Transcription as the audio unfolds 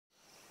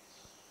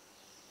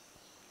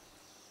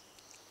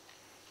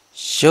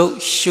ရုပ်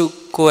ရှု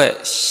ကွက်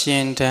ရှ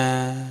င်တ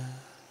န်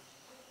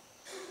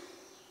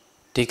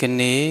ဒီက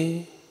နေ့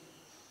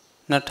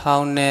2018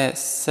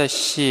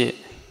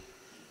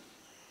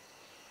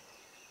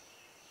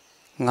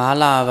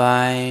 5 လ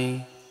ပိုင်း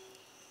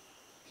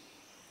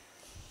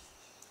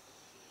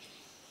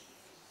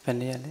ဘယ်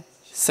နေ့လဲ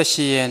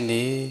18 ရက်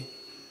နေ့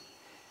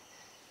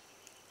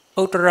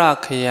ဥတ္တရ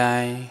ခရို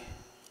င်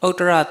ဥတ္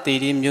တရသီ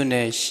ရိမြို့န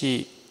ယ်ရှိ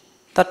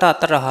တတ္တ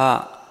တရဟ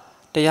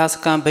တရားစ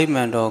ခန်းဗိ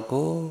မာန်တော်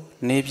ကို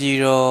နေပြည်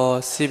တော်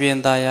စီပင်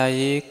သာယာ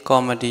ရေး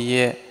ကော်မတီ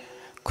ရဲ့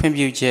ခွင့်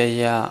ပြုချက်အ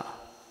ရ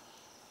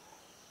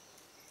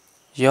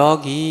ယော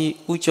ဂီ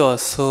ဦးကျော်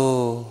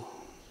စိုး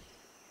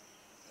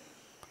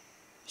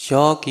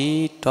ယောဂီ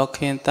ဒေါခ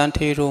င်တန်း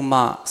ထေးတို့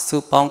မှစု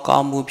ပေါင်းကော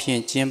င်းမှုဖြ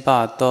င့်ကျင်းပ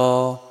သော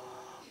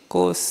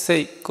ကိုယ်စိ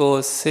တ်ကို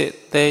ယ်စစ်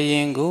သေးရ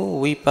င်ကို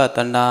ဝိပဿ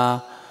နာ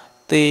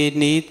သေ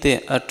နီးတဲ့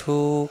အ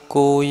ထူး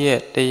ကို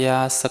ရဲ့တ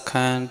ရားစခ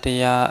န်းတ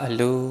ရားအ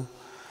လူ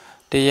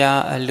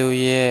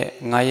ရဲ့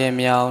9 ရက်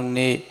မြောက်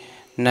နေ့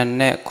န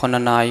နက်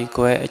9 နာရီ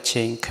ခွဲအ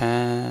ချိန်ခ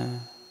န့်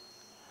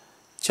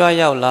ကြွ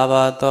ရောက်လာ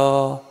ပါသော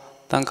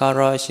တန်ခါရ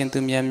အရှင်သူ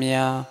မြတ်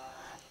များ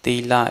သီ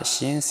လ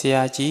ရှင်ဆ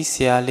ရာကြီးဆ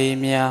ရာလေး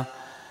များ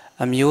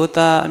အမျိုး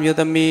သားအမျိုး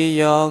သမီး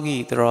ယောဂီ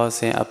သူတော်စ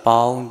င်အ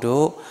ပေါင်း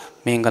တို့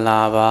မင်္ဂ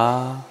လာပါ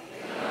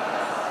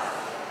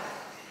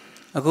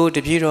အခုတ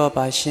ပည့်တော်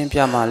ပါရှင်းပြ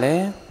မှာလဲ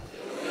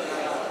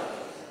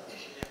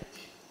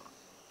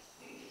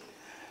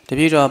တ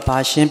ပည့်တော်ပါ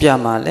ရှင်းပြ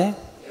မှာလဲ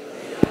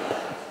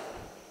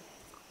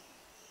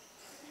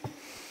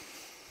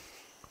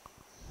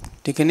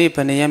ဒီကနေ့ဘ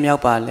ယ်နှစ်ရက်မြော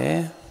က်ပါလဲ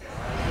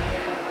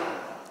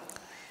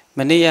မ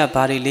နေ့က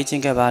ဘာတွေလေ့ကျ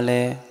င့်ခဲ့ပါ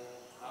လဲ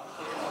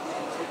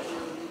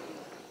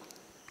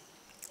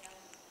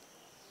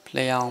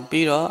လျောင်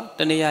ပြီးတော့တ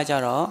နေ့ရကြ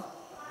တော့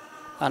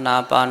အာနာ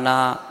ပါနာ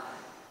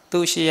သူ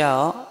ရှိရအော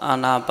င်အာ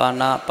နာပါ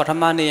နာပထ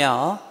မနေ့ရအော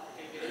င်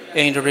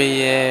အိန္ဒြေ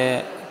ရဲ့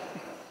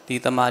ဒီ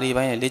တမာရီ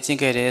ပိုင်းရဲ့လေ့ကျင့်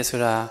ခဲ့တယ်ဆို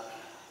တာ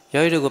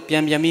ယောဂီတို့ကိုပြ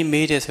န်ပြီး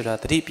မေးတယ်ဆိုတာ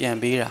သတိပြန်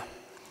ပေးတာ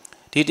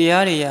ဒီတ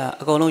ရားတွေက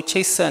အကုန်လုံးချိ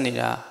တ်ဆက်နေ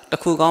တာတ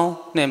စ်ခုကောင်း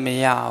နဲ့မ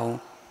ရအောင်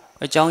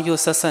အကြောင်း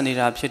ကျိုးဆက်ဆက်နေ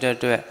တာဖြစ်တဲ့အ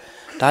တွက်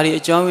ဒါတွေ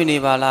အကြောင်းဝင်နေ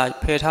ပါလား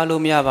ဖယ်ထား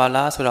လို့မရပါ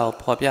လားဆိုတာကို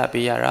ဖော်ပြ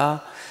ပေးရတာ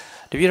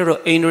တပြည့်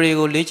တော့အိန္ဒြေ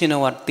ကိုလေ့ကျင့်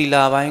တော့သီ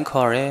လာပိုင်း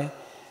ခေါ်တယ်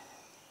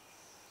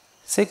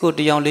စိတ်ကိုတ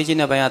ရားလေ့ကျင့်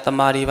တဲ့ပိုင်းကတ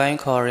မာရီပိုင်း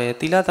ခေါ်တယ်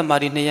သီလတမာ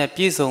ရီ2 ရက်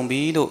ပြည့်စုံ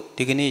ပြီလို့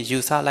ဒီကနေ့ယူ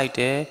ဆလိုက်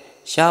တယ်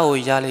ရကို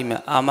ရလိမ့်မ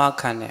ယ်အာမ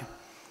ခံတယ်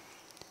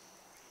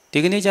ဒီ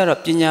ကနေ့ကျတော့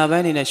ပညာပို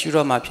င်းအနေနဲ့ရှု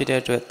တော့မှာဖြစ်တဲ့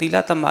အတွက်သီလ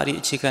တမာရီ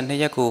အခြေခံ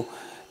2 ရက်ကို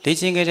လေ့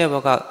ကျင့်ခဲ့တဲ့ဘ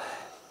က်က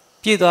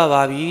ပြည့်သွား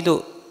ပါပြီ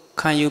လို့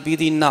ခံယူပြီး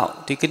သည့်နောက်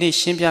ဒီကနေ့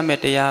ရှင်းပြမဲ့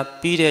တရား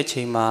ပြီးတဲ့အ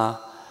ချိန်မှာ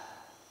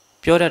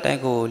ပြောတဲ့အတို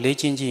င်းကိုလေ့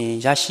ကျင့်ကြည့်ရင်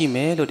ရရှိမ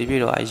ယ်လို့ဒီပြ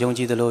ည့်တော့ယုံ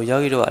ကြည်သလိုယော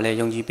ဂီတို့ကလည်း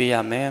ယုံကြည်ပေးရ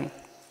မယ်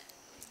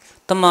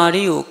တမာ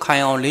ရီကိုခို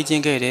င်အောင်လေ့ကျ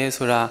င့်ခဲ့တယ်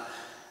ဆိုတာ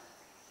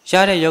ရ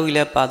တဲ့ယောဂီလ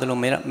ည်းပါတယ်လို့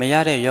မရ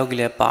တဲ့ယောဂီ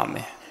လည်းပါမ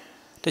ယ်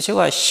တချို့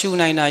ကရှူ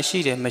နိုင်တာရှိ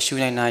တယ်မရှူ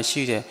နိုင်တာ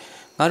ရှိတယ်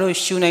ငါတို့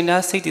ရှူနိုင်တာ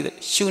စိတ်တည်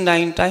ရှူနို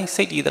င်တိုင်း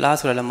စိတ်တည်သလား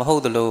ဆိုတာလည်းမဟု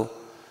တ်သလို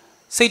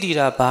စိတ်တည်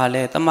တာဘာ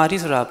လဲတမာတိ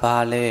ဆိုတာဘာ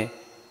လဲ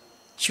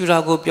ရှူတာ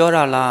ကိုပြော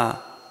တာလား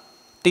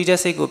တည်တဲ့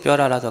စိတ်ကိုပြော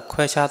တာလားဆို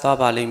ခွဲခြားသွား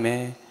ပါလိမ့်မ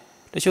ယ်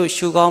တချို့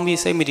ရှူကောင်းပြီး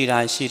စိတ်မတည်တာ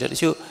ရှိတယ်တ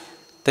ချို့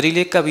သတိ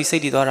လေးကပ်ပြီးစိ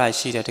တ်တည်သွားတာ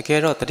ရှိတယ်တကယ်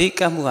တော့သတိက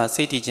ပ်မှုက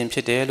စိတ်တည်ခြင်းဖြ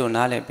စ်တယ်လို့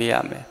နားလည်ပေးရ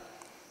မယ်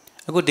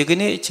အခုဒီက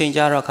နေ့အချိန်ကြ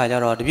တော့ခါကြ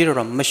တော့တပြည့်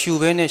တော့မရှူ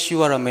ဘဲနဲ့ရှူ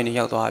ရတော့မင်း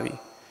ရောက်သွားပြီ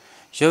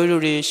ရိုး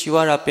ရိုးတွေရှူရ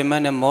တာပင်မ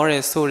နဲ့မောရဲ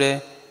ဆိုတယ်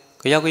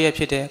ကြောက်ရက်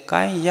ဖြစ်တယ်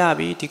ကိုင်းရ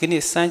ပြီဒီက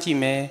နေ့စမ်းကြည့်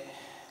မယ်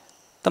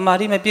တမာ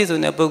တိမပြည့်စုံ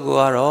တဲ့ပုဂ္ဂိုလ်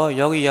ကတော့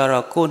ယောဂီက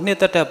တော့ကိုနှစ်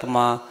သက်ပ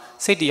မာ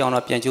စိတ်တည်အောင်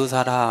တော့ပြန်ကြိုး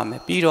စားထားရမ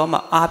ယ်ပြီးတော့မှ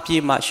အား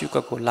ပြေးမှရှုွ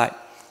က်ကိုလိုက်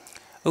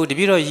အခုတ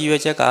ပြည့်တော့ရည်ရွ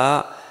ယ်ချက်က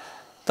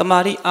တမာ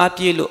တိအား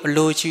ပြေးလို့အ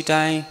လိုချီ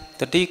တိုင်း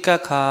တတိက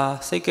ခါ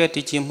စိတ်ကတ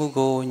ည်ခြင်းမှု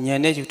ကိုဉာ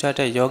ဏ်နဲ့ယူထ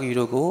တဲ့ယောဂီ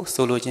တို့ကို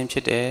ဆိုလိုခြင်းဖြ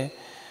စ်တယ်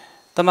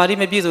တမာတိ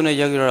မပြည့်စုံတဲ့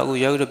ယောဂီတို့အခု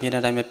ယောဂီတို့ပြင်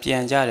တဲ့အတိုင်းပဲပြ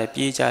န်ကြတယ်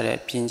ပြေးကြတယ်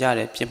ပြင်ကြတ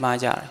ယ်ပြင်မှား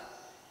ကြတယ်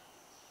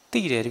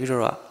သိတယ်တပြည့်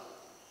တော့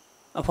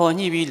အဖော်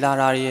ညှိပြီးလာ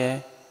တာတွေရဲ့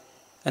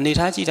အနေ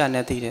ထားကြည့်တာ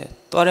နဲ့သိတယ်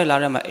သွားတဲ့လာ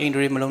တဲ့မှာအိန္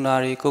ဒြေမလုံးတာ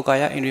တွေကိုယ်ကာ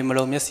ယအိန္ဒြေမ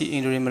လုံးမျက်စိအိ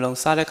န္ဒြေမလုံး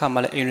စားတဲ့ခါမှာ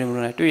လည်းအိန္ဒြေမ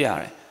လုံးနဲ့တွေ့ရ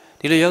တယ်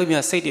ဒီလိုယောဂီ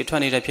များစိတ်တွေထွ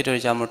က်နေတဲ့ဖြစ်တဲ့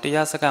ကြောင့်မို့တ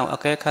ရားစကားကိုအ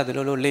ကဲခတ်သ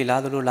လိုလေ့လာ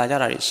သလိုလာကြ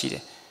တာတွေရှိတ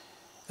ယ်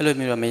အဲ့လို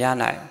မျိုးတော့မရ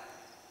နိုင်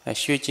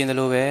ရွှေကျင်သ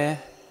လိုပဲ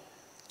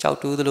ကြောက်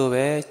တူးသလို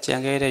ပဲကြံ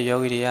ခဲ့တဲ့ယော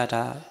ဂီတွေက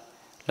ဒါ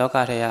လောက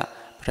ထဲက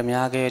ပထမ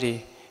ခဲတွေ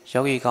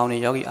ယောဂီကောင်းတွေ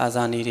ယောဂီအာ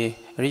ဇာနည်တွေ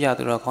အရိယာ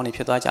သူတော်ကောင်းတွေ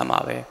ဖြစ်သွားကြမှာ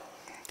ပဲ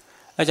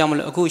အဲကြောင့်မ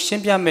လို့အခုရှ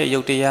င်းပြမဲ့ယု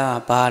တ်တရား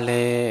ဘာ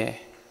လဲ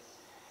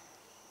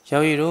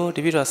ယောဂီတို့တ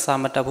ပည့်တော်စာ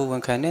မတက်ဖို့ဝ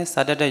န်ခံတယ်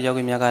စာတက်တဲ့ယော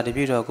ဂီများကတပ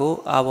ည့်တော်ကို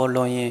အာဘော်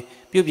လွန်ရင်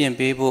ပြုပြင်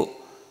ပေးဖို့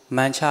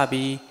မှန်ချ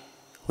ပြီး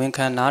ဝန်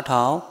ခံနား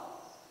ထောင်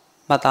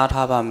မှတ်သား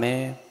ထားပါမ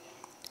ယ်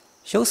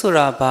ရုပ်ဆို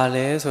တာဘာ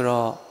လဲဆို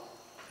တော့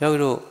ယောဂီ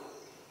တို့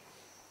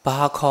ဘာ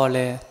ခေါ်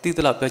လဲသိသ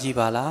လောက်ပြောကြည့်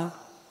ပါလား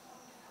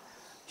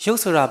ရုပ်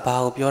ဆိုတာဘာ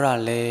ကိုပြောတာ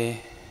လဲ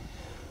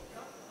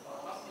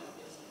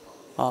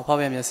ဖောက်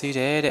ပြန်မျက်စိ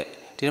တဲ့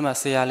ဒီမှာ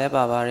ဆရာလည်း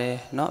ပါပါတယ်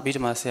เนาะအဘိဓ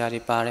မ္မာဆရာ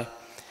တွေပါတယ်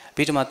အ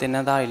ဘိဓမ္မာသင်္น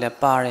านသားတွေလည်း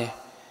ပါတယ်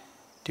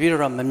တပည့်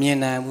တော်မမြင်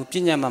နိုင်ဘူးပြ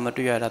ဉ္ညာမှမ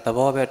တွေ့ရတာသ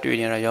ဘောပဲတွေ့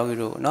နေတာယောဂီ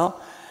တို့เนาะ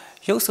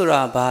ရုပ်ဆိုတာ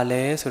ဘာ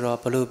လဲဆိုတော့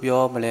ဘယ်လို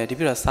ပြောမလဲတပ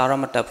ည့်တော်စာရ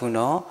မတက်ဘူးเ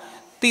นาะ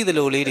သိသ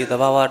လိုလေးတွေသ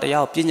ဘာဝတ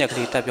ရားပြဉ္ညာက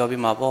လေးတက်ပြောပြ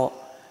မှာပေါ့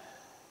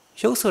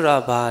ရုပ်ဆိုတာ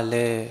ဘာ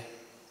လဲ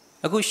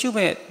အခုရှု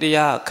မဲ့တ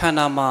ရားခန္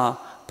ဓာမှာ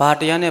ဘာ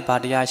တရားနဲ့ဘာ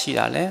တရားရှိ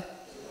တာလဲ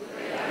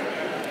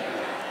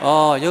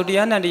ရုပ်တ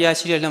ရားနဲ့တရား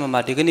ရှိတဲ့လက်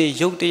မှာဒီကနေ့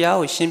ရုပ်တရား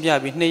ကိုရှင်းပြ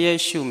ပြီး2ရက်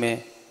ရှုမယ်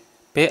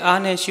ဘယ်အား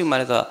နဲ့ရှုမှ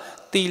လဲဆိုတော့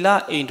သီလ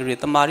အိန္ဒြေ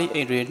တမာရီ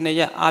အိန္ဒြေ2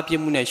ရက်အားပြ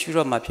ည့်မှုနဲ့ရှု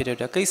တော့မှဖြစ်တဲ့အ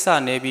တွက်ကိစ္စ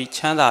နေပြီးချ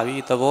မ်းသာ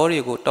ပြီးသဘောတွေ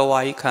ကိုတော်ဝါ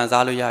ကြီးခံ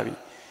စားလို့ရပြီ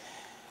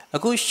အ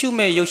ခုရှု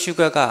မဲ့ရုပ်ရှု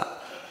က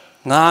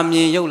ငါမြ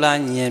င်ရုပ်လား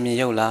ဉာဏ်မြင်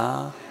ရုပ်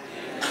လား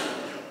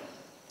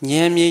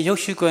ဉာဏ်မြင်ရုပ်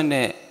ရှုခွ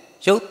နဲ့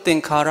ရုပ်သ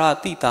င်္ခါရ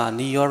တိတာ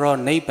နိရောဓ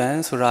နိဗ္ဗာန်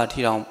ဆိုတာအထီ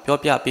တောင်ပြော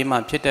ပြပေးမှ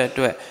ဖြစ်တဲ့အ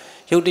တွက်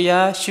ရုပ်တ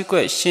ရားရှုခွ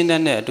ရှင်း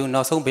တဲ့အတူ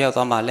နောက်ဆုံးဘယ်ရောက်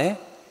သွားမှာလဲ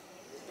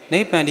နိ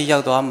ဗ္ဗာန်ဒီရော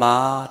က်သွားမှာ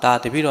ဒါ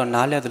တပည့်တော်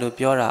နားလဲတယ်လို့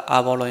ပြောတာအာ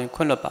ဘော်လောရင်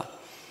ခွင့်လွတ်ပါ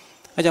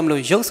အဲကြောင့်မ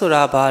လို့ရုပ်ဆို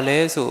တာဘာလဲ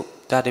ဆို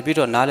ဒါတပည့်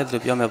တော်နားလဲတယ်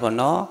လို့ပြောမယ်ပေါ့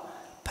နော်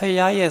ဖ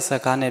ယားရဲ့စ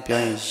ကားနဲ့ပြော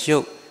ရင်ရု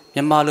ပ်မြ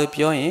န်မာလို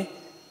ပြောရင်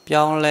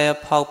ပြောင်းလဲ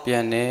ဖောက်ပြ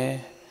န်တယ်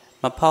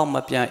မဖောက်မ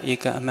ပြန်ဧ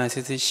ကအမှန်စ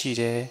စ်စစ်ရှိ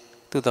တယ်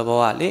သူ့သဘော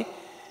ကလေ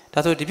ဒါ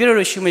ဆိုဒီပြည့်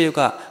တော်ရှုမဲ့ရုပ်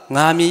က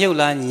ငါမြင်ရုပ်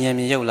လားဉာဏ်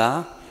မြင်ရုပ်လား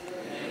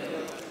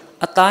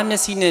အသားမျ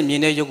က်စိနဲ့မြ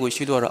င်တဲ့ရုပ်ကို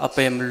ရှုလို့တော့အပ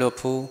ယ်မလွတ်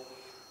ဘူး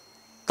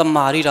တ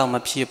မာရီတောင်မ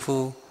ဖြစ်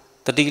ဘူး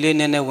တတိလေး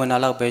နည်းနည်းဝင်လာ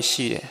တော့ပဲ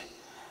ရှိတယ်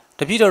တ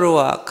ပြည့်တော်က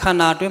ခန္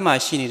ဓာအတွင်းမှာ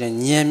ရှိနေတဲ့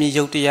ဉာဏ်မြင်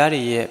ရုပ်တရား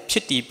တွေရဲ့ဖြ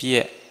စ်တည်ပြ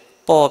ည့်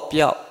ပေါ်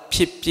ပြောက်ဖြ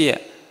စ်ပြည့်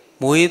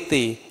မွေး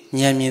သေး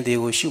ဉာဏ်မြင်တွေ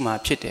ကိုရှုမှ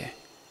ဖြစ်တယ်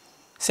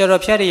ဆရာ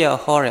တော်ဖျက်ရ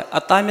ဟောတယ်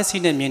အသားမျက်စိ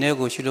နဲ့မြင်တဲ့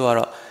ကိုရှုလို့က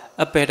တော့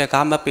အပယ်တ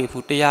ကားမပိတ်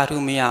ဘူးတရားထု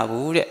မရ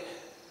ဘူးတဲ့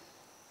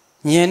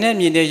ဉာဏ်နဲ့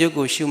မြင်တဲ့ရုပ်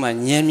ကိုရှုမှ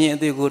ဉာဏ်မြင်အ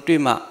သေးကို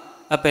တွေ့မှ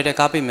အပယ်တ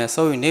ကားပိတ်မယ်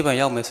ဆိုရင်နိဗ္ဗာန်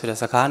ရောက်မယ်ဆိုတဲ့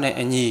စကားနဲ့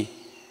အညီ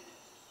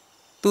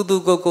သူ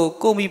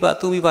ကိုမိဘ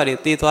သူမိဘတွေ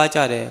တည်သွားကြ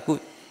တယ်အခု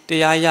တ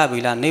ရားရပြီ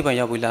လားနိဗ္ဗာန်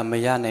ရောက်ပြီလားမ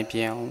ရနိုင်ပြ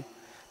န်ဘူး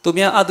သူ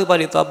များအတုပ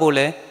တွေသွားဖို့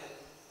လဲ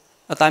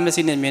အသားမျက်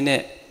စိနဲ့မြင်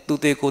တဲ့သူ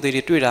သေးကိုသေး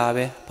တွေတွေ့တာ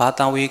ပဲဘာတ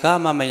န်ဝေက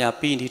မှမရ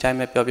ပြီးဒီတိုင်း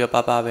ပဲပျော်ပျော်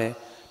ပါပါပဲ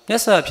မြ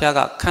တ်စွာဘုရားက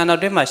ခန္ဓာ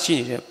တွင်းမှာရှိ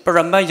နေတဲ့ပရ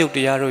မတ်ယုတ်တ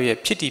ရားတို့ရဲ့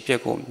ဖြစ်တည်ပြ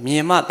က်ကိုမြ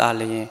င်မှသာ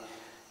လျင်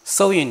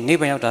စိုးရင်နိဗ္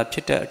ဗာန်ရောက်တာဖြ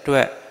စ်တဲ့အတွ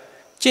က်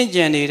ကျင့်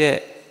ကြံနေတဲ့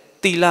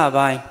သီလ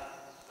ပိုင်း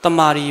တ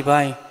မာရီ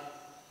ပိုင်း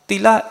သီ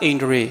လအိန္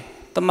ဒြေ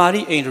တမာ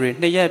ရီအိန္ဒြေ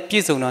2ရက်ပြ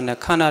ည့်စုံတော့နဲ့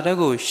ခန္ဓာတက်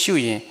ကိုရှု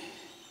ရင်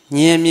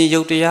ဉာဏ်မြင်ယု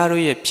တ်တရား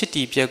တို့ရဲ့ဖြစ်တ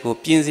ည်ပြက်ကို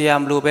ပြင်စရာ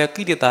မလိုပဲ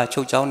ကိလေသာ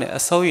ချုပ်ချောင်းနဲ့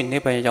အစိုးရင်နိ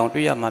ဗ္ဗာန်ရောက်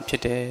တွေ့ရမှာဖြ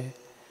စ်တယ်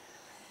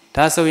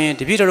ဒါဆိုရင်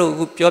တပည့်တော်အ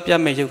ခုပြောပြ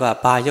မယ့်ယုတ်က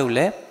ဘာယုတ်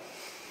လဲ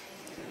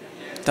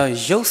တော့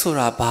ရုပ်ဆို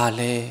တာဘာ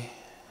လဲ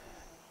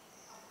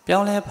ပြော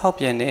င်းလဲဖောက်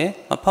ပြန်တယ်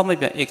မဖောက်မ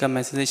ပြန်ဧကမ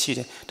န်စစ်စစ်ရှိတ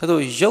ယ်ဒါဆို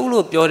ရုပ်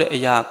လို့ပြောတဲ့အ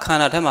ရာခန္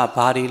ဓာထက်မှာ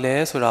ဘာတွေလဲ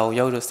ဆိုတာကို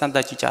ရုပ်လို့စမ်းသ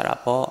ပ်ကြည့်ကြတာ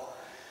ပေါ့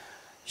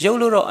ရုပ်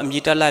လို့တော့အမြ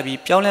ည်တက်လိုက်ပြီး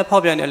ပြောင်းလဲဖော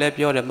က်ပြန်တယ်လည်း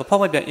ပြောတယ်မဖော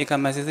က်မပြန်ဧက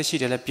မန်စစ်စစ်ရှိ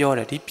တယ်လည်းပြောတ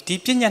ယ်ဒီ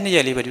ပညာ2ရ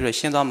က်လေးပဲဒီလို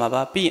ရှင်းသွားမှာ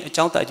ပါပြီးရင်အ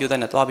ကြောင်းတက်အကျိုးတက်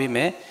နဲ့သွားပြီးမ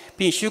ယ်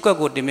ပြီးရင်ရှုခွက်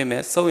ကိုတင်ပေးမ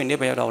ယ်စိုးရင်နေ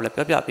ပဲရောက်တော့လည်း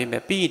ပြောပြပေးမ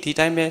ယ်ပြီးရင်ဒီ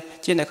တိုင်းပဲ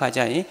ကျင့်တဲ့ခါကျ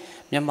ရင်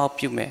မျက်မှောက်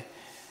ပြုမယ်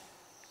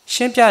ရှ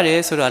င်းပြတယ်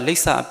ဆိုတာလိ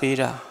ပ်စာပေး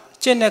တာ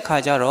ကျင့်တဲ့ခါ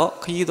ကျတော့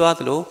ခရီးသွား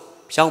သလို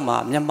ရောက်မှာ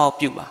မျက်မှောက်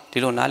ပြုပါဒီ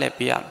လိုနားလည်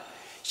ပေးရမယ်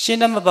ရှင်း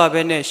တဲ့မပါ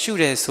ဘဲနဲ့ရှု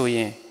တယ်ဆိုရ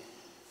င်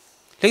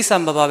လိပ်စာ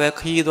မပါဘဲ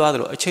ခရီးသွားသ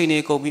လိုအချိန်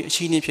လေးကုန်ပြီးအချ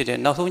င်းချင်းဖြစ်တယ်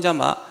နောက်ဆုံးကျ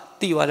မှ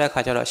တိသွားတဲ့ခါ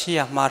ကျတော့ရှေ့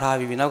ရမှားထား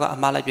ပြီးနောက်ကအ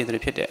မှားလိုက်ပြင်တ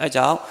ယ်ဖြစ်တယ်အဲ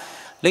ကြောင့်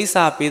လိပ်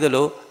စာပေးသ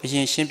လိုအရ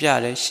င်ရှင်းပြ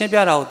တယ်ရှင်းပြ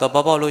တာကိုသ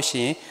ဘောပေါက်လို့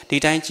ရှိရင်ဒီ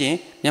တိုင်းကျင့်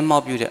မျက်မှော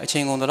က်ပြုတယ်အချိ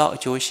န်ကုန်တော့အ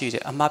ကျိုးရှိတ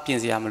ယ်အမှားပြင်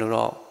စရာမလို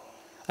တော့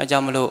အဲကြော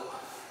င့်မလို့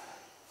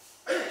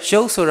ရု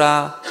ပ်ဆိုတာ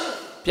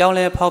ပြောင်း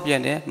လဲဖောက်ပြ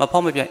န်တယ်မဖော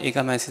က်မပြန်ဧက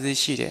မန်စစ်စစ်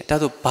ရှိတယ်ဒါ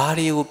ဆိုဘာ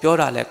တွေကိုပြော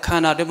တာလဲခ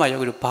န္ဓာတွင်းမှာရု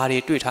ပ်ကိုဘာတွေ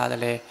တွေ့ထားတ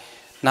ယ်လဲ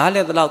နား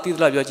လဲသလောက်သိသ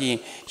လောက်ပြောကြည့်ရင်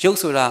ရုပ်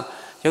ဆိုတာ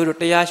ရုပ်တို့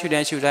တရားရှု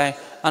တိုင်း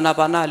အာနာ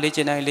ပါနလေ့ကျ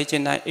င့်တိုင်းအိ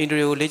န္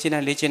ဒြေကိုလေ့ကျင့်တို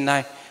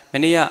င်းမ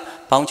နေ့က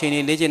ဘောင်ချိန်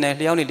တွေလေ့ကျင့်တိုင်း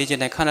လျှောင်းတွေလေ့ကျ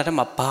င့်တိုင်းခန္ဓာထဲ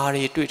မှာဘာ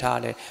တွေတွေ့ထား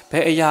လဲဘ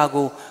ယ်အရာ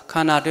ကိုခ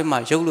န္ဓာတွင်းမှာ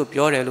ရုပ်လို့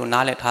ပြောတယ်လို့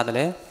နားလဲထားတယ်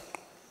လဲ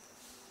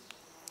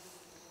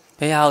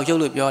ဘယ်အရာကိုရုပ်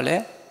လို့ပြောလဲ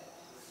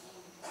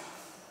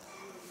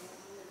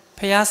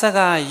ဖျားဆက်က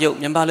ရုပ်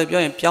မြန်မာလို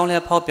ပြောရင်ပြောင်းလဲ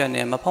ဖောက်ပြန်တ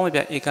ယ်မဖောက်မပြ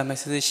န်ဧကမ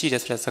စစ်စစ်ရှိတ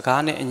ယ်ဆိုတဲ့စ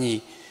ကားနဲ့အညီ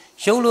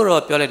ရုပ်လို့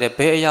တော့ပြောလိုက်တယ်ဘ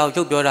ယ်အရာကို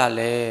ရုပ်ပြောတာ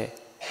လဲ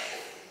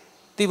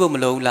သိဖို့မ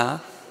လိုဘူးလား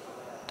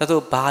ဒါဆို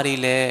ဘာတွေ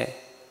လဲ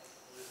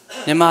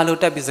မြန်မာလို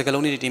တက်ပြီးစကား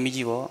လုံးတွေတင်မိကြ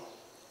ည့်ပေါ့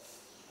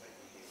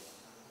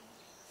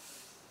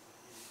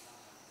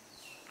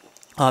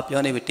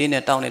ပြောနေပြီတင်း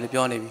နဲ့တောင်းနေလို့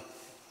ပြောနေပြီ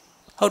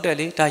ဟုတ်တယ်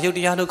လေဒါရုပ်တ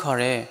ရားလို့ခေါ်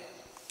တယ်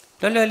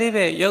လွယ်လွယ်လေး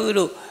ပဲရုပ်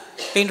လို့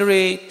အိန္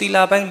ဒြေသီလ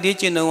ပိုင်းလေ့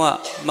ကျင့်တော့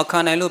မခံ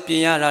နိုင်လို့ပြ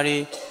င်ရတာတွေ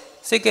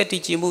စိတ်ကတ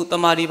ည်ကြည်မှုတ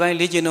မာတိပိုင်း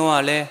လေ့ကျင့်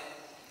တော့လည်း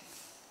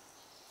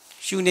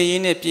ရှုနေရ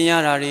င်းနဲ့ပြင်ရ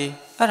တာတွေ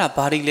အဲ့ဒါ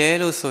ဘာတွေလဲ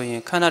လို့ဆိုရ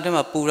င်ခန္ဓာထဲ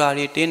မှာပူတာ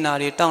တွေတင်းတာ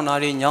တွေတောင့်တာ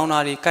တွေညောင်းတာ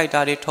တွေကြိုက်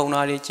တာတွေထုံ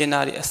တာတွေကျင်တာ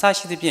တွေအစ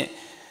ရှိသဖြင့်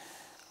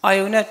အာ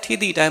ယုန်နဲ့ထိ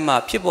သည့်တိုင်းမှာ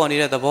ဖြစ်ပေါ်နေ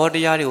တဲ့သဘောတ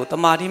ရားတွေကိုတ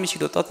မာတိမရှိ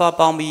လို့သွား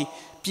ပေါင်းပြီး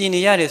ပြင်နေ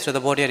ရတယ်ဆို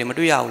တဲ့သဘောတရားတွေမ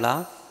တွေ့ရဘူး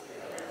လား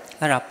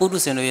အဲ့ဒါပုထု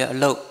ဇဉ်တို့ရဲ့အ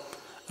လုပ်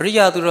အရိ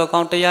ယာသူတော်ကော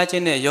င်းတရားချ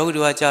င်းတဲ့ယောဂီ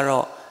တို့ကကြ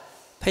တော့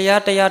ဖရာ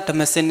တရားဓမ္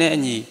မစင်နဲ့အ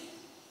ညီ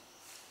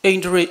အိ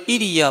န္ဒြေဣ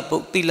ရိယာပု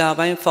တ်သီလ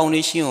ပိုင်းဖောင်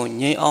ဒေးရှင်းကို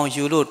ငြိမ်အောင်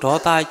ယူလို့ဒေါ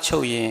သချု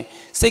ပ်ရင်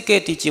စိတ်က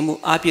တည်ကြည်မှု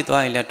အားပြည့်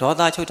သွားရင်လည်းဒေါ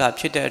သချုပ်တာ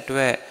ဖြစ်တဲ့အတွ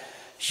က်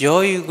ယော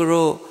ဂီ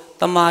တို့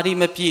တမာတိ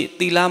မပြည့်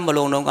သီလမ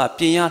လုံးတော့က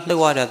ပြင်ရလှု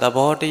ပ်ရတဲ့သ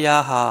ဘောတ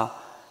ရားဟာ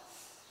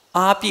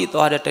အားပြည့်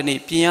သွားတဲ့တနေ့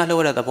ပြင်ရလှု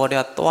ပ်ရတဲ့သဘောတ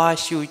ရားသွား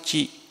ရှုကြ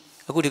ည့်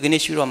အခုဒီက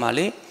နေ့ရှုတော့မှ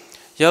လေ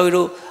ယောဂီ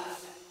တို့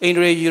အိန္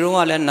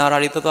ဒြေယူတော့ကလည်းနာရာ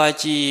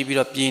တွေသွားကြည့်ပြီး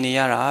တော့ပြင်နေ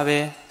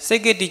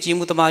ရတာပဲစိတ်က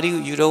တည်ကြည်မှု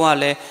တမာတိယူတော့က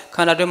လည်း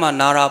ခန္ဓာတွင်း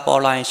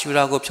မှာနာရာပေါ်လာရင်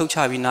ရှူတာကို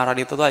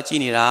ဖြုတ်ချပြီးနာရာတွေသွားကြ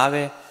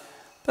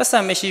ည့်နေတာပဲပတ်စံ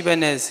မရှိဘဲ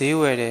နဲ့ဈေး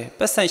ဝယ်တယ်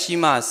ပတ်စံရှိ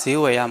မှ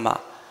ဈေးဝယ်ရမှာ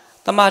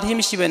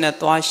တမာတိမရှိဘဲနဲ့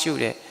သွား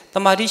ရှူတယ်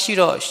တမာတိရှိ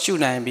တော့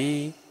ရှူနိုင်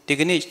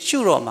ပြီဒီကနေ့ရှူ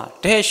တော့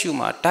မှာဒဲရှူ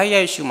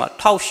မှာဓာတ်ရိုက်ရှူမှာ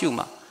ထောက်ရှူ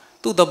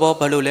မှာသူ့သဘော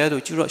ဘယ်လိုလဲ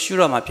ဆိုရှူ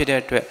တော့မှာဖြစ်တဲ့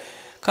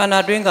အတွက်ခန္ဓာ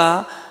တွင်းက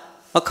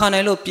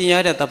မခံနိုင်လို့ပြင်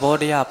ရတဲ့သဘော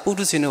တရားပု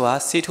ထု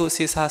ဇဉ်တို့ဟာစေထို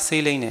စေ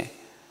စားဆေးလိမ့်တယ်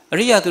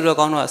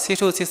အရိယာသူတော်ကောင်းတို့ကစေ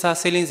ထိုစေစား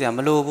ဆေးလိမ့်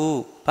စရာမလိုဘူး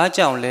ဘာ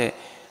ကြော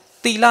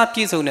င့်လဲသီလပြ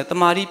ည့်စုံတဲ့တ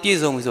မာတိပြ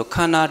ည့်စုံပြီဆို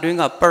ခန္ဓာတွင်း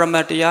ကပရမ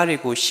တ်တရား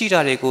တွေကို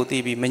ရှိတာတွေ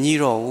ကိုသိပြီးမ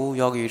ငြိတော့ဘူး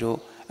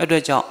ယောဂီတို့အဲ့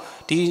အတွက်ကြောင့်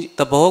ဒီ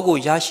သဘော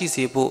ကိုရ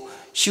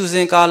ရှိစေဖို့ရှု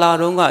စဉ်ကာလ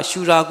တုန်းက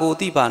ရှုရာကို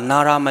သိပါနာ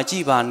ရာ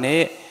မကြည့်ပါ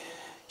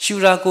နဲ့ရှု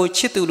ရာ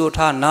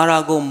ကိုချစ်သူလို့ထားနာ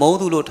ရာကိုမုန်း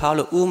သူလို့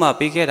ထားလို့ဥမာ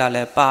ပေးခဲ့တာ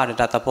လဲပါ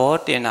တယ်ဒါသ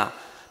ဘောတင်တာ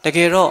တက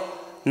ယ်တော့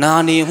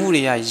နာနေ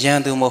မှုတွေကရန်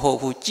သူ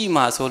မဟုတ်ဘူးကြည်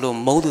မှ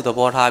ဆိုလို့မုန်းသူ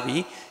သဘော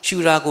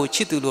ထားပြီးရှူရာ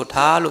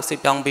ကိုချစ်သူလို့ထားလို့စိတ်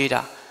ပြောင်းပေး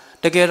တာ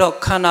တကယ်တော့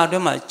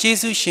ခန္ဓာတွင်း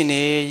မှာကျေးဇူးရှင်နေ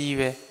ကြီး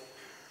ပဲ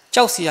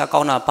ကြောက်စရာကော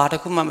င်းတာဘာတစ်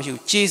ခုမှမရှိ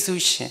ဘူးကျေးဇူး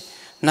ရှင်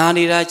နာနေ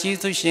တာကျေး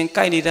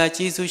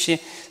ဇူးရှင်ကြိုက်နေတာကျေးဇူးရှင်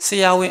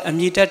ဆရာဝန်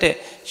အမြည်တက်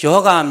တဲ့ယော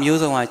ဂမျိုး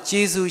စုံက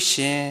ကျေး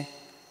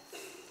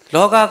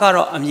ဇူးရှင်လောကက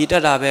တော့အမြည်တ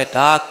က်တာပဲဒါ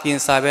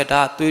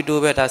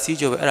ကင်ဆာပဲဒါသွေးတိုးပဲဒါစီး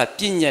ကြိုပဲ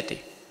အဲ့ဒါပြည့်ညက်တယ်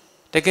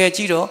တကယ်ကြ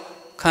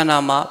ည့်တော့ခန္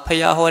ဓာ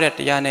မှာဖျားဟော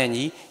တဲ့တရားနဲ့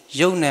ညီ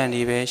ယုံ nàn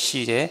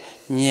တွေပဲရှိ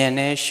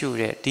တယ်ဉာဏ်နဲ့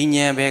ရှုတယ်ဒီ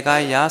ဉာဏ်ပဲ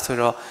ကရ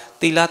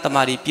ဆိုတော့သီလ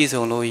တမာတိပြည့်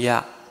စုံလို့ရ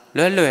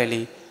လွယ်လွယ်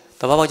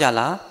လေးသဘောပေါက်ကြ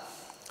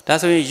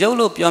လားဒါဆို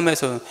ရင်ယုတ်လို့ပြောမယ်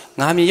ဆိုရင်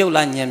ငါမြင်ယုတ်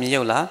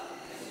လားဉာဏ်မြင်ယုတ်လား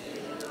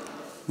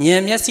ဉာ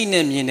ဏ်မျက်စိ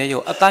နဲ့မြင်တဲ့ယု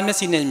တ်အသားမျက်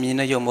စိ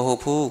နဲ့မြင်တဲ့ယုတ်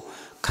မဟုတ်ဘူး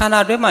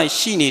ခန္ဓာတွင်း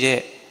မှာရှိနေ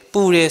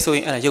တဲ့ပူတယ်ဆိုရ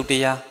င်အဲ့ဒါယုတ်တ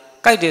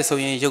ရားကြိုက်တယ်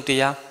ဆိုရင်ယုတ်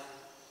တရား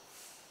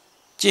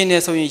ကျင်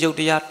တယ်ဆို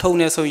ရင်ယုတ်တရားထုံ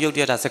တယ်ဆိုရင်ယုတ်တ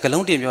ရားဒါစ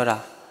ကလုံးတင်ပြောတာ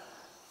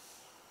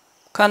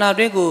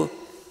ခန္ဓာတွင်း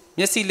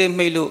ကိုမျက်စိလေးမိ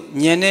တ်လို့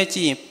ဉာဏ်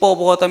နဲ့ကြည့်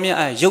ရင်ပေါ်ပေါ်သ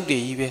မျှရုပ်တွေ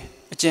ကြီးပဲ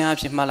အကျဉ်း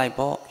အဖြစ်မှတ်လိုက်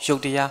ပေါ့ရုပ်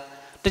တရား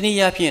တန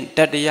ည်းအားဖြ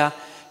င့်ဓာတ်တ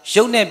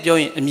ရားရုပ်နဲ့ပြော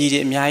ရင်အမြည်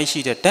တွေအများကြီး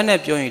ရှိတယ်ဓာတ်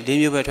နဲ့ပြောရင်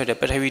၄မျိုးပဲထွက်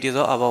တယ်ပထဝီတည်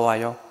သောအ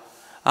ဘောဝါရော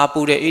အာ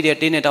ပူတယ်အေး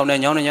တယ်တင်းနဲ့တောင်း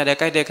တယ်ညောင်းနေရ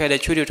တယ်ကြိုက်တယ်ခဲ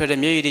တယ်ချွေးတွေထွက်တယ်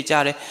မျက်ရည်တွေ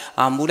ကြား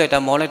တယ်အာမူး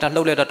လိုက်တာမော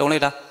လိုက်တာလှုပ်လိုက်တာတုံ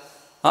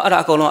လိုက်တာအဲ့ဒါ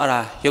အကုန်လုံးအဲ့ဒါ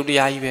ရုပ်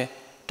တရားကြီးပဲ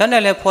ဓာတ်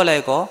နဲ့လည်းဖွဲ့လို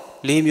က်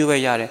ကော၄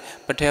မျိုးပဲရ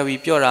တယ်ပ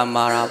ထဝီပြော့တာ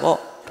မာတာပေါ့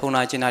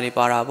ထုံနာကျင်တာတွေ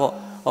ပါတာပေါ့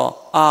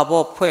အာ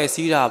ပေါ့ဖွဲ့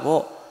စည်းတာပေါ့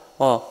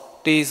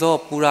တေ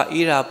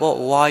ဇောပူရာအေးတာပေါ့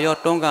ဝါ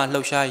ရောတွန်း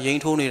ကန်လှုပ်ရှား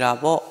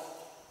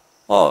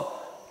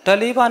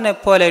ရင်ထိုးနေတာပေါ့ဓာတ်လေးပါးနဲ့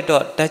ဖွဲ့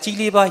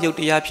လိုက်တော့ဓာတ်ကြီးလေး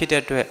ပါးရုပ်တရားဖြစ်တဲ့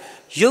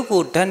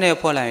အတွက်ရုပ်ကိုဓာတ်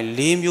နဲ့ဖွဲ့လိုက်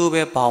ရင်၄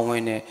မျိုးပဲပေါ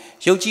ဝင်တယ်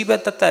ရုပ်ကြီးပဲ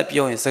တက်တက်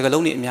ပြောရင်စ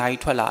ကလုံးတွေ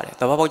အများကြီးထွက်လာတယ်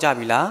သဘော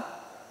ပေါက်ကြပြီ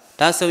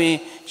လားဒါဆို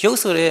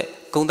ရင်ရုပ်ဆို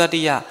တဲ့ဂုဏ်တတ္တိ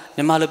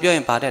ယမြန်မာလိုပြော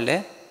ရင်ဘာတဲ့လဲ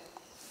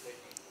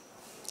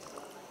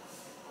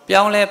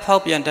ပြောင်းလဲဖော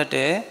က်ပြန်တတ်တ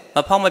ယ်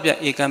မဖောက်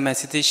မပြန်ဧကမ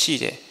စစ်စစ်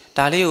ရှိတယ်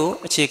ဒါလေးကို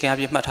အခြေခံ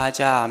အပြမှတ်ထား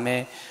ကြရမ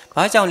ယ်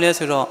ဘာကြော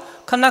င့်လဲဆိုတော့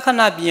ခဏ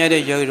ခဏပြင်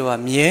ရတဲ့ယောဂီတို့က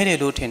မြဲတယ်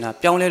လို့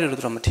ထင်တာပြောင်းလဲ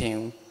တယ်လို့တော့မ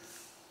ထင်ဘူး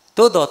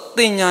သို့တော့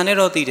တင်ညာနဲ့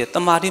တော့သိတယ်တ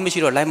မာတိမရှိ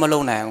တော့လိုက်မ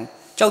လုံးနိုင်ဘူး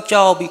ကြောက်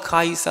ကြောက်ပြီးခါ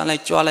ကြီးဆန်း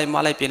လိုက်ကြွားလိုက်မ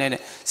လိုက်ပြင်လိုက်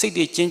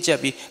တဲ့စိတ်တွေကျ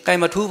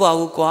ဉ်းကျက်ပြီးကြိုင်မ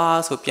ထူးပါဘူး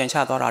ကွာဆိုပြန်ချ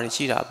သွားတာ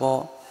တွေရှိတာပေါ့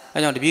အဲ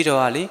ကြောင့်တပည့်တော်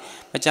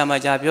ကလေမကြ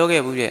မကြာပြော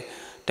ခဲ့ဘူး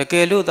တဲ့တ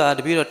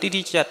ကယ်လို့သာတပည့်တော်တိ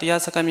တိကျကျတရား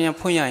စကားမြန်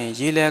ဖွင့်ရ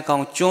ရင်ရေလဲကော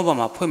င်ကျွန်းပေါ်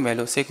မှာဖွင့်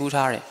မယ်လို့စိတ်ကူး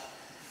ထားတယ်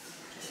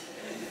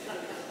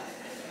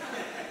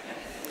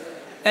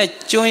အဲ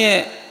ကျွန်း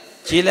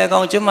ရဲ့ရေလဲကော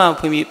င်ကျွန်း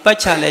မှာဖွင့်ပြီး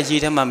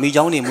ပတ်ချလဲရေထဲမှာမိ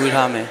ချောင်းတွေမွေး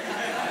ထားမယ်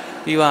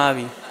ပြီးပါ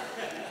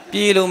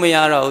ပြီပြေးလို့မ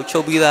ရတော့ဘူး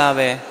ချုပ်ပြီးသား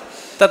ပဲ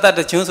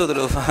တတ်တကျွန်းဆိုသ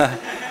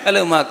လိုအဲ့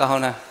လိုမှကော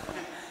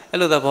င်းတာအဲ့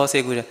လိုသ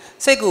ဘောစိတ်ကူး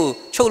တယ်စိတ်ကို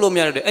ချုပ်လို့မ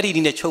ရတော့အဲ့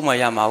ဒီနဲ့ချုပ်မှ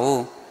ရမှာဟု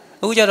တ်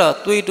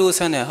အခုကျတော့သွေးတိုးဆ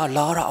န်းတယ်ဟာ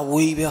လာတာ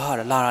အဝေးပဲဟာ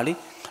လာတာလေ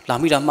လာ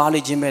မိတာမှား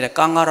လေးချင်းပဲ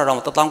တဲ့ကား9000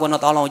တော့1000ခွန်း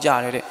1000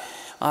လောက်ကြာတယ်တဲ့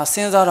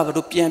စဉ်းစားတာဘယ်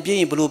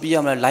လိုပြန်ပြေးရင်ဘယ်လိုပြေး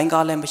ရမလဲလိုင်း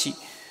ကားလည်းမ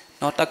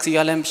ရှိနော်တက္ကစီက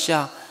လည်းမရှာ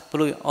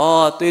ဘယ်လို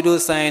သွေးတိုး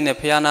ဆန်းနေ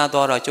ဖျားနာ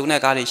သွားတော့ကျုံ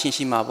တဲ့ကားလေးရှင်း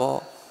ရှိမှာပေါ့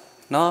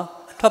နော်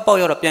ထွက်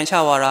ပေါက်ရောက်တော့ပြန်ချ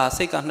သွားတာ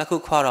စိတ်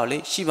ကနှစ်ခုခွာတော့လေ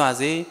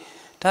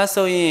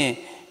ရှိပါစေဒါဆို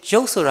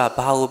ရင်ရုပ်ဆိုတာ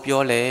ဘာ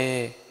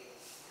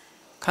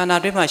ကိုပြောလဲခန္ဓာ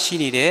တွင်းမှာ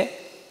ရှိနေတဲ့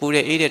ပူ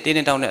တဲ့အေးတဲ့တ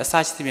င်းတဲ့တောင်းတဲ့အ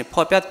စရှိသဖြင့်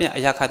ဖော်ပြသဖြင့်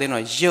အရာခါတဲ့တော့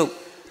ရုပ်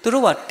သူ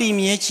တို့ကတည်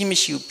မြဲခြင်း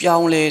မရှိ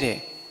ဘူးပြောင်းလဲ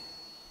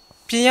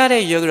တယ်ပြင်ရ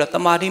တဲ့ရုပ်ကတော့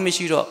တမာတိမ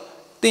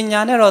ရှိတော့တင်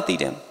ညာနဲ့တော့တည်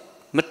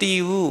တယ်မ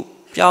တည်ဘူး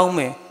ပြောင်းမ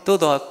ယ်သို့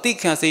တော့တိ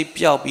ခံစိတ်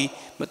ပျောက်ပြီး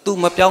သူ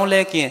မပြောင်း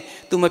လဲ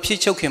ခင်သူမဖြစ်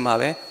ချုပ်ခင်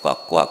မှာပဲကို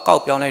ကကောက်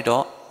ပြောင်းလိုက်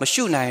တော့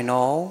မရှု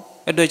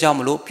နိုင်တော့အဲ့အတွက်ကြောင့်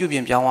မလို့ပြုပြ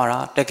င်ပြောင်းရတာ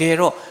တကယ်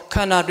တော့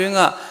ခန္ဓာတွင်း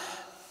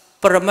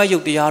ကပရမတ်ယု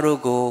တ်တရားတို့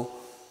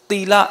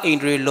ကိုသီလအိန္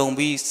ဒြေလုံ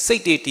ပြီးစိ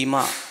တ်တည်တည်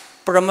မှ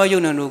ပရ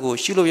မတ်ယုတ်နံတို့ကို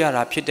ရှုလို့ရ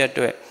တာဖြစ်တဲ့အတွ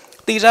က်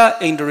သီ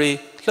လအိန္ဒြေ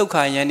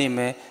လှုပ်ခါရမ်းနေမ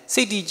ယ်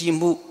စိတ်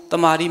တည်ကြည်မှု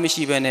တမာတိမ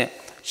ရှိဘဲနဲ့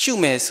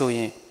ရှုမယ်ဆိုရ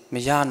င်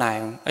မရ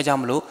နိုင်ဘူးအဲကြော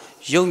င့်မလို့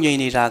ယုတ်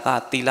ငြိမ်နေတာက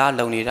သီ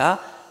လလုံနေတာ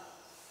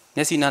မျ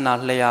က်စိနာနာ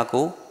လျှာ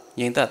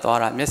ကိုငြိမ်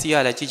သက်သွားတာမျက်စိက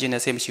လည်းကြည့်ခြင်း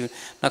နဲ့စိတ်မရှိဘူး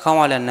နှာခေါ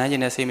င်းကလည်းနမ်းခြ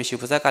င်းနဲ့စိတ်မရှိ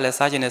ဘူးပါးစပ်ကလည်း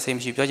စားခြင်းနဲ့စိတ်မ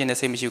ရှိဘူးပြောခြင်းနဲ့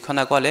စိတ်မရှိဘူးခန္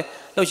ဓာကလ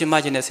ည်းလှုပ်ရှင်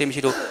မခြင်းနဲ့စိတ်မ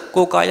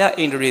ရှိလို့ကိုယ်ကာ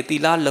ယအိန္ဒြေသီ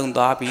လလုံ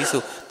သွား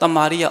ပြီဆို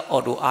တမာတိက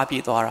အော်တိုအားပြ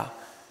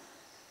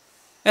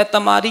ည့်သွားတာအဲတ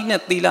မာတိ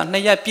နဲ့သီလနှ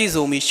စ်ရပ်ပြည့်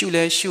စုံပြီးရှု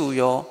လဲ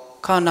ရှုရော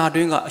ခန္ဓာတွ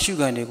င်းကအရှု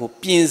ခံတွေကို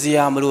ပြင်စ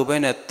ရာမလိုဘဲ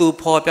နဲ့သူ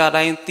ဖော်ပြ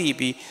တိုင်းသိ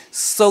ပြီး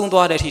စုံ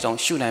သွားတဲ့အထိတောင်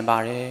ရှုနိုင်ပါ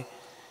တယ်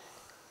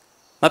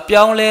မ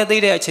ပြောင်းလဲ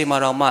သေးတဲ့အချိန်မှာ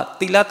တော့မှ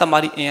သီလသမာ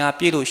ဓိအင်အား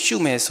ပြည့်လို့ရှု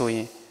မယ်ဆိုရ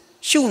င်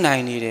ရှုနို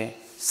င်နေတယ်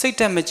စိတ်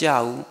တက်မကြ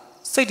ဘူး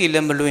စိတ်တွေလ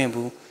ည်းမလွင်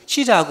ဘူး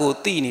ရှိတာကို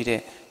သိနေတ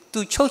ယ်သူ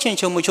ချုပ်ချင်း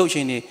ချုပ်မချုပ်ချ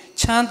င်းနေ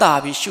ချမ်းသာ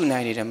ပြီးရှုနို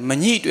င်နေတယ်မ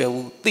ညှိတွယ်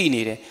ဘူးသိ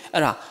နေတယ်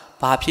အဲ့ဒါ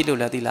ဘာဖြစ်လို့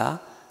လဲသီ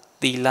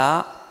လ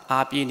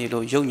အားပြည့်နေ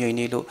လို့ယုံငြိမ်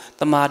နေလို့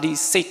တမာတိ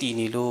စိတ်တည်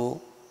နေလို့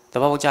သ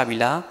ဘောပေါက်ကြပြီ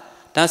လား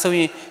ဒါဆိုရ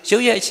င်ရု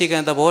ပ်ရဲ့အခြေခံ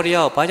သဘောတ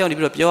ရားကိုဘာကြောင့်ဒီ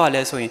ပြီးတော့ပြောရ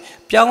လဲဆိုရင်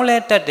ပြောင်းလဲ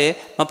တတ်တယ်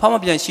မဖောက်မ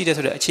ပြန်ရှိတယ်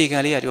ဆိုတဲ့အခြေခံ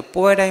လေးကဒီ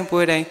ပွဲတိုင်း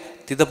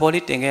ဒီသဘော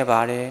လေးတင်ခဲ့ပါ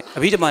တယ်အ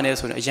ဘိဓမ္မာနဲ့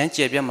ဆိုရင်အရန်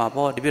ကျေပြတ်မှာ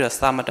ပေါ့ဒီပြီးတော့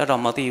စာမတတ်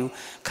တော့မသိဘူး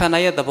ခန္ဓာ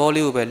ရဲ့သဘော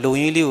လေးကိုပဲလုံ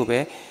ရင်းလေးကိုပဲ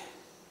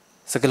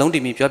စကလုံးတ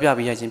င်ပြီးပြောပြ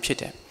ပေးရခြင်းဖြစ်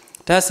တယ်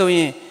ဒါဆိုရ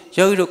င်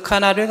ယောဂီတို့ခ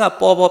န္ဓာတွင်းက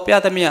ပေါ်ပြ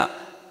သမျှ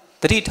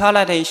တတိထား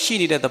လိုက်တဲ့ရှိ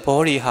နေတဲ့သဘော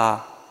တွေဟာ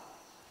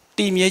တ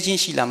ည်မြဲခြင်း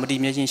ရှိလားမတည်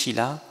မြဲခြင်းရှိ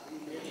လား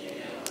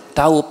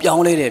ဒါကိုပြော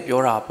င်းလဲတယ်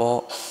ပြောတာပေါ့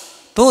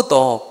သို့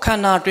တော့ခ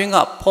န္ဓာတွင်းက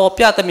ပေါ်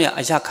ပြသမျှ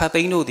အရာခတ်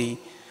သိမ်းတို့သည်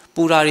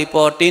ပူဓာတွေ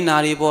ပေါ်တင်းဓာ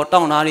တွေပေါ်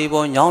တောင့်ဓာတွေ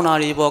ပေါ်ညောင်းဓာ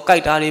တွေပေါ်ကြို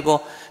က်ဓာတွေပေါ်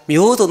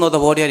မျိုးစုံသောသ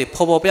ဘောတရားတွေ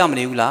ပေါ်ပြမ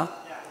နေဘူးလား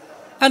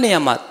အဲ့နေရာ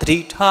မှာတတိ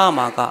ထား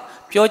မှာက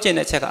ပြောကျင်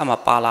တဲ့ချက်ကအမှ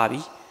ပါလာပြီ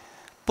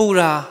ပူ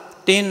ဓာ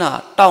တင်းဓာ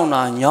တောင့်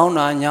ဓာညောင်း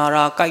ဓာညာ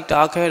ဓာကြိုက်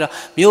ဓာခဲဓာ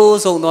မျိုး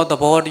စုံသောသ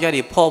ဘောတရား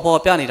တွေပေါ်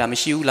ပြနေတာမ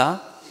ရှိဘူးလား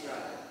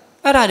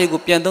အဲ့ဒါတွေ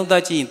ကိုပြန်သုံးသ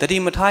ပ်ကြည့်ရင်တတိ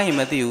မထားရင်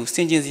မသိဘူးစ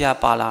င်ကျင်စရာ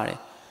ပါလာတယ်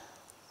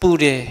ပူ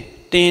တယ်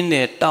တင်းတ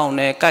ယ်တောင့်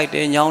တယ်ကြိုက်တ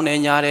ယ်ညောင်းတယ်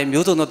ညားတယ်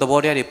မျိုးစုံသောသဘော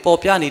တရားတွေပေါ်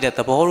ပြနေတဲ့သ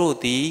ဘောတို့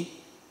သည်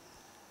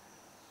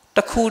တ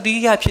ခုတ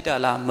ည်းရဖြစ်တာ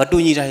လားမတူ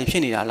ညီတာဖြ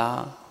စ်နေတာ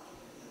လား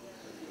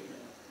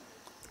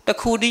တ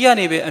ခုတည်းရ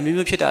နေပဲအမျိုး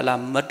မျိုးဖြစ်တာလား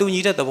မတူညီ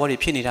တဲ့သဘောတွေ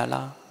ဖြစ်နေတာ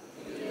လား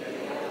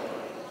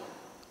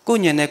ကို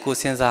ညံနဲ့ကို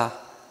စဉ်းစား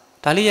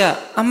ဒါလေးက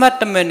အမတ်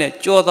တမဲ့နဲ့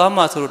ကြော်သွား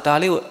မှဆိုတော့ဒါ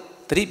လေးကို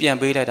သတိပြန်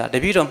ပေးလိုက်တာတ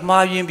ပည့်တော်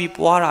မှားယွင်းပြီး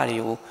ပွားတာတွေ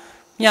ကို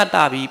မျှတ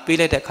ပြီးပေး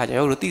လိုက်တဲ့အခါကျ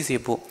ယောဂီတို့သိစေ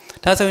ဖို့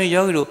ဒါဆိုရင်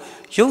ယောဂီတို့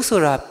ရုပ်ဆို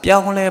တာပြော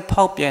င်းလဲ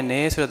ဖောက်ပြန်တ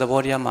ယ်ဆိုတဲ့သဘော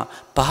တရားမှာ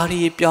ဘာ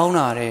တွေပြောင်း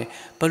လာတယ်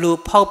ဘလို့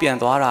ဖောက်ပြန်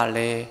သွားတာ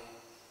လဲ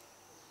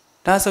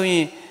ဒါဆိုရ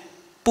င်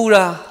ပူ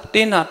တာတ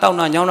င်းတာတောက်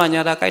တာညောင်းတာ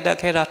ညာတာကြိုက်တာ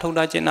ခဲတာထုံ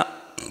တာကျင်တာ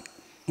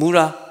မူ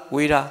တာ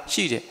ဝေတာ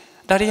ရှိတယ်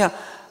ဒါတွေက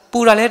ပူ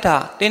တာလဲတာ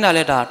တင်းတာ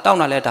လဲတာတောက်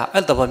တာလဲတာ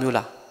အဲ့သဘောမျိုး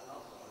လား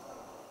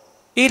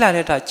အေးလာ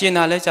လဲတာကျင်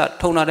တာလဲကြ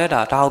ထုံတာလဲတာ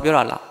ဒါကိုပြော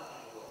တာလား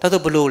ဒါ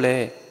ဆိုဘလို့လဲ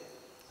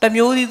တ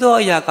မျိုးသီးသော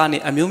အရာကနေ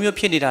အမျိုးမျိုး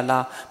ဖြစ်နေတာ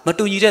လားမ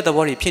တူညီတဲ့သ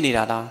ဘောတွေဖြစ်နေ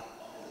တာလား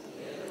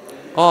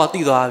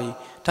သိသွားပြီ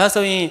ဒါ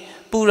ဆိုရင်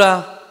ပူတာ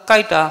ကြို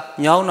က်တာ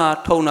ညောင်းတာ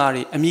ထုံတာ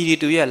တွေအမြည်တွေ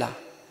တူရဲ့လား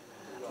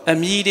အ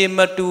မြည်တွေမ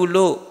တူ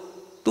လို့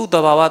သူ့တ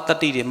ဘာဝတတ္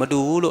တိတွေမတူ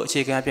ဘူးလို့အ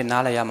ခြေခံအဖြစ်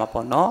နားလည်ရမှာ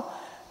ပေါ့နော်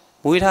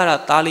မွေးထားတာ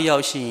သားလေးယော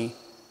က်ရှိရင်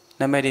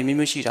နာမည်တွေ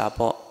မျိုးရှိတာ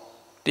ပေါ့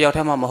တယောက်တ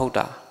ည်းမှမဟုတ်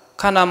တာ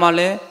ခန္ဓာမှာလ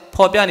ည်း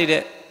ဖော်ပြနေ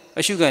တဲ့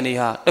အရှုခံတွေ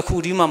ဟာတစ်ခု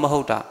တည်းမှမဟု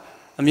တ်တာ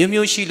အမျိုး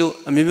မျိုးရှိလို့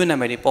အမျိုးမျိုးနာ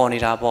မည်တွေပေါ်နေ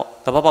တာပေါ့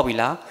သဘောပေါက်ပြီ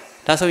လား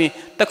ဒါဆိုရင်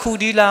တစ်ခု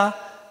တည်းလား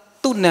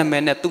သူ့နာမ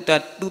ည်နဲ့သူ့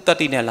တတ္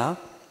တိနဲ့လား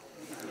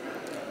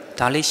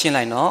ဒါလေးရှင်း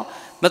လိုက်နော်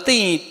မသိ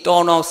ရင်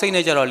တော်စိတ်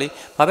နဲ့ကြတော့လေ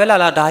ဘာပဲလာ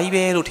ဒါကြီး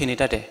ပဲလို့ထင်နေ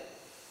တတ်တယ်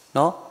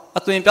နော်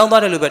အသွင်ပြောင်း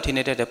သွားတယ်လို့ပဲထင်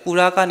နေတတ်တယ်ပူ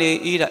ရာကနေ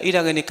အေး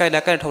တာကနေကြိုက်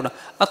လာထုံတာ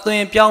အသွင်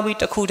ပြောင်းပြီး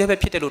တစ်ခုတည်းပဲ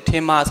ဖြစ်တယ်လို့ထ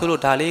င်မှာဆို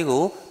လို့ဒါလေး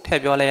ကိုထ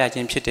ည့်ပြောလိုက်ရခြ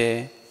င်းဖြစ်တယ်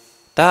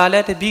ဒါလ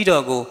ည်းတပည့်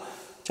တော်ကို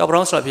ကျော်ပ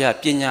ရောင်းဆိုတော့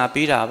ပညာ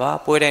ပေးတာပါ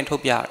ပွဲတိုင်းထု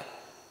တ်ပြတယ်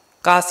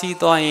ကာစီ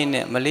သွားရင်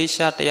နဲ့မလေး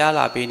ရှားတရား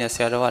လာပေးနေဆ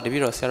ရာတော်ကတပ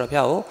ည့်တော်ဆရာတော်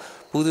ဖျားကို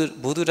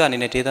ဘုဒ္ဓအနေ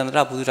နဲ့ဒေသန္တရ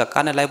ဘုဒ္ဓ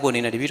ကားနဲ့လိုက်ဖို့အ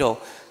နေနဲ့တပည့်တော်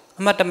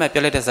အမှတ်တမဲ့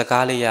ပြောလိုက်တဲ့စ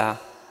ကားလေးရာ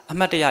အ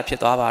မှတ်တရဖြစ်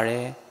သွားပါတ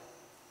ယ်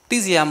သိ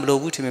စရာမလို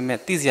ဘူးထင်ပေမဲ့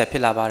သိစရာဖြ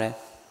စ်လာပါတယ်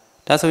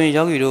ဒါဆိုရင်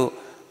ယောဂီတို့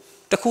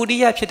တခုတ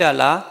ည်းရဖြစ်တာ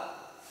လား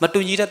မတူ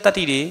ညီတဲ့တတ္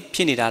တိတွေဖြ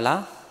စ်နေတာလား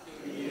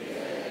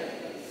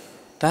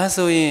ဒါ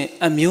ဆိုရင်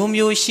အမျိုး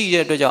မျိုးရှိ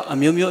တဲ့အတွက်ကြောင့်အ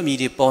မျိုးမျိုးအမည်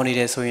တွေပေါ်နေ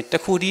တယ်ဆိုရင်တ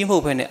ခုတည်းမဟု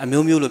တ်ဘဲနဲ့အ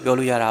မျိုးမျိုးလို့ပြော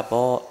လို့ရတာ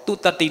ပေါ့သူ့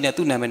တတ္တိနဲ့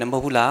သူ့နာမည်နဲ့မဟု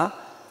တ်ဘူးလား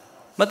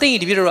မသိရင်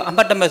ဒီပြတော့အ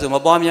မှတ်တမဲ့ဆိုမ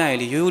ပွားများရင်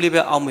လေရိုးရိုးလေး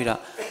ပဲအောက်မိတာ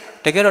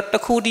တကယ်တော့တ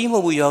ခုတည်းမဟု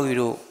တ်ဘူးယောဂီ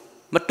တို့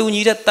မတူ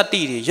ညီတဲ့တတ္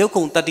တိတွေရုပ်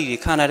ကုံတတ္တိတွေ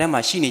ခန္ဓာထဲမှာ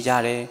ရှိနေကြ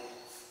တယ်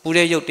ပူ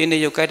တဲ့ရုပ်တင်း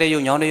တဲ့ရုပ်ကြိုက်တဲ့ရု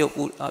ပ်ညောင်းတဲ့ရုပ်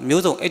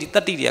မျိုးစုံအဲ့ဒီတ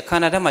တ္တိတွေကခ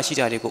န္ဓာထဲမှာရှိ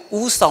တာတွေကို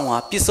ဥဆောင်ဟာ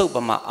ပြစ္ဆုတ်ပ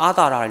မာအာ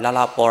သာတာ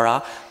လာပေါ်တာ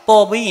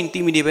ပေါ်ပြီးရင်တီ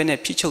မီတွေပဲနဲ့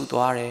ဖြစ်ချုပ်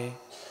သွားတယ်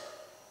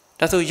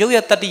ဒါဆိုရုပ်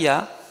ရဲ့တတ္တိက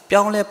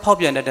ပြောင်းလဲဖောက်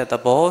ပြန်တဲ့သ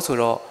ဘောဆို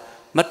တော့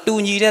မတူ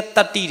ညီတဲ့တ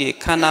တ္တိတွေ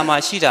ခန္ဓာမှာ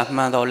ရှိတာ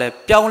မှန်တော့လဲ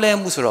ပြောင်းလဲ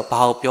မှုဆိုတော့ဘာ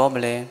ကိုပြောမ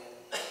လဲ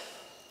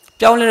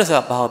ပြောင်းလဲလို့ဆို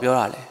တာဘာကိုပြော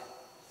တာလဲ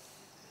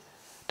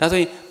ဒါဆို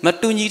ရင်မ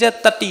တူညီတဲ့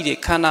တတ္တိတွေ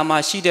ခန္ဓာမှာ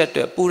ရှိတဲ့အ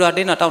တွက်ပူရာတ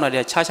င်းတာတောက်တာ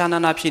တွေခြားခြားနာ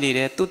နာဖြစ်နေတ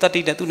ယ်သူတတ္တိ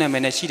နဲ့သူ့နာမ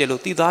ည်နဲ့ရှိတယ်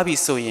လို့သိသွားပြီ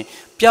ဆိုရင်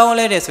ပြောင်း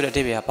လဲတယ်ဆိုတဲ့အ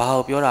ဓိပ္ပာယ်ကဘာ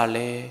ကိုပြောတာ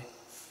လဲ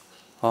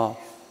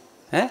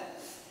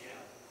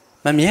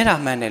မမြဲတာ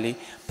မှန်တယ်လေ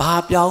ဘာ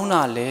ပြောင်း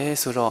တာလဲ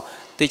ဆိုတော့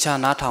တေချာ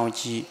နားထောင်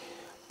ကြည့်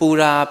ပူ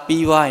ရာ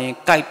ပြီးွားရင်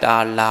ကြိုက်တာ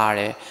လာတ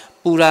ယ်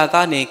ပူရာက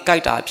နေကြို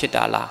က်တာဖြစ်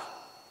တာလား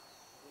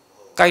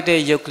ကြိုက်တဲ့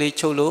ရုပ်ကလေး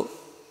ချုပ်လို့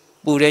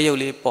ပူတဲ့ရုပ်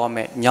လေးပေါ်မ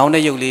ယ်ညောင်း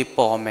တဲ့ရုပ်လေး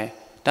ပေါ်မယ်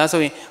ဒါ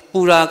ဆိုရင်ပူ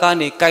ရာက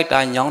နေကြိုက်တာ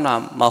ညောင်းတာ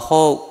မ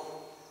ဟုတ်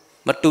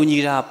မတူညီ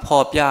တာ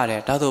ဖော်ပြတ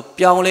ယ်ဒါဆို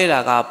ပြောင်းလဲတာ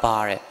ကပါ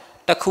တယ်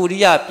တခုတ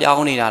ည်းရပြော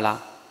င်းနေတာလား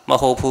မ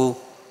ဟုတ်ဘူး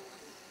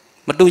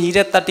မတူညီ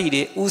တဲ့တတ္တိ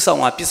တွေဥဆောင်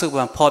မှာပြစ္ဆုတ်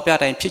ပံဖော်ပြ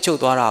တိုင်းဖြစ်ချုပ်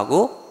သွားတာ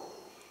ကို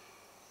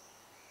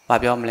ဘာ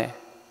ပြောမလဲ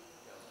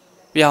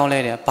ပြောင်းလဲ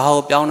တယ်ဘာ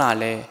ကိုပြောင်းတာ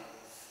လဲ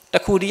တ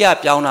ခုတည်းက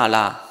ပြောင်းတာ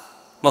လား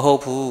မဟု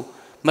တ်ဘူး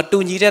မတူ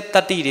ညီတဲ့တ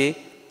တ္တိတွေ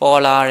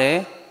ပေါ်လာတယ်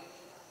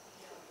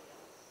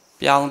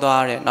ပြောင်း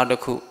သွားတယ်နောက်တ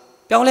စ်ခု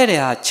ပြောင်းလဲတ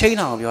ယ်ဟာချိန်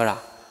အောင်ပြောတာ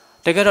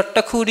တကယ်တော့တ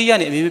ခုတည်းက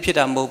နေအမျိုးမျိုးဖြစ်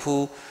တာမဟုတ်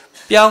ဘူး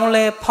ပြောင်း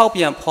လဲဖောက်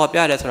ပြန်ဖော်ပြ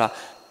တယ်ဆိုတာ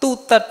သူ့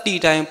တတ္တိ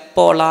တိုင်း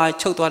ပေါ်လာ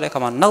ချုပ်သွားတဲ့အခါ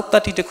မှာနောက်တ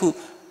တ္တိတစ်ခု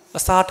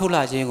အစားထိုး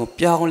လာခြင်းကို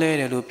ပြောင်းလဲ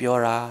တယ်လို့ပြော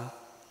တာ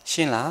ရှ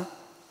င်းလား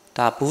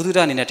ဒါဘူးသုဒ္ဓ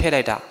အနေနဲ့ထည့်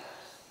လိုက်တာ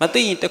မ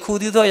သိရင်တခု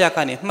တည်းသောအရာက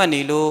နေမှတ်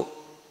နေလို့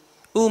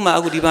ဥမာ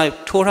အခုဒီမှာ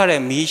ထိုးထား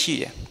တဲ့မီးရှိ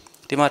တယ်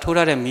ဒီမှာထိုး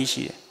ထားတဲ့မီး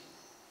ရှိတယ်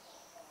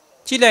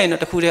ကြည့်လိုက်ရင်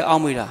တော့တခုတည်းအော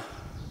င်းမိတာ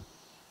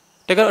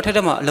တကယ်တော့အထက်ထ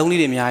က်မှာအလုံးလေး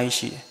တွေအများကြီး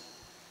ရှိတယ်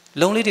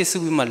လုံးလေးတွေစု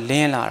ပြီးမှလ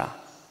င်းလာတာ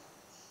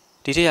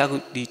ဒီထက်ကအခု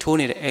ဒီထိုး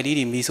နေတဲ့ LED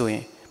မီးဆိုရ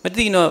င်မ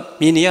သိတော့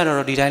မြင်နေရ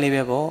တော့ဒီတိုင်းလေး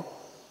ပဲပေါ့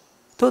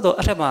သို့တော့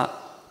အထက်မှာ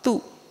သူ့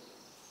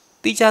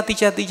တီးခြား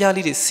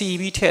လေးတွေစီ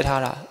ပြီးထည့်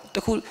ထားတာတ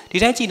ခုဒီ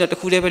တိုင်းကြည့်တော့တ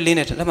ခုတည်းပဲလင်း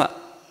နေတယ်လက်မှ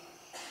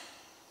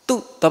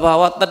သူ့တဘာ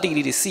ဝတတ္တိ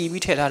လေးတွေစီ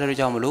ပြီးထည့်ထားတဲ့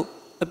ကြောင့်မလို့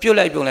အပြုတ်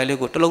လိုက်ပြုံလိုက်လေး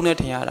ကိုတလုံးနဲ့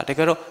ထင်ရတာတက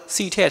ယ်တော့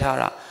စီထည့်ထား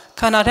တာ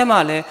ခန္ဓာထဲမှာ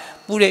လည်း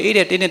ပူတယ်အေးတ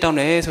ယ်တင်းတင်းတောင်း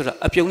တယ်ဆိုတာ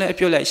အပြုံနဲ့အ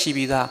ပြုတ်လိုက်ရှိ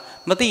ပြီးသား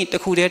မသိတ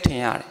ခုတည်းထင်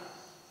ရတယ်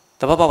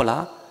တပတ်ပေါက်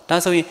လားဒါ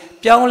ဆိုရင်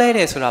ပြောင်းလဲတ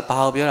ယ်ဆိုတာဘာ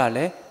ကိုပြောတာ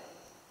လဲ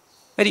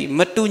အဲ့ဒီမ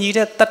တူညီ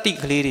တဲ့တတ္တိ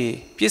ကလေးတွေ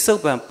ပြစ္ဆု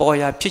တ်ပံပေါ်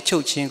ရာဖြစ်ချု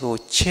ပ်ခြင်းကို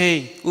ချိန်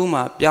ဥ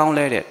မာပြောင်း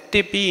လဲတဲ့တ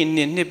စ်ပြီးရင်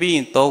နှစ်ပြီးရ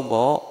င်သုံး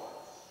ပေါ့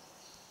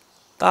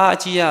တာအ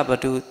ကြီးရဘ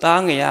ဒုတာ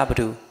ငရဘ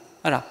ဒု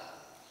အဲ့ဒါ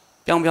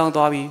ပြောင်း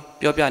သွားပြီး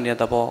ပြောပြနေတဲ့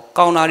သဘော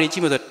ကောင်နာတွေကြ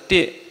ည့်မယ်ဆို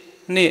1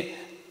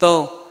 2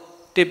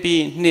 3တစ်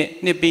ပြီး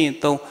နှစ်ပြီးရင်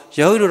3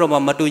ယောဂီတို့တော့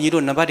မတူညီ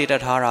လို့နံပါတ်တွေတ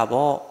က်ထားတာ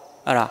ပေါ့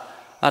အဲ့ဒါ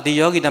ဒီ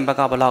ယောဂီနံပါတ်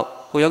ကဘယ်လောက်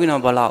ကိုယောဂီနံ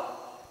ပါတ်ဘယ်လောက်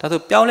ဒါဆို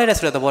ပြောင်းလဲတဲ့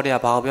ဆိုတဲ့သဘောတ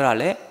ရားဘာကိုပြောတာ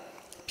လဲ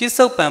ပြစ္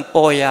ဆုတ်ပံ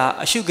ပေါ်ရာ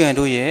အရှုခံ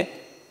တို့ရဲ့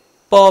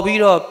ပေါ်ပြီး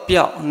တော့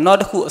ပြောင်းနောက်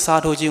တစ်ခုအ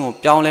စားထိုးခြင်းကို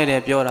ပြောင်းလဲတ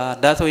ယ်ပြောတာ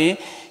ဒါဆိုရင်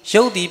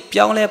ရုပ်ဒီ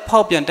ပြောင်းလဲဖော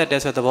က်ပြန်တတ်တ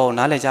ယ်ဆိုတဲ့သဘောကို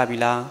နားလည်ကြပြီ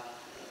လား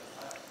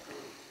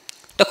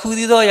တခု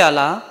သီးသောရ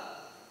လား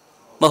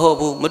မဟုတ်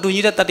ဘူးမတူ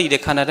ညီတဲ့တတ္တိတွေ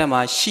ခန္ဓာထဲမှာ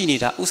ရှိနေ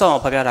တာဥဆောင်အော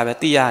င်ဖတ်ပြတာပဲ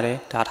သိရတယ်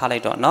ဒါထားလို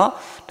က်တော့เนาะ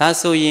ဒါ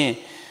ဆိုရင်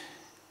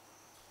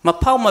မ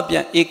ဖောက်မပြ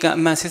န်ဧကံ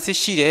အမှန်စစ်စစ်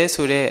ရှိတယ်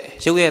ဆိုတဲ့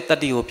ရုပ်ရဲ့တတ္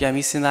တိကိုပြန်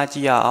ပြီးစဉ်းစားကြ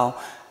ည့်ရအောင်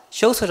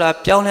ရုပ်ဆိုတာ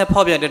ပြောင်းလဲဖော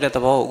က်ပြန်တဲ့သ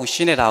ဘောကိုရှ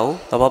င်းနေတာကို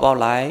သဘောပေါက်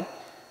လိုက်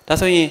ဒါ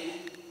ဆိုရင်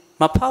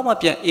မဖောက်မ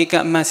ပြန်ဧကံ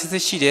အမှန်စစ်စ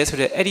စ်ရှိတယ်ဆို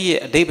တဲ့အဲ့ဒီရဲ့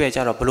အဓိပ္ပာယ်ကြ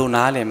တော့ဘယ်လို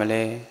နားလည်မ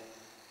လဲ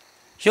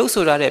ရုပ်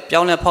ဆိုတာတဲ့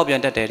ပြောင်းလဲဖောက်ပြ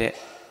န်တတ်တယ်တဲ့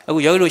အခု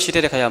ယောဂီတို့ရှိ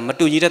တဲ့ခါကျမ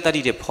တူညီတဲ့တတ္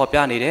တိတွေဖော်ပြ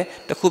နေတယ်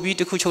တစ်ခုပြီး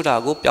တစ်ခုချုပ်တာ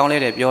ကိုပြောင်းလဲ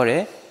တယ်ပြောတ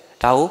ယ်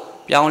ဒါကို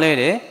ပြောင်းလဲ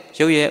တယ်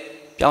ရုပ်ရဲ့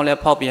ပြောင်းလဲ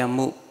ဖောက်ပြန်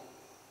မှု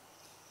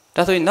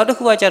ဒါဆိုရင်နောက်တစ်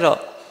ခုကကြတော့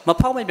မ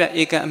ဖောက်မပြန်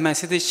ဧကံအမှန်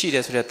စစ်စစ်ရှိတ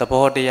ယ်ဆိုတဲ့သ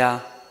ဘောတရား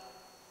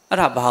အဲ့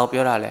ဒါဘာကို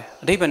ပြောတာလဲ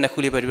အဓိပ္ပာယ်နှစ်ခု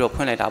လေးပဲပြီးတော့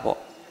ဖွင့်လိုက်တာပေါ့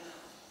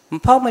မ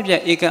ဖောက်မပြ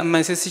န်ဧကံအမှ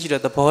န်စစ်စစ်ရှိ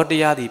တဲ့သဘောတ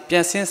ရားဒီပြ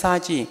န်စဉ်းစား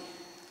ကြည့်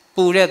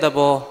ပူတဲ့သ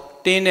ဘော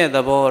တင်းတဲ့သ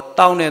ဘော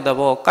တောင်းတဲ့သ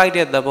ဘောကြိုက်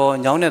တဲ့သဘော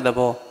ညောင်းတဲ့သ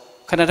ဘော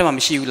ခဏတည်းမှမ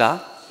ရှိဘူးလား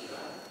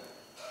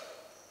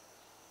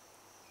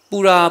ပူ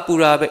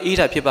ရာပဲအေး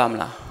တာဖြစ်ပါမ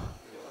လား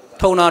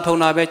ထုံ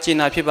တာပဲကျင်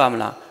တာဖြစ်ပါမ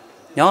လား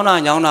ညောင်း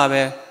တာ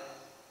ပဲ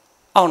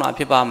အောင့်တာ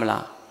ဖြစ်ပါမ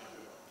လား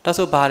ဒါ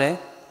ဆိုဘာလဲ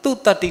သူ့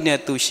တတ္တိနဲ့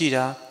သူရှိ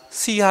တာ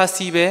စီဟာ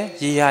စီပဲ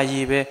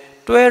ရေပဲ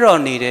တွဲ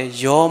တော်နေတယ်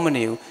ရောမ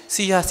နေဘူး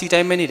စီဟာစီတို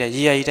င်းပဲနေတယ်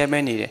ရေတိုင်းပဲ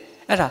နေတယ်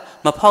အဲ့ဒါ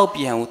မဖောက်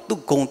ပြန်ဘူး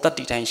သူ့ဂုံတတ္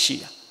တိတိုင်းရှိ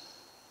တာ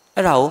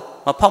အဲ့ဒါကို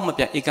မဖောက်မ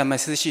ပြန်ဧကမ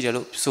စစ်ရှိတယ်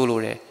လို့ဆိုလို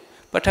တယ်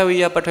ပထဝီ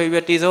ပဲ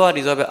တေဇော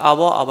ပဲအာ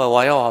ဘော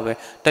ဝါယောပဲ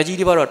ဓာတ်ကြီး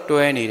တွေကတော့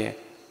တွဲနေတယ်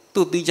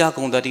သူ့တိကျ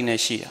ဂုံတတ္တိနဲ့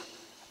ရှိတာ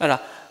အဲ့ဒါ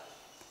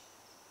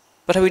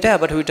ပထဝီတ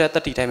တ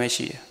တ္တိတိုင်းပဲ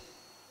ရှိတယ်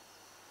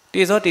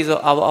တေဇော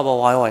အာဘော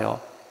ဝါယော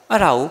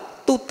အဲ့ဒါကို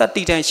သူ့တတ္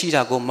တိတိုင်းရှိ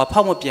တာကိုမ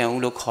ဖောက်မပြန်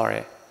ဘူးလို့ခေါ်တ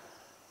ယ်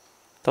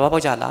သဘောပေါ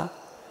က်ကြလား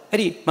အဲ့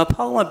ဒီမ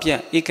ဖောက်မပြန်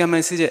ဧကမ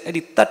စစ်တဲ့အဲ့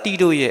ဒီတတ္တိ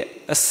တို့ရဲ့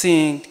အစ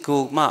ဉ်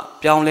ကိုမှ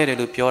ပြောင်းလဲတယ်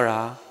လို့ပြောတာ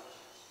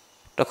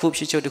တစ်ခု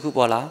ဖြစ်ချုပ်တစ်ခု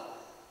ပေါ်လာ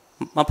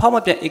မဖောက်မ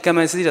ပြန်ဧကမ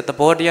စစ်တဲ့သ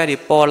ဘောတရားတွေ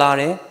ပေါ်လာ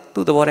တယ်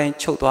သူ့သဘောတိုင်း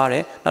ချုပ်သွားတ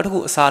ယ်နောက်တစ်ခု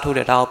အစားထိုးတ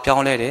ယ်ဒါကိုပြော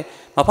င်းလဲတယ်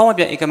မဖောက်မ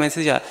ပြန်ဧကမစ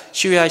စ်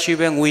ရွှေ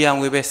ပဲ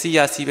ငွေပဲစီ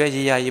ပဲ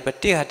ရေပဲ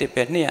100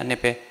ပဲ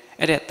200ပဲ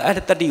အဲ့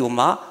တတ္တိကို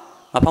မှ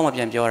မဖောက်မ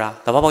ပြန်ပြောတာ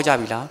သဘောပေါက်ကြ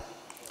ပြီလား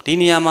ဒီ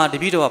နေရာမှာတ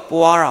ပည့်တော်က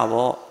ပွားတာ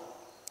ပေါ့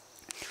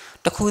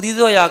တခုသီး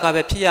သောရာက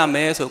ပဲဖြစ်ရမ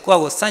ယ်ဆိုကို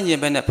ယ့်ကိုစန့်ကျင်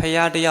ဘဲနဲ့ဖ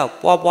ရာတရား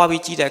ပွား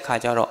ပြီးကြည့်တဲ့အခါ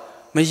ကျတော့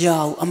မရ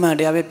ဘူးအမှန်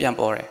တရားပဲပြန်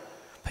ပေါ်တယ်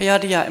ဖရာ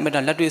တရားအမြဲတ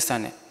မ်းလက်တွေ့ဆ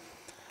န်းတယ်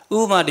ဥ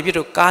ပမာတပည့်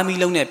တော်ကားမီး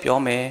လုံးနဲ့ပြော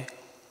မယ်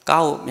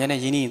ကားကိုမြန်နဲ့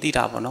ရင်းနှီးသိ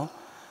တာပေါ့နော်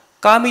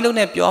ကားမီးလုံး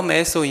နဲ့ပြောမ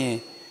ယ်ဆိုရင်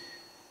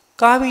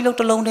ကားမီးလုံး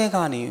တစ်လုံးတည်းက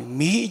နေ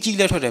မီးအကြီး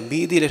လည်းထွက်တယ်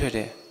မီးအသေးလည်းထွက်တ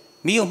ယ်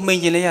မီးကိုမှိန်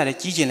ကျင်လည်းရတယ်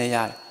ကြီးကျင်လည်းရ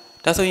တယ်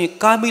ဒါဆိုရင်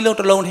ကားမီးလုံး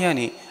တစ်လုံးတည်းက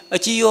နေအ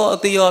ကြီးရောအ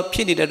သေးရောဖြ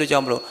စ်နေတဲ့အတွက်ကြော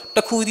င့်မလို့တ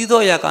ခုသီးသော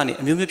အရာကနေ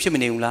အမျိုးမျိုးဖြစ်မ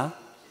နေဘူးလား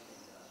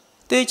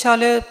တေချာ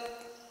လဲ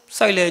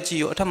စိုက်လဲကြည့်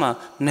ရောအထက်မှာ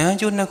နန်း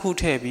ကျိုးနှစ်ခု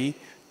ထည့်ပြီး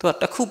သူက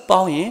တစ်ခုပေါ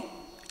င်းရင်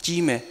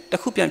ကြီးမယ်တ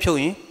စ်ခုပြန်ဖြုတ်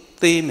ရင်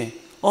သေးမယ်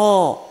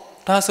အော်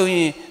ဒါဆိုရ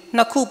င်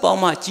နှစ်ခုပေါင်း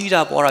မှကြီးတာ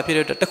ပေါ်တာဖြစ်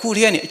တဲ့အတွက်တစ်ခုတ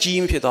ည်းကနေအကြီး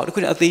မဖြစ်သွားဘူးတစ်ခု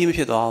တည်းအသေးမ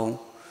ဖြစ်သွားဘူး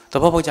သ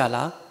ဘောပေါက်ကြ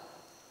လား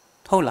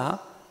ဟုတ်လား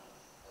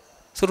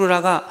ဆိုလိုတာ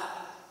က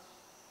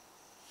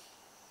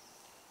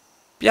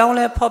ပြောင်း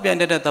လဲဖောက်ပြန်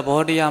တဲ့သ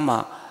ဘောတရားမှာ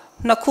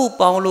နှစ်ခု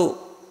ပေါင်းလို့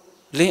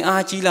လင်း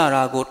အားကြီးလာ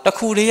တာကိုတစ်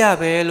ခုတည်းရ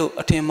ပဲလို့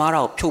အထင်မှား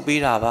တာကိုဖြုတ်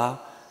ပေးတာပါ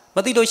မ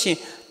သိလို့ရှင်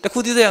တခု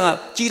တည်းက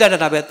ကြီးလာ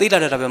တာပဲသေးလာ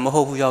တာပဲမ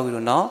ဟုတ်ဘူးရောက်ပြီ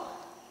လို့နော်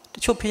တ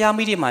ချို့ဖျား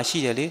မီးတွေမှာရှိ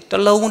တယ်လေတ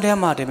လုံးထဲ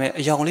မှာတည်းမဲ့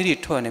အယောင်လေးတွေ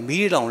ထွက်နေမီး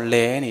တွေတောင်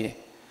လဲနေတယ်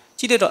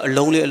ကြည့်တဲ့တော့အ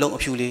လုံးလေးအလုံးအ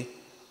ဖြူလေး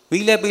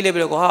မီးလဲပေးလဲ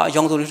ပြီးတော့ကွာအ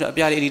ယောင်ဆိုလို့အ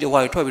ပြားလေးအဒီတဝါ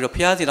တွေထွက်ပြီးတော့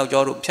ဖျားစီတော့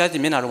ကြောတို့ဖျားစီ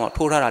မျက်နှာတော့မှ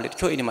ထိုးထားတာလေတ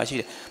ချို့အိမ်တွေမှာရှိ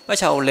တယ်ပတ်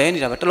ချာကိုလဲနေ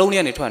တာပဲတလုံးလေး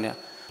ကနေထွက်နေတာ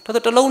ဒါ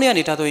ဆိုတလုံးလေးက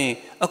နေထားဆိုရင်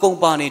အကုန်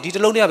ပါနေဒီတ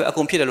လုံးလေးကပဲအ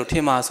ကုန်ဖြစ်တယ်လို့ထ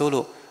င်ပါဆို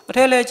လို့အ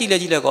ထဲလဲကြည့်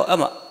လဲကောအဲ့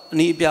မှာအ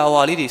နီးအပြာ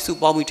ဝါလေးတွေစု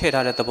ပေါင်းပြီးထည့်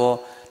ထားတဲ့သဘော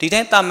ဒီတို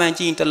င်းတာမန်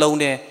ကြည့်တလုံး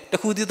တည်းတ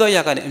ခုသီးသောရ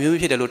ကနေအမျိုး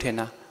မျိုးဖြစ်တယ်လို့ထင်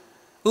တာ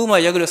ဥပမာ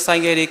ရောက်လို့ဆို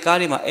င်ကယ်တွေကား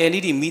တွေမှာ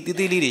LED မီးသေး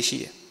သေးလေးတွေရှိ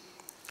တယ်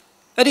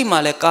အဲ့ဒီမှာ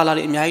လဲကာလာ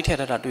တွေအများကြီးထည့်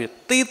ထားတာတွေ့တယ်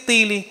သေး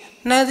သေးလေး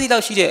နှမ်းစီလော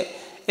က်ရှိတဲ့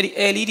အဲ့ဒီ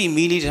LED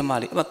မီးလေးတွေမှာ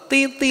လေအမ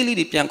သေးသေးလေး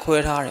တွေပြန်ခွဲ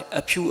ထားတယ်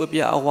အဖြူအပြ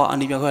အဝါအ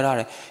နီပြန်ခွဲထား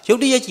တယ်ရု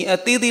ပ်တရက်ကြီးအ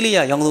သေးသေးလေးရ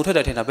ရောင်စုံထွက်တ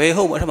ယ်ထင်တာဘယ်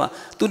ဟုတ်မအဲ့မှာ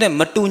သူနဲ့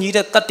မတူညီ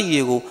တဲ့တတ္တိ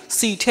တွေကို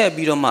စီထည့်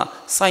ပြီးတော့မှ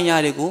ဆိုင်ရာ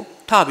တွေကို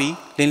ထပြီး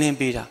လင်း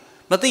ပေးတာ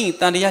မသိရင်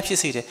တန်တရားဖြစ်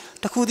စေတယ်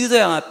တခုသီးသော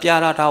ကပြာ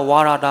တာဝါ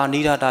တာ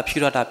နီးတာဖြူ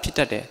တာဖြစ်တ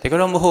တ်တယ်ဒါကြ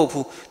တော့မဟုတ်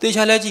ဘူးတေ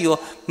ချာလဲကြည့်ရော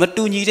မ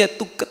တူညီတဲ့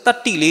သူတတ္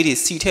တိလေးတွေ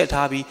စီထည့်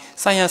ထားပြီး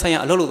ဆိုင်ရာ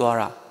အလုပ်လုပ်သွား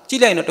တာကြ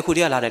ည့်လိုက်ရင်တော့တခုတ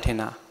ည်းကလာတယ်ထင်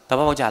တာဒါ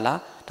ပေမဲ့ကြလား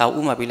ဒါဥ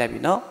မာပေးလိုက်ပြီ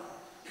နော်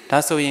ဒါ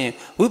ဆိုရင်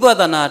ဝိပ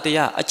ဿနာတ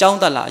ရားအကြောင်း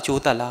တက်လားအ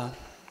ကျိုးတက်လား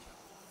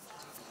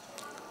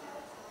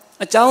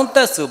အကြောင်းတ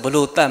က်ဆိုဘ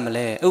လို့တက်မ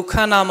လဲဥခ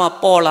န္ဓာမှာ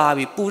ပေါ်လာ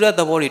ပြီးပူတဲ့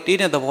သဘောတွေတေး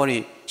တဲ့သဘောတွေ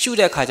ရှု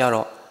တဲ့အခါကျ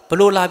တော့ဘ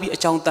လို့လာပြီးအ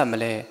ကြောင်းတက်မ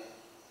လဲ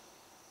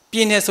ပြ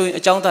င်းနေဆိုရင်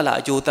အကြောင်းတက်လား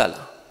အကျိုးတက်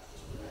လား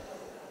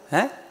ဟ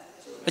မ်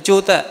အ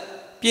ကျိုးတက်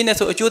ပြင်းနေ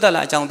ဆိုအကျိုးတက်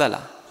လားအကြောင်းတက်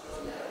လား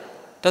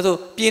ဒါဆို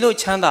ပြင်းလို့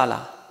ချမ်းသာ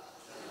လား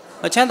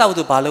မချမ်းသာဘူး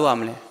ဆိုဘာလုပ်ရ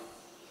မလဲ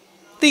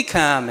သိ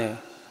ခံရမယ်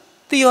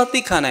သိရောသိ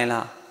ခံနိုင်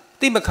လား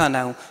သိမခံ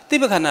နိုင်ဘူးသိ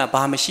မခံနိုင်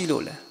ဘာမရှိ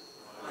လို့လဲ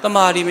တ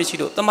မာရီမရှိ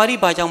လို့တမာရီ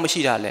ဘာကြောင့်မ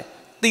ရှိတာလဲ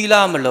သီလ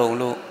မလုံ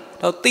လို့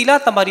တော့သီလ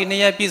တမာရီနှ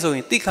စ်ရပ်ပြည့်စုံရ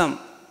င်သိခံ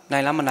နို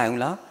င်လားမနိုင်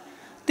ဘူးလား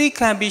သိ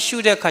ခံပြီးရှု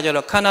တဲ့ခါကျ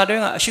တော့ခန္ဓာတွ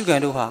င်းကအရှုခံ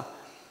တို့ဟာ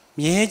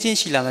မြဲခြင်း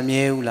ရှိလားမ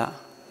မြဲဘူးလား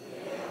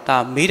ဒါ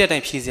မေးတဲ့တို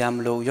င်ဖြေစရာမ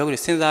လိုယောဂီ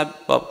စဉ်းစား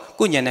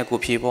ကိုဉာဏ်နဲ့ကို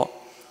ဖြေပေါ့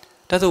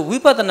ဒါဆိုဝိ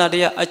ပဿနာတ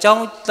ရားအကြော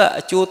င်းသက်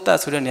အကျိုးသက်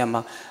ဆိုတဲ့နေရာ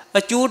မှာ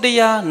အကျိုးတ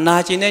ရားနာ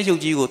ကျင်တဲ့ယု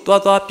တ်ကြီးကို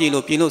တွားပြင်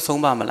လို့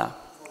ဆုံးပါမလား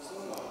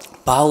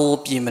ဘာကို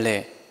ပြင်မလဲ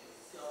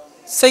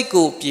စိတ်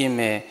ကိုပြင်မ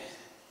ယ်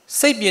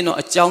စိတ်ပြင်တော့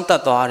အကြောင်းတ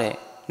တ်သွားတယ်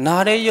နာ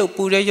တဲ့ရုပ်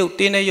ပူတဲ့ရုပ်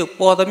တင်းတဲ့ရုပ်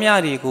ပေါ်သမျှ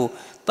တွေကို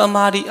တ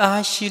မာရီ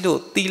အားရှိလို့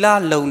သီလ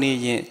လုံနေ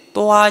ရင်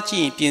တွားကြ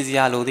ည့်ပြင်စ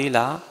ရာလိုသေး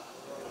လား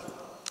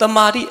တ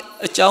မာရီ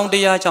အကြောင်းတ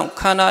ရားကြောင့်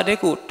ခန္ဓာတဲ့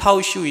ကိုထော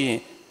က်ရှုရင်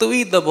သူ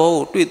ဤသဘော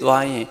ကိုတွေ့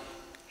သွားရင်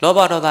လောဘ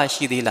ဒေါသ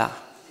ရှိသေးလား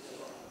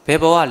ဘယ်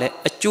ဘောကလဲ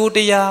အကျိုးတ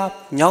ရား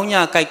ညောင်းည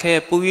ကြိုက်ခဲ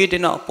ပူရေး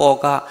တဲ့နောက်ပေါ်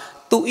က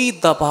သူဤ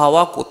သဘာဝ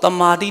ကိုတ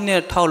မာရီ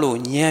နဲ့ထောက်လို့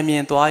ဉာဏ်မြ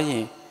င်သွားရ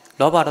င်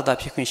လောဘဒေါသ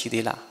ဖြစ်ခွင့်ရှိ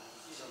သေးလား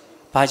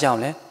ဘာကြောင့်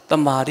လဲတ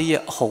မာရီ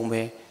ရဲ့အဟုန်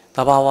ပဲသ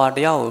ဘာဝတ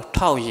ရားကို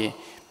ထောက်ရင်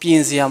ပြ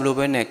င်စရာမလို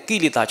ပဲနဲ့ကိ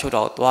လေသာချုပ်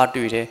တော့သွား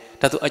တွေ့တယ်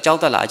ဒါဆိုအကြောင်း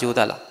တက်လားအကျိုးတ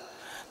က်လား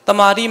တ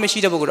မာရီမရှိ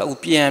တဲ့ပုဂ္ဂိုလ်ကအခု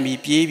ပြန်ပြီး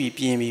ပြေးပြီး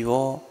ပြင်ပြီး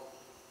ပေါ့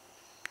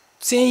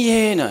စင်း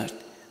ရဲနေ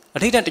အ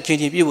ထိတ်တချင်း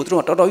ချင်းပြေးဖို့သူ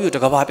တို့ကတော်တော်ကြီးတ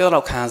ကဘာပြော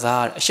တော့ခံ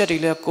စားရတယ်အချက်တွေ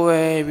လည်းကွဲ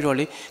ပြီးတော့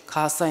လေ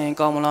ခါဆိုင်ရင်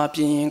ကောင်းမလားပြ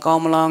င်ရင်ကော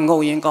င်းမလားငု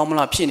တ်ရင်ကောင်းမ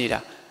လားဖြစ်နေတာ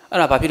အဲ့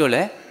ဒါဘာဖြစ်လို့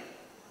လဲ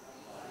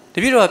တ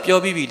ပည့်တော်ကပြော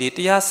ပြီးပြီလေတ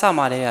ရားစ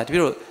မှတဲ့ကတပ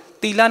ည့်တော်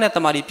သီလနဲ့တ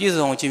မာရီပြည့်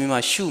စုံအောင်ခြင်းမှာ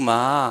ရှုမှာ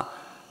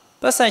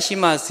ပတ်စံရှိ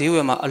မှဈေးဝ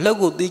ယ်မှာအလုတ်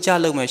ကိုသိကြ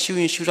လုပ်မယ်ရှူ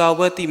ရင်ရှူတာ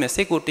ပဲသိမယ်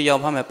စိတ်ကိုတရား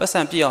ဖမ်းမယ်ပတ်စံ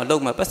ပြည့်အောင်လု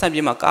ပ်မယ်ပတ်စံပြ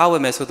ည့်မှာကားဝ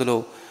ယ်မယ်ဆိုသ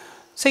လို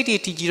စိတ်တည်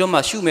တည်ကြည်တော့မှ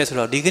ရှုမယ်ဆို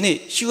တော့ဒီကနေ့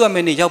ရှုရမ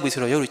ယ့်နေ့ရောက်ပြီ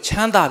ဆိုတော့ရုပ်ချ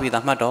မ်းသာပြီ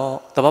သားမှတ်တော့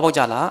သဘောပေါက်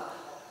ကြလား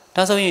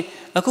ဒါဆိုရင်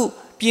အခု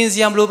ပြင်စ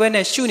ရာမလိုပဲ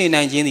နဲ့ရှုနေ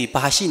နိုင်ခြင်းဒီ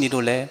ဘာရှိနေ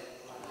လို့လဲ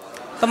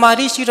တမာ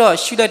တိရှိတော့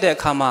ရှုလိုက်တဲ့အ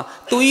ခါမှာ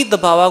သူဤသ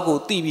ဘာဝကို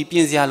သိပြီးပြ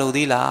င်စရာလို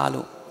သေးလား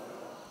လို့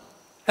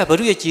ဘု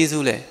ရားရဲ့ကျေး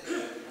ဇူးလဲ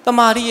တ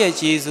မာတိရဲ့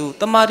ကျေးဇူး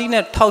တမာတိ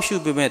နဲ့ထောက်ရှု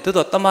ပေးမယ်တိုး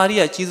တော့တမာတိ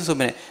ရဲ့ကျေးဇူးဆို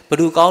မယ်ဘယ်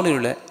သူကောင်းနေ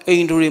လို့လဲအိ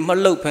န္ဒြေမ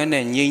လှုပ်ဖဲ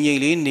နဲ့ငြိမ်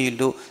လေးနေ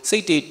လို့စိ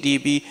တ်တည်တည်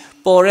ပြီး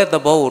ပေါ်တဲ့သ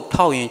ဘောကို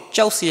ထောက်ရင်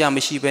ကြောက်စရာမ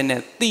ရှိဘဲနဲ့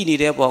သိနေ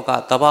တဲ့ဘောက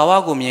သဘာဝ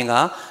ကိုမြင်က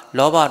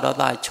လောဘဒေါ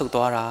သချုပ်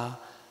သွားတာ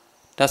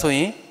ဒါဆိုရ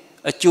င်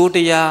အကျိုးတ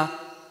ရား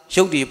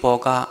ရုပ်ဒီဘော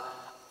က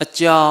အ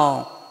ကြောင်း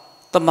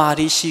တမာ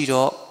တိရှိ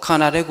တော့ခန္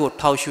ဓာတဲ့ကို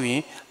ထောက်ရှုရ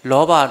င်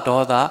လောဘ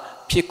ဒေါသ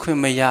ဖြစ်ခွင့်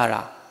မရ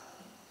တာ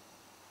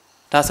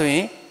ဒါဆိုရ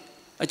င်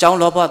အကြောင်း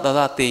လောဘဒေါသ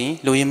သိရင်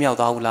လူရင်းမြောက်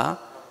သွားဘူးလား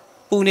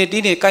ပူနေ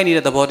တီးနေကြိုက်နေ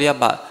တဲ့သဘောတရား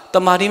ပါတ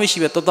မာတိမရှိ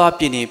ပဲသွား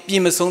ပြင်းနေပြ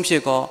င်မဆုံးဖြ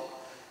စ်ကော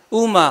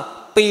ဥမာ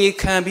ပေ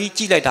ခံပြီးကြ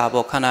ည့်လိုက်တာ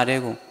ပေါ့ခန္ဓာတဲ့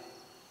ကို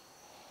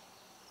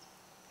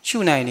ရှု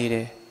နိုင်နေတ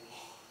ယ်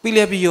ပြီး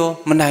လဲပြီးရော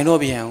မနိုင်တော့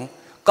ပြန်ဘူး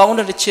ကောင်း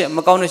တဲ့ချက်မ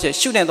ကောင်းတဲ့ချက်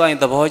ရှုနေသွားရင်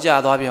သဘောကျ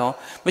သွားပြန်အောင်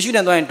မရှု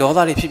နေသွားရင်ဒေါသ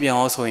တွေဖြစ်ပြန်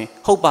အောင်ဆိုရင်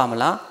ဟုတ်ပါမ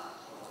လား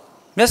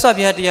မြတ်စွာ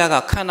ဘုရားတရားက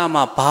ခန္ဓာ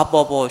မှာဘာ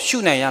ပေါ်ရှု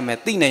နိုင်ရမယ်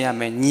သိနိုင်ရ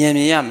မယ်ဉာဏ်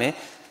မြင်ရမယ်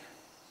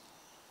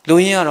လူ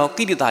ရင်းကတော့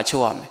ကိလေသာချု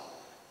ပ်ရမယ်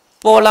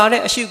ပေါ်လာ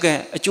တဲ့အရှုခံ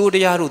အကျိုးတ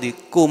ရားတို့ဒီ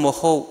ကိုမ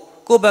ဟုတ်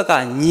ကိုယ့်ဘက်ကဉာ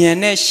ဏ်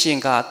နဲ့ရှင်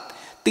က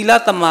သီလ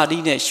သမာဓိ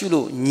နဲ့ရှု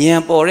လို့ဉာ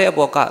ဏ်ပေါ်တဲ့အ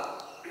ပေါ်က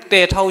တ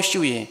ည်ထောက်ရှု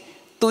ရင်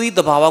သူဤသ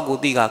ဘာဝကို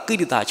သိကကိ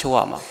လေသာချုပ်ရ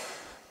မှာ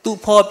သူ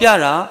ဖော်ပြ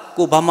တာ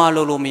ကိုဘာမှ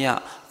လုပ်လို့မရ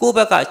ကိုယ့်ဘ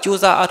က်ကစူး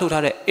စမ်းအထောက်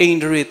ထားတဲ့အိန္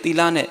ဒြေသီ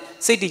လနဲ့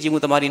စိတ်တည်ကြည်မှု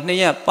သမာဓိနှစ်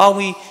ရပ်ပေါင်း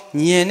ပြီး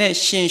ဉာဏ်နဲ့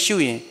ရှင်ရှု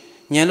ရင်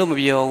ဉာဏ်လို့မ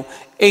ပြောဘူး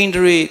အိန္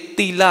ဒြေ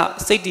သီလ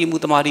စိတ်တည်မှု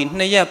သမာဓိ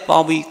နှစ်ရပ်ပေါ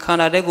င်းပြီးခန္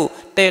ဓာတဲ့ကို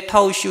တည်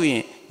ထောက်ရှုရ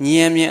င်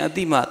ဉာဏ်မြင်အ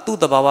တိမှသူ့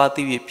တဘာဝ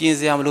သိပြီးပြင်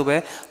စရာမလိုပဲ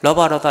လောဘ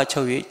ဒေါသ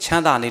ချုပ်၍ချ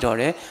မ်းသာနေတော့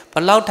တယ်ဘ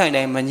လောက်ထိုင်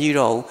တိုင်းမငြီး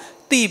တော့ဘူး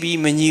သိပြီး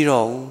မငြီး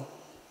တော့ဘူး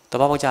တ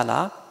ဘာပေါက်ကြ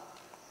လား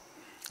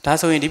ဒါ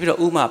ဆိုရင်ဒီပြီးတော့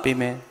ဥမာပေး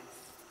မယ်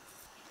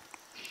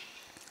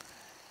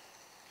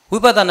ဝိ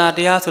ပဿနာတ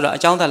ရားဆိုတာအ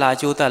ကြောင်းတလားအ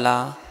ကျိုးတ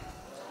လား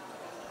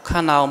ခ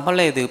န္ဓာကိုမှတ်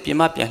လိုက်သူပြင်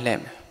မပြန်လှည့်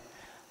မယ်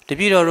တ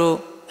ပည့်တော်တို့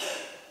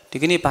ဒီ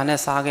ကနေ့ဘာနဲ့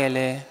စားခဲ့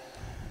လဲ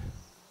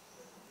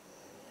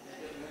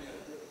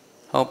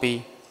ဟုတ်ပြီ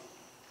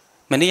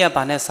မနေ့က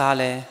ဘာနဲ့စား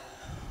လဲ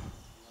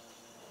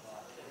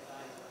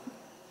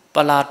ပ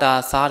လာတာ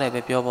စားတယ်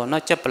ပဲပြောပေါ့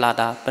နော်ကြက်ပလာ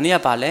တာဘယ်နေ့က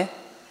ဘာလဲ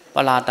ပ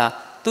လာတာ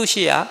သူ့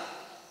ရှိရဟ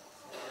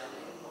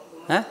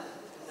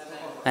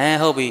မ်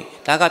ဟုတ်ပြီ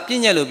ဒါကပြ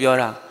ည့်ညက်လို့ပြော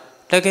တာ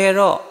တကယ်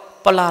တော့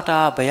ပလာတာ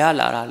ဘယ်ရ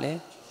လာတာလဲ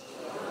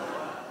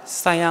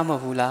ဆိုင်ရမဟု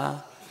တ်ဘူးလား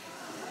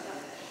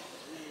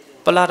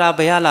ပလာတာဘ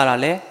ယ်ရလာတာ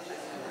လဲ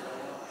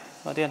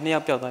ဟောတရားနှစ်ယော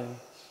က်ပျောက်သွားပြီ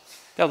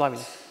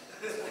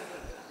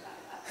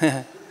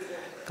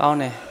ကောင်း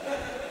တယ်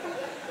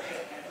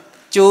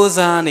ကြိုး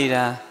စားနေ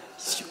တာ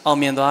အောင်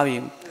မြင်သွားပြီ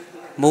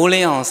မိုးလ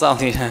င်းအောင်စောင့်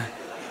နေတာ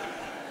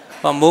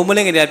ဟောမိုးမလ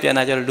င်းကလေးပြန်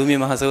လာကြတော့လူမြင်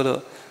မှာဆိုလို့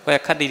ဘယ်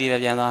ခတ်တီတွေ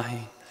ပြန်သွားဟ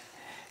င်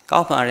ကော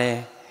က်ပါရဲ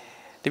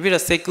တပြည့်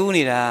တော့စိတ်ကူး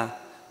နေတာ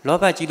လော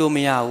ဘကြီးလို့မ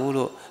ရဘူး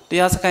လို့တ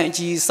ရားစခန်းအ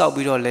ကြီးစောက်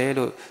ပြီးတော့လဲ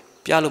လို့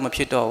ပြလို့မဖြ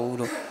စ်တော့ဘူး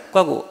လို့ကွ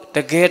က်ကိုတ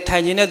ကယ်ထို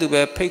င်နေတဲ့သူ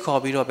ပဲဖိတ်ခေါ်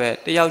ပြီးတော့ပဲ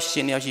တယောက်ရှ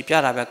င်တယောက်ရှိပြ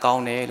တာပဲကော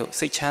င်းတယ်လို့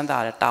စိတ်ချမ်းသာ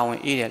တယ်တာဝန်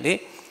အေးတယ်လေ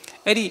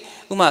အဲ့ဒီ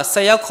ဥမာ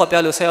10ယောက်ခေါ်ပြ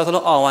လို့10ယောက်စ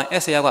လုံးအောင်ဝိုင်း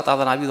10ယောက်ကသာ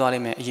သနာပြုသွားလိ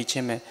မ့်မယ်အရေးချ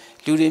င်းပဲ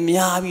လူတွေ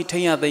များပြီးထိ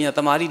ရသိရတ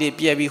မာတိတွေ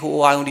ပြက်ပြီးဟို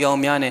အာယုံတရား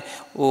များနဲ့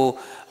ဟို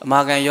အမာ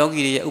ကန်ယော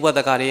ဂီတွေရဲ့ဥပဒ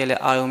ကတွေရဲ့လ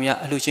ည်းအာယုံများ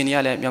အလှရှင်တွေက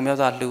လည်းမြောင်မြောက်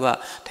စွာလှူက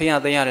ထိရ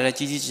သိရတယ်လည်း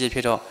ကြီးကြီးကျယ်ကျယ်ဖြ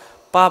စ်တော့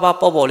ပါ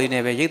ပေါ့လေး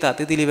နဲ့ပဲရိတ်တာ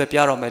သေးသေးလေးပဲပြ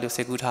တော့မယ်လို့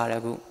စိတ်ကူးထားတ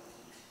ယ်ခု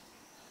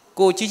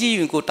ကိုကြီးကြီး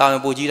ရင်ကိုတာဝ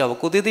န်ပိုကြီးတာပေါ့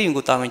ကိုသေးသေးရင်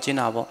ကိုတာဝန်ကျင်း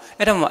တာပေါ့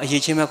အဲ့ဒါမှအ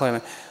ရေးချင်းပဲခေါ်ရမ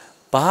ယ်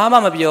ဘာမှ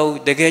မပြောဘူး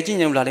တကယ်ကြည့်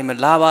ရင်လာလိမ့်မယ်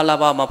လာ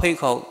ပါမဖိတ်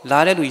ခေါ်လာ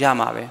တဲ့လူရ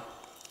မှာပဲ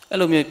အဲ့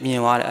လိုမျိုးမြင်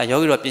သွားတယ်ယော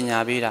ဂီတော့ပညာ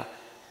ပေးတာ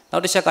နော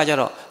က်တစ်ချက်ကကျ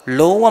တော့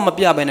လုံးဝမ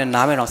ပြဘဲနဲ့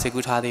နားမယ်တော့စိတ်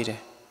ကူးထားသေးတယ်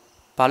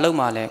ဘာလို့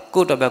မှလဲ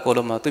ကို့တော့ပဲကို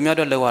လို့မသူများ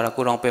တော့လောက်ရတာ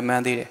ကိုတော့ပင်ပ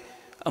န်းသေးတယ်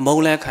အမု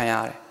န်းလဲခံရ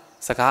တယ်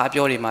စကားအ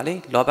ပြောတွေမှာလေ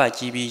လောဘ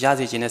ကြီးပြီးရ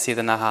စေခြင်းနဲ့စေတ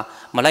နာဟာ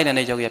မလိုက်နိုင်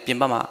တဲ့ယောဂီကပြင်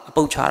ပမှာအ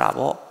ပုတ်ချတာ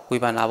ပေါ့ဝေ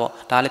ဖန်တာပေါ့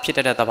ဒါလည်းဖြစ်တ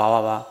တ်တဲ့သဘာဝ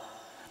ပါ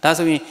ဒါ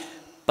ဆိုရင်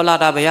ပလာ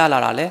တာဘယ်ရလာ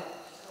တာလဲ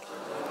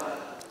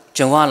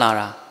ဂျုံရလာ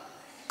တာ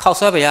ခောက်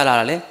ဆွဲဘယ်ရလာ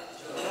တာလဲ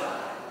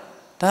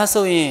ဒါ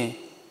ဆိုရင်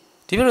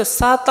ဒီလို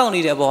စားတောက်နေ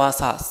တဲ့အပေါ်က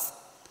စ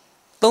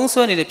သုံး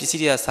ဆွဲနေတဲ့ပစ္စ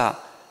ည်းတွေကစ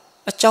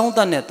အကြောင်းတ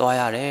တ်နဲ့သွား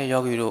ရတယ်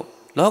ယောဂီတို့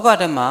လောက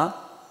ဓာတ်မှာ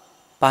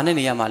ဘာနဲ့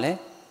နေရမှာလဲ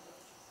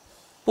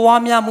ပွား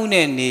များမှု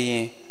နဲ့နေရ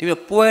င်ဒီလို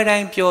ပွဲတို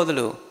င်းပြောသ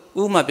လို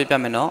ဥပမာပြပြ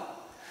မယ်နော်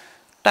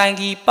တိုင်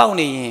ကြီးပေါက်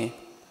နေရင်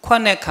ခွ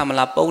က်နဲ့ခံမ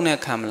လားပုံနဲ့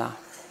ခံမလား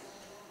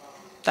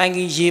တိုင်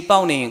ကြီးရေပေါ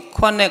က်နေရင်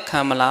ခွက်နဲ့ခံ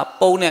မလား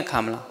ပုံနဲ့ခံ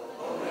မလား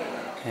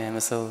မ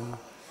စိုး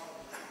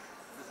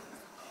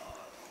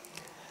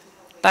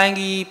တိုင်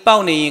ကြီးပေါ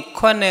က်နေရင်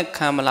ခွက်နဲ့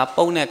ခံမလား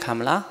ပုံနဲ့ခံမ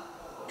လား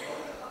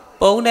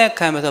ပုံနဲ့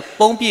ခံမယ်ဆို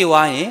ပုံပြေ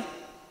သွားရင်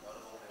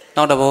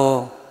နောက်တစ်ဘော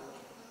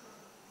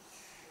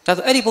ဒါ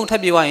ဆိုအဲ့ဒီပုံထ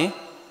ပ်ပြေသွားရင်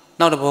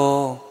နောက်တစ်ဘော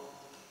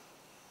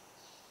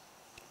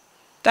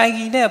တိုင်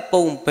ကြီးနဲ့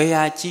ပုံဘယ်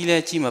ဟာကြီးလဲ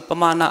ကြီးမှာပ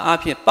မာဏအား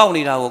ဖြင့်ပေါက်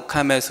နေတာကို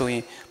ခံမယ်ဆိုရ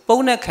င်ပုံ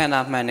နဲ့ခံတာ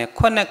မှန်တယ်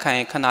ခွက်နဲ့ခံရ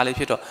င်ခဏလေး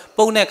ဖြစ်တော့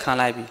ပုံနဲ့ခံ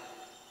လိုက်ပြီ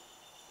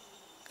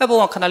အဲ့ပုံ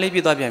ကခဏလေးပြ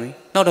ည့်သွားပြန်ပြီ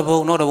နောက်တစ်ပုံ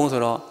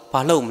ဆိုတော့ဘာ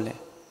လုပ်မလဲ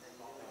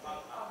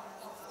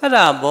အဲ့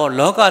ဒါဘော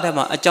လောကထဲ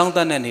မှာအကြောင်းတ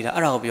တ်နေနေတာ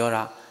အဲ့ဒါကိုပြော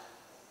တာ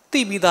သိ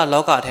ပြီးသား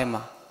လောကထဲ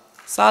မှာ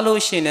စားလို့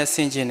ရှိရင်ဆ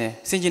င်ကျင်တယ်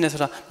ဆို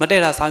တာမတ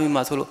ည့်တာစားမိ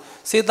မှဆိုလို့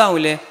စေးတောက်ရ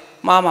င်လည်း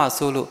မှားမှ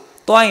ဆိုလို့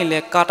တွားရင်လ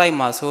ည်းကားတိုက်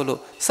မှဆိုလို့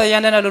ဆက်ရ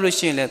မ်းနဲ့လို့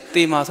ရှိရင်လည်း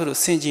တေမှဆိုလို့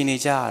ဆင်ကျင်နေ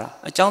ကြရတာ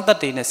အကြောင်းတက်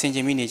တွေနဲ့ဆင်ကျ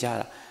င်မိနေကြ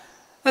တာ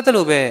အဲ့ဒါ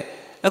လိုပဲ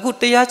အခု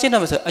တရားကျင့်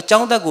တော့မယ်ဆိုအကြော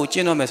င်းတက်ကိုကျ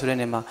င့်တော့မယ်ဆိုတဲ့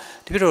နေမှာ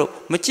ဒီပြတော့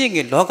မကျင့်ခ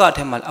င်လောက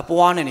ထဲမှာအ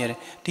ပွားနေနေရတယ်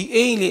ဒီ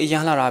အိမ်လေးအရ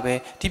န်လာတာပဲ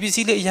ဒီပစ္စ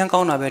ည်းလေးအရန်ကော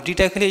င်းတာပဲဒီ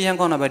တိုက်ကလေးအရန်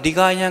ကောင်းတာပဲဒီ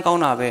ကားအရန်ကော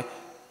င်းတာပဲ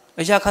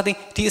အရာခါသိ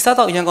ဒီအစား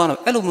တော့အရန်ကောင်းတာ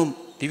အဲ့လိုမျိုး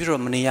ဒီပြ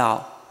တော့မနေရအောင်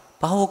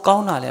ဘာလို့ကော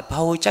င်းတာလဲဘာ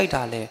လို့ကြိုက်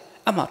တာလဲ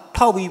အမှ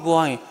ထောက်ပြီး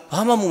ပွားရင်ဘာ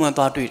မှမမှန်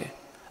သွားတွေ့တယ်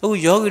အခု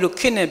ယောဂီတို့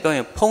ခစ်နေပြောရ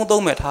င်ဖုံး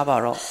သုံးမဲ့ထားပါ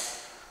တော့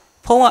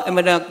ဖုံးကအင်မ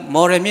တန်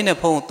မော်ဒယ်မြင့်တဲ့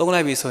ဖုံးကိုသုံး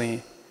လိုက်ပြီဆိုရင်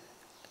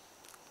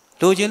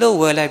လိုချင်လို့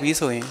ဝယ်လိုက်ပြီ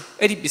ဆိုရင်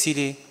အဲ့ဒီပစ္စည်း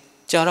လေး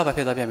ကြာတော့ဘာ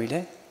ဖြစ်သွားပြန်ပြီ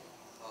လဲ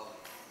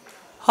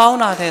ဟောင်း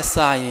တာတဲ့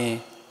စာရင်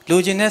လို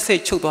ချင်တဲ့စိ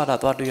တ်ချုပ်သွားတာ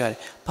သွားတွေ့ရတယ်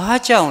ဘာ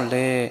ကြောင့်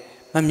လဲ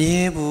မ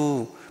မြဲဘူး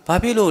ဘာ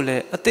ဖြစ်လို့လဲ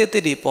အသစ်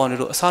တွေပေါ်နေ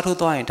လို့အစားထိုး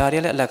သွားရင်ဒါတွေ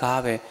လည်းအလ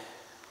ကားပဲ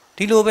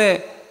ဒီလိုပဲ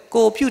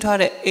ကိုပြုတ်ထား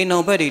တဲ့အိမ်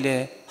တော်ဘက်တွေလ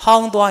ည်းဟော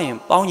င်းသွားရင်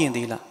ပေါင်းကျင်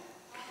သေးလား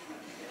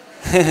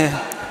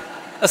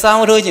အစား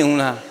မထိုးကျင်ဘူး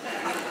လား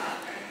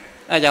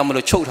အဲကြောင့်မ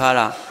လို့ချုပ်ထား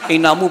တာအိ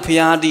မ်တော်မှု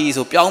ဖျားတီး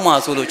ဆိုပြောင်းမှ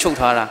ဆိုလို့ချုပ်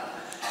ထားတာ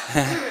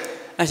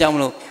အဲကြောင့်မ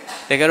လို့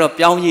တကယ်တော့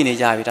ပြောင်းကြည့်နေ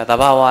ကြပြီဒါသ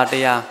ဘာဝတ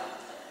ရား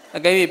အ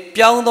ကယ်၍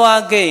ပြောင်းသွား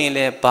ခဲ့ရင်လ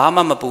ည်းဘာ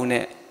မှမပူ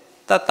နဲ့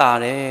တတ်တာ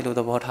တယ်လို့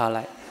သဘောထား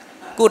လိုက်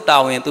ကိုတာ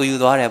ဝန်သူယူ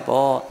သွားတယ်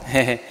ပေါ့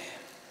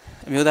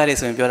အမျိုးသားတွေ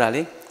ဆိုရင်ပြောတာ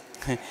လေ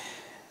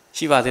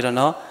ရှိပါသေးတော့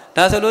နော်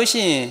ဒါဆိုလို့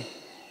ရှိရင်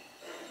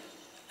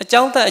အ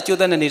ကြောင်းသက်အကျိုး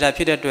သက်နဲ့နေတာ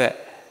ဖြစ်တဲ့အတွက်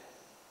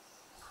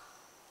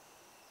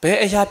ဘယ်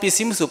အရာပစ္စ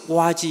ည်းမဆို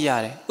ပွားကြည့်ရ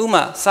တယ်ဥ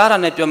မာစားတာ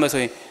နဲ့ပြောမယ်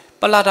ဆိုရင်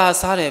ပလာတာ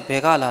စားတယ်ဘ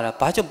ယ်ကလာတာ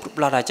ဘာကြောင့်ပ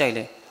လာတာကြိုက်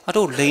လဲ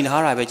တို့လိန်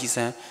ထားတာပဲကြည်စ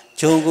မ်း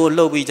ဂျုံကို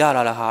လှုပ်ပြီးကြ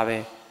လာတာဟာပဲ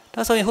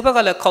ဒါဆိုရင်ဟိုဘက်က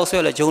လည်းခောက်ဆွဲ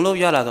လဲဂျုံလှုပ်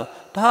ရလာဆို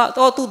ဒါ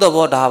တော့သူ့သ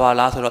ဘောဒါပါ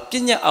လားဆိုတော့ပြ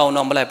ည့်ညက်အောင်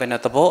တော့မလိုက်ပဲနဲ့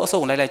သဘောအ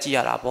စုံလိုက်ကြည့်ရ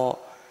တာပေါ့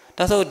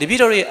ဒါဆိုတပည့်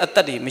တော်ရဲ့အသ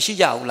က်တွေမရှိ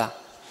ကြဘူးလား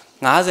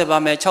50ပါ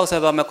မယ်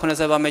60ပါမယ်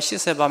80ပါမယ်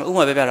80ပါမယ်ဥ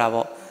မာပဲပြတာ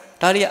ပေါ့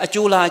ဒါတွေကအ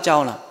ကျိုးလားအကြော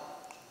င်းလား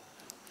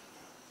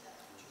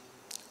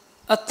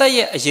အသက်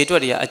ရဲ့အရေးအတွ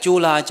က်တွေကအကျိုး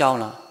လားအကြောင်း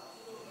လား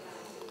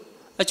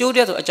အကျိုး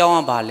တဲ့ဆိုအကြောင်းက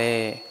ဘာလဲ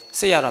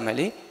စစ်ရတော့မယ်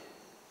လေ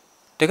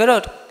တကယ်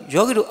တော့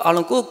ယောဂီတို့အား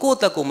လုံးကိုယ့်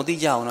အသက်ကိုမသိ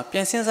ကြအောင်နော်ပြ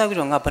န်စဉ်းစားပြီး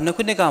တော့ငါဘယ်နှ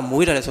ခုနှစ်က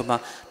မွေးတာလဲဆိုမှ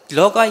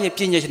လောကရဲ့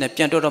ပြည့်ညက်ခြင်းနဲ့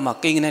ပြန်တော့မှ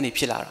ကိန်းကနန်းနေ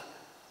ဖြစ်လာတာ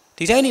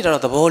ဒီတိုင်းနေတာ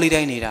တော့သဘောလေး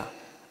တိုင်းနေတာ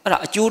အဲ့ဒါ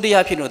အကျိုးတ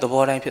ရားဖြစ်လို့သ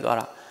ဘောတိုင်းဖြစ်သွား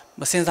တာ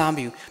မစဉ်းစား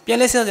မိဘူးပြန်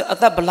လဲစဉ်းစားအ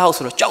သက်ဘလောက်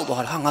ဆိုတော့ကြောက်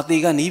သွားတာဟာငါသေ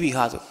ကနီးပြီ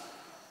ဟာဆို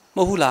မ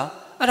ဟုတ်ဘူးလား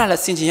အဲ့ဒါလ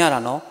ည်းဆင်ခြင်ရတာ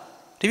နော်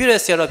ဒီပြည့်တဲ့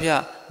ဆရာတော်ဖေက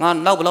ငါ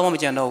နောက်ဘလောက်မှမ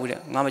ကြံတော့ဘူးတဲ့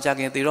ငါမကြခ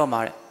င်သေတော့မှာ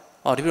တဲ့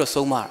အော်ဒီပြည့်တော့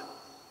ဆုံးမတာ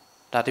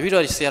ဒါတပည့်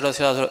တော်ဆရာတော်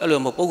ဆိုတော့အဲ့လို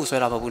မဟုတ်ပုဂ္ဂိုလ်ဆွဲ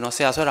တာမဟုတ်ဘူးနော်ဆ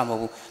ရာဆွဲတာမဟုတ်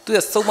ဘူးသူက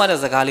ဆုံးမတဲ့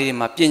စကားလေးတွေ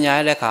မှာပညာရ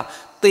တဲ့အခါ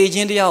သေခြ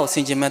င်းတရားကိုဆ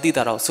င်ခြင်မှန်သိ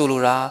တာတော့ဆိုလို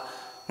တာ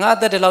ငါအ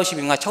သက်တလောက်ရှိ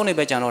ပြီငါ6နှစ်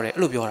ပဲကြံတော့တယ်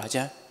အဲ့လိုပြောတာကျ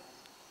န်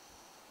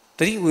တ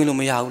တိဝင်လို့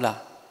မရဘူးလား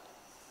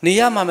နေ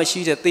ရမှာမရှိ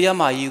တဲ့သေရ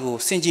မှာကြီးကို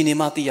ဆင်ခြင်နေ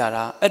မှသိရ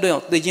တာအဲ့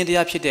တော့သေခြင်းတ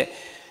ရားဖြစ်တဲ့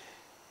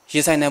ရေ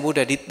ဆိုင်နိုင်ဖို့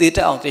တဲ့ဒီသေတ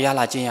က်အောင်တရား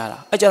လာခြင်းရတာ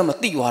အဲ့ကြတော့မ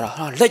သိသွားတာ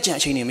ဟာလက်ကျန်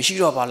အချိန်နေမရှိ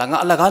တော့ပါလားငါ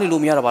အလကားနေ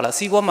လို့မရတော့ပါလား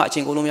စီးပွားမှာအချိ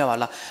န်ကုန်လို့မရပါ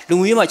လားလူ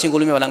ငွေမှာအချိန်ကု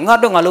န်လို့မရပါလားငါ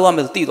တော့ငါလောက်ရမ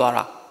ယ်ဆိုသိသွား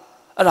တာ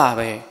အဲ့ဒါ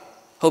ပဲ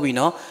ဟုတ်ပြီ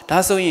နော်ဒါ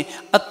ဆိုရင်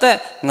အသက်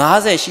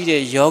50ရှိ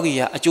တဲ့ယောဂီ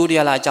ကအကျိုးတ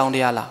ရားလားအကြောင်းတ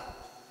ရားလား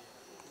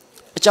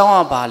အကြောင်းက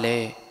ဘာလဲ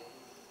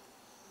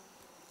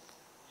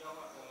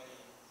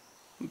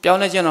ပြောင်း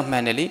လဲခြင်းတော့မှ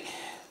န်တယ်လေ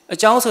အ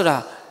ကြောင်းဆိုတာ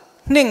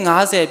နှစ်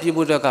50ပြည့်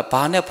ဖို့အတွက်က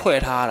ဘာနဲ့ဖွဲ့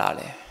ထားတာ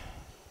လဲ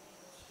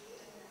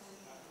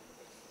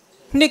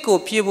နှစ်ကို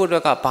ပြည့်ဖို့အတွ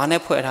က်ကဘာ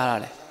နဲ့ဖွဲ့ထားတာ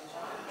လဲ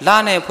လ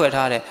နဲ့ဖွဲ့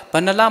ထားတယ်ဘ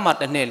ယ်နှလမှ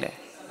တစ်နှစ်လဲ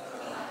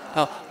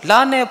ဟောလ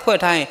နဲ့ဖွဲ့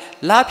ထားရင်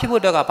လပြည့်ဖို့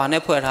အတွက်ကဘာ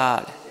နဲ့ဖွဲ့ထားတာ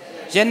လဲ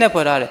ရက်နဲ့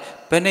ဖွဲ့ထားတယ်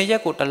ဘယ်နှစ်ရ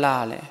က်ကိုတစ်လ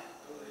လဲ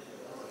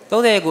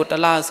30ရက်ကိုတ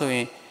စ်လဆိုရ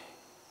င်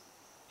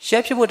ရ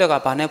က်ပြည့်ဖို့အတွက်က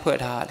ဘာနဲ့ဖွဲ့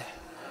ထားတာလဲ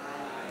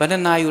ဘယ်နှ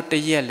နာရီကိုတ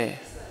စ်ရက်လဲ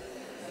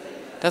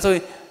ဒါဆိုရ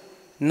င်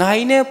နို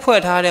င်နဲ့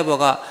ဖွဲ့ထားတဲ့ဘော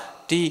က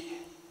ဒီ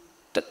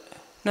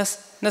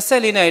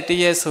24နာရီတစ်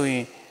ရက်ဆိုရ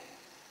င်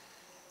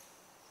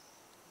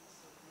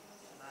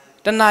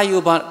တနာရီ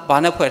ကိုဘာ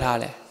နဲ့ဖွဲ့ထား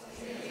လဲ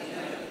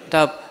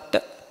ဒါ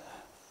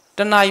တ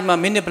နာရီမှာ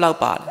မိနစ်ဘယ်လောက်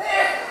ပါလဲ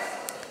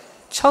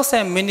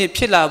60မိနစ်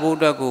ဖြစ်လာဖို့အ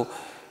တွက်ကို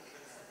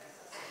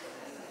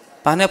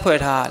ဘာနဲ့ဖွဲ့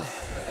ထားရလဲ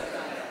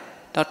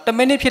ဒါ10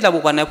မိနစ်ဖြစ်လာ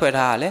ဖို့ဘာနဲ့ဖွဲ့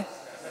ထားရလဲ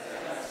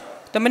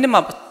10မိနစ်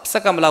မှာစ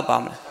က္ကန့်ဘယ်လောက်ပါ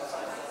မလဲ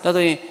ဒါ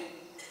ဆိုရင်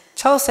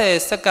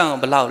60စက္ကန့်ကို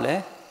ဘယ်လောက်လဲ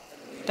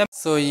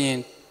ဆိုရင်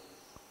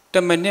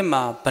10မိနစ်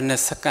မှာဘယ်နှ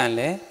စက္ကန့်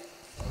လဲ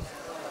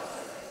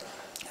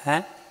ဟ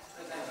မ်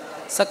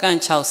စက္ကန့်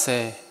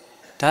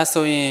60ဒါ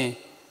ဆိုရင်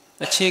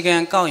အခြေခံ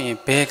ကောက်ရင်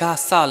ဘယ်က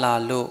စလာ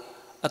လို့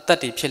အသက်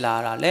တွေဖြစ်လာ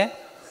တာလဲ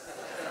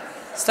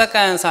စက္က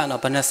န့်စ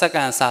တော့ဘယ်နှစက္က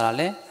န့်စတာ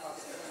လဲ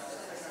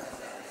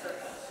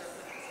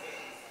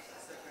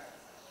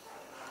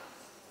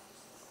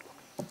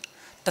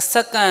တစ်စ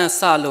က္ကန့်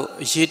စလို့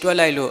ရေတွက်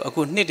လိုက်လို့အ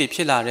ခုနှစ်တွေဖြ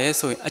စ်လာတယ်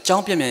ဆိုရင်အကြော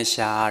င်းပြမြန်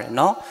ရှာရတယ်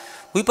နော်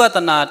ဝိပဿ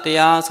နာတ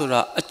ရားဆို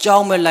တာအကြော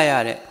င်းပဲလိုက်ရ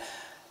တယ်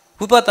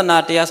ဝိပဿနာ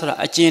တရားဆိုတာ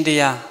အကျဉ်းတ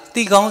ရား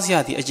သိကောင်းစရာ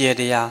ဒီအကျယ်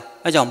တရား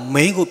အဲကြောင့်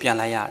main ကိုပြန်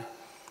လိုက်ရတယ်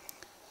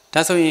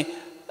ဒါဆိုရင်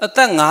အသ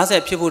က်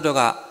50ဖြစ်ဖို့တော့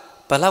က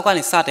ဘယ်လောက်က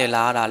နေစတယ်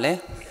လာရတာလဲ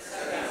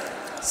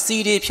စီ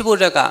တွေဖြစ်ဖို့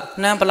တော့က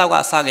နှမ်းဘယ်လောက်က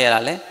စခဲ့ရတာ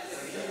လဲ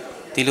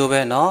ဒီလိုပဲ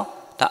နော်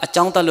ဒါအ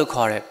ကြောင်းတက်လို့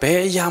ခေါ်တယ်ဘယ်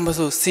အရာမ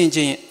ဆိုစင်ချ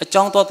င်းအ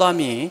ကြောင်းသွား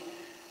မြင်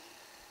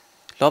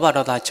လောဘ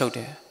ဒေါသချုပ်တ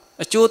ယ်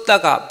အကျိုးတ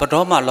က်ကဘ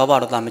တော်မှလောဘ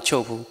ဒေါသမချု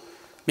ပ်ဘူး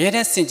အမြဲတ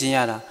မ်းစင်ကျင်ရ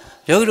တာ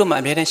ယောဂီတို့မှ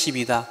အမြဲတမ်းရှိ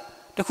ပြီးသား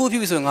တခုဖြ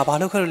စ်ပြီဆိုရင်ငါဘာ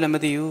လုပ်ခဲ့လို့လည်းမ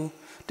သိဘူး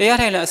တရား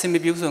ထိုင်လည်းအဆင်မ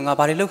ပြေဘူးဆိုရင်ငါ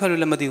ဘာတွေလုပ်ခဲ့လို့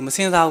လည်းမသိဘူးမစ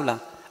င်စားဘူးလား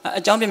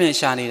အကြောင်းပြမြန်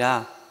ရှာနေတာ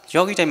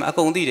ယောဂီတိုင်းမှာအ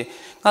ကုန်သိတယ်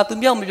ငါသူ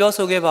မြောက်မပြော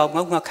ဆိုခဲ့ပါ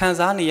ဘူးငါခံ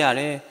စားနေရ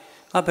တယ်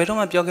ငါဘယ်တော့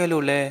မှပြောခဲ့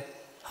လို့လဲ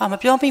ဟာမ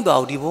ပြောမိပါ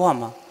ဘူးဒီဘဝ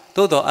မှာ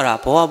သို့တော့အဲ့ဒါ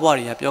ဘဝ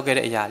တွေကပြောခဲ့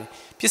တဲ့အရာတွေ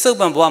ပြစ္ဆုတ်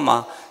ပံဘဝမှာ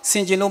စ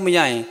င်ကျင်လို့မရ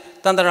ရင်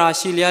တန်တရာ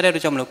ရှည်လျားတဲ့အတွ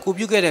က်ကြောင့်မလို့ကို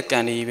ပြုတ်ခဲ့တဲ့ကံ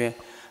တွေပဲ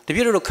တပြ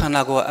ည့်တို့ခန္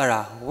ဓာကိုယ်အဲ့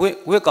ဒါ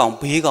ဝက်ကောင်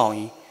ဘေးကောင်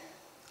ကြီး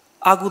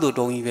အာကုသိုလ်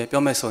တုံးကြီးပဲ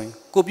ပြောမယ်ဆိုရင်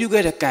ကိုပြုတ်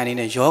ခဲ့တဲ့ကံတွေ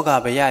နဲ့ယောဂ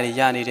ဗျာတွေ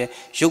ရနေတယ်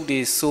ရုပ်တွေ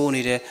စိုး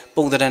နေတယ်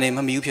ပုံသဏ္ဍာန်တွေမ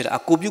မီဘူးဖြစ်တာ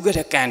ကိုပြုတ်ခဲ့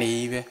တဲ့ကံတွေ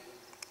ကြီးပဲ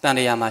တန်တ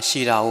ရားမှာရှ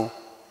ည်တာဟုတ်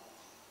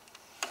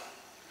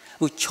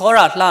ဟိုချော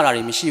တာလှတာ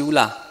တွေမရှိဘူး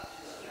လား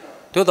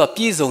တို့တော့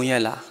ပြည့်စုံ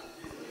ရဲ့လား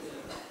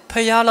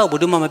ဖျားတော့ဘယ်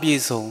သူမှမပြ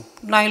ည့်စုံ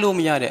နှိုင်းလို့မ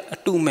ရတဲ့အ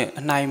တုမဲ့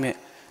အနှိုင်းမဲ့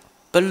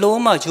ဘ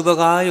လုံးမှဂျူပ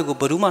ကားရုပ်ကို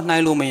ဘယ်သူမှနှို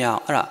င်းလို့မရအော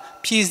င်အဲ့ဒါ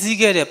ဖြည့်ဆည်း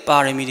ခဲ့တဲ့ပါ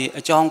ရမီတွေ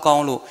အကြောင်းကော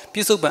င်းလို့ပြ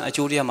စ္ဆုတ်ပံအ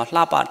ကျိုးတရားမှာ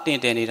လှပတင့်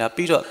တယ်နေတာ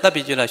ပြီးတော့တပ်ပြ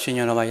ကျွတ်လာရှင်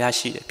ညွန်တော်မှာရ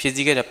ရှိတယ်ဖြည့်ဆ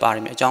ည်းခဲ့တဲ့ပါရ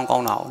မီအကြောင်းကော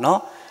င်းတာကိုနော်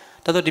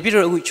ဒါဆိုဒီပြည့်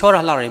တော့အခုချောတာ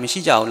လှတာတွေမရှိ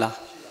ကြဘူးလား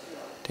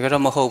တကယ်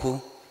တော့မဟုတ်ဘူး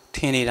ထ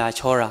င်နေတာ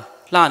ချောတာ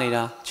လှနေ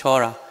တာချော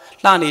တာ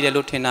လှနေတယ်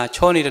လို့ထင်တာ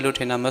ချောနေတယ်လို့ထ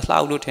င်တာမလှ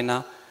ဘူးလို့ထင်တာ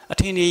အ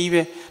ထင်ကြီး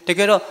ပဲတက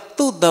ယ်တော့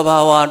သူ့တဘာ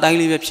ဝအတိုင်း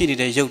လေးပဲဖြစ်နေ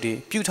တဲ့ရုပ်တွေ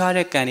ပြုထား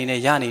တဲ့ကံတွေနဲ့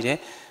ရနေတယ်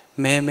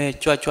မဲ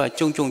ကြွကြုံ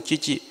ကြ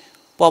ည့်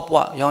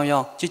ပွားရောင်း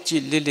ကြ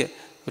ည့်လစ်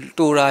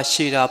တိုတာရှ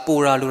ည်တာပို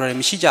တာလိုတာတွေ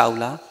မရှိကြဘူး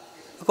လား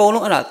အကုန်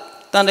လုံးအဲ့ဒါ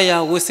တန်တ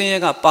ရားဝိစင်းရဲ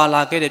ကပါ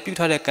လာခဲ့တဲ့ပြု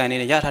ထားတဲ့ကံတွေ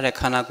နဲ့ရထားတဲ့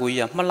ခန္ဓာကိုယ်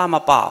ကြီးကမှတ်လားမ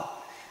ပအောင်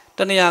တ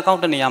တနေရာကော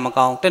င်းတနေရာ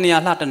မကောင်းတနေရာ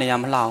လှ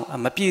တနေရာမလှ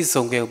အောင်မပြ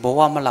ည့်စုံခဲ့ဘ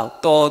ဝမ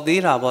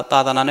လောက်တော်သေးတာပေါ့သာ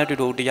သနာနဲ့တူ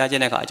တူတရားကျ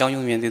င့်တဲ့အခါအကြော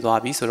င်းယုံမြင်သိသွား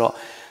ပြီဆိုတော့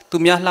သူ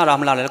များလှတာ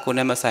မလှတယ်လည်း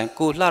ကိုယ်နဲ့မဆိုင်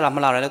ကိုလှတာမ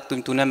လှတယ်လ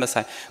ည်းသူနဲ့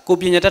မဆိုင်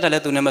ကိုပညာတတ်တယ်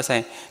လည်းသူနဲ့မ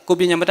ဆိုင်ကို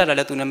ပညာမတတ်တယ်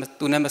လည်း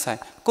သူနဲ့မ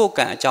ဆိုင်ကို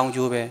ကံအကြောင်း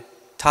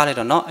ကျိုးပဲထား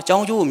လိုက်တော့เนาะအကြော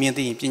င်းကျိုး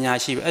ကိုမြင်သိရင်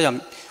ပညာရှိပဲအဲကြော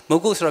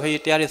င့်မုတ်ကုဆိုရဖေး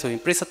တရားတွေဆို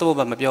ရင်ပရိစ္ဆေ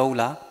သမုပ္ပါမပြော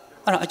ဘူးလား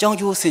အဲ့ဒါအကြော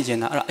င်းကျိုး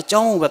ဆင်ခြင်တာအဲ့ဒါ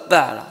အကြောင်းကိုပဲတတ်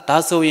တာဒါ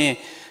ဆိုရင်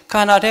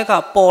ခန္ဓာထက်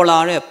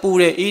ကပေါ်လာတဲ့ပူ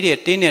တဲ့အေး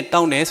တဲ့တင်းတဲ့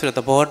တောင်းတဲ့ဆိုတဲ့သ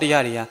ဘောတ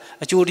ရားတွေ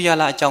ကအကျိုးတ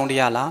ရားလားအကြောင်း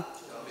တရား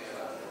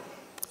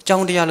လားအကြော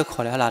င်းတ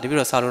ရားလို့ခေါ်တယ်ဟာလားတပည့်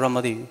တော်စာလို့တော့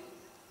မသိဘူး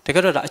တက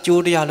ယ်တော့ဒါ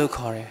အကျိုးတရားလို့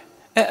ခေါ်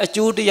တယ်အဲအ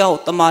ကျိုးတရားကို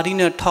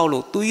တမာတိနဲ့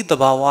ထောက်လို့သူဤ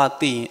သဘာဝ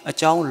သိရင်အ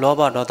ကြောင်းလော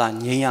ဘဒေါ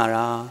သငြိမ်းရ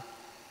တာ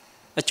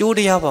အကျိုး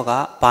တရားဘောက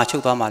ဘာ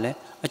ချုပ်သွားမှာလဲ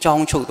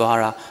အကြောင်း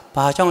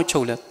ချုပ်သွားတာဘာကြောင့်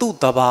ချုပ်လဲသူ့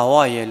သဘာဝ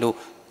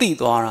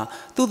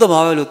ရဲ့လို့သိသွားတာသူ့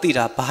သဘာဝ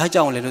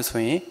ရဲ့လို့သိတာဘာကြောင့်လဲလို့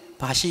ဆိုရင်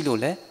ဘာ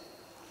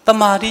ရှိလို့လဲတ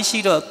မာတိ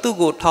ရှိတော့သူ့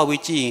ကိုထောက်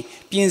ပြီးကြည့်ရင်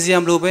ပြင်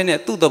စရာမလိုဘဲနဲ့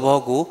သူ့သ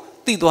ဘောကို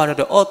သိသွား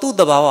တော့အော်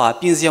သူ့သဘာဝက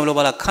ပြင်စရာမ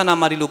လိုပါလား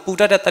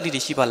ခန္ဓာမာတိလို့ပူတတ်တဲ့တတ္တိ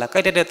တွေရှိပါ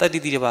လားကြိုက်တတ်တဲ့တတ္တိ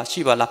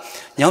တွေပါရှိပါ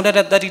လားညောင်းတတ်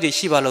တဲ့တတ္တိ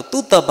တွေရှိပါလို့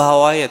သူ့သဘာ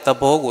ဝရဲ့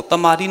သဘောကိုတ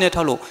မာတိ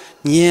နဲ့ထောက်လို့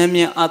ဉာဏ်မြ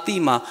င်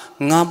အသိမှာ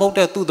ငါပုတ်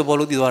တဲ့သူ့သဘော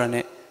လို့သိသွား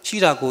တယ်နဲ့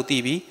ရှိတာကိုသိ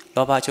ပြီး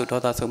လောဘချုပ်ဒေါ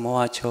သချုပ်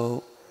မောဟ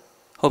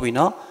ချုပ်ဟုတ်ပြီ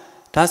နော်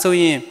ဒါ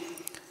ဆိုရင်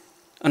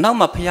အနောက်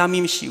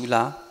မှာဖျားမီးမရှိ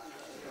ဘူးလား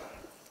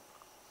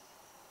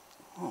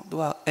သူ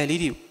က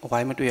LED အဝို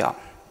င်းမတွေ့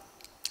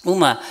အောင်ဥ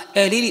မာ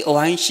LED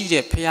အဝိုင်းရှိ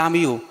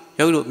တဲ့ဖျားမီး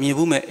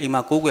ကိုရုပ်လို့မြင်ဘူး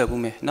မယ်အိမ်မှာကိုးကွယ်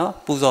ဘူးမယ်နော်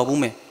ပူဇော်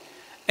ဘူးမယ်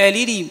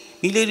LED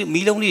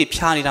မီးလုံးလေး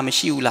တွေဖြားနေတာမ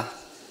ရှိဘူး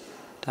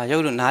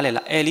လားဒါရုပ်လို့နားလဲ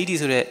လား LED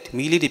ဆိုတဲ့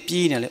မီးလေး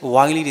တွေပြေးနေတယ်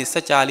အဝိုင်းလေးတွေစ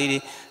က်ကြာလေးတွေ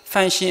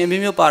function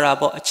အမျိုး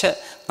မျိုးပါတာပေါ့အချက်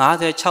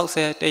50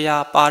 60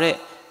 100ပါ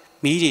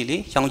တဲ့မီး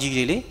တွေလေရောင်ကြီး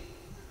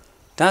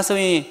တွေလေဒါဆို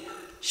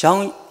ရင်ရောင်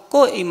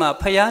ကိုယ့်အိမ်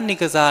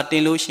မှာဖျားနေကစားတ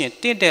င်လို့ရှိရင်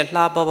တင့်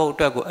တဲ့လှပပုတ်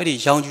အတွက်ကို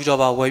အဲ့ဒီရောင်ကြီးတော်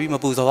ပါဝယ်ပြီးမ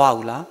ပူဇော်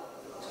ရဘူး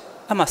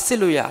လားအဲ့မှာစစ်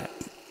လို့ရတယ်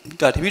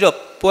ဒါတပ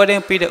ည့်တော့ပွဲ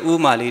တင်းပေးတဲ့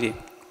ဥမာလေး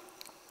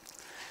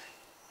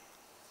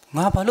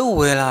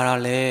တွေငါဘာလို့ဝယ်လာတာ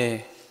လဲ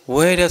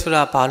ဝယ်တယ်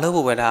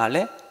ဆိုတာဘာလို့ဝယ်တာ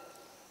လဲ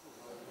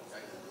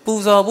ပူ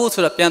ဇော်ဖို့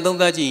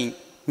ဆိုတာပြန်သုံးသပ်ကြ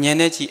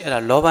ည့်ညံနေကြည့်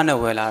အဲ့ဒါလောဘနဲ့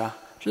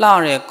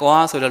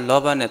ဝယ်လာတာလှရဲကွာဆိုတော့လော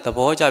ဘနဲ့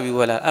သဘောကျပြီး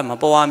ဝယ်လာအဲ့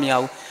မပေါ်မ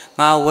ရဘူး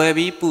ငါ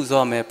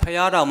ဝယ်ပြီးပူဇော်မယ်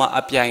ဖျားတော်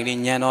မှာအပြိုင်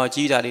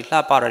လေးညံတော်ကြီးတာတွေလှ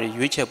ပတာတွေ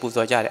ရွေးချယ်ပူ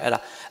ဇော်ကြတယ်အဲ့ဒါ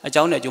အเจ้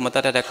าနဲ့အကျိုးမတတ်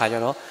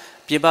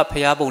တဲ့ခါကျတော့ပြပ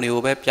ဖျားပုံတွေ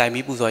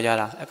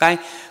ကိုပဲပြိုင်ပြီးပူဇော်ကြတာအကိုင်း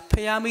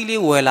ဖျား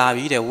မီးလေး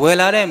ဝယ်လာပြီးတဲ့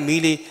ဝယ်လာတဲ့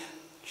မီးလေး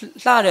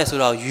လှတယ်ဆို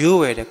တော့ရိုး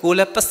ဝယ်တယ်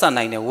ကိုလည်းပတ်စံ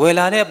နိုင်တယ်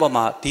ဝယ်လာတဲ့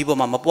အပေါ်မှာဒီပေါ်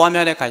မှာမပွား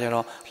များ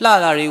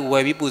တဲ့ခါကျတော့လှတာတွေ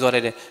ဝယ်ပြီးပူဇော်တ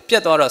ယ်ပြတ်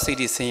သွားတော့စိတ်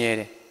တွေဆ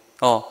င်းရဲတယ်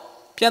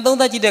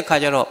ဟောပြန်သုံးသပ်ကြည့်တဲ့ခါ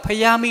ကျတော့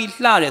ဖျား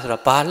မီးလှတယ်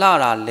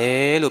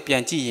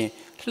ဆိုတော့ဘာလှတာလဲလို့ပြန်ကြည့်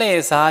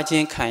ရင်လှည့်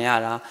စားခြင်းခံ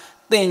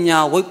ရတာတင်ညာ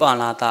ဝိပ္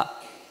ပန္နာတ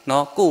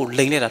နော်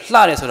ကိုယ်လိန်လိုက်တာလှ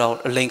တယ်ဆိုတော့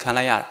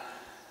အလိန်ခံလိုက်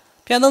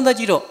ရတာပြန်သုံးသပ်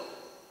ကြ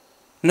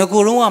ည့်တော့င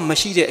ကိုယ်လုံးက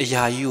မရှိတဲ့အရာ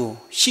ကြီး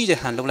ကိုရှိ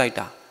တဲ့ဟန်လှုပ်လိုက်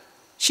တာ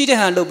ရှိတဲ့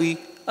ဟန်လှုပ်ပြီး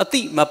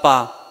အတိမပါ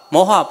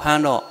မောဟ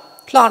ဖမ်းတော့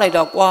လှ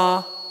လိုက်တော့ကွာ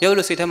ရုပ်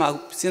လို့စိတ်ထဲ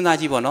မှာစဉ်းစား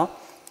ကြ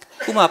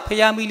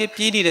ည့်ပေါ့နော်ခုမှဖျားမီး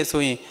လေးပြေးနေတယ်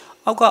ဆိုရင်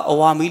အောက်က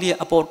အဝါမီး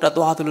လေးအပေါ်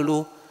တက်သွားသ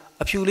လိုလို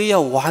အဖြူ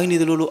လေးရောက်ဝိုင်းနေ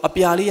သလိုလိုအ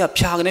ပြာလေး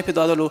ကဖြာ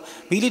ကနေဖြစ်သွားသ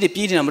လိုမီးလေးတွေ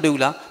ပြေးနေတာ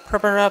မတွေ့ဘူးလားဖ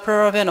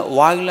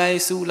ရဖဲနော်ဝိုင်းလိုက်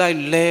စူ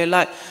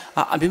လိုက်လဲလိုက်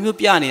အမျိုး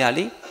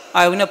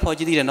မျိုးပြနေတာလေအာယုန်နဲ့ဖော်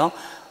ကြည့်သေး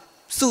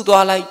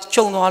တယ်နော်စုသွားလိုက်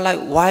ခြုံသွား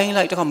လိုက်ဝို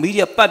င်းလိုက်တခါမီး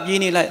တွေပတ်ပြေး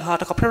နေ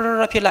လိုက်ဟာတခါ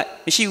ဖရဖြစ်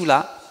လိုက်မရှိဘူး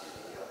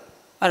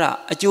လားအဲ့ဒါ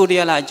အကျိုး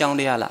တရားလားအကြော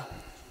င်းတရားလား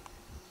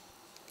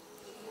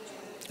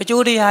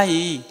အကျိုးတရား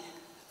ကြီး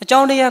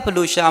အကြောင်းတရား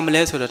ဘယ်လိုရှာမ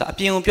လဲဆိုတော့အ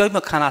ပြင်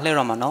ကိုပြောပြီးမှခန္ဓာလှ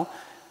ည့်တော့မှာနော်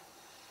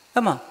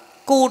အဲ့မှာ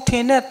ကိုထ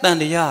င်တဲ့တန်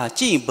တရား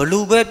ကြည့်ဘလူ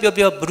ပဲပြော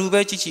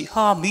ဘလူပဲကြည့်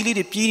ဟာမီးလေး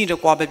တွေပြေးနေတယ်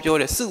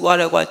ကွာပဲပြောတယ်စုသွား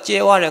တယ်ကွာ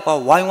ကျဲသွားတယ်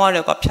ကွာဝိုင်းသွားတ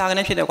ယ်ကွာဖြာ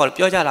ကနေဖြစ်တယ်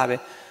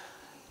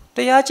ကွာပြောကြတာပဲတ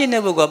ရားကျင့်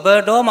တဲ့ဘုက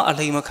ဘယ်တော့မှအ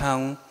လိမ်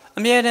မခံဘူး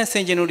အမြဲတမ်း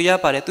စင်ကြင်လို့တ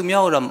ရားပါတယ်သူ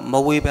များတော့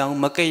မဝေဖန်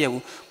ဘူးမကဲ့ရဲ့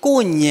ဘူးကို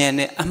ယ်ဉာဏ်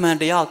နဲ့အမှန်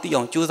တရား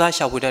ကိုသိအောင်ကြိုးစား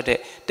ရှာဖွေတတ်တဲ့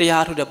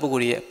တရားထုတ်တဲ့ပုဂ္ဂို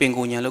လ်ရဲ့ပင်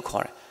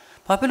ကိုဉာဏ်လို့ခေါ်တယ်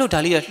ဘာဖြစ်လို့ဒါ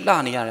လေးကလှ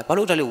နေရတယ်ဘာ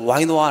လို့ဒါလေးဝို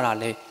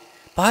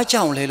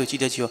င်းသွားတာလဲဘာကြောင့်လဲလို့ကြ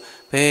ည့်တဲ့ကြည့်ရော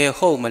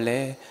ဘယ်ဟုတ်မ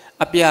လဲ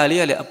အပြာ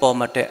လေးကလည်း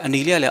အပေါ်မတက်အနီ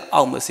လေးကလည်း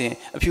အောက်မ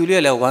စင်အဖြူလေး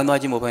ကလည်းဝို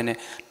င်းသွားခြင်းမဟုတ်ဘဲနဲ့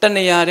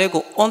တဏှာ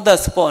တဲ့ကို on the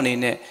spot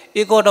အနေနဲ့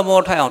ဧကောတမော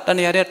ထိုက်အောင်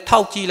တဏှာတဲ့ထော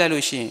က်ကြည့်လိုက်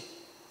လို့ရှိရင်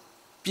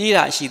ပြေး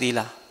တာရှိသေး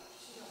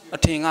လားအ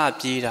ထင်က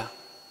ပြေးတာ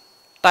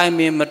တိုင်ပ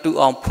င်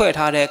မတူအောင်ဖွဲ့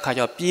ထားတဲ့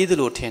အခါကျတော့ပြေးသ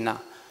လိုထင်တာ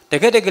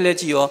တကယ်လည်း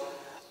ကြည့်ရော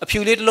အဖြူ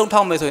လေးတစ်လုံး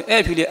ထောက်မယ်ဆိုရင်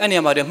အဲ့အဖြူလေး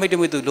အဲ့နေရာမှာတည်းမှိတ်တ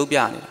မွေ့သူလုံးပြ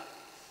နေတာ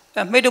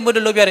အဲ့မှိတ်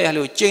တမွေ့လုံးပြတဲ့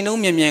အဲ့လို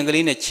ကျိန်လုံးမြန်က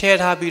လေးနဲ့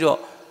ချဲထားပြီးတော့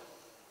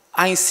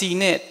IC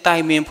နဲ့တို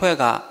င်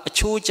ပင်ဖွဲ့က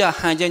အချိုးကျ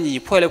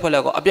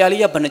ဟန်ချက်ညီဖွဲ့လဲကောအပြာ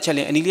လေးက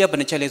ဘယ်နှချက်လဲအနီလေးက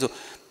ဘယ်နှချက်လဲဆို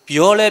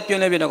ပြောလဲပြ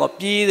င်းလဲပြင်းတော့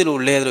ပြေးသလို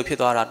လဲသလိုဖြစ်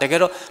သွားတာတကယ်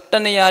တော့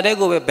တဏှာ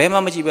တဲ့ကိုပဲဘဲမှ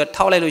မကြည့်ပဲ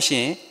ထောက်လိုက်လို့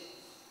ရှိရင်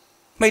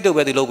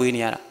မှိတ်တော့ပဲသူလုပ်ပေးနေ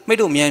ရတာမှိတ်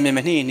တော့မြန်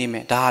နှိမ့်နေ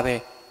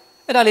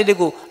မယ်ဒါပဲအဲ့ဒါလေးတွေ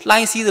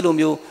ကိုလှိုင်းစည်းသလို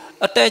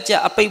မျိုးအ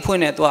တက်ကျအပိတ်ဖွ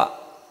င့်နေသူက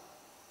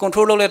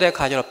control လုပ်လိုက်တဲ့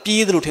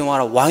အခါကျတော့ပြေးသလိုထင်သွား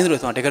တော့ဝိုင်းသလို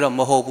ဆိုတာတ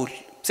ကယ်တော့မဟုတ်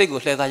ဘူးစိတ်ကို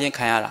လှည့်စားခြ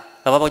င်းခံရတာ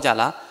သဘော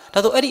ပေါက်ကြလားဒါ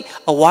ဆိုအဲ့ဒီ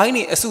အဝို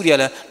င်းနေအစုတွေက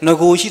လည်း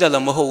ငကိုရှိတာလ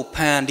ည်းမဟုတ်ဘူးဖ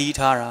န်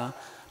တီးထားတာ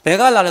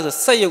ဘယ်ကလာလဲ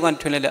ဆိုစက်ရုပ်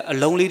ကထွင်လိုက်တဲ့အ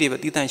လုံးလေးတွေပဲ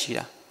တီးတန့်ရှိ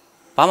တာ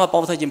ဘာမှ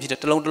ပေါင်းဆက်ခြင်းဖြစ်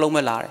တဲ့တလုံး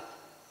ပဲလာ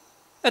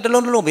တယ်အဲ့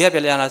တလုံးဘယ်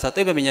ကပြလဲလာဆို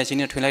သိပ္ပံ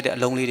ပညာရှင်တွေထွင်လိုက်တဲ့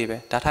အလုံးလေး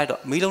တွေပဲဒါထိုက်တော့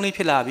မီးလုံးလေး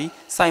ဖြစ်လာပြီး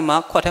စိုက်မှာ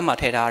ခွက်ထဲ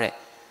မှာထည့်ထားတယ်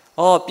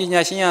Oh,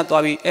 pinyasinya tu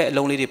abi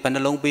long lidi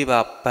pandalong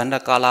biba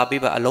pandakala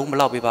biba along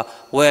belau biba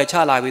where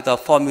chala with the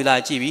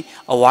formula GB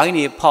a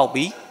wine pop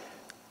bi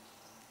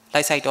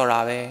like side or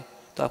ave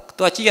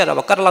to a chia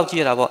about catalog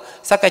chia about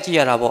sakachi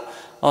about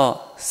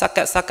oh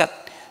sakat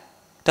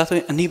that's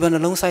when even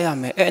along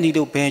sayame any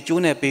do ben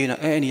june be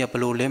any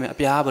below limit a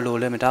pia below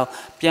limit out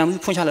pian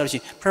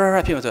punchality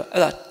perhaps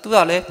to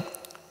ale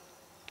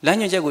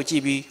language go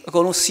GB a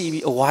go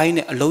see a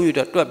wine alone you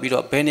to be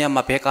benia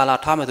mapecala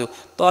tamato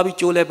to be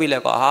jule be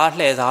like a heart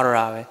less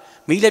are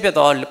me let it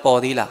all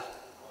podila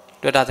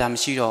to that I'm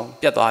sure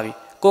piatavi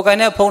go can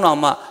have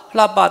ponama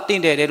lapa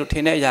tin de to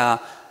teneya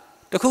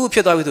the cool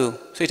piatavi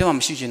so it am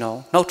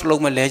shino not to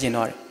look my legend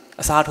or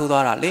a sart who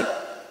are late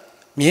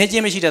me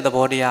jimmy at the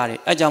body are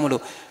a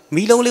jamulu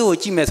me lonely or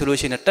jimmy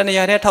solution at 10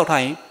 years out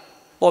time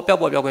or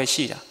papa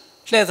shida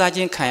let's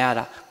agin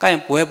kayada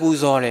kind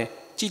webuzore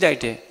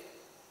chidite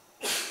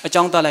a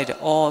chanta like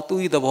oh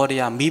to the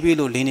body maybe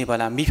lo lini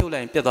bala me feel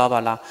like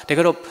piatabala they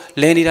got up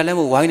lenny the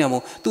lemo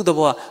wine to the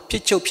boy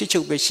picho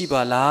be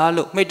shiba la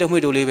look made the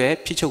widow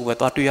live picho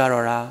with what to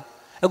yara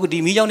a good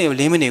medium name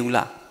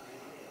lemonula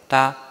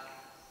ta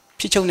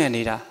picho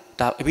nenida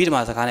that a bit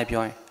of a kind of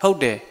joint how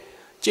there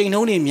Jane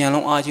only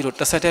Miano Argilo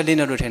to settle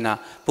in a rotina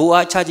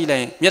Boa chargy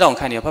lane Miadon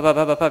kind of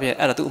papa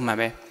at a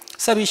mame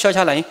Sabi short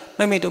line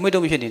maybe to middle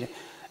with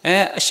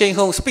a shame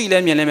home speed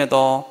and limit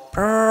or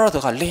per to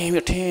a lame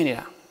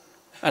retainer.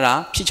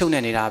 Ara, Picho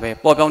Nenirabe,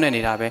 Bobon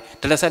Nenirabe,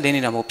 the lesser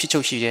Lenimo,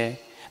 Picho Shide,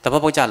 the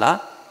Bobo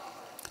Jala.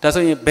 That's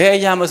when Bear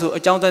Yamasu, a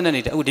Jonathan and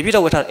it would be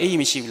without a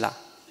Mishila.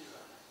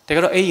 They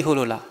got a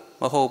holula,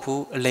 a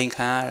hopu, a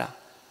linkara.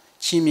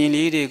 Chimney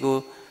lady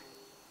go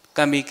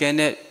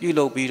Kamikan, you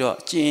low beetle,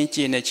 Chin,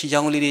 a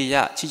Chijong lady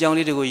ya, Chijong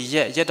lady go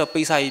yet of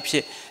Pisa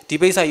pit, the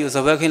Basa use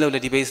a working load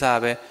of the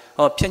Basa,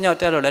 or Pena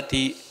Terror at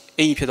the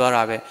A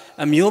Pidorabe,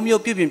 a Mio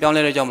Pupin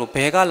Pamela Jumbo,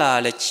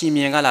 Pegala, the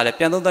Chimiangala, the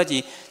Piano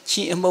Daji.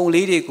 Chi and Mo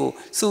lady go,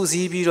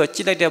 Susie Biro,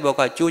 Chile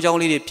Deboca, Jojong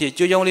lady,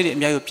 Jojong lady,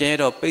 Mayo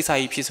Piano,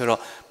 Pesai Pisoro,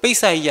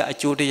 Pesai, a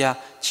Jodea,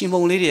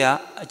 Chimon Lydia,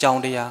 a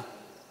Jondia,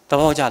 the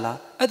Vojala,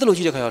 at the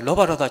Logica,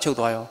 Lobata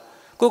Chodoyo.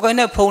 Go can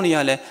have pony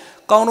ale,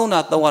 Gono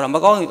not the one,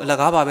 Magon,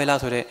 Lagaba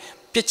Velasore,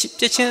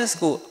 Pitchens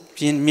go,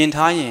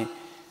 Mintai.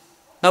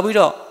 Now we do,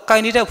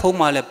 Kainita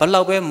Pomale,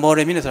 Balawe, more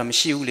minister,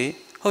 Shiuli,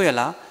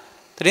 Hoyala,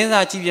 the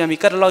Rena Giviami,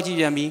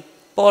 Catalogiami,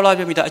 Paula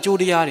Vimita,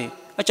 Jodiari.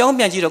 A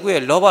champion Giro,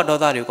 Loba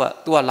Dodari,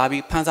 to a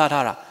labi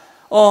Panzatara.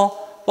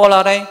 Oh,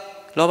 Polare,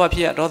 Loba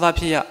Pia, Rosa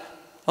Pia.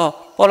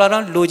 Oh,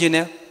 Polaran,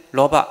 Lugine,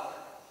 Loba.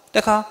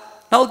 The car,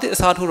 now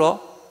this Saturo,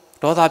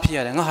 Rosa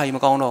Pia, and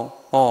Haimagono.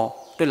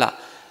 Oh, Dilla.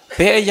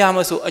 Bear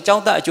Yamasu, a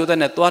Jota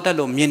Jordan at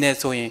Tuatalo, Mine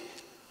Soin.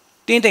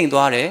 Tinting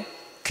Dware,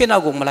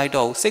 Kinago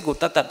Malaido, Sego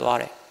Tata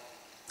Dware.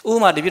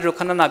 Uma de Vidro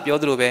Canana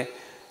Biodrube,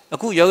 a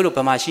good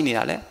Yoruba machine.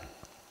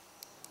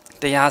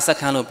 The Yasa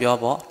Cano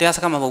Biobo, the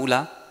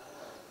Yasakamabula.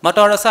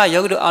 Matorasa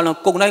Yogu Alon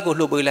Kognaigo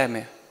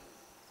Lubilame.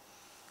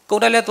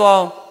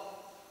 Kodaletwa,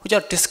 which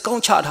are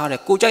discount chart hard,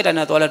 Kojai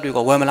and Toilet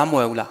Dugo,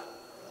 Wemalamuela.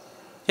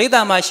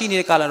 Heda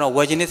machine color of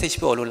Virginis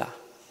Polula.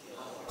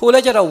 Who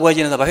ledger of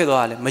Virgin the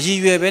Bapedale,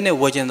 Maji Vene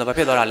Virgin the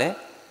Bapedale,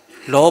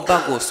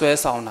 Lobago, Swear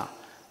Sauna,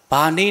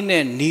 Banin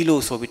and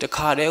Nilo so with a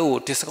cardio,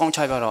 discount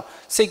chivaro,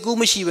 say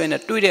Gumishi when a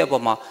 2 day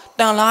bomber,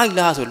 down like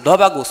last with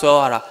Lobago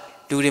Soara,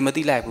 do the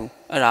Matilabu,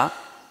 Ara,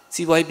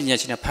 see why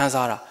Pinachina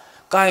Panzara.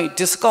 Guy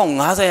discount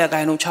Nazaya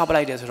guy no chop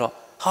like this.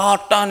 Hard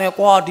done a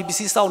quad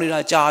DBC sound in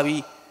a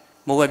Javi,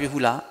 Moabi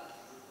Hula.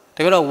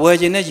 They got a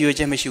virgin as you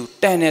issue,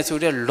 10 years to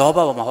the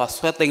loba was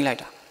sweating like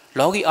that.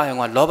 Logi iron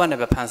one loba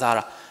never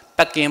panzara,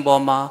 Patkin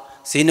bomber,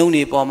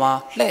 Zinoni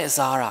bomber,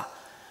 Lazara.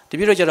 The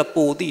beauty of a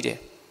poor dide.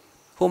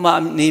 Whom I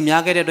name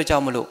Yagate to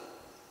Jamalo.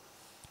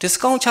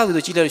 Discount chop with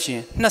the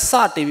children,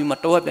 Nasat, we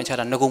must open each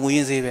other, no go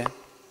win Zebe.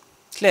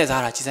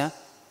 Lazara, Chisa.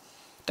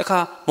 The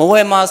car,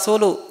 Moema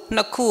solo,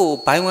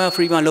 Naku, buy one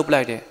free one look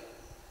like that.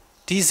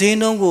 This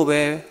no go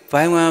where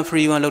buy one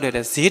free one look at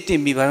the city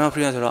be buy one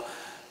free one.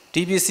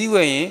 DBC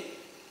way,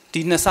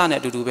 didn't son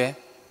at to do bear.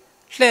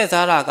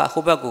 Lazaraga,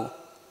 Hobago.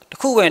 The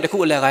cool and the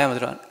cool like I am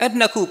drawn. At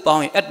Naku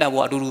bound at the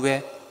water do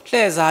bear.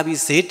 Lazabi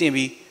city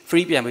be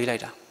free piano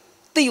later.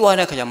 The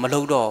one I can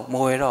Malodo,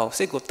 Moero,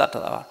 Seko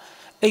Tata.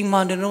 A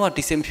man don't know what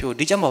the same few,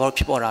 Dijam about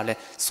people are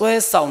swear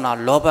sauna,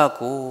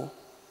 Lobago.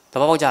 The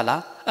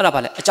Bojala,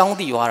 Arabale, a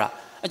Jondi Yuara.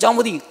 A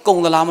Jamudi,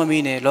 Gong the Lama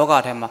Mine,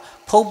 Logatema,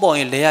 Po boy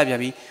in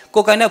Leabi,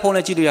 Kokana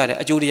Pona Julia,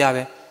 a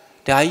Julia,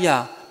 the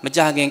Aya,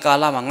 Majagin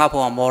Kalama,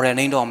 Napo, more and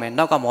Indome,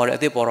 Nakamore,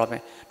 the Borome,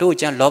 do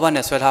Jan Loban and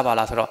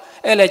Swetabala,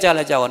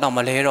 Elejala, no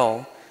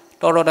Malero,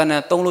 Toro than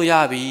a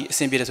Toluyabi,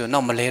 Simple,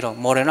 no Malero,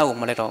 more than no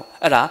Malero,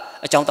 Ada,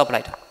 a chunk of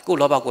light, good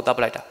Loba, good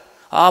uplighter.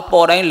 Ah,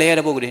 poor ain't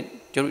later book,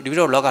 you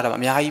don't log out of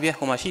Miabe,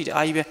 Homashi,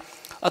 Ibe,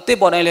 a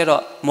tip on a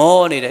little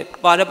more needed,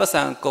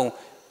 Padapasan go.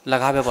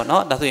 Lagabe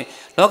no, that's it.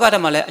 Look at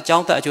Malay,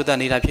 Jonta Judah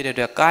need a period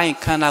of Kai,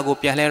 Kanago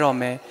Pialero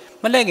me,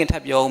 Malagan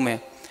tap your me.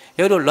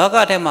 You do log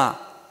at Emma,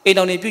 it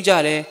only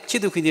Pujare,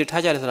 Chiduki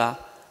Tajara,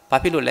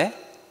 Papilule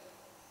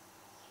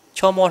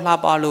Chomo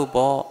Labalu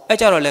Bo,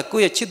 Ejarole,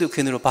 Kuya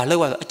Chidukin,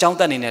 Palo, a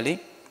Jonta in Nelly.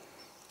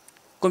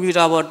 ကွန်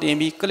ပျူတာပေါ်တင်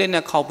ပြီးကလစ်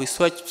နဲ့ခောက်ပြီး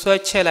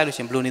ဆွဲချဲ့လိုက်လို့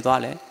ရှင်ဘယ်လိုနေသွား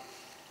လဲ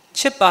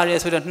ချစ်ပါ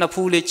တယ်ဆိုတော့နှစ်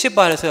ဖူးလေးချစ်ပါ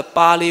တယ်ဆိုတော့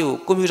ပါးလေး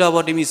ကိုကွန်ပျူတာ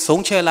ပေါ်တင်ပြီးဇုံ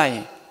ချဲ့လိုက်ရ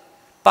င်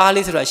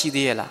ပါးလေးဆိုတာရှိ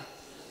သေးရဲ့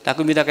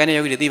လားဒါကွန်ပျူတာကိုင်း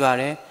တဲ့ယောဂီ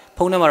တွေသိပါတယ်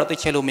ဖုန်းထဲမှာတော့သိ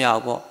ချဲ့လို့မရ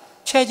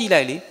ဘူးပေါ့ချဲ့ကြည့်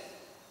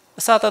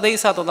လိုက်လေအစာ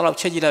တသိအစာတော့တော့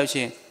ချဲ့ကြည့်လိုက်လို့ရှ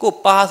င်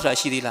ကိုပါး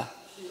ဆိုတာရှိသေးလား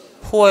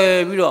ဖွ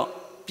ယ်ပြီးတော့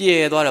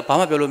ပြဲသွားတယ်ဘာ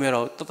မှပြောလို့မရ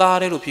တော့တသား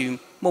တည်းလို့ဖြစ်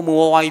မှုံ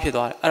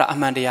ဝါးကြီးဖြစ်သွားတယ်အဲ့ဒါအ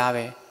မှန်တရား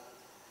ပဲ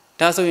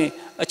ဒါဆိုရင်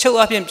အချုပ်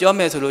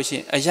အပြင်ပြောမယ်ဆိုလို့ရှိ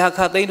ရင်အရာ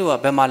ခသိန်းတို့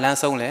ကဘယ်မှာလ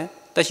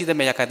မ်းဆုံးလဲတက်ရှိတဲ့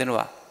မြတ်ခသိန်းတို့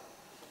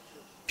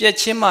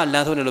ကပြက်ချင်းမှ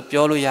လမ်းဆုံး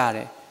တယ်လို့ပြောလို့ရ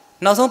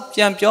တယ်နောက်ဆုံး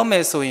ပြန်ပြော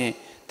မယ်ဆို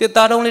ရင်တစ်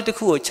သားတုံးလေး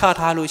တစ်ခုကိုချ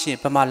ထားလို့ရှိ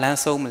ရင်ဘယ်မှာလ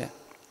မ်းဆုံးမလဲ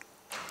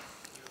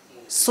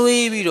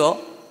ဆွေးပြီးတော့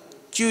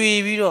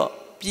ကျွေပြီးတော့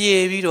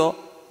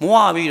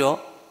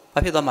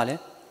ပြေပြီးတော့မွားပြီးတော့ဘာဖြစ်သွားမှာလဲ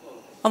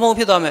အမုံ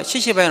ဖြစ်သွား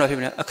မယ်ရှစ်ပို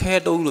င်းတော့ဖြစ်နေအခဲ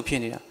တုံးလို့ဖြစ်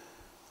နေတာ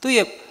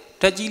သူ့ရဲ့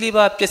ဓာတ်ကြီး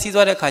လေးပါပျက်စီး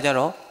သွား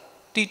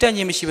တဲ့ခါကျတော့တီတက်ခြ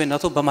င်းမရှိဘဲနော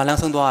က်ဆုံးဘယ်မှာလမ်း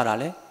ဆုံးသွား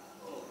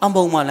ရတာလဲအ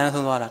မုံမှာလမ်း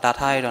ဆုံးသွားတာဒါ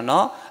ထားရတော့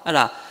နော်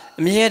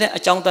အဲ့ဒါအမြဲတမ်းအ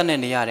ကြောင်းတတ်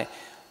နဲ့နေရ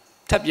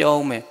တယ်ထပ်ပြော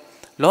အောင်မယ်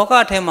လောက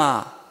ထဲ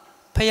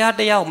မှာဖရာ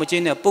တရားကိုမကျ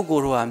င့်တဲ့ပုဂ္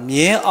ဂိုလ်တို့က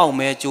မြဲအောင်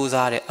ပဲ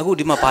ကြိုးစားတယ်အခု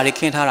ဒီမှာဘာတွေ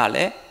ခင်း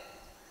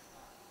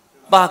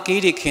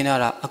ထားတာလဲပါကီးတွေခင်းထား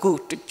တာ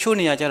အခုချို့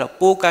နေရာကျတော့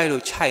ပိုး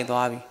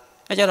ကိုက်လို့ခြိုက်သွားပြီ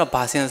အဲကျတော့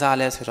ဘာစင်စား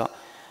လဲ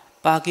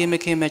ဆိုတော့ပါကီး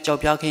မခင်းမဲ့ကြောက်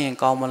ပြားခင်း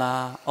ရင်ကောင်းမ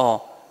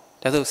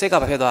လားအော်ဒါဆိုစိတ်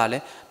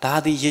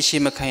ကဘာဖြစ်သွားတာလဲဒါသည်ရေရှ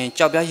ည်မခံရင်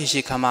ကြောက်ပြားရေရှည်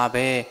ခံ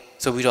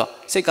မှာပဲဆိုပြီးတော့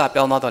စိတ်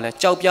ကပြောင်းသွားတော့လဲ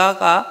ကြောက်ပြား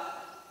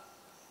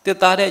ကတစ်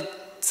သားတဲ့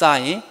စာ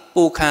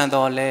ရင်ပိုခံ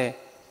တော့လဲ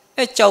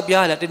အဲကြောက်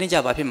ပြားလည်းတင်းတင်းကြ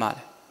ပါဖြစ်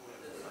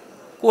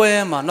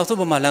မှာလဲကွဲမှာနောက်ဆုံး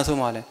ဘယ်မှာလမ်းဆုံး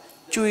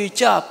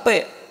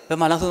မှာလဲကျွေကြပဲ့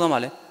ဘယ်မှာလမ်းဆုံးသွား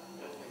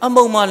မှာလဲအ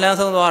မုံမှာလမ်း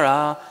ဆုံးသွားတာ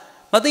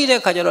မသိတဲ့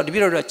ခါကျတော့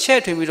တပြည့်တော့ချဲ့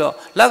ထွင်ပြီးတော့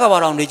လက်ကဘာ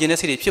တော်နေခြင်းတဲ့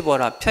စိတ်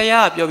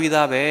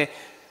တွေဖြစ်ပေါ်တာဖျားပြောပြီးသားပဲ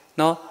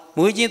နော်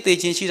မွေးချ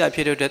င်းသေချင်း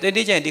ရှိတာဖြစ်တဲ့အတွက်တင်းတ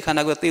င်းကြိုင်ဒီခန္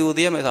ဓာကိုသေကို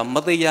သေးရမယ်ဆိုတော့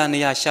မသေး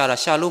ရနေရ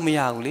ရှာတာရှာလို့မရ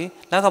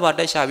ဘူးလေလက်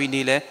ကဘာတက်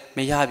ရှာပြီးနေလဲမ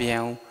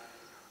ရပြန်ဘူး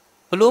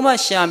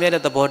ဘလို့မှရှာ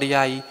မြဲတဲ့သဘော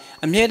တရားကြီး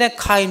အမြဲတမ်း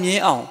ခိုင်မြဲ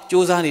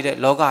အောင်ကြိုးစားနေတဲ့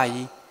လောက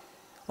ကြီး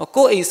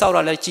ကိုယ်အိမ်ဆောက်တာ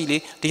လည်းကြည်လေ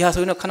ဒီဟာ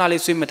ဆိုရင်တော့ခဏ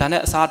လေးဆွေးမယ်ဒါ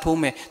နဲ့အ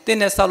စားထိုးမယ်တင်း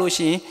နဲ့ဆောက်လို့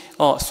ရှိရင်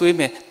ဆွေး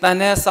မယ်တန်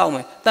နဲ့ဆောက်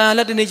မယ်တန်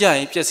လည်းတနေ့ကျ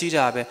ရင်ပျက်စီး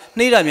တာပဲ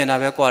နှိမ့်တာမြင်တာ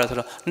ပဲကွာတယ်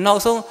ဆိုတော့နောက်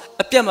ဆုံး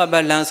အပြတ်မပဲ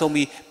လမ်းဆုံး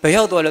ပြီး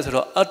ဘယ်ရောက်သွားလဲ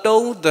ဆိုတော့အ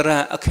တုံး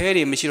ဒရံအခဲ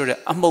တွေမ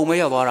ရှိတော့တဲ့အမုံပဲ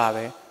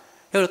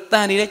ရောက်သွားတာပဲအဲတော့တ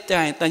န်နေ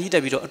တဲ့ကြရင်တန်ကြီးတ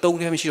က်ပြီးတော့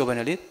အတုံးတွေမရှိတော့ဘဲ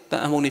နဲ့လေတန်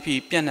အမုံ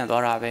တွေဖြစ်ပြန့်နှံ့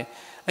သွားတာပဲ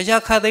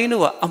အရာခတ်သိ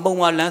န်းတို့ကအမုံ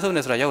မှာလ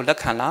မ်းဆုံးနေဆိုတာရောက်လက်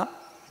ခံ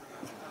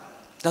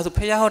လားဒါဆို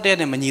ဖះဟောတဲ့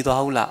နဲ့မညီ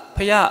သွားဘူးလား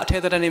ဖះ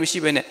အထဲတန်းနေမ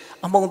ရှိဘဲနဲ့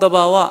အမုံ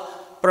တဘာဝ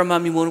ပရ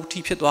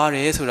မမီမုန်တိဖြစ်သွားတ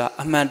ယ်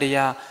ဆိုတာအမှန်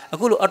တရား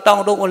အခုလိုအတော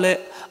င်တုံး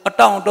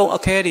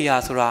အခဲတွေရာ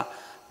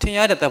ဆိုတာထင်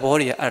ရတဲ့သဘော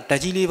တွေကဓာတ်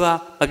ကြီး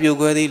လေးပါမပြို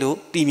ကွဲသေးလို့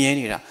တည်မြဲ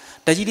နေတာ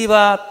ဓာတ်ကြီး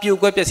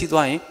လေးပါပြိုကွဲပျက်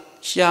စီးသွားရင်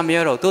ရှာမ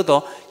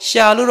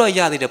ရတော့သို့တော့ရှာလို့တော့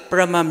ရသေးတယ်ပ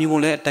ရမမီမု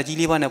န်လည်းဓာတ်ကြီး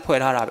လေးပါနဲ့ဖွဲ့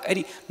ထားတာပဲအဲ့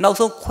ဒီ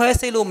နောက်ဆုံးခွဲ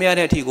စိတ်လို့မရ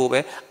တဲ့အထီ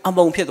ကိုပဲအ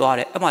မုံဖြစ်သွားတ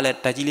ယ်အဲ့မှလ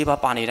ည်းဓာတ်ကြီးလေးပါ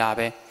ပါနေတာ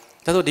ပဲ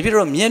ဒါ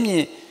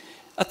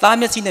ဆိုဒီဖြစ်တော့မျက်မြင်အ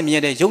သားမျက်စိနဲ့မြ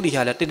င်တဲ့ရုပ်တွေ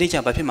ဟာလည်းတိတိကျကျ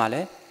ဘာဖြစ်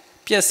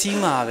မှာလဲပျက်စီး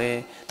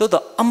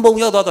မှာပဲတိုးတော့အ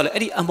မုံရောက်သွားတော့လေ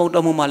အဲ့ဒီအမုံတ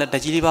မုံမှာလည်းဓာ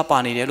တ်ကြီး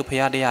လေးပါပါနေတယ်လို့ဘု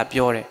ရားတ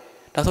ရားပြောတယ်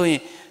ဒါဆိုရင်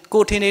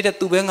ကိုထင်နေ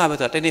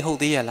တဲ့သူပဲငါပဲဆိုတာတနေ့ဟုတ်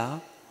သေးရဲ့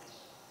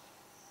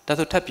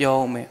လားဒါဆို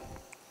ထပ်ပြောအောင်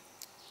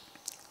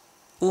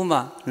မယ်ဥမာ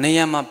နေ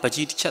ရမှာ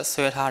ပကြီးတစ်ချက်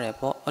ဆွဲထား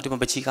တယ်ပေါ့ဒီမှာ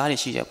ပကြီးကား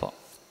တွေရှိ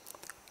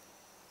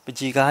တယ်ပေါ့ပ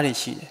ကြီးကားတွေ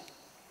ရှိတယ်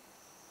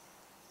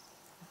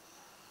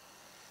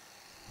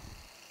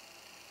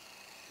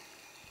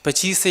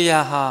ပကြီးဆရာ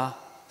ဟာ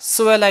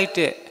ဆွဲလိုက်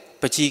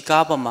တဲ့ပကြီး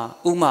ကားပေါ်မှာ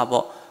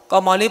ဥမာပေါ့ကော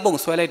င်မလေး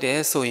ပုံဆွဲလိုက်တ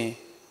ယ်ဆိုရင်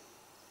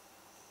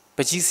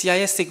ပကြီးဆရာ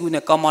ရဲ့စိတ်ကူး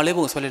နဲ့ကောင်မလေး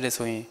ပုံဆွဲလိုက်တယ်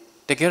ဆိုရင်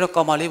တကယ်တော့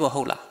ကောင်မလေးပုံ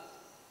ဟုတ်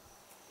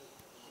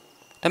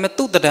လားဒါပေမဲ့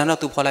သူ့တဏ္ဍာတော့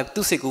သူဖော်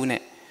လိုက်သူ့စိတ်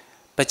ကူးနဲ့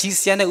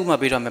ပကြီးဆရာနဲ့ဥမာ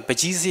ပေးတော့မယ်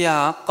ပကြီးဆရာ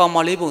ကောင်မ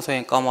လေးပုံဆွဲရ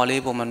င်ကောင်မ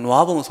လေးပုံ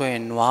မှာနွားပုံဆွဲရ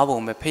င်နွား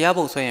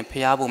ပုံပဲဖျားပုံဆွဲရင်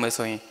ဖျား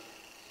ပုံပဲဆို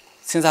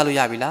ရင်စဉ်းစားလို့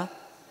ရပြီ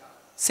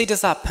လားစိတ်တ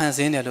စဖန်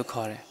ဆင်း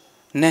တယ်လို့ခေါ်တယ်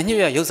နံ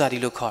ညှိရရုပ်စာတီ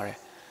လို့ခေါ်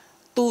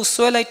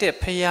တယ်သူဆွဲလိုက်တဲ့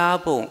ဖျား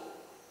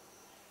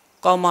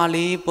ပုံကောင်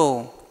မလေး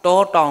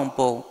ပုံတော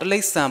တောင်ပုံ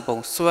တလိษံပုံ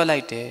ဆွဲလို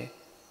က်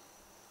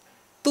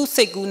တယ်သူ့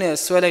စိတ်ကူးနဲ့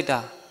ဆွဲလိုက်တာ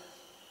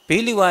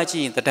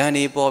ဘေးလီဝါကြည့်ရင်တဒံ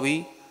နေပေါ်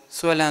ပြီး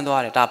ဆွဲလ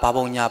န်းသွားတယ်ဒါဘာ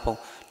ပုံညာပုံ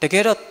တက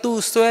ယ်တော့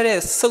သူဆွဲတဲ့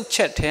စုတ်ချ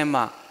က်ထဲ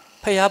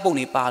မှာဖျားပုံ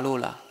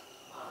တွေပါလို့လား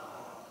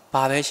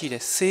ဘာပဲရှိတယ်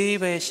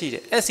ဆေးပဲရှိ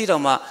တယ်အဲ့စီ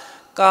တော့မှ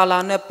ကာလာ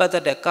နဲ့ပတ်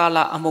သက်တဲ့ကာ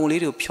လာအမုံ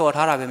လေးတွေကိုဖြော်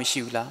ထားတာပဲမ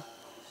ရှိဘူး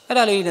လားအဲ့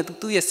ဒါလေးနဲ့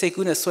သူ့ရဲ့စိတ်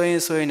ကူးနဲ့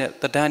ဆွဲရင်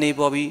နဲ့တဒံနေ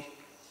ပေါ်ပြီး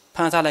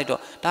ဖန်ဆ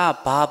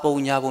လိုက်တော့ဒါကဘာ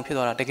ပုံညာပုံဖြစ်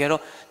သွားတာတကယ်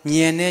တော့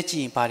ညံနေကြ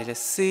ည့်ရင်ပါ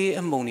တယ်လေဆေး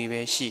အမုံ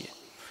တွေပဲရှိ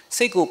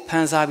တယ်စိတ်ကို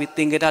ဖန်ဆပြီး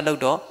သင်္ကေတလောက်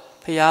တော့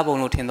ဖျား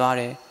ပုံလို့ထင်သွား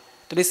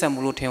တယ်တလိษံမူ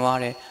လို့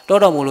ထင်သွားတယ်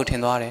တောတော်မူလို့ထ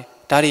င်သွား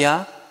တယ်ဒါတွေဟာ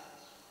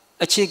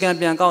အခြေခံ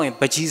ပြန်ကောက်ရင်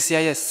ပကြီးဆရာ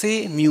ရဲ့ဆေး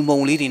မြူမုံ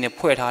လေးတွေ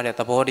နဲ့ဖွဲ့ထား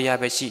တဲ့သဘောတ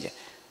ရားပဲရှိ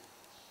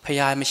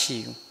တယ်ဖျားမ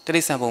ရှိဘူး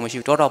တလိษံပုံမရှိ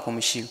ဘူးတောတော်ပုံမ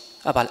ရှိဘူး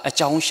အဲ့ဘာလဲအ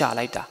ကြောင်းရှာ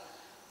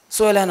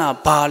လိုက်တာဆွဲလန်းတာ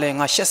ဘာလဲ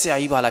ငါရှက်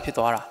ဆရာကြီးပါလားဖြစ်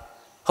သွားတာ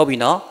ဟုတ်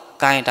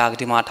ပြီနော်ကို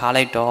င်းတာဒီမှာ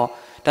ထားလိုက်တော့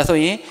ဒါ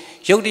ဆိုရင်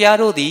ရုပ်တရား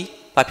တို့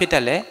သည်ဘာဖြစ်တ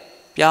တ်လဲ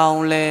ပြော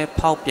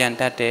င်းလဲဖောက်ပြန်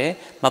တတ်တယ်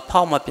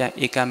မဖောက်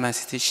မပြန်ဧကမန်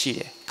စစ်ရှိ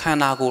တယ်ခန္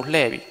ဓာ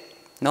ကိုလှဲ့ပြီ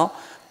နော်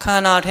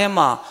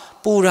ခန္ဓာထဲမှာ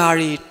ပူဓာ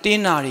တွေတ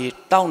င်းဓာတွေ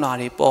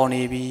တောက်ဓာတွေပေါ်နေ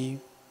ပြီ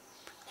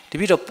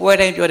တပည့်တော်ပွဲ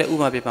တိုင်းပြောတဲ့ဥ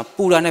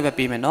ပမာပြပါပူရာနဲ့ပဲ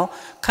ပြီး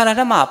မယ်နော်ခန္ဓာ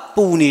ထဲ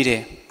မှာပူနေတ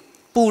ယ်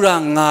ပူရာ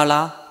ငါ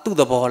လားသူ့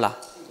သဘော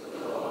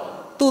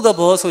လားသူ့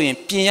သဘောဆိုရင်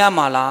ပြင်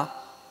ရမှာ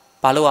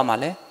လားဘာလို့ရ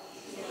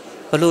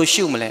မှာလဲဘလို့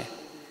ရှုမလဲ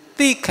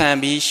သိခံ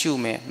ပြီး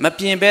ရှုမယ်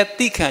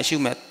မပြင်ပဲသိခံရှု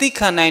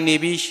မယ်သိခံနိုင်နေ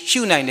ပြီး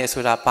ရှုနိုင်တယ်ဆို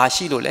တာဘာ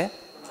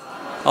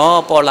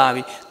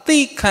ရှိလို့လဲပေါ်လာပြီသိ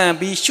ခံ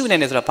ပြီးရှုနိုင်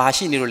တယ်ဆိုတာဘာ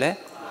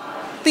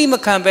ရှိနေလို့လဲသိမ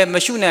ခံပဲ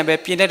မရှု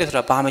နိုင်ပဲပြင်တတ်တယ်ဆို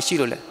တာဘာမရှိ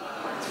လို့လဲ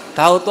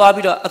ဒါ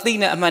ကိုသွားပြီးတော့အသိ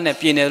နဲ့အမှတ်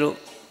နဲ့ပြင်တယ်လို့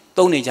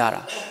သုံးနေကြတာ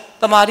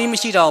တမာတိမ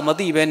ရှိတာကို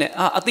မသိပဲနဲ့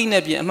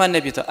အသိနဲ့ပြင်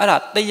အမှတ်နဲ့ပြင်ဆိုအဲ့ဒါ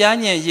တရား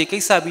ဉာဏ်ရေကိ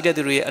စ္စပြီးတဲ့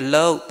သူတွေရဲ့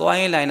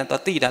အလုံးသွားရင်လိုက်နဲ့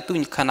သွားသိတာသူ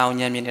ခန္ဓာကို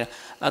ဉာဏ်မြင်နေတာ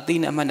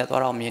အသိနဲ့အမှတ်နဲ့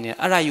သွားတော့မြင်နေတာ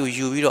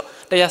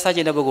အဲ့ဒါယူပြီးတော့တရားစကျ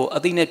င်တဲ့ပုဂ္ဂိုလ်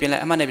အသိနဲ့ပြင်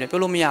လိုက်အမှတ်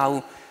နဲ့ပြင်ပြောလို့မ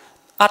ရဘူး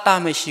အတ္တ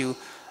မရှိ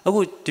ဘူးအခု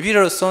တပ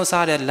ည့်တော်စွန်း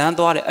စားတဲ့လမ်း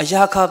သွားတဲ့အ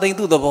ရာခသိမ့်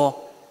သူ့သ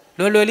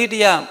ဘောလွယ်လေး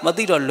တရား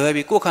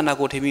မသိတော့လွယ်ပြီကိုယ်ခန္ဓာ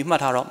ကိုယ်ထင်ပြီးမှတ်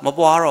ထားတော့မ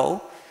ပွားတော့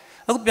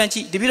ဘူးအခုပြန်ကြ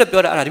ည့်တပည့်တော်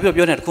ပြောတာအဲ့ဒါတပည့်တော်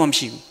ပြောနေတာတခုမှမ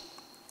ရှိဘူး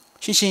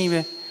ရှ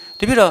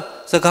င်းပဲတပည့်တော်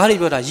စကား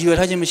တွေပြောတာရည်ရွယ်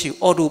ထားခြင်းမရှိ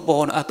ဘူးအော်တို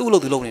ပေါ်နေတာ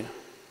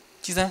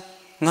သူ့လို့သူလုပ်နေတာကြည်စ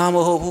မ်းငါမ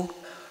ဟုတ်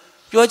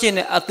ဘူးပြောခြင်း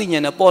နဲ့အသိဉာ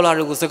ဏ်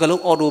နဲ့ပေါ်လာတွေကိုစ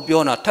ကားလုံးအော်တို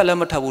ပြောနေတာထက်လ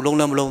ည်းမထက်ဘူးလုံး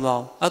လည်း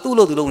မလုံးသွားဘူး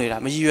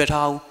သူ့လို့သူလုပ်နေတာမ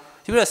ရည်ရွယ်ထား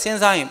ဘူးတပည့်တော်စဉ်း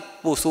စားရင်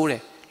ပို့ဆိုး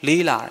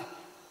တယ်လေးလာ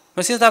တယ်မ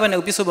စဉ်းစားဘဲနဲ့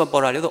ပြစ္ဆုတ်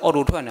ပေါ်လာတယ်ဆိုအော်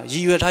တိုထွက်နေရ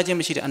ည်ရွယ်ထားခြင်း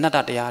မရှိတဲ့အနတ္တ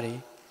တရား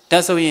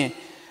တွေဒါဆို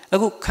ရင်အ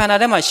ခု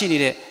ခန္ဓာထဲမှာ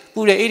ရှိနေတဲ့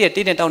ပူတဲ့အေး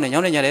တဲ့တိတ်တဲ့တောင်းတဲ့ညော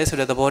င်းနေကြတယ်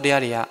ဆိုတဲ့သဘော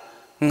တရားတွေက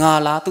ငါ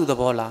လားသူ့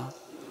သဘော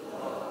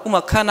လားဥ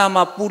မာ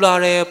ခန္ဓာမှာပူလာ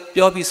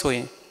တယ်ပြောပြီးဆို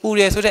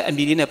ရင်ပူတယ်ဆိုတဲ့အမ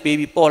ည်လေးနဲ့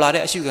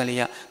ပေးပြီးပေါ်လာတဲ့အရှုခံ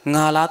လေးက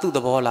ငါလားသူ့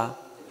သဘော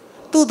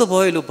လားသူ့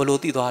သဘောရဲ့လို့ဘလို့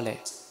သိသွားလဲ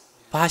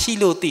ဘာ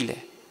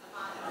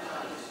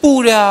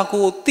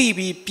ရှိလို့သိလဲပူရာကိုသိ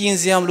ပြီးပြင်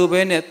စရာမ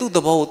လိုပဲနဲ့သူ့သ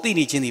ဘောကိုသိ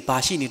နေခြ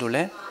င်းဒီဘာရှိနေလို့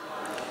လဲ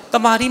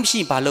တမာတိမ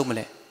ရှိဘာလုပ်မ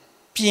လဲ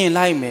ပြင်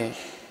လိုက်မယ်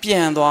ပြ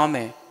န်သွား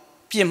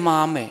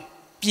မယ်ပြင်မှားမယ်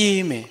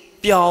ပြေး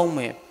မယ်ပြောင်း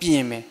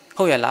မယ်ပြင်မယ်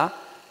ဟုတ်ရလား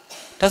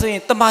ဒါဆိုရင်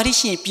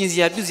တမာတိရှိရင်ပြင်စ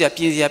ရာပြုစရာပြ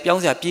င်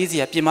စရာပြောင်းစရာပြေးစ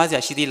ရာပြင်မစရာ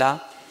ရှိသေး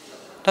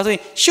လားဒါဆို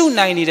ရင်ရှု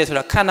နိုင်နေတယ်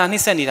ဆိုတာခန္ဓာ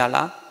နှိမ့်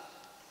ဆက်နေတာလား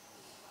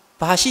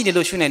ဘာ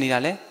ရှိနေလို့ရှု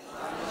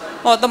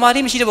နိုင်နေတာလဲတမာ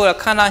တိမရှိတဲ့ဘော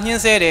ကခန္ဓာညှ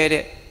င်းဆဲတယ်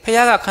တဲ့ဖ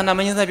ခင်ကခန္ဓာမ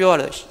ညှင်းဆဲပြောရ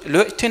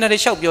တယ်ထင်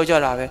တယ်လျှောက်ပြောကြ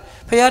တာပဲ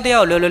ဖခင်တရား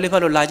ကိုလွယ်လေး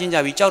ဖတ်လို့လာချင်းကြ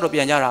ပြီးကြောက်တော့ပြ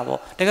န်ကြတာပေါ့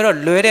တကယ်တော့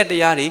လွယ်တဲ့တ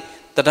ရားတွေ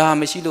တရား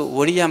မရှိလို့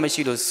ဝရိယမရှိ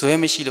လို့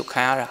ဇွဲမ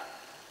ရှိလို့ခံရတာ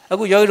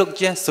အခုယောဂီတို့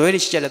ကျန်ဇွဲတွေ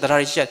ရှိကြတယ်တရား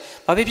တွေရှိကြ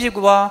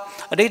တယ်ဘာဖြစ်ဖြစ်ကွာ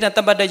အတိတ်တန်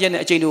တပတ်တဲ့ရက်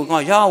နဲ့အချိန်တွေ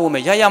ကိုရအောင်ဝင်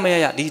မယ်ရ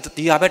မရ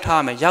ဒီဟာပဲ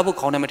ထားရမယ်ရဖို့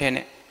ခေါင်းနဲ့မထဲ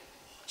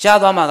နဲ့ရ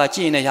သွားမှာကကြ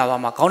ည့်ရင်လည်း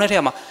ရသွားမှာခေါင်း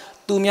နဲ့ထဲမှာ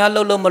သူများ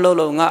လှုပ်လို့မ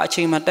လှုပ်လို့ငါအ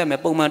ချိန်မှတက်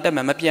မယ်ပုံမှန်တက်မ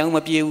ယ်မပြန်ဘူး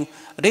မပြေးဘူး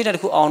အတိတ်တ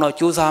ခု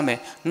အောင်တော့ကြိုးစားမယ်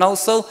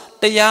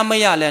နောက်ဆုံးတရားမ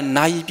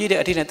ရလဲနာယီပြည့်တဲ့အ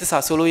တိတ်နဲ့သစ္စာ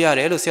ဆိုလို့ရ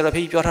တယ်လို့ဆရာတော်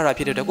ဖေးပြောထားတာ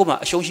ဖြစ်တဲ့အတွက်ကို့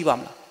မှာအရှုံးရှိပါ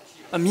မလား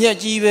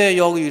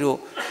အမြတ်ကြီးပဲယောဂီတို့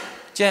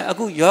ကျန်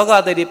အခုယော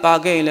ဂတဲ့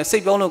တွေပါခဲ့ရင်လ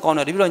ည်းစိတ်ပြောင်းလို့ကောင်း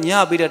တယ်ဒီပြီးတော့ည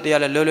ပေးတဲ့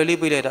တရားလည်းလွယ်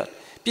လေးပေး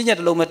လိုက်တာပြည့်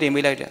ညက်တစ်လုံးမတင်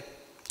ပေးလိုက်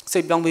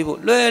တယ်စိတ်ပြောင်း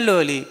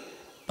ပေးဖို့လွယ်လေး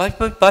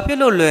ဘာဖြစ်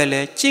လို့လွယ်လဲ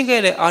ကျ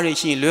င့်ခဲ့တဲ့အား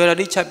ရရှိ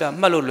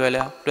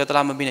ရင်လွယ်တာတိချက်ပြမှတ်လို့လွယ်သ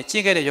လားမပြီး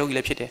နဲ့ကျင့်ခဲ့တဲ့ယောဂီလ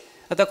ည်းဖြစ်တယ်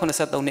အသက်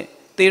83နှ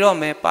စ်သေတော့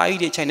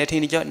မယ်ပါဠိတွေခြိုင်နေ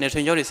ထင်းနေကြနေထွ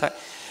င်ကြောတွေဆိုင်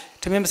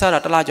ထမင်းမ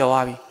စားတာတလားကြော်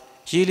သွား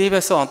ပြီရေလေးပဲ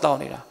စော့အောင်တောက်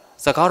နေတာ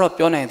စကားတော့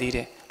ပြောနိုင်သေး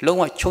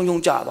တယ်လုံးဝချုံချုံ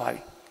ကြသွား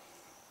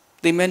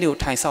ပြီသေမဲတွေ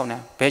ကိုထိုင်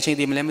ဆောက်နေဘယ်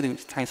ချိန်သေမလဲမသိဘူး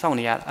ထိုင်ဆောက်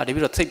နေ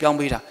ရတာဒီပြီးတော့စိတ်ပြောင်း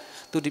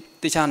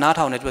ပေးတာသူတခြား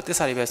နားထောင်နေသူ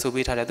သစ္စာတွေပဲ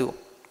ဆိုပေးထားတယ်သူ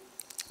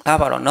ဒါ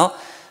ပါတော့နော်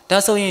ဒါ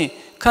ဆိုရင်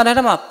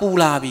ခန္ဓာထဲမှာပူ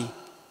လာ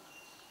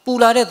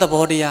ပြီပူလာတဲ့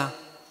သဘောတရား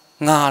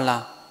ငါ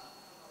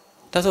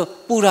လားဒါဆို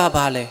ပူတာ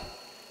ဘာလဲ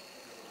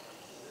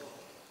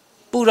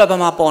ပူတာဘာ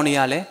မှပေါ်နေ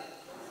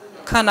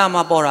ရလဲခန္ဓာ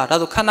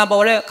မှာပေါ်တာဒါဆို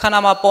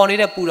ခန္ဓာမှာပေါ်နေ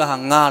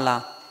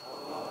တဲ့ပူတာဟာငါလား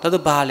ဒါ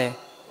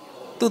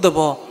ဆိုဘာလဲသူ့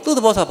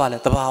သဘော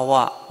ဆိုတာဘာလဲသဘာ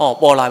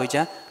ဝပေါ်လာပြီကျ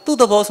န်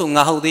သူ့သဘောဆို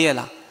ငါဟုတ်သေးရဲ့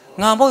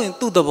လားငါမဟုတ်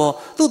ရင်သူ့သဘော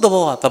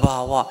ကသ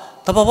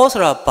ဘာဝဆို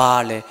တာ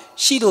ဘာလဲ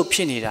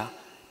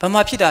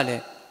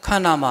ရှိလို့ဖြစ်နေတာဘာမှဖြစ်တာလဲခ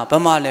န္ဓာ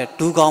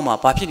မှာဘာမှလဲဒူးကောင်း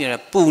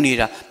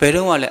မှာဘာဖြစ်နေလဲပူနေတာဘယ်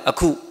တော့မှလဲ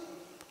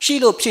အခုရှိ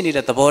လို့ဖြစ်နေ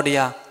တဲ့သဘောတ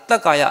ရားတ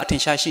က္ကာယအ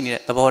ထင်ရှားရှိနေ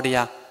တဲ့သဘောတ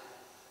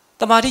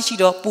ရားတမာတိ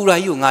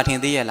ရှိတော့ပူရာကြီးကိုငါ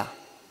ထင်သေးရဲ့လား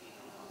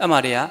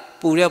အမှန်တ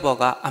ရားပူတဲ့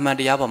ဘောက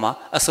အမှန်တရားပေါ်မှာ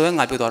အစွဲ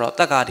ငါ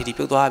ပြုတ်သွားတော့တက္ကာတိ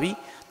ပြုတ်သွားပြီ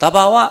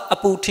တဘာဝ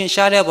အပူထင်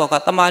ရှားတဲ့ဘော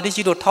ကတမာတိ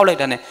ရှိလို့ထောက်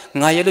လိုက်တာနဲ့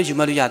ငါရဲလို့ယူ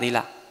မလို့ရ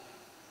သေးလား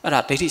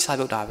အဲ့ဒါဒိဋ္ဌိစား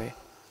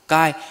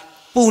ပြုတ်တာပဲဂို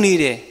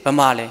င်းပူနေတယ်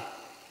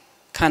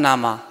ဗမာလဲခန္ဓာ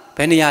မှာဘ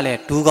ယ်နေ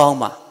ရလဲဒူးကောင်း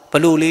မှာဘ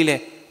လို့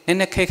လေးလဲန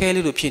ည်းန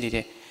ည်းခဲလေးလို့ဖြစ်နေ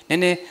တယ်န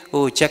ည်းန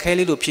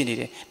ည်းဂျက်ခဲလေးလို့ဖြစ်နေ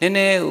တယ်နည်းန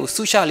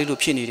ည်းဆူရှလေးလို့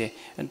ဖြစ်နေ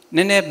တယ်န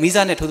ည်းနည်းမီး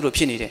စားနဲ့ထိုးသလိုဖြ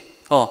စ်နေ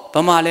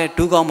တယ်ဗမာလဲ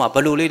ဒူးကောင်းမှာ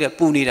ဘလို့လေး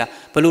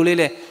တဲ့ပူနေတာဘလို့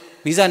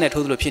လေးလဲမီးစားနဲ့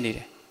ထိုးသလိုဖြစ်နေ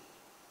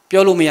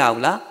တယ်ပြောလို့မ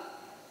ရဘူး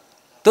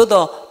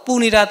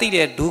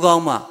လားသို့တော့ပူနေတာသိတဲ့ဒူးကော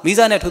င်းမှာ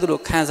မီးစားနဲ့ထိုးသ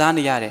လိုခံစား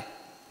နေရတယ်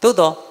သို့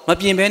တော့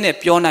မပြင်ဘဲနဲ့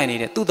ပြော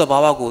နိုင်နေတယ်သူ့သဘာ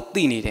ဝကို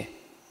သိနေ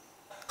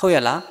တယ်ဟုတ်ရ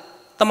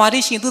လားတမာတိ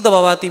ရှင်သူ့သဘာ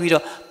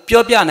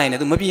ဝသိပြီးတော့ပြောပြနိုင်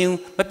တယ်သူမပြ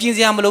င်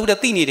စရာမလိုဘူး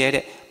တဲ့သိနေတယ်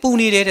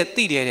တဲ့ပူနေတယ်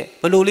တဲ့သိတယ်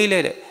တဲ့ဘလို့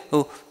လေးလဲတဲ့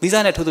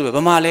မီးစားနဲ့ထိုးသလိုဗ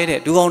မာလဲ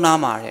တဲ့ဒူးကောင်း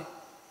နားမှာ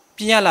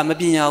တဲ့ပြင်ရလားမ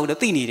ပြင်ရဘူး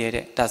တဲ့သိနေတယ်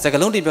တဲ့ဒါစ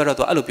ကလုံးတင်ပြောတော့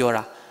သူအဲ့လိုပြော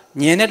တာ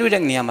ညင်နဲ့တွေ့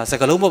တဲ့နေရာမှာ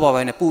စကလုံးပေါ်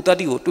ပိုင်းနဲ့ပူတတ်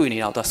တိ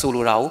ကိုတွေ့နေတာသူဆို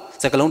လိုတာကို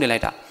စကလုံးတင်လို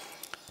က်တာ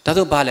ဒါ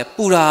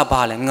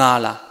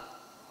ဆိုဘာလဲပူတာဘာလဲငါလား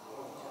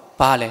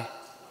ဘာလဲ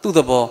သူ့သ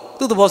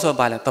ဘောဆိုတာ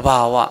ဘာလဲ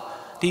သဘာဝ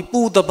ဒီ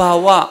ပူ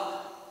သဘာဝ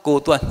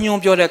ကိုသူက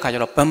ညွှန်းပြောတဲ့အခါကျ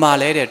တော့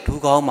ဗမာလဲတဲ့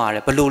ဒူးကောင်းမှာ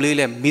တဲ့ဘလို့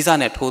လေးလဲမီး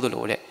စားနဲ့ထိုး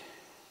သလိုတဲ့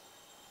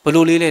ဘ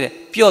လို့လေးလဲတဲ့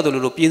ပြော့တယ်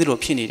လို့ပြင်းတယ်လို့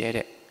ဖြစ်နေတယ်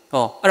တဲ့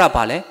ဟောအဲ့ဒါ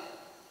ပါလေ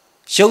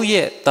ရုပ်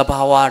ရဲ့တဘာ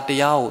ဝတ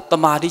ရားကိုတ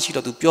မာတိရှိ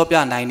တော့သူပြောပြ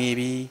နိုင်နေ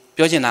ပြီ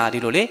ပြောချင်တာဒီ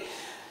လိုလေ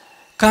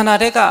ခန္ဓာ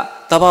တက်က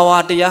တဘာဝ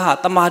တရားဟာ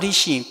တမာတိ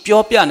ရှိရင်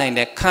ပြောပြနိုင်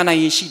တဲ့ခန္ဓာ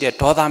ရင်ရှိတဲ့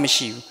ဒေါသမ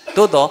ရှိဘူး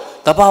သို့တော့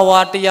တဘာဝ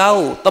တရား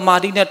ကိုတမာ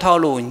တိနဲ့ထောက်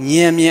လို့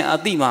ဉာဏ်မြင်အ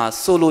သိမှာ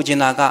ဆိုလိုချင်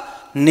တာက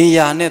နေ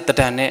ရာနဲ့တ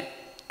ဒံနဲ့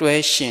တွဲ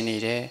ရှင်နေ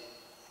တယ်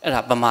အဲ့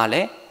ဒါပမာ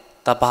လဲ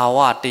တဘာဝ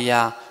တ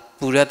ရား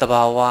ပူတဲ့တ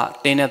ဘာဝ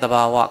တင်းတဲ့တ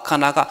ဘာဝခ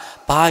န္ဓာက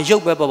ဘာရု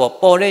ပ်ပဲ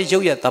ပေါ်တဲ့ရု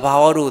ပ်ရဲ့တဘာ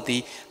ဝတို့သ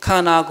ည်ခ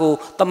န္ဓာကို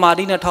တမာ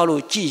တိနဲ့ထောက်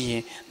လို့ကြည့်ရ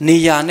င်နေ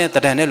ရာနဲ့တ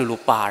ဒံနဲ့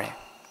လို့ပါတယ်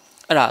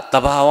အဲ့ဒါတ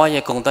ဘာဝ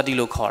ရဲ့ဂုဏ်တတ္တိ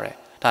လို့ခေါ်တယ်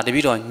ဒါတပိ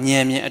တော့ဉာ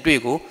ဏ်မြင်အတွေ့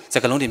ကိုစ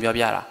ကလုံးတင်ပြော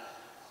ပြတာ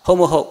ဟုတ်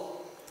မဟုတ်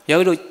ယော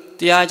ဂီတို့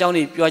တရားအကြောင်း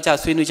တွေပြောကြ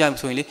ဆွေးနွေးကြ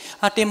ဆိုရင်လေ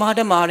တင်မာတ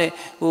က်မာတဲ့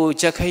ဟို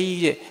ဂျက်ခ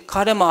ကြီးတဲ့ခါ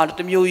တက်မာ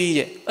တမျိုးကြီး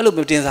တဲ့အဲ့လို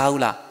မျိုးတင်စား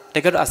ဘူးလားတ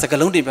ကယ်တော့စက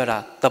လုံးတင်ပြောတာ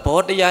သဘော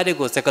တရားတွေ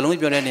ကိုစကလုံး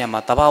ပြောတဲ့နေရာမှာ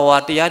တဘာဝ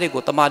တရားတွေ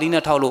ကိုတမာတိ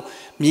နဲ့ထောက်လို့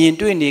မြင်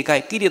တွေ့နေကြ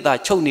ကိရိတာ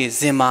ချုပ်နေ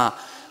စဉ်မှာ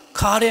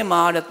ခါတဲ့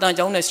မှာတဲ့တန်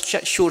ကြောင်းနဲ့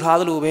ရှို့ထား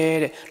သလိုပဲ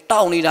တဲ့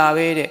တောက်နေတာ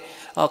ပဲတဲ့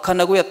ခန္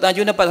ဓာကိုယ်ကတန်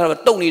ကျွန်းနဲ့ပတ်ထား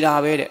တော့တုတ်နေတာ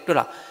ပဲတဲ့တွေ့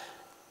လား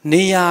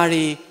နေရာ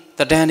တွေ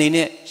တဒံနေ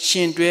နဲ့ရှ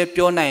င်တွဲ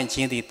ပြောနိုင်ခြ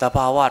င်းဒီတ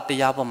ဘာဝတ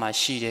ရားပေါ်မှာ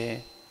ရှိတယ်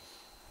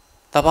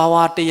တဘာဝ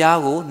တရား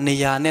ကိုနေ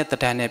ရာနဲ့တ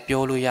ဒံနဲ့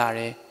ပြောလို့ရတ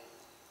ယ်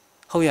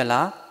ဟုတ်ရဲ့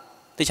လား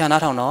တခြား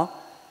နားထောင်တော့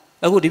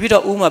အခုဒီပြ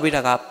တော့ဥမာပေး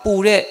တာကပူ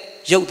တဲ့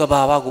ရုပ်တ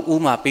ဘာဝကိုဥ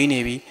မာပေးနေ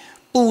ပြီ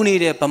ပူနေ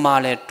တဲ့ဗမာ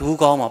လဲဒူး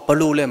ကောင်းမှာဘ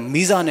လို့လဲ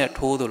မီးစားနဲ့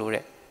ထိုးသလို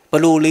တဲ့ဘ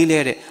လို့လေးလဲ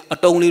တဲ့အ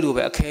တုံးလေးလို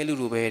ပဲအခဲလေး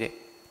လိုပဲတဲ့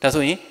ဒါ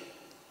ဆိုရင်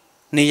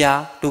နေရာ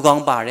ဒူးကော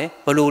င်းပါတယ်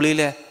ဘလို့လေး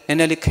လဲနည်း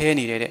နည်းလေးခဲ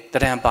နေတယ်တဲ့တ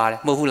ဒံပါတယ်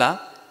မဟုတ်ဘူးလား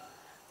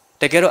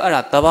တကယ်တော့အဲ့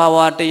ဒါတဘာဝ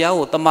တရား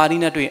ကိုတမာတိ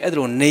နဲ့တွေ့ရင်အဲ့ဒါ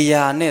လိုနေ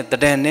ရာနဲ့တ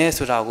ဒံနဲ့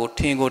ဆိုတာကို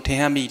ထင်ဟ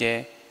ပ်မိတယ်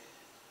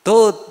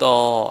သို့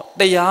တော့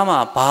တရားမှာ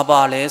ဘာပါ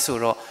လဲဆို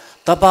တော့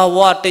တဘာဝ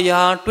တ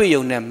ရား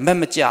တွေ့ုံနဲ့မက်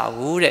မကြ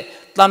ဘူးတဲ့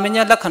တာမ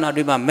ညာလက္ခဏာ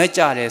တွေမှာမက်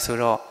ကြတယ်ဆို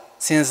တော့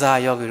စဉ်းစား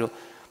ယောဂီတို့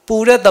ပူ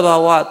တဲ့တဘာ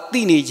ဝ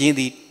သိနေခြင်း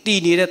သည်တ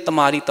ည်နေတဲ့တ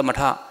မာတိတမ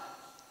ထ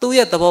သူ့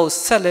ရဲ့သဘော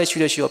ဆက်လဲရှိ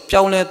ရော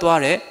ပြောင်းလဲသွား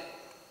တဲ့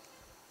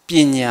ပ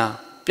ညာ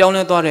ပြောင်း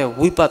လဲသွားတဲ့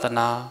ဝိပဿ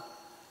နာ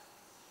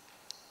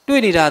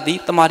တွေ့နေတာသည်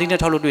တမာတိနဲ့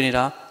ထောက်လို့တွေ့နေ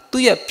တာ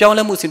သူ့ရဲ့ပြောင်း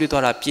လဲမှုဆင်းရဲ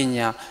သွားတာပ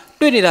ညာ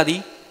တွေ့နေတာသည်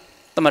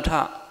တမထ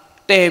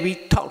တဲပြီး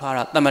ထောက်ထား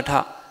တာတမထ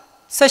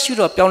ဆက်ရှိ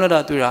တော့ပြောင်းလဲတာ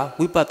တွေ့တာ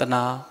ဝိပဿ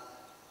နာ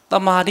တ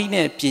မာတိ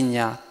နဲ့ပ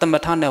ညာတမ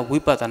ထနဲ့ဝိ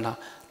ပဿနာ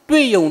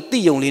တွေ့ယုံသိ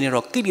ယုံလေးနဲ့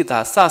တော့ကိလေသာ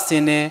စဆ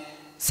င်းနေ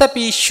ဆက်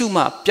ပြီးရှု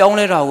မှပြောင်း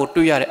လဲတာကို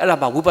တွေ့ရတယ်အဲ့ဒါ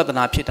မှဝိပဿ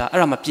နာဖြစ်တာအဲ့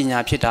ဒါမှပညာ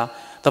ဖြစ်တာ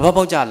သဘော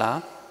ပေါက်ကြလား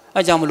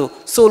အဲ့ကြောင့်မလို့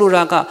ဆိုလို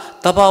တာက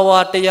တဘာဝ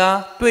တရား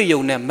တွေ့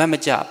ယုံနဲ့မက်မ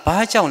ကြဘာ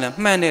ကြောင့်လဲ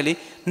မှန်တယ်လေ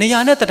နေရာ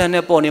နဲ့တဏ္ဍ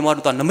နဲ့ပေါ်နေမှ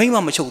တော့နမိတ်မှ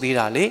မချုပ်သေး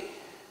တာလေ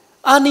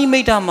အာနိမိ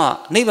တ်ဓမ္မ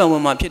နိဗ္ဗာန်ဝ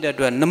င်မှဖြစ်တဲ့အ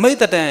တွက်နမိတ်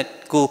တဏ္ဍ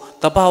ကို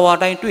တဘာဝ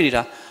တိုင်းတွေ့နေ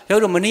တာရော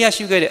က်တော့မနေ့က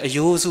ရှုခဲ့တဲ့အ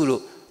ယိုးစု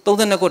လို့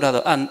32ခုထား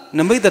တော့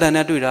နမိတ်တဏ္ဍ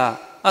နဲ့တွေ့တာ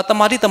တ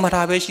မာတိတမ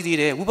ထာပဲရှိသေး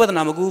တယ်ဝိပဿ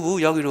နာမကူဘူး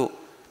ယောဂီတို့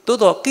တိုး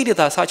တော့ကိလေ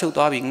သာဆချုပ်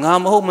သွားပြီငါ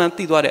မဟုတ်မှန်း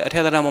သိသွားတဲ့အထေ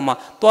သဏ္ဍာန်ပေါ်မှာ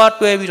သွား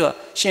တွဲပြီးတော့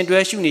ရှင်တွဲ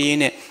ရှုနေရင်း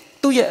နဲ့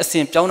သူ့ရဲ့အစ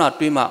ဉ်ပြောင်းတာ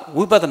တွေးမှ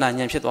ဝိပဿနာ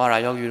ဉာဏ်ဖြစ်သွားတာ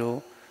ယောဂီတို့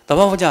သ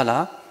ဘောပေါက်ကြ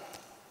လား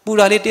ပူ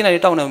တာလေးတင်းတာ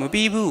လေးတောက်နေမ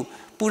ပြီးဘူး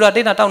ပူတာတ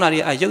င်းတာတောက်တာ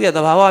လေးရုပ်ရဲ့သ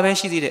ဘာဝပဲ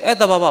ရှိသေးတယ်အဲ့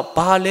သဘာဝ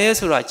ဘာလဲ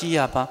ဆိုတာကြည့်ရ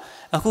ပါ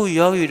အခု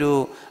ယောဂီ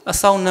တို့အ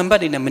ဆောင်နံပါ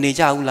တ်တွေနဲ့မနေ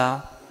ကြဘူးလား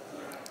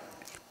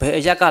ဘယ်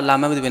အရက်ကလာ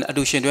မှမသိဘူးအ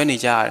တူရှင်တွဲနေ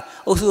ကြရတယ်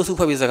အုပ်စု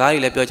ဖွဲ့ပြီးစကားတွေ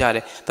လည်းပြောကြတ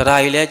ယ်တ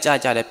ရားတွေလည်းကြား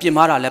ကြတယ်ပြင်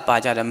မာတာလည်းပါ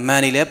ကြတယ်မ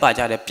န်တွေလည်းပါ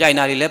ကြတယ်ပြိုင်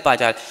တာတွေလည်းပါ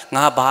ကြတယ်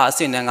ငါဘာအဆ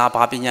င့်နဲ့ငါ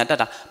ဘာပညာတတ်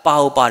တာပါ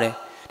ဟုတ်ပါတယ်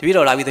တပည့်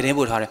တော်လာပြီးသတင်း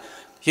ပို့ထားတယ်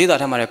ရေးတာ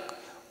ထက်မှလည်း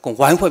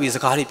ဝိုင်းဖွဲ့ပြီးစ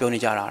ကားတွေပြောနေ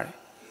ကြတာတဲ့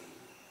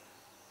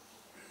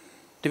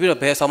တပည့်တော်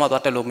ဘယ်အဆောင်မှ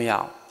သွားတက်လို့မရ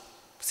အောင်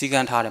စီကံ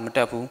ထားတယ်မတ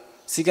က်ဘူး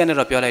စီကံနဲ့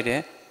တော့ပြောလိုက်တယ်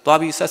သွား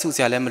ပြီးဆက်စုစ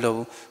ရာလည်းမလို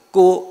ဘူး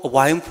ကိုအ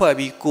ဝိုင်းဖွဲ့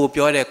ပြီးကို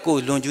ပြောတဲ့ကို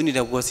လွန်ကျူးနေ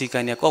တဲ့ဝစီကံ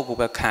နဲ့ကို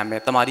ပဲခံမ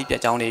ယ်တမာတိပြ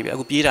တ်ကြောင်းနေပြီအ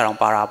ခုပြေးတာတော့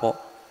ပါတာပေါ့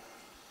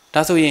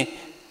ဒါဆိုရင်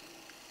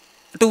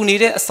အတူနေ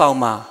တဲ့အဆောင်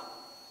မှာ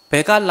ဘ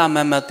ယ်ကလာ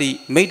မှမသိ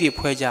မိတ်တွေ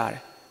ဖွဲကြတယ်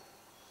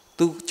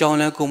သူကြောင်း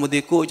လဲကိုမသိ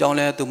ကိုအကြောင်း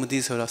လဲသူမသိ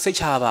ဆိုတော့စိတ်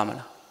ချပါမ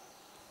လား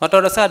မ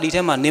တော်တဆဒီ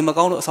ထဲမှာနေမ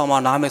ကောင်းလို့အဆောင်မှာ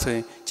နားမယ်ဆိုရ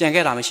င်ကြံ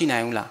ခဲ့တာမရှိနို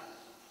င်ဘူးလား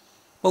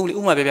ဟုတ်လေ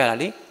ဥမာပြပြတာ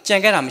လေကြံ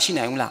ခဲ့တာမရှိ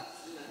နိုင်ဘူးလား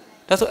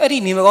ဒါဆိုအဲ့ဒီ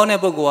နေမကောင်းတဲ့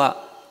ပုဂ္ဂိုလ်က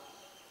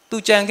သူ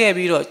ကြံခဲ့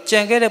ပြီးတော့ကြံ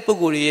ခဲ့တဲ့ပုဂ္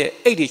ဂိုလ်ရဲ့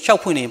အိတ်တွေလျှော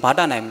က်ဖွင့်နေဘာတ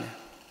တ်နိုင်မလဲ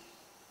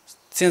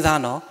စဉ်းစား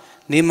နော်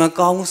နေမ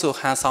ကောင်းဘူးဆို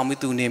ဟန်ဆောင်ပြီး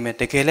သူနေမယ်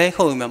တကယ်လည်း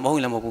ဟုတ်ရင်မဟုတ်ရ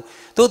င်လည်းမဟုတ်ဘူး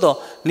သို့တော့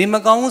နေမ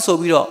ကောင်းဘူးဆို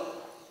ပြီးတော့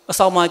အ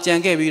ဆောင်မှာကြံ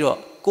ခဲ့ပြီးတော့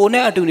ကို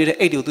နဲ့အတူနေတဲ့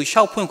အိတ်တွေကိုသူ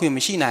လျှောက်ဖွင့်ခွင့်မ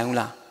ရှိနိုင်ဘူး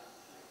လား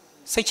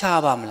စိတ်ချ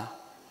ပါမလား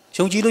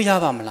ယုံကြည်လို့ရ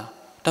ပါမလား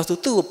ဒါဆို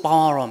သူ့ကိုပေါ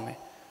င်းရတော့မယ်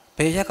ဘ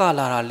ယ်ရက်က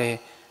လာတာလဲ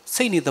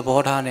စိတ်နေသဘော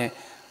ထားနဲ့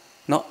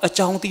နော်အ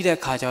ကြောင်းသိတဲ့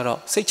ခါကျတော့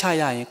စိတ်ချ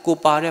ရရင်ကို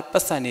ပါတဲ့ပ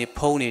တ်စံတွေ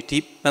ဖုံးနေဒီ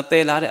မ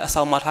သေးလာတဲ့အ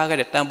ဆောင်မှာထားခဲ့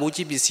တဲ့တန်ဖိုး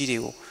ကြီးပစ္စည်းတွေ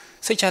ကို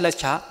စိတ်ချလက်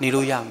ချနေ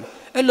လို့ရမယ်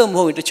အဲ့လိုမ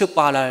ဟုတ်ရင်တချို့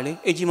ပါလာတယ်လေ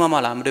အိတ်ကြီးမမ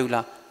လားမတွေ့ဘူး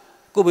လား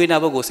ကိုဘေးနာ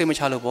ဘက်ကိုစိတ်မ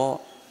ချလို့ပေါ့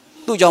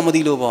သူ့ကြောင့်မ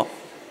သိလို့ပေါ့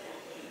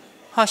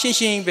ဟာရှင်း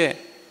ရှင်းပဲ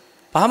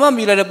ဘာမှမြ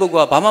ည်လိုက်တဲ့ပုဂ္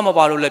ဂိုလ်ကဘာမှမ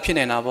ပါလို့လည်းဖြစ်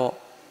နေတာပေါ့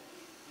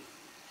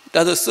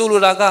ဒါဆိုလို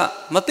တာက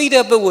မသိ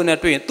တဲ့ပုဂ္ဂိုလ်နဲ့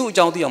တွေ့ရင်သူ့အ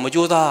ကြောင်းသိအောင်မ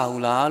ကြိုးစား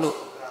ဘူးလားလို့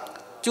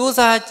ကြိုး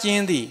စားခြ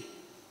င်းသည်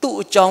သူ့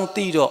အကြောင်း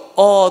သိတော့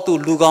သူ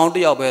လူကောင်းတ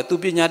ယောက်ပဲသူ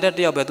ပညာတတ်တ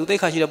ယောက်ပဲသူသိ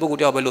က္ခာရှိတဲ့ပုဂ္ဂို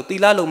လ်တယောက်ပဲလို့သီ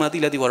လလုံးမှသိ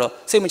လဲသိတော့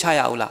စိတ်မချ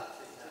ရဘူးလား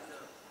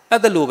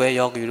အဲ့ဒါလိုပဲ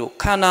ယောဂီတို့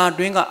ခန္ဓာ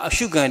တွင်းကအ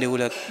ရှုခံတွေကို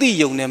လည်းသိ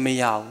ယုံနဲ့မ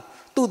ရဘူး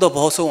သူ့သ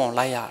ဘောဆုံးအောင်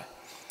လိုက်ရတယ်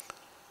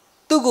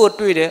သူ့ကို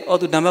တွေ့တယ်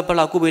သူနံပါတ်ဘ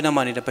လောက်ကုပိနာမ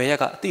နေတဲ့ဘယ်ရက်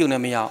ကသိယုံ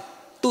နဲ့မရအောင်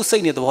သူ့စိ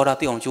တ်နဲ့သဘောထား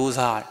သိအောင်ကြိုး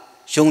စားတယ်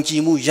ယုံကြ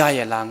ည်မှုရရ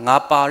လားငါ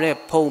ပါတဲ့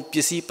ဖုံပ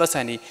စ္စည်းပတ်စံ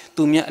တွေ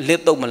သူမြတ်အလ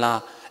စ်တော့မလား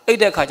အဲ့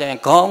တဲ့ခါကျရင်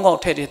ခေါင်း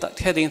ထဲသိ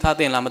မ်းထား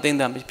တင်လားမသိမ်း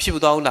တယ်ဖြစ်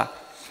သွားဘူးလား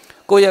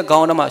ကိုယ့်ရဲ့ခေါ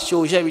င်းထဲမှာ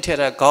ရှို့ရက်ပြီးထည့်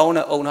တဲ့ခေါင်း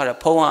နဲ့အုံထားတဲ့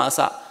ဖုံကအစ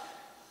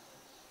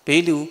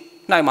ဘေးလူ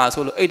နိုင်မှာ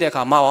ဆိုလို့အဲ့တဲ့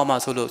ခါမဝါမှာ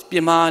ဆိုလို့ပြ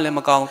င်မလည်းမ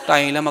ကောင်းတို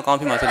င်လည်းမကောင်း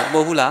ဖြစ်မှာဆိုလို့မ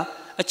ဟုတ်ဘူးလား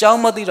အကြောင်း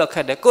မသိတော့ခ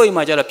က်တယ်ကိုယ့်အိမ်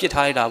မှာကျတော့ပြစ်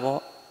ထားလိုက်တာပေါ့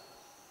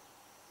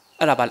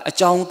အဲ့ဒါပါလေအ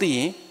ကြောင်းသိရ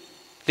င်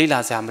လေ့လာ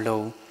စရာမလို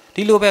ဘူး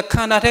ဒီလိုပဲခ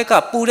န္ဓာထက်က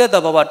ပူတဲ့သ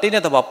ဘောပါတင်း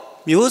တဲ့သဘော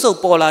မျိုးစုံ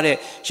ပေါ်လာတဲ့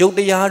ရုပ်တ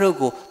ရားတို့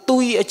ကိုသူ့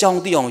၏အကြောင်း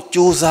သိအောင်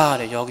ကြိုးစားရ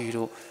တယ်ယောဂီ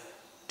တို့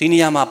ဒီနေ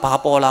ရာမှာဘာ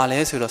ပေါ်လာလဲ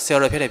ဆိုတော့ဆရာ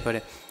တော်ဖြစ်တယ်ပြောတ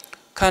ယ်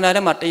ခန္ဓာ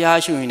ထဲမှာတရား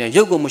ရှုရင်လည်း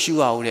ရုပ်ကိုမရှု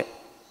ရဘူးတဲ့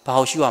ဘာ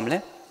ကိုရှုရမလဲ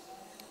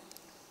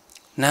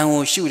နာမ်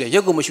ကိုရှုတယ်ရု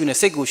ပ်ကိုမရှုနဲ့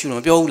စိတ်ကိုရှုလို့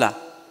မပြောဘူးလား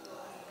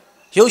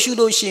ရုပ်ရှု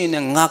လို့ရှိရ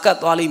င်ငါကတ်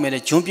သွားလိမ့်မယ်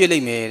တဲ့ဂျွန်းပြစ်လိ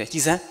မ့်မယ်တဲ့ကြ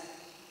ည်စမ်း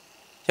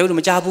ရုပ်တို့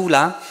မကြဘူး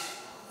လား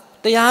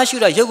တရားရှု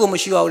တာရုပ်ကိုမ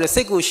ရှုရဘူးတဲ့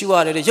စိတ်ကိုရှုရ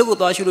တယ်တဲ့ရုပ်ကို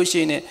သွားရှုလို့ရှိ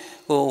ရင်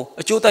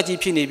အကျိုးတက်ကြီး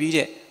ဖြစ်နေပြီ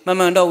တဲ့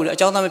မှန်တော့ဘူးတဲ့အ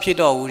ကြောင်းသားမဖြစ်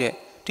တော့ဘူးတဲ့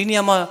ဒီနေ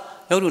ရာမှာ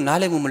ရုပ်တို့နား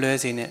လည်မှုမလွဲ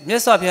စေနဲ့မြ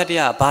တ်စွာဘုရားတ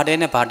ရားဘာတဲ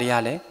နဲ့ဘာတ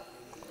ရားလဲ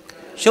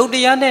ရုပ်တ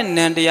ရားနဲ့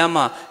နံတရား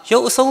မှာရု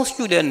ပ်အဆုံး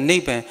ရှုတဲ့နိ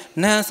ဗ္ဗာန်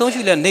နံအဆုံး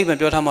ရှုတဲ့နိဗ္ဗာန်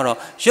ပြောထားမှာတော့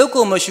ရုပ်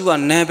ကိုမရှုရ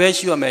နံပဲ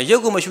ရှုရမယ်ရု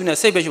ပ်ကိုမရှုနဲ့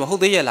စိတ်ပဲရှုမှာဟု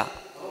တ်သေးရဲ့လား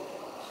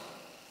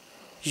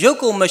ရုပ်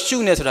ကိုမရှု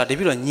နဲ့ဆိုတာတ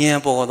ပြည့်တော့ဉာဏ်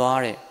ပေါ်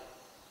သွားတယ်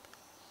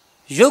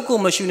ရုပ်ကို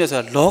မရှုနဲ့ဆို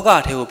တာလောက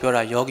ထဲကိုပြော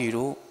တာယောဂီ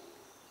တို့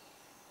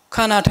ခ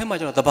န္ဓာထဲမှာ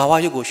ကျတော့သဘာဝ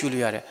ရုပ်ကိုရှု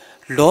လို့ရတယ်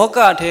လောက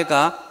ထဲက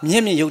မျ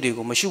က်မြင်ရုပ်တွေ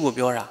ကိုမရှုဖို့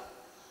ပြောတာ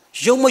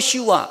ရုပ်မ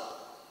ရှုရ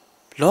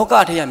လောက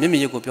ထဲကမျက်မြ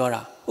င်ရုပ်ကိုပြော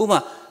တာဥပမာ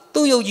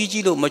သူ့ရုပ်ကြီးကြ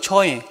ည့်လို့မချော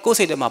ရင်ကိုယ်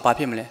စိတ်ထဲမှာဘာ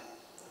ဖြစ်မလဲ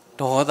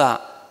ဒေါသ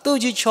သူ့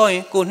ကြီးချောရ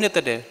င်ကိုယ်နှစ်သ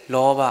က်တယ်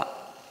လောဘ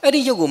အဲ့ဒီ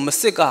ရုပ်ကိုမ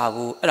စစ်က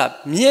ဘူးအဲ့ဒါ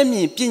မျက်မြ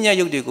င်ပညာ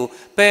ရုပ်တွေကို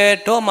ပယ်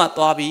တော့မှ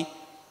သွားပြီး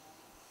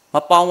မ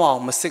ပေါင်းအော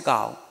င်မစစ်က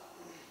အောင်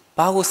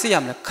ဘာကိုစစ်ရ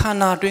မလဲခန္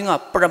ဓာတွင်းက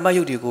ပရမတ်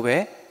ရုပ်တွေကိုပဲ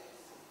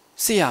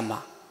စစ်ရမှာ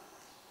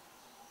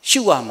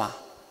ရှုရမှာ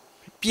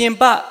ပြင်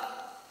ပ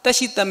တက်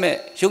ရှိတတ်မဲ့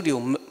ရုပ်တွေ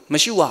ကိုမ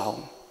ရှုရအော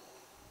င်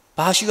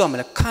ဘာရှုရမ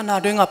လဲခန္ဓာ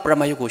တွင်းကပရ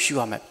မတ်ရုပ်ကိုရှု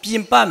ရမယ်ပြ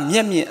င်ပမျ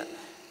က်မြင်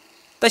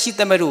တက်ရှိ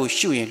တတ်မဲ့တို့ကို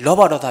ရှုရင်လော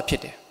ဘဒေါသဖြ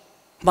စ်တယ်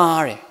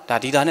မှားတယ်ဒါ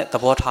ဒီတာနဲ့သ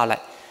ဘောထားလို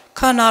က်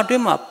ခန္ဓာတွ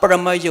င်းမှာပရ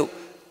မတ်ရုပ်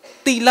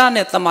တိလ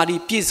နဲ့တမာတိ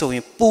ပြည့်စုံရ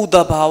င်ပူတ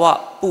ဘာဝ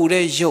ပူ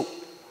တဲ့ရုပ်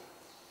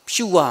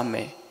ရှုရမ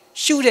ယ်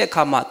ရှုတဲ့အ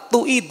ခါမှာသူ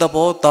ဤသ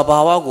ဘောတဘာ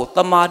ဝကိုတ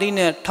မာတိ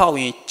နဲ့ထောက်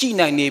ရင်ကြည်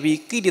နိုင်နေပြီး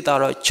ကိလေသာ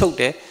တော့ချုပ်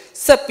တယ်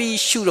ဆက်ပြီး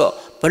ရှုတော့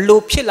ဘ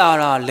လို့ဖြစ်လာ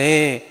တာလဲ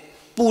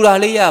ပူတာ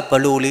လေးရဘ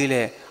လို့လေး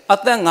လဲအ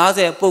သက်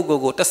50ပုဂ္ဂို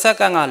လ်ကိုတစ်စက္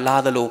ကန့်ကလာ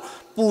သလို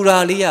ပူတာ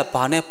လေးရ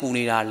ဘာနဲ့ပူ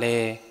နေတာလဲ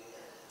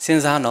စ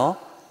ဉ်းစားနော်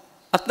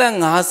အသက်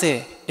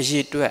50အ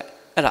ရေးအတွက်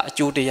အဲ့ဒါအ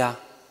ကျိုးတရား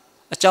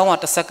အကြောင်းက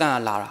တစ်စက္ကန့်က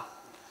လာတာ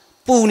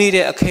ပူနေ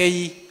တဲ့အခဲ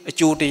ကြီးအ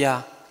ကျိုးတရား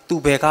သူ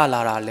ဘယ်ကလာ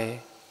တာလဲ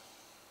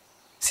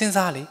စဉ်း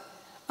စားလေ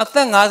အသ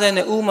က်50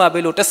နဲ့ဥမာ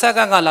ပေးလို့တစ်စက္က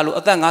န့်ကလာလို့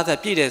အသက်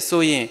50ပြည့်တယ်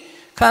ဆိုရင်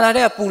ခန္ဓာ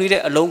ထဲကပူနေ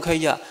တဲ့အလုံးခဲ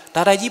ကြီးက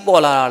ဒါတိုက်ကြီး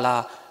ပေါ်လာတာ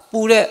လားပူ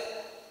တဲ့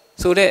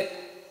ဆိုတဲ့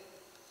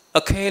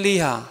အခဲလေး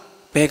ဟာ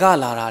ဘယ်က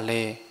လာတာ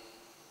လဲ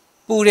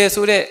ပူတယ်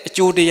ဆိုတဲ့အ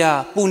ကျိုးတရား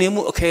ပူနေ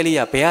မှုအခဲလေး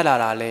ကဘယ်ကလာ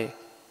တာလဲ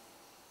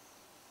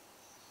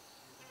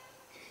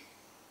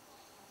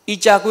ဤ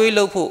ကြကွေး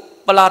လုပ်ဖို့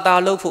ပလာတာ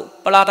လုပ်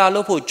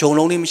ဖို့ဂျုံ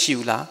လုံးလေးမရှိ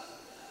ဘူးလား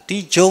ဒီ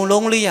ဂျုံ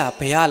လုံးလေးက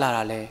ဘယ်ကလာ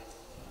တာလဲ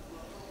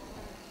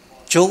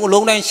ဂျုံအ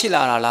လုံးတိုင်းရှိ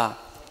လာတာလား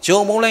ဂျုံ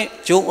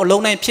အ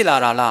လုံးတိုင်းဖြစ်လာ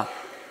တာလား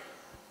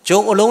ဂျုံ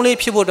အလုံးလေး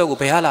ဖြစ်ဖို့အတွက်ကို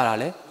ဘယ်ကလာတာ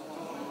လဲ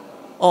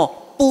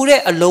ပူ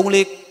တဲ့အလုံး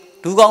လေး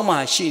ဒူးကောင်းမှ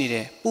ရှိနေတ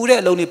ယ်ပူတဲ့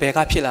အလုံးလေးဘယ်က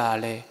ဖြစ်လာတာ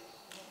လဲ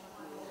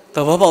သ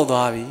ဘောပေါက်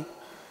သွားပြီ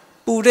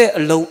ပူတဲ့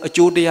အလုံးအ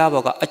ကျိုးတရား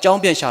ဘောကအကြောင်း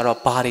ပြန်ရှာတော့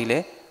ဘာတွေလဲ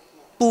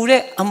ပူ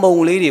တဲ့အမုံ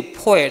လေးတွေ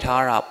ဖွဲ့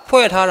ထား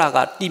တာက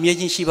တည်မြဲ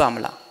ခြင်းရှိပါမ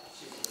လား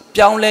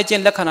ပြောင်းလဲခြ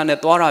င်းလက္ခဏာနဲ့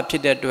သွားတာဖြ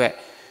စ်တဲ့အတွက်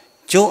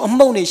ဂျုံအ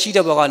မုံတွေရှိ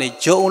တဲ့ဘောကနေ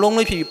ဂျုံအလုံး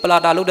လေးဖြစ်ပြီးပလာ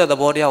တာလုပ်တဲ့သ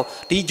ဘောတရား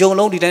ဒီဂျုံ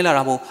လုံးဒီတိုင်းလာ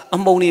တာမဟုတ်အ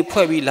မုံတွေ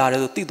ဖွဲ့ပြီးလာတယ်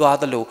ဆိုသိသွား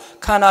သလို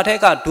ခန္ဓာထက်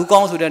ကဒူးကော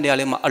င်းဆိုတဲ့နေရာ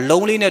လေးမှာအ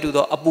လုံးလေးနဲ့တူ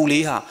တော့အပူ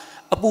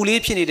လေး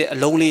ဖြစ်နေတဲ့အ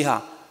လုံးလေးဟာ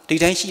ဒီ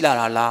တိုင်းရှိလာ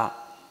တာလား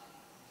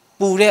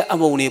ပူတဲ့အ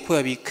မုံတွေ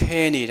ဖွဲ့ပြီး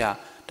ခဲနေတာ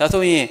ဒါ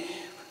ဆိုရင်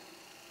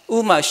ဥ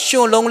မာ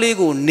ရှွန့်လုံးလေး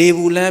ကိုနေ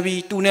ဘူးလမ်း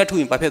ပြီးတူနဲ့ထု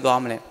ရင်ဘာဖြစ်သွား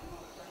မလဲ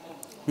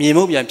မြင်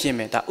မှုပြန်ဖြစ်မ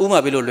ယ်ဒါဥမာ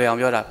ပေးလို့လွယ်အောင်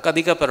ပြောတာက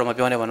တိကပတ်တော်မ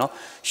ပြောနဲ့ပါနော်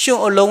ရှွ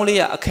န့်အလုံးလေး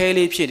ကအခဲ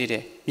လေးဖြစ်နေတ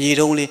ယ်မြေ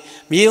တုံးလေး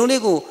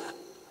ကို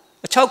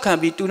အချောက်ခံ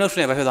ပြီးတူနဲ့ထု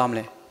ရင်ဘာဖြစ်သွားမ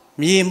လဲ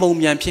မြေမှုံ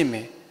ပြန်ဖြစ်မ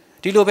ယ်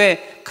ဒီလိုပဲ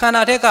ခန္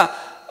ဓာထက်က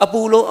အ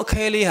ပူလုံးအ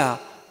ခဲလေးဟာ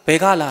ဘယ်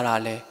ကလာတာ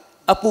လဲ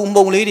အပူ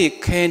မှုံလေးတွေ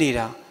ခဲနေ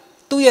တာ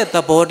သူ့ရဲ့သ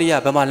ဘောတ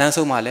ရားဘယ်မှာလမ်း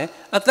ဆုံးမှာလဲ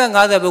အသက်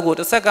50ပုဂ္ဂိုလ်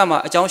တစ်စက္ကန့်မှာ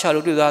အကြောင်းရှာ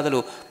လို့တွေ့သွားသ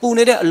လိုပူ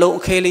နေတဲ့အလုံး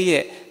အခဲလေး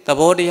ရဲ့သ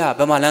ဘောတရားဘ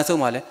ယ်မှာလမ်းဆုံး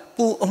မှာလဲ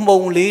ပူအမှုံ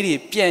လေးတွေ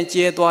ပြန့်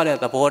ကျဲသွားတဲ့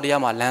သဘောတ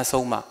ရားမှာလမ်း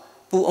ဆုံးမှာ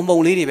ပူအမှုံ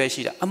လေးတွေပဲ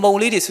ရှိတာအမှုံ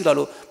လေးတွေဆုလာ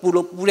လို့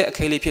ပူတဲ့အ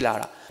ခဲလေးဖြစ်လာ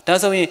တာဒါ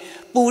ဆိုရင်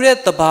ပူတဲ့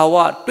သဘာဝ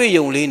တွေ့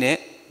ယုံလေးနဲ့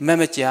မ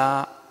မကြ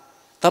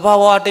သဘာ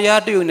ဝတ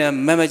ရားတွေ့ယုံနဲ့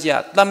မမကြ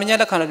တမညာ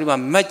လက္ခဏာတွေမှာ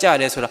မတ်ကြ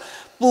တယ်ဆိုတာ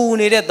ပူ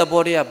နေတဲ့သ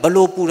ဘောတရားဘ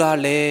လို့ပူတာ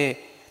လဲ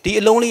ဒီ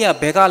အလုံးလေးက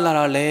ဘယ်ကလာ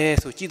တာလဲ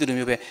ဆိုကြည့်တယ်လို့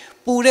မျိုးပဲ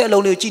ပူတဲ့အ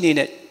လုံးလေးကိုကြည့်နေ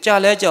တဲ့ကြာ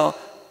လဲကြောင်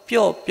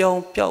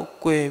ပြော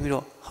ကွယ်ပြီး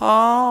တော့ဟာ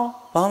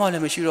ဘာမှလည်း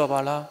မရှိတော့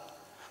ပါ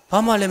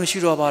လားဘာမှလည်းမ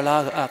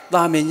ရှိတော့ပါလား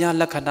တာ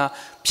မင်ညာလက္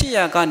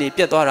ခဏာဖြစ်ရ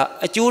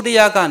ကနေပြတ်သွားတာအကျိုးတ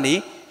ရားက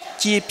နေ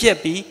ကြည်ပြက်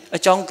ပြီး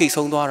အကြောင်းကိ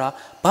ဆုံးသွားတာ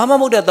ဘာမှ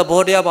မဟုတ်တဲ့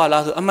သဘောတရားပါ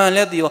လားဆို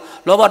အမှန်လဲသိရော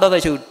လောဘဒေါသ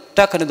ချုပ်တ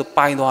က်ခနဲ့သူ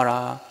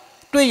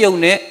ပိုင်သွားတာတွေ့ယုံ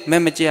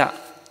နဲ့မဲ့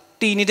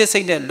မကြတီနေတဲ့စိ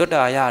တ်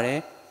နဲ့လွတ်တာရ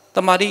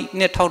တယ်တမာတိ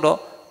နဲ့ထောက်တော့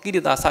ကိ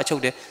ရိတာစချု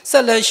ပ်တယ်ဆ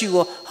က်လက်ရှိ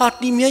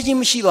ရောဟာတီမြဲခြ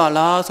င်းမ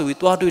ရှိပါလား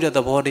ဆိုပြီးသွားတွေ့တဲ့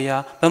သဘော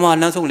တရားဘယ်မှာ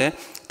လမ်းဆုံးလဲ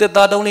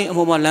တက်သားတုံးလေးအ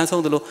မှုမှာလမ်း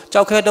ဆုံးသလို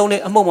ကြောက်ခဲတုံး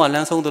လေးအမှုမှာ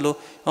လမ်းဆုံးသလို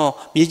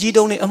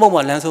မြေကြီးတုံးလေးအမှု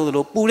မှာလမ်းဆုံးသ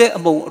လိုပူတဲ့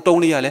အမှုတုံး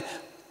လေးကလည်း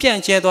ပြ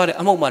န့်ကျဲသွား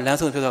တဲ့အမှုမှာလမ်း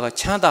ဆုံးဖြစ်သွားတာ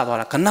ချ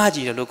မ်းသာသွားတာက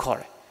ဏကြည်တယ်လို့ခေါ်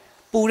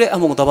တယ်ပူတဲ့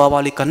အမှု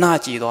သဘာဝလေးက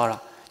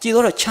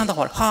ဏကြည်သွားတာကြည်သွားတော့ချမ်းသာ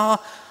သွားတာ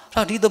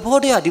ဟာဒီသဘော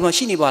တရားဒီ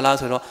မှာရှိနေပါ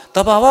လားဆိုတော့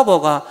သဘာဝ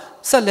ဘောက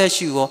ဆက်လက်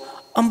ရှိရော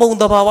အမုံ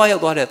သဘာဝ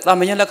ရောက်သွားတဲ့တာ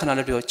မန်လက္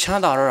ခဏာတွေပြောချ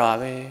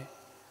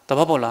မ်းသာတော့တာပဲသ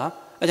ဘောပေါက်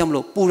လားအဲကြောင့်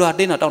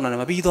မလို့ပူတာတင်းတာတောက်တာလည်း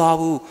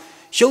မပြီးသွားဘူး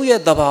ရုပ်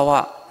ရဲ့သဘာ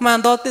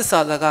ဝမှန်သော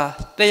သစ္စာစ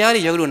ကားတ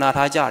ရားတွေရုပ်လို့နာ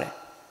ထားကြတယ်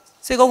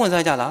စိတ်ကောင်း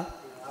ဝင်စားကြ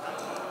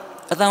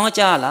လားအတန်က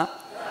ကြား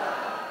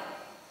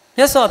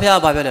လားမြတ်စွာဘု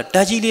ရားကပြော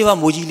တယ်ဓာကြီးလေးပါ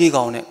မွေကြီးလေး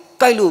ကောင်နဲ့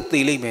ကြိုက်လို့သေ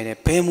လိမ့်မယ်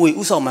တဲ့ဘယ်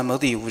မွေဥဆောင်မှမ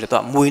သိဘူးတဲ့သူ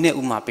ကမွေ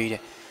နဲ့ဥမာပေးတယ်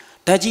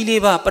ဓာကြီး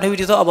လေးပါပ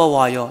ထဝီသောအဘ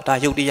ဝါ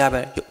ရောဒါရုပ်တ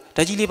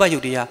ရားပဲဓာကြီးလေးပါရု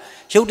ပ်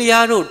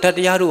တရားတို့ဓာတ်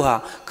တရားတို့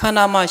ဟာ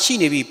ခန္ဓာမှာ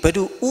ရှိနေပြီးဘယ်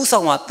သူဥဆော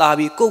င်မှတာ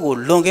ပြီးကိုယ့်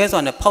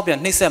ကိုလွန်ကဲစွာနဲ့ဖောက်ပြန်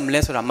နှိမ့်ဆက်မ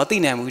လဲဆိုတာမသိ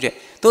နိုင်ဘူး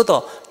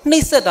တဲ့သို့တော့နှိ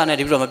မ့်ဆက်တာ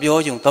နဲ့ဒီပြီးတော့မပြော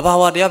ချင်ဘူးသဘာ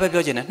ဝတ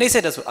ရားပဲပြောချင်တယ်နှိမ့်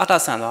ဆက်တယ်ဆိုအတ္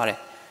တဆန်သွား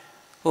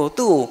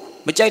တယ်သူ့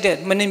ကိုမကြိုက်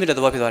တဲ့မနှိမ့်မြတဲ့သ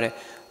ဘောဖြစ်သွားတယ်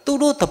သူ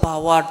တို့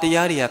သဘာဝ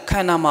တရားတွေက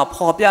ခန္ဓာမှာ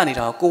ပေါ်ပြနေ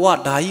တာကိုက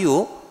ဓာကြီး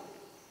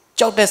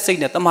ကိုကြောက်တဲ့စိတ်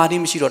နဲ့တမာတိ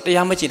မရှိတော့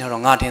တရားမကျင့်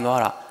ထားတော့ငါထင်သွား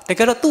တာတက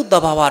ယ်တော့သူ့သ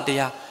ဘာဝတ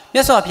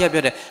ရားမြတ်စွာဘု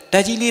ရားပြောတဲ့ဓာ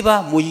ကြီး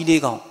လေးပါမူကြီးလေး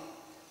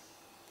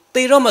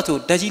ကောင်သေတော့မ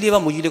ဆိုဓာကြီးလေးပါ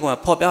မူကြီးလေးကောင်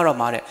ပေါ်ပြတော့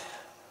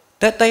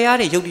မှာတဲ့တရား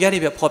တွေရုပ်တရားတွေ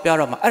ပဲပေါ်ပြ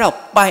တော့မှာအဲ့တော့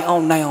ပိုင်အော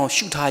င်နိုင်အောင်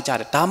ရှုထားကြ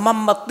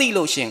တယ်ဒါမှမသိ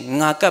လို့ရှင်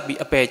ငါ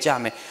ကပ်ပြီးအ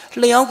ပယ်ကြမယ်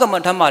လျှောင်းကမ္မ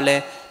ထမ်း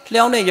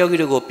မှာလဲလျှောင်းတဲ့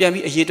ယောဂီတွေ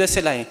ကိုပြန်ပြီးအရေးတွက်စ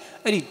စ်လိုက်ရင်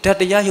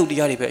အဲ့ဒီဓာတ်တရားရုပ်တ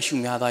ရားတွေပဲအရှု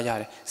များသွားကြ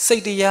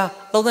တယ်စိတ်တရား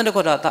32ခွ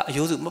က်တာ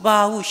အယိုးစုမပါ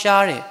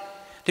ဘူးရှားတယ်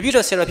တပြည့်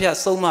တော့ဆရာတော်ဘုရား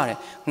ဆုံးမတယ်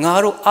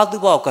ငါတို့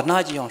အတုပကိုက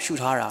ဏကြည့်အောင်ရှု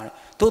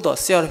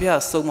ထားတာသို့တော့ဆရာတော်ဘု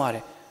ရားဆုံးမ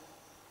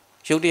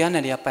တယ်ရုပ်တ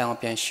ရားနဲ့တရားပိုင်အောင်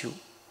ပြန်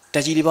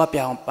ရှုဓာတ်ကြီးလေးပါ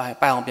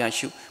ပိုင်အောင်ပြန်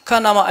ရှုခ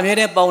န္ဓာမှာအ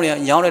မြဲတမ်းပေါ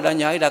င်းနေတာညောင်းလိုက်တာ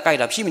ညာ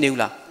လိုက်တာကြိုက်တာဖြစ်မနေ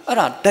ဘူးလား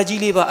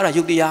အဲ့ဒါဓာတ်ကြီးလေးပါ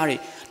အဲ့ဒါရုပ်တရားတွေ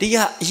ဒီ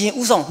ကအ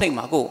ရင်ဥဆောင်နှိပ်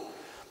မှာကို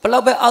ဘလော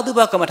က်ပဲအတုပ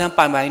ကမ္မထမ်း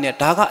ပိုင်နဲ့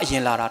ဒါကအ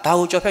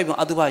ရင်လာတာဒါကို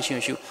ကြော်ဖြတ်ပြီးအတု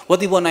ပရှင်ရှု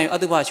ဝတိဘောနိုင်အ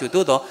တုပရှု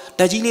သို့တော့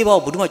ဓာတ်ကြီး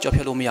လေးပါကိုဘုဒ္ဓမ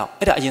ကြော်ဖြတ်လို့မရအောင်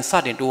အဲ့ဒါအရင်စ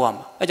တင်တိုးရ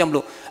မှာအဲ့ကြောင့်မ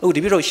လို့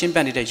အခုဒီပြည့်တော့ရှ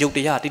င်းပြနေတဲ့ရုပ်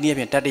တရားဒီနည်း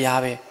ဖြင့်ဓာတ်တ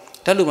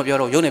ရားပဲဓာတ်လို့မပြော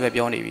တော့ရုပ်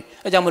နဲ့ပဲပြောနေပြီ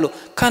အဲ့ကြောင့်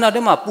မလို့ခန္ဓာထဲ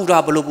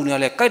မှာပူတာဘလို့ပူနေ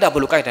ရလဲကြိုက်တာဘ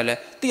လို့ကြိုက်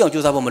တယ်လဲသိအောင်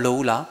ကြိုးစားဖို့မလို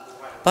ဘူးလား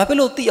ဘာဖြစ်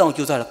လို့သိ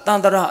အောင်ကြိုးစားတာတ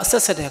န်တရာအ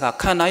ဆက်တဲ့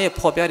ကခန္ဓာ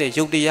ရဲ့ဖော်ပြတဲ့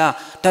ရုပ်တရား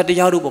ဓာတ်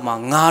တရားတို့ပေါ်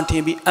မှာငါထ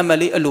င်ပြီးအမ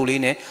လေးအလိုလေး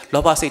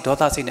နဲ့လောဘစိတ်ဒေါ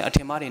သစိတ်နဲ့အထ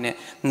င်မှားတွေနဲ့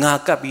ငါ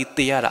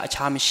ကပ်ပြီးသိရတာ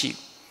အခြားမ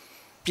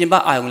ရှိပြင်ပ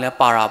အာယုံလ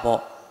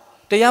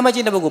ည်းပါတာပေါ့တရားမကျ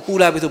င့်တဲ့ဘု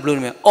ကိုပူလိုက်ပြီဆို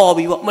ဘလို့နေမလဲအော်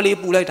ပြီပေါ့မ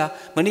လေးပူလိုက်တာ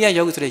မနေ့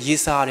ကယောဂီဆိုတဲ့ရေ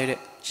စားတဲ့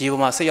ရေ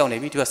ပေါ်မှာစိတ်ရောက်နေ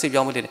ပြီသူကစိတ်ပြော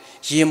င်းမလို့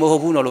ရေ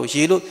မဟုတ်ဘူးနော်လို့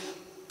ရေလို့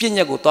ပြည့်ည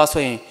က်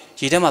ကိုသွားဆွဲ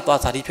ရင်ရေထဲမှာသွား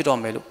ဇာတိဖြစ်တော့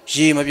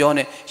မယ်လို့ရေမပြော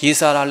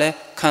နဲ့ရေစားတာလဲ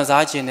ခံ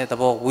စားခြင်းတဲ့သ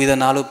ဘောဝေဒ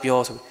နာလို့ပြော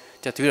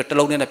ဆိုပြီးတော့တ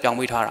လုံးနဲ့ပြောင်း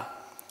ပေးထားတာ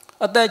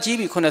အသက်ကြီး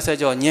ပြီ80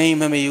ကျော်ငြိမ်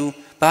မမေဘူး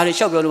ဘာ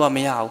တွေလျှောက်ပြောလို့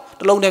မရ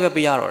ဘူးတလုံး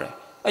နဲ့ပဲပေးရတော့တယ်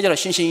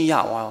အဲ့ကြတော့ရှင်းရှင်းရ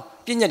သွား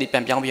ရောပြည့်ညက်တွေပြ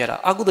န်ပြောင်းပေး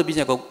ရတာအကုသိုလ်ပြည့်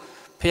ညက်ကို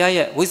ဖခင်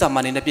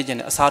ရဲ့ဝိဇ္ဇာမာနေနဲ့ပြည့်ညက်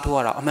နဲ့အ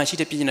စားထိုးရတာအမှန်ရှိ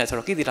တဲ့ပြည့်ညက်နဲ့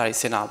ဆိုတော့ကိလေသာတွေ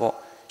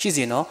စင်တာပေါ့ရှိ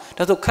စီနော်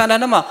ဒါဆိုခန္ဓာ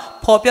နဲ့မှာ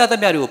ပေါ်ပြ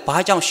သမျှတွေကိုဘာ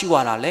ကြောင့်ရှု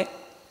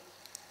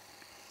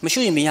ရတာလဲမ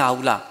ရှိရင်မရ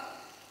ဘူးလား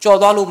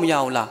ကြော်သွားလို့မ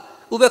ရဘူး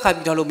လားဥပ္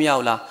ပခါပြထားလို့မရ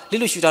ဘူးလားလိ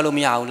လို့ရှုထားလို့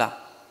မရဘူးလား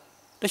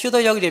တချို့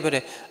သောယောဂီတွေပြောတ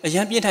ယ်အရ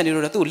န်ပြင်းထန်နေ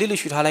လို့သူ့ကိုလိလို့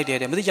ရှုထားလိုက်တယ်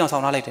တဲ့မသိကြအောင်ဆော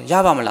င်ထားလိုက်တယ်ရ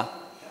ပါမလား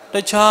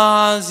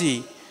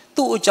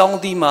တခြားစီသူ့အကြောင်း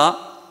ဒီ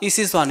မှာအစ်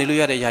စစ်စွာနေလို့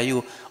ရတဲ့ယာယီ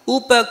ကိုဥ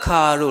ပ္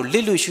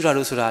ပခါတို့လိလို့ရှု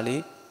ထားလို့ဆိုတာ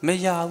လေ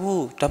မရ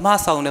ဘူးဓမ္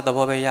မဆောင်တဲ့သ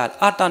ဘောပဲရ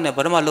အတ္တ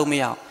နဲ့ဘာမှလုံးမ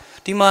ရအောင်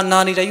ဒီ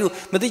မှာနာနေတဲ့ယူ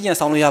မသိကြံ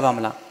ဆောင်လို့ရပါ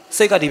မလား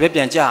စိတ်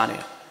ကဒီပဲပြန်ကြာနေ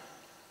တာ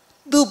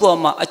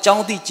သူ့ပေါ်မှာ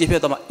အကြောင်းသိကြ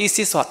ည့်ဖြစ်တော့မှအစ်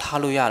စစ်စွာ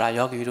ထားလို့ရတာ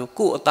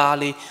ယောဂီတို့ကို့အ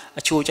သားလေး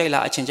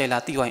အချိုကြိုက်လားအချင်းကြိုက်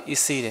လားသိဝိုင်းအစ်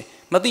စေးတယ်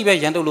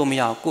မသိပဲရန်တုပ်လို့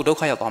မရ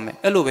အောင်ကို့ဒုက္ခရောက်သွားမယ်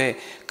အဲ့လိုပဲ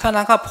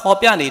ခန္ဓာကဖော်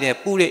ပြနေ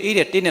တဲ့ပူတဲ့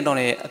အေးတဲ့တင်းနေတော့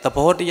တဲ့သ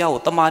ဘောတရားကို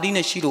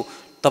တမာတိနဲ့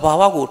ရှိလို့တဘာ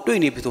ဝကိုတွေ့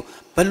နေပြီဆို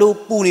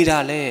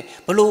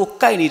ဘလို့ပူနေတာလဲဘလို့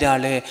ကြိုက်နေတာ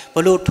လဲ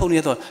ဘလို့ထုံ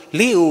နေတော့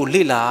လေးကို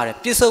လေးလာရ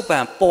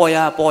တယ်ပြစ္ဆုတ်ပံပေါ်ရ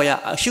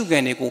အရှုခံ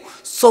တွေကို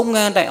စုံင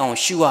န်းတိုင်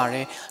အောင်ရှုရတ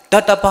ယ်ဓာ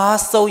တ်တပါး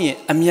စုံရင်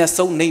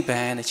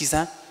အမျက်ဆုံးနိဗ္ဗာန်တဲ့ကြည်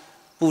စမ်း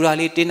ပူတာ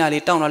လေးတင်းတာလေး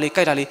တောင်းတာ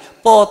လေးကြိုက်တာလေး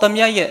ပေါ်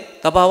သမျှ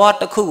ရဲ့တဘာ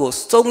ဝတစ်ခု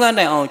ကိုစုံငန်း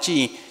တိုင်အောင်ကြ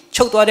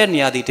ည့်ချုပ်သွား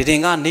တဲ့နေရာဒီတည်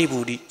င်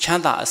ကနေဘူးဒီချ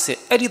မ်းသာအ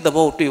စစ်အဲ့ဒီ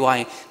သဘောတွေ့သွား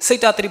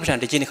ရင်စိတ်တတိ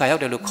ပဋ္ဌာန်တစ်ချိန်တစ်ခါ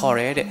ရောက်တယ်လို့ခေါ်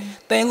ရဲ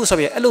တဲ့တဲငုဆို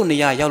ပြအဲ့လိုနေ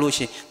ရာ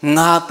ရောက်လို့ရှိ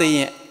ရင်ငါသိရ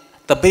င်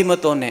တပိမ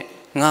တော်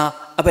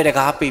နဲ့ငါအပေ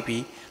တကားပိတ်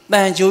ပြီး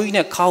တန်ကြိုးကြီး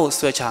နဲ့ခါကို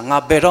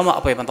ဆွဲချငါဘယ်တော့မှ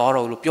အပေမတော်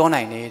တော့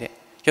ဘူးလို့ပြောနိုင်တယ်တဲ့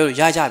ရုပ်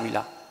ရကြပြီ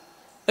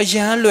လားအ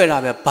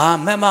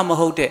ရန်လွယ်တာပဲဘာမှမ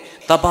ဟုတ်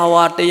တဲ့တဘာ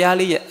ဝတ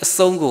ရားလေးရဲ့အ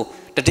ဆုံး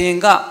ကိုတည်င်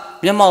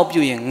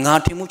ကမျက်မှောက်ပြု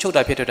ရင်ငါထင်မှုချုပ်တာ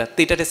ဖြစ်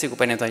တဲ့တေတက်တဲ့စိတ်ကို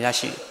ပိုင်နေသွားရ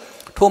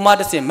ရှိထိုမှ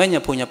တစ်စင်မဲ့ည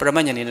ဖုန်ညပရမ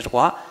တ်ညနေနဲ့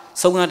တကွာ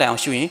ဆုံးငန်းတိုင်အော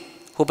င်ရှုရင်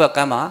ဟိုဘက်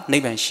ကမ်း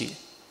မှာနိဗ္ဗာန်ရှိ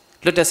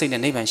လွတ်တဲ့စိတ်နဲ့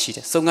နိဗ္ဗာန်ရှိတ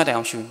ယ်ဆုံးငန်း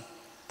တိုင်အောင်ရှုရင်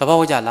သဘော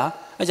ဝကြလား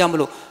အဲကြောင့်မ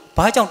လို့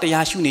ဘာကြောင့်တ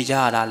ရားရှုနေကြ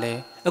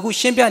ရတာလဲအခု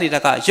ရှ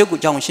င်းပြနေတာကရုပ်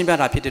ကိုကြောင့်ရှ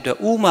င်းပြတာဖြစ်တဲ့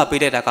အတွက်ဥမာ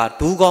ပေးတဲ့တာ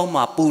ကဒူးကောင်း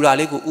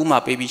မှာပူတာလေးကိုဥမာ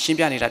ပေးပြီးရှင်း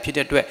ပြနေတာဖြစ်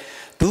တဲ့အတွက်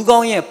ဒူးကော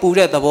င်းရဲ့ပူ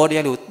တဲ့သဘောတ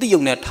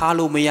ရားလို့သိုံနဲ့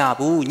ထားလို့မ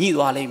ရဘူး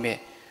ညှိသွားလိမ့်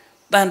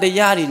မယ်တန်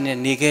တရားတွေနဲ့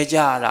နေ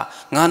ခဲ့ကြရတာ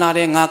ငါနာ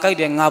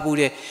တယ်ငါကြိုက်တယ်ငါပူ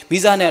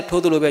တယ်မိစား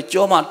နဲ့ထိုးသ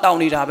လိုပဲကြောမှတောက်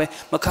နေတာပဲ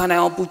မခံနိုင်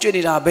အောင်ပူကျွတ်နေ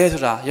တာပဲ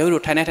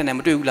ဆိုတာရုပ်တို့ထိုင်နေ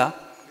မတွေ့ဘူး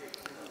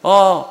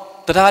လားဩ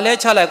တရားလဲ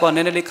ချလိုက်ကွာ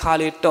နည်းနည်း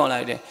လေးခါလေးတွ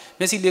န့်လိုက်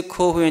တယ်မျက်စိလေး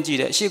ခိုးခွင်းကြည့်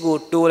တယ်အရှိကို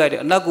တိုးလိုက်တယ်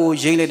အနက်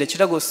ကိုရိမ့်လိုက်တယ်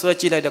ခြေထောက်ကိုဆွဲ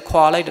ကြည့်လိုက်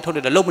တယ်ခွာလိုက်တယ်ထုတ်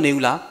တယ်လုံ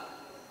မနေဘူး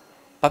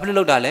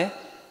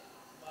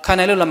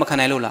လားဘာဖြစ်လို့လုပ်တာလဲခံနိုင်လို့လားမခံ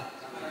နိုင်လို့လား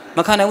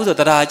မခံနိုင်ဘူးဆို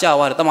တရားကြ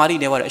သွားတယ်တမာတိ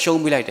နေသွားတယ်အ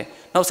ရှုံးပေးလိုက်တယ်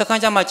နောက်စက္ကန့်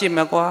ကျမှကြည့်မ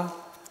ယ်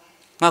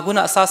ကွာငါခုန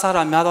အစား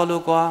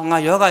စားတာများတော့လို့ကွာငါ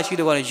ယောဂ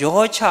ရှိလို့ကွာ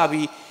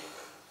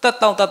ရောချပြီးတက်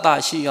တောင့်တတ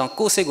ရှိအောင်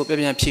ကိုယ်စိတ်ကိုပြန်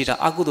ပြန်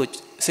ဖြေတာအကုသို့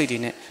စိတ်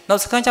တွေနဲ့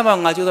နောက်စက္ကန့်ကျမှ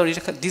ငါ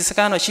ကြိုးတော့ဒီစက္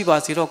ကန့်တော့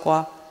ရှိပါစေတော့ကွာ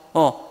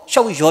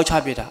ရှောက်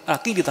ရောချပြတာအဲ့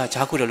ဒါကိလေသာ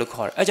ဈာခု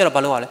တယ်လို့ခေါ်တယ်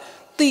အဲ့ကြတော့ဘာလို့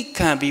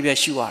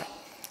ရလဲတိခံပြီးပဲရှုရတယ်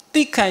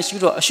တိခံ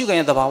ရှုတော့အ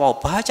ရှုခံရဲ့သဘာဝ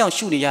ကိုဘာကြောင့်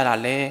ရှုနေရတာ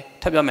လဲ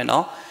ထပ်ပြောမယ်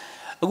နော်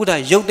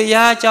အခုဒါရုပ်တ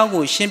ရားအကြော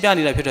င်းကိုရှ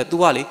င်းပြနေတာဖြစ်တဲ့ तू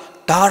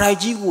ကလေဓာရိုက်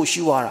ကြီး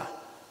ကိုရှု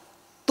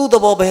ရတာသူ့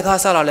သဘော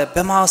ဘယ်ခါစတာလဲ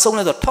ဘယ်မှာဆုံး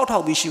လဲဆိုထော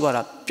က်ပြီးရှုရ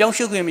တာပြော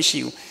င်းရှုခွင့်မ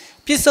ရှိဘူး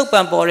ပြစ္ဆုတ်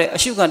ပံပေါ်တဲ့အ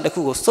ရှုခံတစ်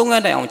ခုကိုဆုံးခ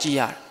န်းတိုင်အောင်ကြည့်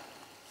ရတယ်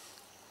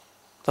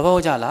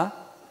သဘောကျ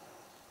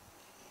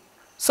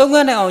လားဆုံးခ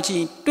န်းတိုင်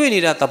အောင်ကြည့်တွေ့နေ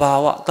တာ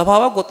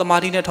သဘာဝကိုတမာ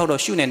တိနဲ့ထောက်တော့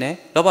ရှုနေတယ်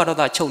လောဘ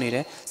ဒေါသချုပ်နေတ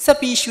ယ်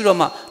ဆက်ပြီးရှုတော့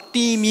မှ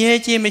တည်မြဲ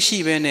ခြင်းမ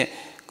ရှိဘဲနဲ့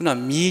ခု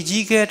နမြေ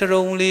ကြီးခဲ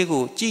တရုံ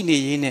လေးကိုကြ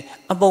ည့်နေရင်းနဲ့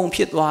အပုံဖြ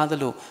စ်သွား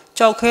သလို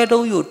ကြောက်ခဲ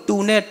တုံးယူ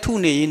တူ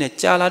နဲ့ထုနေရင်းနဲ့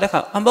ကြာလာတဲ့ခါ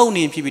အမုံ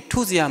နေဖြစ်ပြီး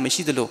ထုစရာမ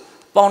ရှိသ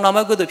လိုပေါင်နာ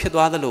မဲ့ကုသိုလ်ဖြစ်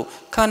သွားသလို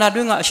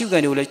ခန္ဓာတွင်းကအ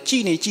ရှုခံတွေကိုလ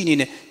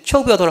ည်းကြည်နေချု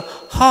ပ်ပြောတော့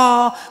ဟာ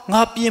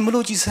ငါပြင်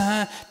မလို့ကြည်စ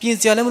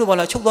မ်းပြင်စရာလည်းမလိုပါ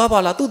လားချုပ်သွား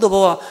ပါလားသူ့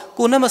သဘော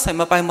ကကိုနဲ့မ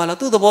ဆိုင်မပိုင်ပါလား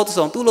သူ့သ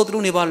ဘောသူဆောင်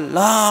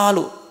သူ့လို့သူနေပါလား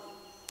လို့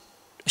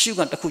အရှု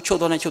ခံတစ်ခုချုပ်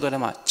သွား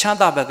တဲ့မှာချ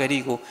မ်းသာပ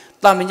ကတိကို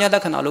တာမည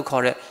လက္ခဏာလို့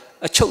ခေါ်တဲ့အ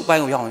ချုပ်ပို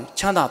င်းကိုရောက်ရင်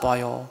ချ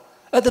မ်းသာသွားရော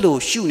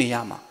အဲ့ဒါလို့ရှုနေ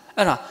ရမှာ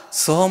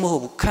အဲ့ဒါဇော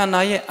မဟုတ်ဘူး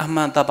ခန္ဓာရဲ့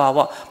အမှန်တဘာ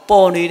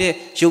ဝပေါ်နေတဲ့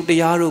ရုပ်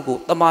တရားတို့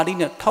ကိုတမာတိ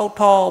နဲ့ထော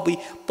က်ပြီး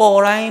ပေါ်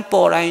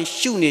တိုင်း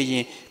ရှုနေရ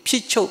င်ဖြ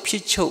စ်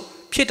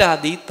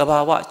ချုပ်ဖြစ်တာသည်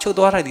တဘာဝ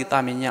ချုပ်သွားတာသည်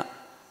တာမည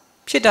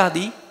ဖြစ်တာ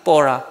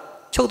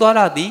သည်ပေါ်တာချုပ်သွား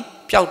တာ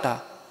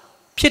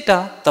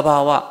သည်ပျောက်တာဖြစ်တာတဘာ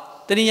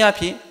ဝတနည်း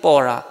အားဖြင့်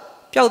ပေါ်တာ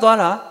ပျောက်သွား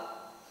တာ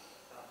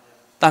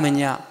တာ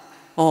မည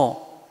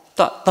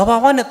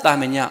တဘာဝ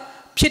နဲ့တာမ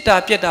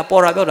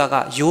ညဖြစ်တာပြက်တာပေါ်တာပျောက်တာက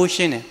ရိုး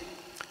ရှင်းတယ်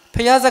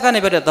ဖျားစကား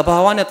နဲ့ပြောတဲ့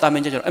တဘာဝနဲ့တာမ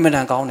ညကျတော့အမှန်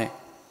တန်ကောင်းတယ်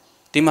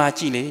ဒီ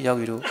မှာကြည့်လေ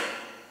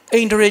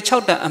ယောဂီတို့အိန္ဒြေ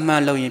6တန်အမှ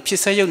န်လို့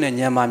ရင်ဖြစ်ဆက်ရုပ်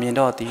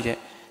နဲ့ဉာဏ်မှမြင်တော့တည်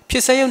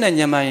တဲ့ဖြစ်ဆက်ရုပ်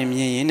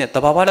နဲ့ဉာဏ်မှမြင်ရင်တဲ့တ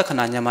ဘာဝလက္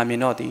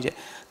ခဏာဉာဏ်မှမြင်တော့တည်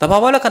တဲ့တဘာ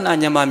ဝလက္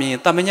ခဏာဉာဏ်မှမြင်ရင်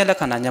တမညလက္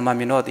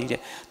ခဏာဉာဏ်မှမြင်တော့တည်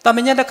တဲ့တ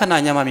မညလက္ခဏာ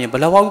ဉာဏ်မှမြင်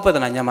ဘလဝဝိပ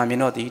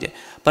ဿနာဉာဏ်မှမြင်တော့တည်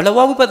တဲ့ဘလဝ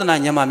ဝိပဿနာ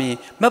ဉာဏ်မှမြင်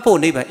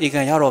မက်ဖို့နိဗ္ဗာန်ဧ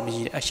ကံ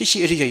ရတော့မြည်တဲ့အရှိ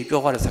အရိယကြီးပြော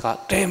ရတဲ့စကား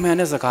တေမှန်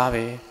တဲ့စ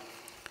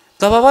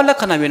ကားပဲတဘာဝလက္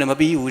ခဏာမြင်တော့မ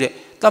ပြီးဘူးတဲ့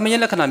တမ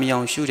ညလက္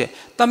ခဏာမြင်အောင်ရှုတဲ့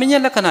တမ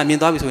ညလက္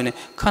ခဏာမြင်သွားပြီဆိုရင်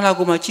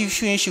ခန္ဓာကိုယ်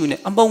မှာကြည်ရွှင်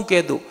ရှုနေအ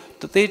မုံကဲ့သို့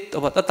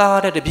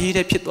တသားတဲ့တပြေး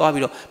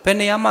တဲ့ဖြစ်သွားပြီးတော့ဘယ်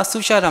နေရာမှဆူ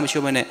ရှာတာမ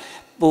ရှိဘဲနဲ့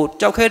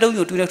ကြောက်ခဲတုံး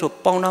ယူတူးတဲ့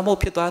ဆိုပေါင်နာမို့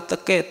ဖြစ်သွား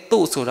တကဲ့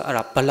သို့ဆိုတာအဲ့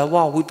ဒါဘလ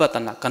ဝဝိပ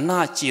ဿနာက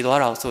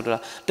ဏကြည်သွားတာဆိုတာ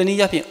တန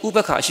ည်းအားဖြင့်ဥ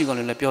ပက္ခအရှိ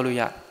ကောင်လ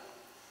ည်းပြောလို့ရ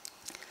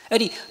တယ်အဲ့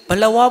ဒီ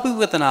ဘလ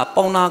ဝဝိပ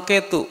ဿနာပေါင်နာ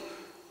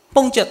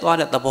ကဲ့သို့ပုံကျက်သွား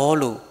တဲ့သ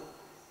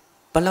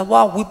ဘောလို့ဘလဝ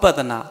ဝိ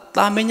ပဿနာ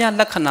တာမည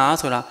လက္ခဏာ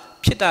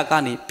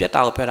ဆိုတာဖြစ်တာကနေပြက်တာ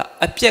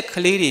ကိုပြောတာအပြက်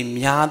ကလေး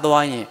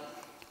တွေများသွားရင်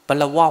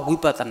ဘလ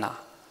ဝဝိပ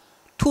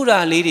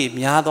ဿနာထုတာလေး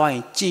တွေများသွားရ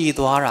င်ကြည်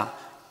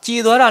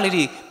သွားတာ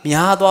လေးတွေ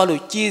များသွားလို့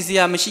ကြည်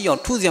စရာမရှိအောင်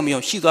ထုစရာမရအော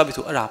င်ရှိသွားပြီ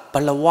ဆိုအဲ့ဒါ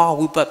ဘလ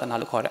ဝဝိပ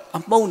ဿနာလို့ခေါ်တယ်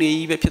အမုံနေ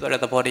ကြီးပဲဖြစ်သွား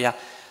တဲ့သဘောတ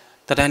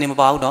ရားတဏ္ဍာနေ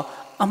မပါဘူးနော်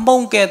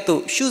အမုံ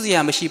ကဲ့သို့ရှု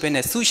စရာမ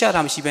ရှိဘဲနဲ့ဆူ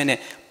ရှာတာမရှိဘဲနဲ့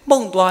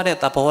ပုံသွားတဲ့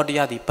သဘော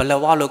တရားဒီဘလ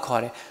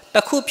ဝလို့ခေါ်တယ်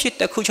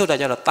တစ်ခုဖြစ်တစ်ခု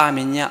ချုပ်တာကြတော့တာမ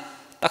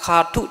ညတစ်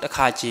ခါထု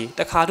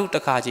တစ်ခါကြည်တစ်ခါထု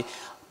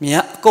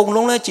တစ်ခါကြည်မြတ်အကုန်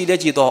လုံးလဲကြည်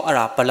တော့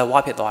အဲ့ဒါဘလဝ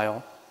ဖြစ်သွား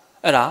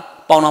ရောအဲ့ဒါ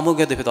ပေါင်နာမှု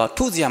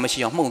ကဲ့သို့ဖြစ်သွားထုစရာမရှိ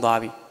အောင်မှုန်သွား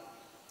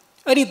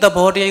ပြီအဲ့ဒီ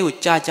သဘောတရား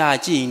ကိုကြာ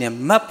ကြည့်ရင်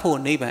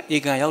မတ်ဖို့နိဗ္ဗာန်ဧ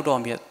ကံ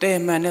ရောက်တော့မြဲတေ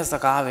မှန်တဲ့စ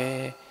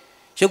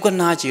ကားပဲယုတ်က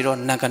နာကြည်တော့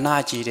နံ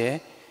ကနာကြည်တယ်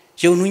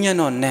ယုံနူး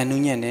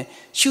ညံ့တော့နံနူးညံ့တယ်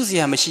ရှုစ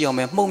ရာမရှိ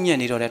အောင်ပဲမှုန်မြတ်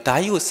နေတော့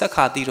တယ်ဒါကြီးကို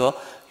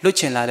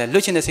ဆက်ခါပြီးတော့လွတ်ချင်လာတယ်လွ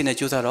တ်ချင်တဲ့စိတ်နဲ့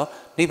ကြိုးစားတော့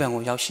နိဗ္ဗာန်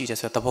ကိုရောက်ရှိတယ်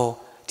ဆိုတဲ့သဘော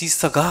ဒီ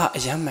စကား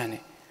အယမ်းမှန်တ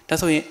ယ်ဒါ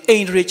ဆိုရင်အိ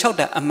န္ဒြေ6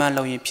တန်အမှန်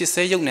လုံး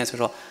ရင်ဖြစ်စေရုပ်နေဆို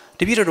တော့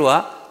တပ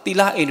ည့်တော်ကသီ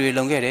လအိန္ဒြေ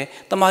လုံခဲ့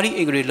တယ်တမာတိ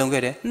အိန္ဒြေလုံ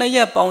ခဲ့တယ်နှစ်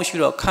ရက်ပေါင်းရှု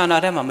တော့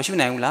ခန္ဓာထဲမှာမရှု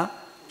နိုင်ဘူး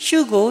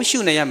လားရှု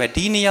ကိုရှုနေရမယ်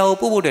ဒီနေရာ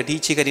ကိုပို့တဲ့ဒီ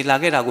အခြေခံဒီလာ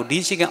ခဲ့တာကိုဒီ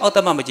အခြေခံ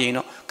အောက်တမမကြည့်ရင်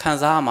တော့ခံ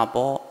စားရ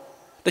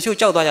မှာပေါ့တ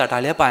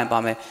ချို့ကြောက်သွားကြတာဒါလ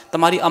ည်းပါမယ်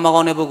တမာတိအမကော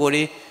င်းတဲ့ပုဂ္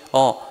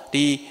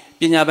ဂိုလ်တွေ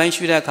ဒီပညာပို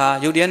င်းရှုတဲ့အခါ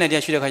ယုတ်တရားနဲ့တ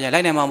ရားရှုတဲ့အခါကျ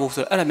လိုက်နိုင်မှာမဟုတ်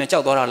ဆိုတော့အဲ့ဒါ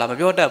မျိုးကြောက်သွားတာလား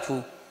မပြောတတ်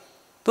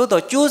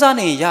ဘူးသို့တော့ကြိုး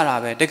စားနေရတာ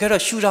ပဲတကယ်တော့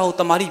ရှုတာကို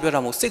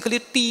တမာတိပြောတာမဟုတ်စိတ်ကလေး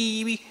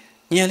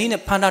တီးပြီးဉာဏ်လေး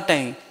နဲ့ဖန်တာ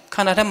တိုင်ခ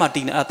န္ဓာထဲမှာတ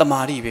ည်နေအဲ့တ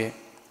မာတိပဲ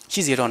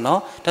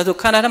ရှိစေတော့နော်ဒါဆို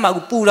ခန္ဓာထဲမှာ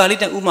အခုပူတာလေး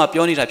တန်ဥမာ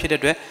ပြောနေတာဖြစ်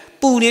တဲ့အတွက်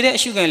ပူနေတဲ့အ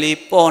ရှုခံလေး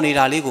ပေါ်နေ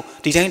တာလေးကို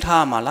ဒီတိုင်း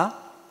ထားရ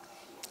မှာလား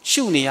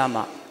ရှုနေရ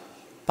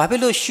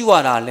မှာဘာဖြစ်လို့ရှု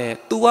ရတာလဲ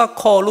तू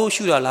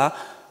ကခေါ်လို့ရှုတာ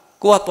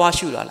လားကို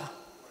ကသွားရှုတာ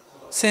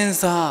လားစ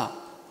ဉ်းစား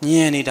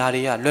ညံနေတာ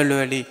တွေကလွ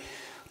ယ်လေး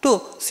တို့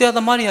ဆရာသ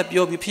မားတွေ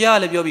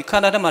ကပြောပြီးဖះလည်းပြောပြီးခ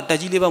န္ဓာထဲ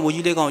မှာဓာတ်ကြီးလေးပါ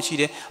ငိုကြီးလေးကောင်ရှိ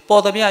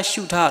တယ်ပေါ်သ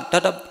မျှရှု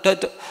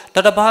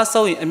ထားဓာတ်တစ်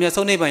ပါးစုံရင်အမျက်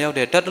ဆုံးနိဗ္ဗာန်ရောက်တ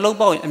ယ်ဓာတ်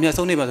တစ်လုံးပေါက်ရင်အမျက်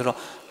ဆုံးနိဗ္ဗာန်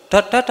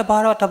ဆိုတော့ဓာတ်တစ်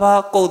ပါးတော့တစ်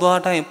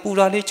ပါးကုတ်သွားတို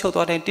င်းပူတာလေး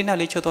ချုပ်သွားတိုင်းတ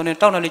င်းတာလေးချုပ်သွားတို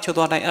င်းတောက်တာလေးချုပ်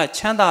သွားတိုင်း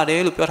အဲ့ဒါချမ်းသာ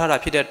တယ်လို့ပြောထားတာ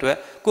ဖြစ်တဲ့အတွက်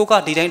ကိုက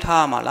ဒီတိုင်း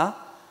ထားရမှာလား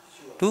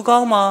ဒု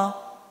ကောင်း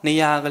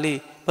မှာနေရာက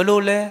လေးဘ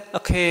လို့လဲ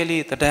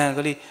အခဲလေးတဒံက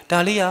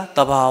လေးဒါလေးဟာ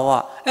တဘာဝ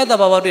အဲ့တ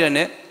ဘာဝတွေ့တဲ့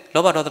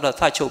နဲ့လောဘဒေါ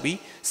သစ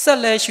ချုပ်ပြီးဆက်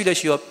လဲ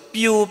ရှုလဲရှု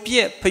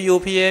ရောပြိုပြက်ဖျို့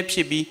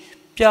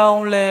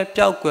ဖျဲဖြစ်ပြီးပြောင်းလဲ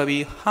ပျောက်ကွယ်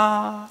ပြီး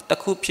ဟာ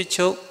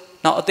တခုဖြစ်ချုပ်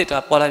နောက်အစ်စ်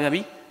တာပေါ်လာပြန်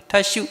ပြီထ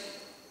ပ်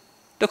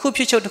ရှုတခု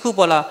ဖြစ်ချုပ်တခု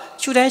ပေါ်လာ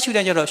ရှုတို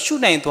င်းကျတော့ရှု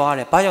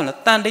နိုင်သွားတယ်ဘာကြော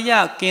င့်လဲတန်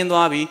တရားကင်း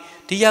သွားပြီး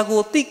ဒီရကို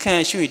သိ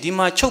ခံရှုရင်ဒီ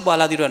မှာချုပ်ပါ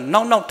လာပြီးတော့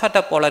နောက်ထ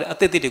ပ်ပေါ်လာတဲ့အစ်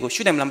စ်တွေကို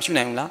ရှုနိုင်မလားမရှု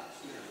နိုင်ဘူး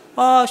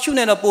လားရှု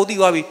နေတော့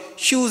ပိုသိသွားပြီ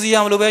ရှုစီရ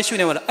မလို့ပဲရှု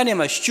နေမှာလား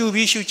အဲ့ဒီမှာ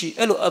ရှုပြီးရှုကြ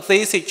ည့်အဲ့လိုအ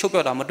သေးစိတ်ချုပ်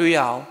ပြောက်တာမတွေ့ရ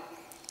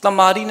အောင်တ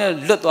မာတိ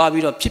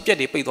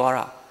နဲ့လွတ်သွားပြီးတော့ဖြစ်ပျက်တွေပိတ်သွားတာ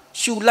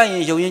ရှုလိုက်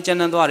ရင်ရုံ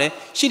ရင်ကျန်းသွား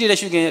တယ်ရှိနေ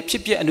တဲ့ရှု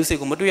ခင်ဖြစ်ပျက်အနုစိတ်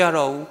ကိုမတွေ့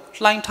ရတော့ဘူး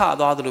လှိုင်းထ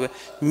သွားသလိုပဲ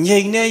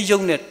ငြိမ်တဲ့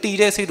ယုံနဲ့တီ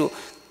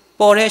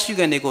တဲ့စိတ်တို့ပေါ်တဲ့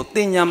ရှုခင်တွေကို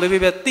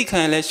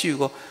တင်ညာပဲသိခံလဲရှု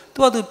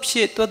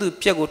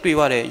ကိုသူဖြစ်သူပြက်ကိုတွေ့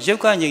ပါ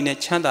တယ်ရုပ်ကငြိမ်နဲ့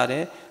ချမ်းသာတ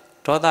ယ်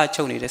ဒေါသ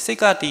ချုပ်နေတယ်စိတ်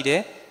ကတည်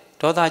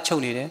တယ်ဒေါသချု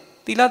ပ်နေ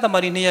တယ်သီလသမ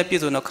ารိနှစ်ရပြ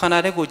ည့်စုံတော့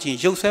ခန္ဓာတဲ့ကိုကြည့်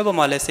ရုပ်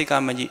ဆွဲပေါ်မှာလဲစိတ်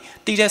ကမကြ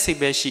ည့်တည်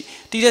တဲ့စိတ်ပဲရှိ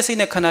တည်တဲ့စိတ်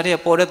နဲ့ခန္ဓာ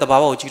တဲ့ပေါ်တဲ့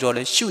သဘာဝကိုကြည့်တော့လဲ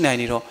ရှုနိုင်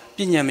နေတော့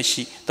ပညာမ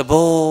ရှိသ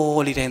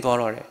ဘောလေးတိုင်းသွား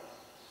တော့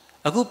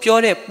တယ်အခုပြော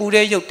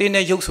တဲ့ပူတဲ့ရုပ်တင်း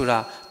တဲ့ရုပ်ဆို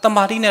တာ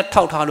တမာတိနဲ့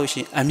ထောက်ထားလို့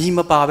ရှိရင်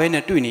အမြင်မပါဘဲ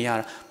နဲ့တွေ့နေရ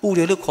တာပူ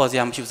တယ်လို့ခေါ်စ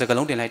ရာမရှိဘူးစ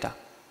ကလုံးတင်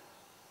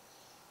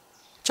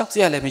လိုက်တာကြောက်စ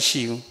ရာလည်းမရှိ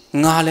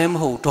ဘူးငါလည်းမ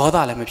ဟုတ်ဒေါသ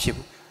လည်း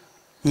မဖြစ်ဘူး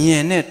ဉာ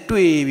ဏ်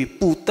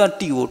နဲ့တွေ့ပြီးပူတတ်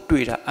တိ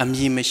ကိုတွေ့တာအမြ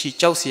င်မရှိ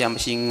ကြောက်စရာမ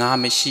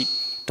ရှိငါမ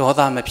ရှိဒေါ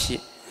သမဖြစ်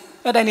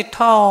အဲ့တိုင်းนี่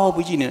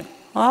ထောက်ပြီးကြည့်နေ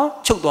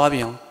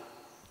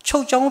ချုပ်သွားပြန်ချု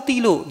ပ်ချော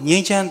င်းတီးလို့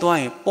ငြိမ်းချ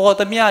မ်းသွားရင်ပေါ်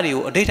သမျှ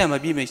တွေကိုအဋ္ဌံမ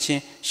ပြည့်မချ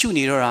င်းရှု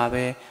နေတော့တာ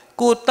ပဲ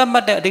ကိုတတ်မှ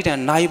တ်တဲ့အဋ္ဌံ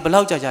နိုင်ဘ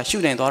လောက်ကြာ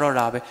ရှုနိုင်သွားတော့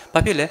တာပဲဘာ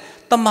ဖြစ်လဲ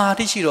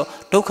တမာတိရှိတော့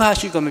ဒုက္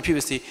ခရှိကမဖြစ်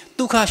ပါစေ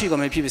ဒုက္ခရှိ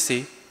ကမဖြစ်ပါစေ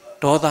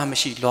ဒေါသ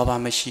မရှိလောဘ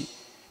မရှိ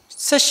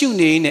ဆက်ရှု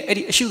နေနေ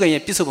အဲ့ဒီအရှုခံရဲ့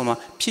ပြစ္ဆုတ်ပေါ်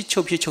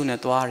မှာဖြစ်ချုပ်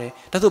နဲ့သွားတယ်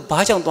ဒါ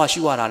ဆိုဘာကြောင့်သွား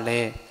ရှုရတာ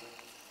လဲ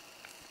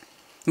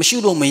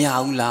မရှုလို့မရ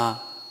ဘူးလား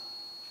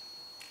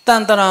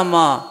တန်တရာ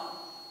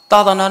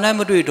မှာသာသနာ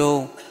နဲ့မတွေ့တော့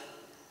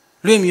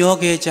လွ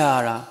င့်မျောခဲ့ကြ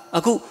ရတာအ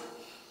ခု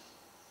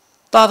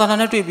သာ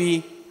သနာနဲ့တွေ့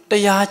ပြီး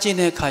တရားကျ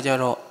င့်တဲ့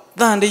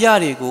အခါကျတော့တန်တရား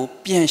တွေကို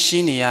ပြန်ရှ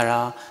င်းနေရ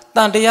တာ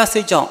တန်တ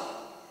ရားစိတ်ကြောင့်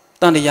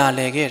တန်တ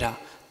ရားလဲခဲ့တာ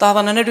သာ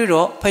သနာနဲ့တွေ့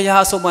တော့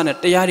ဖရာအဆုံးအမ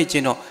နဲ့တရားတွေကျ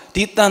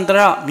င့်တော့ဒီတန်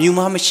တရားမြူမ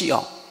မရှိ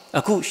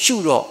အောင်အခု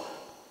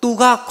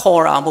ရှုတော့သူက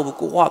ခေါ်တာမဟုတ်ဘူး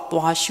ကိုက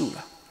သွား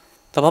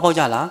ရှုတာသဘောပေါက်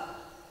ကြ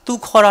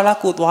လားသူခေါ်တာလား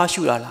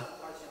ကိုသွားရှုတာ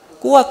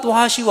လားကို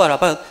ကသွားရှု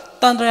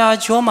ရတာဘာတန်တရား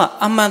ကျော်မှာ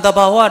အမှန်တ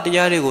ဘာဝတ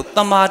ရားတွေကိုတ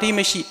မာတိ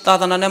မရှိသာ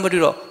သနာနဲ့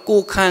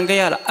မတွေ့တော့ကိုခံ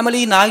ခဲ့ရတာအမ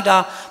လီ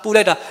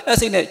နိုင်တာပူလိုက်တာ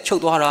အဲ့စိတ်နဲ့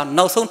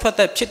ချုပ်သွားတာနောက်ဆုံးထွက်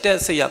တဲ့ဖြစ်တဲ့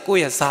စိတ်ကကို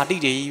ယ့်ရဲ့ဇာတိ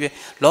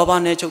တွေကြီးပဲလော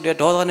ဘနဲ့ချုပ်တယ်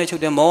ဒေါသနဲ့ချု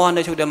ပ်တယ်မော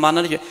ဟနဲ့ချုပ်တယ်မာ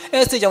နနဲ့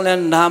ချုပ်အဲ့စိတ်ကြောင့်လ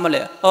ည်းနား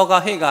မလဲဩ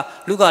ဃဟိက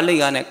လူ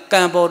ကလိတ်က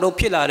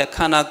နဲ့ကံပေါ်တော့ဖြစ်လာတဲ့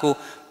ခန္ဓာကိုယ်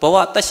ဘဝ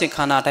တက်ရှင်ခ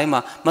န္ဓာတိုင်း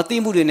မှာမသိ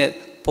မှုတွေ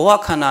နဲ့ဘ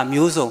ဝခန္ဓာ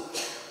မျိုးစုံ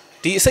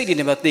ဒီအစိတ်တွေ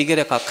နဲ့ပဲသိခဲ့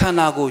တဲ့အခါ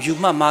ခန္ဓာကိုယူ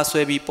မှတ်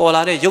မဆွဲပြီးပေါ်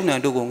လာတဲ့ယုံနံ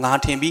တို့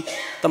ကိုငါထင်ပြီး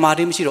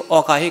တမာတိမ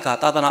ရှိတော့ဩဃဟိက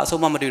သာသနာအ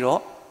ဆုံး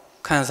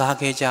မတွေ့တော့ခံစား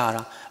ခဲ့ကြရ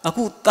တာ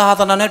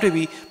အခုသာသနာ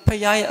နဲ့တွေ့ပြီးဖ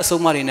ခင်ရဲ့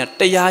အဆုံးအမတွေ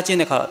နဲ့တရားချင်း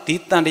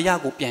တဲ့ခါဒီတန်တရား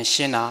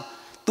ကိုပြန်ရှင်းတာ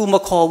သူ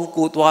မခေါ်ဘူး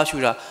ကိုသွားရှု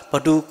တာ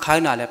ဘသူခို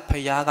င်းတာလဲဖ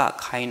ခင်က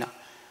ခိုင်းတာ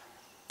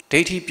ဒိ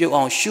ဋ္ဌိ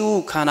ပြုတ်အောင်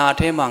ရှုခန္ဓာ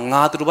အထဲမှာ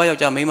ငါသူတစ်ပါး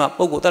ယောက်ျားမိန်းမ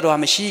ပုဂ္ဂိုလ်တ attva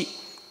မရှိ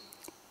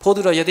ဖိုး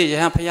သူတော်ယတိယ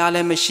ဟန်ဖ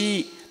ခင်လည်းမ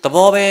ရှိသ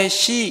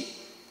ဘောပဲရှိ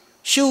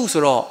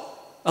ရှုဆိုတော့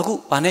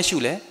အခုဘာနဲ့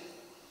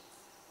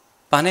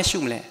ရှုလဲဘာနဲ့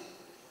ရှုမလဲ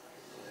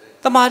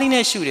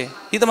တမာတိနဲ့ရှုတယ်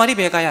ဒီ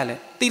တမာတိဘယ်ကရလဲ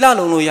သီ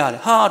လလုံးလို့ရ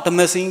တယ်ဟာဓမ္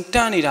မစင်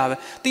တန်းနေတာပဲ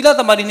သီ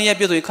လတမာတိနှစ်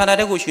ရပြည့်ဆိုရင်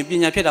ခန္ဓာတက်ကိုရှင်ပ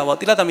ညာဖြစ်တာပေါ့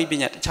သီလတမိ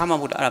ပညာတခြားမှ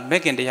မဟုတ်တာအဲ့ဒါ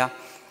မဲ့ခင်တရား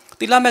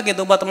သီလမဲ့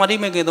ခင်၃ပါးတမာတိ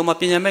မဲ့ခင်၃ပါး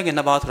ပညာမဲ့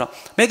ခင်၂ပါးဆိုတော့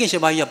မဲ့ခင်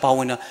၈ပါးကြီးကဘာဝ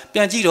င်တာပြ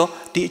န်ကြ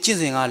ည့်တော့ဒီအကျ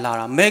င့်စဉ်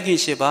ကလာတာမဲ့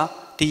ခင်၈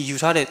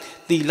ပါးဒီယူထား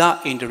တဲ့သီလ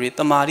ဣန္ဒြေ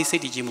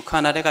တမာတိစိတ်တည်ခြင်းမူခ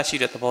န္ဓာတက်က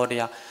ရှိတဲ့သဘော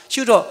တရား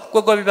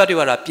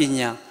ရှုတော့ကွက်ကွက်ပြပြတွေ့ရတာ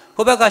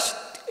ပညာဟိုဘက်က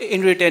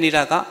ဣန္ဒြေ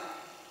တည်နေတာက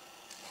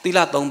သီ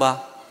လ၃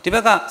ပါးဒီဘ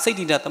က်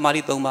ကစိတ်တည်တဲ့တမာ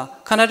တိ၃ပါး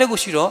ခန္ဓာတက်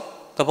ကိုရှိတော့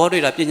သဘော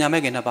တွေ့တာ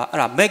ပညာမဲ့ခင်နှစ်ပါး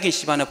အဲ့ဒါမဲ့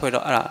ခင်ရှိပါ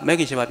နဲ့ဖွဲ့တော့အဲ့ဒါ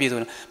မဲ့ခင်ရှိပါပြည့်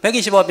စုံတယ်မဲ့ခ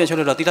င်ရှိပါပြန်ချုပ်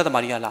လို့တော့သီလသမา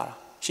รိ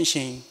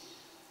ကလာတာရှင်း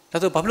ဒါ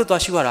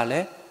ဆိုဘာဖြစ်လို့သွားရှု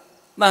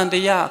ရတာလဲတန်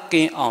တရား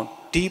ကင်း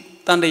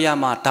အောင်ဒီတန်တရား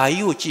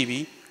မှာဓာကြီးကိုကြ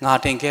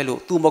ည့်ပြီးငါတင်ခဲ့လို့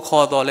तू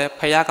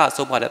မခေါ်တော့လဲဖယားက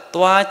စုပ်ပါ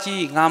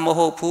တယ်သွားကြည့်ငါ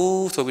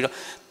မဟုတ်ဘူး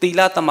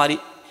ဆိုပြီးတော့သီလသမ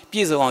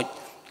ารိပြည့်စုံအောင်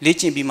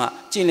လေ့ကျင့်ပြီးမှ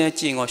ကျ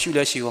င့်လဲကျင့်ကောရှု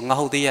လဲရှုကောငါ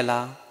ဟုတ်သေးရဲ့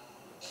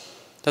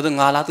လားဒါဆို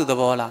ငါလားသူ့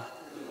သဘော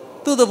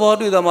လားသူ့သဘော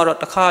တွေ့တော့မှတော့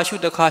တစ်ခါရှု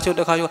တစ်ခါရှု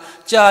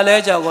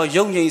ကြာလဲကြာ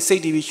ကောရုပ်ငြိမ်စိ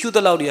တ်တည်ပြီးရှု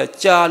တဲ့လောက်တည်း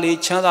ကကြာလေ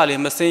ချ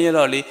မ်းသာလေမစင်း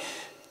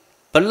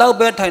ရတော့လေဘ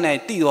လောက်ပဲထိုင်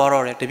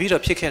နိုင်တိသွားတော့တယ်တပ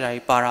ည့်တော်ဖြစ်ခဲ့တာကြီး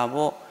ပါတာ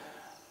ပေါ့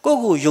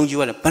ကိုကို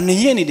ယုံကြည်ရတယ်ဘယ်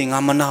နည်းနေနေငါ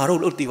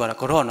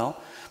မနာတော့လို့သိပါတာကတော့နော်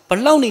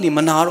ဘလောက်နေနေ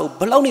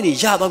မနာတော့ဘ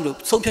လောက်နေနေရသွား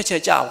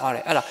ပြီလို့ဆုံးဖြတ်ချက်ကြာသွား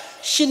တယ်အဲ့ဒါ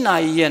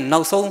၈နာရီရဲ့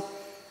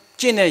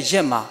နောက်ဆုံးကျင့်တဲ့ရ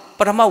က်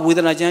မှာပထမဝေ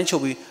ဒနာချမ်း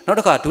ချုပ်ပြီးနောက်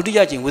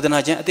တစ်ခါဒုတိယကျင့်ဝေဒ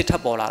နာချမ်းအစ်စ်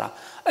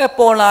ထပ်ပေါ်လာတာအဲ့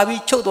ပေါ်လာပြီး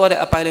ချုပ်သွားတဲ့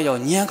အပိုင်းလေးကြော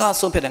င့်ညံက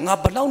ဆုံးဖြတ်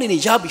တယ်ငါဘ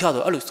လောက်နေနေရ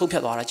ပြီဟာဆိုအဲ့လိုဆုံးဖြတ်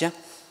သွားတာကျန်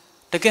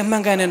တကယ်မှ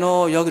န်ကန်တယ်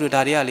နော်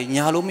ယောဂီတို့ဒါတွေ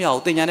ကလေညာလို့မ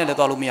ရဘူးတင်ညာနဲ့လည်း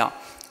သွားလို့မရ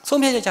ဆုံး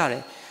ဖြတ်ချက်ကြ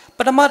တယ်ပ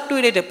ထမ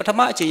တွေ့လိုက်တဲ့ပထ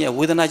မအချိန်ရဲ့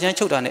ဝေဒနာချမ်း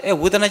ချုပ်တာနဲ့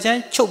ဝေဒနာချမ်း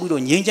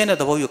ချုပ်ပြီးတော့ငြိမ်းချမ်း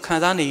တဲ့သဘောကိုခံ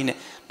စားနေရင်းနဲ့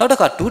နောက်တစ်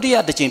ခါဒုတိ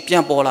ယတစ်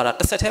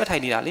ချိန်ပြန်ပေါ်လာတာတစ်ဆက်တည်းပဲထိုင်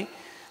နေတာလေ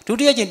ဒု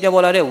တိယချိန်ပြန်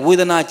ပေါ်လာ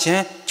တဲ့ဝေဒနာချ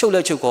မ်းချုပ်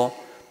လက်ချုပ်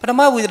ကောပထမ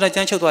ဝေ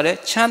ဒနာချမ်းချုပ်သွားတယ်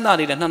ချ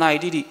မ်းသာနေတဲ့2 နာရီ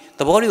တိတိ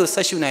သဘောတွေကို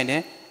ဆက်ရှုနိုင်တယ်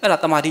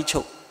အဲ့ဒါတမာတိ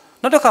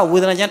ချုပ်နောက်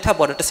တစ်ခါဝေဒနာချမ်းထပ်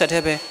ပေါ်တယ်တစ်ဆက်တ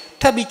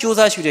ည်းပဲထပ်ပြီးစူးစ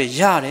မ်းရှု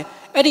တယ်ရ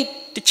တယ်အဲ့ဒီ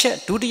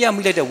တစ်ချက်ဒုတိယ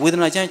မိလိုက်တဲ့ဝေ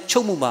ဒနာချမ်း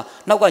ချုပ်မှု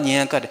မှာနောက်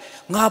ကညံကတ်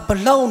တယ်ငါဘ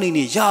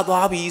လောက်နေရ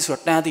သွားပြီဆို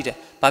တော့တန်းသိ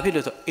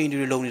တယ်ဘာဖြစ်လို့ဆိုအိန္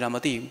ဒြေလုံနေတာ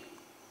မသိဘူး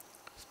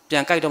ပြ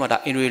န်ကြိုက်တော့မှဒါ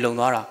အိန္ဒြေလုံ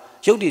သွားတာ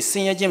ရုပ်တည်ဆ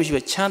င်းရဲခြင်းမရှိပဲ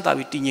ချ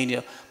မ်းသာပြီးတည်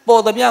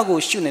ငြိမ်နေတော့ပေါ်သမျှကို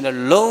ရှုနေတယ်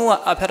လုံး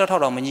ဝအဖက်ထော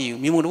က်တော့မညှိ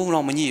ဘူးမြေမုံတ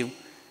မှုတော့မညှိဘူး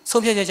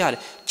ဆုံးဖြတ်ချက်ကြ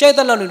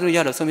တယ်ကြိုက်တဲ့လောက်လို့ရ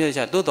တော့ဆုံးဖြတ်ချ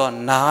က်ကြသို့တော့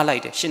နားလို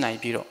က်တယ်ရှင်း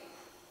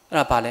နိုင်ပြီးတော့အဲ့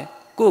ဒါဘာလဲ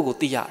ကိုယ့်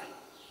ကိုသိရ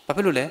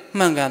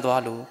တယ်ဘာဖြစ်လို့လဲမှန်ကန်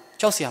သွားလို့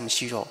ကြောက်စရာမ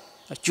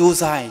ရှိတော့ကြိုး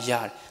စားရင်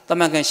ရတယ်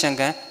တမန်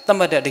ကန်ရှန်ကန်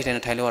တတ်မှတ်တဲ့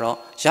အဓိဋ္ဌာန်နဲ့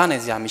ထိုင်လို့တော့ရ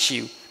နိုင်စရာမရှိ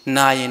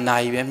ဘူးနာရင်နာ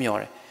ရီပဲမျှော်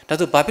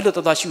တယ်ဒါဆိုဘာဖြစ်လို့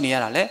တော်ရှုနေရ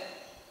တာလဲ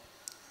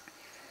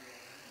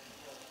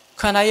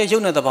ခန္ဓာရဲ့ရု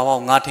ပ်နဲ့သဘာ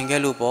ဝကိုငါထင်ခဲ့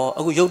လို့ပေါ့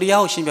အခုရုပ်တ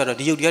ရားကိုရှ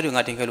င်းပြတော့ဒီရုပ်တရားတွေ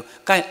ငါထင်ခဲ့လို့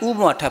ကဲဥပ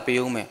မာထပ်ပေး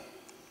အောင်မယ်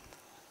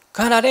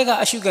ခန္ဓာတွေကအ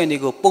ရှုခံတွေ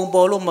ကိုပုံ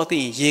ပေါ်လို့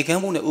မသိရင်ရေ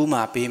ကမ်းမှုနဲ့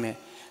ဥမာပေး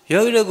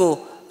မယ်ယောဂီတွေကို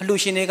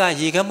အလှရှင်တွေ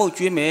ကရေကမ်းမှု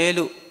ကျွေးမယ်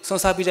လို့ဆွ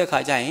မ်းစားပြီး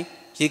တဲ့ခါကျရင်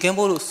ရေကမ်း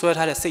မှုလို့ဆွဲ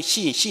ထားတဲ့စိတ်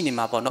ရှိရင်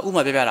ရှိနေမှာပေါ့နော်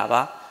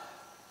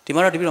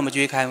ဥမာပြပြတာပါဒီမှာတော့တပိတော့မ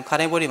ကြွေးခို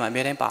င်းခါတိုင်းပွဲတွေမှာ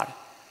အများတိုင်းပါတယ်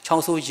ချော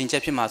င်းဆိုးရင်ချ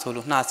က်ဖြစ်မှာဆို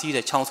လို့နှာစီး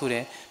တယ်ချောင်းဆိုး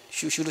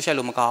တယ်ရှူလို့ရှိုက်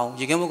လို့မကော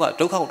င်းရေကမ်းမှု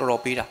ကဒုက္ခ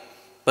ကိုတော်တော်ပေးတာ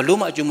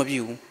ဘလို့မှအကျိုးမ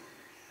ပြုဘူး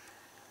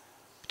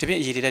ဒီပြ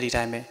ည့်အရေးတဲ့ဒီ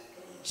တိုင်းပဲ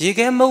ရေ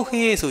ခဲမုတ်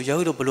ဟေးဆို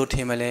ယောဂီတို့ဘလို့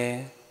ထင်မလဲ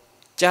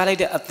ကြား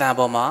လိုက်တဲ့အတန်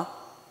ပေါ်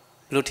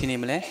မှာဘလို့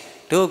ထင်နေမလဲ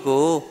တို့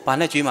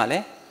ကိုဘာနဲ့ကြွေးမှာလဲ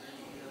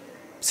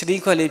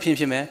စတိခွက်လေး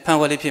ဖြစ်မယ်ဖန်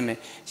ခွက်လေးဖြစ်မယ်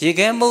ရေ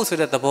ခဲမုတ်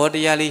ဆိုတဲ့သဘော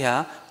တရား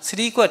လေးဟာစ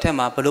တိခွက်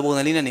ထက်မှာဘလို့ပုံ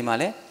စံလေးနဲ့နေ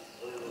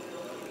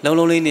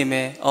မှာလဲလုံးလုံးလေးနေ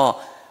မယ်ဩ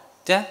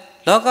ကျန်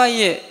လောက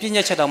ရဲ့ပြည့်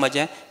ညက်ချက်တော်မှာကျ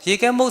န်ရေ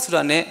ခဲမုတ်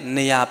ဆိုတာနဲ့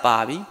နေရာပါ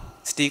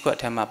ပြီစတိခွက်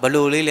ထက်မှာ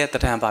ဘလို့လေးလဲ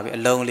တထန်ပါ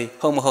ပြီအလုံး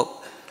လေးဟုတ်မဟုတ်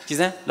ကြည်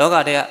စမ်းလောက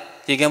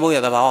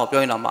တဲ့ရေခဲမုတ်ရဲ့သဘာဝ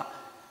ကိုပြောရင်တော့မှ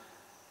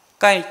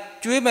ကဲ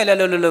ကျွေးမယ်လဲ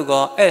လို့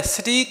ကောစ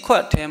တိခွ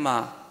က်ထဲ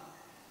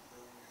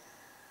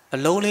မှာအ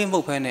လုံးလေးမဟု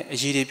တ်ဖဲနဲ့အ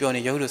ရေးတွေပြော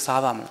နေရုပ်လို့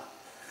စားပါမ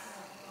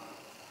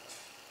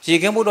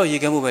လားရေခဲမှုတော့ရေ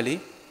ခဲ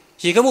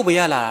မှုပဲလေရေခဲမှု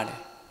ဘယ်ရလာတာလဲ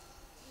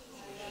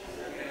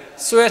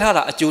ဆွဲထား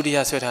တာအကျိုး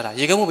တရားဆွဲထားတာ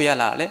ရေခဲမှုဘယ်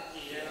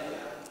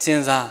ရလာတာလဲစ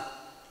ဉ်းစား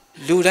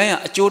လူတိုင်းကအ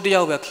ကျိုးတ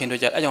ရားပဲခင်တွေ့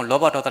ကြအဲကြောင့်လော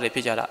ဘဒေါသတွေဖြ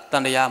စ်ကြတာ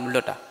တန်တရားမလွ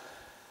တ်တာ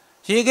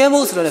ရေခဲ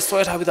မှုဆိုတော့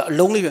ဆွဲထားပြီးတော့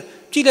အလုံးလေးပဲ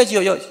ကြည့်လိုက်ကြ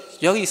ည့်ရော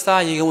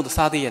ယောဂီစားရေခဲ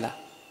မှုစားသေးရ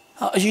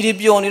လားဟာအရေးတွေ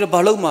ပြောနေတော့ဘာ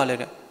လို့မှလဲ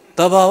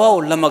တဲ့တဘာ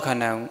ဝကိုလက်မခံ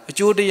နိုင်ဘူး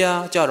အကျိုးတရား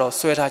ကြတော့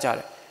ဆွဲထားကြ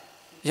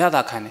တယ်ရ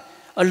တာခံ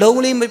တယ်အ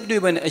လုံးလေးမ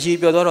တွေ့ပဲနဲ့အ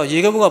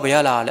ရေးပြောတော့ရေခဲမှုကဘယ်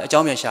ရလာလဲအကြော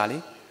င်းပြန်ရှာလေ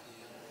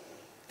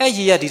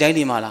အဲ့ရေရဒီတိုင်း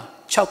နေမှာလား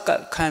6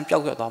ကတ်ခ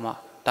န်းပျောက်သွားမှာ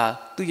ဒါ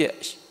သူ့ရဲ့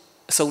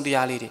အစုံ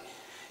တရားလေးတွေ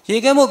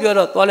ရေခဲ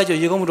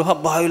မှုပြောတော့သွားလဲကြရေခဲမှုတော့ဟာ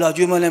ဘာလို့လာ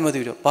ကျွေးမလဲ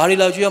မသိဘူးဘာ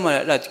တွေလာကျွေးရမှာလဲ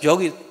အဲ့ဒါယော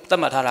ဂီ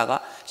တတ်မှတ်ထားတာ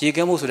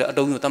ကရေခဲမှုဆိုတဲ့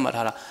အတုံးကို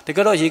တတ်မှတ်ထားတာတက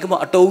ယ်တော့ရေခဲ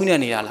မှုအတုံး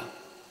နဲ့နေရ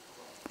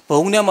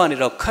လားဘုံထဲ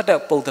မှာနေတော့ခတ်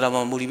တဲ့ပုံ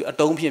တရာမှာမူပြီး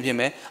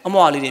အတုံးဖြစ်မယ်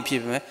အမွာလေးတွေဖြစ်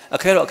မယ်အ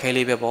ခဲတော့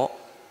အခဲလေးပဲပေါ့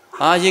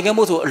ဟာရေခဲ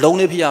မှုဆို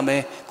အလုံးလေးဖြစ်ရမယ်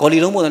ဂေါ်လီ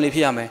လုံးပုံစံလေးဖြ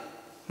စ်ရမယ်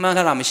မှ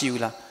န်းထားတာမရှိ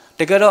ဘူးလား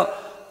တကယ်တော့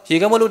ရေ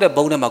ခဲမှုလို့တဲ့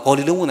ဘုံထဲမှာဂေါ်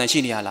လီလုံးပုံစံရှိ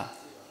နေရလား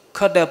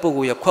ခတ်တဲ့ပုဂ္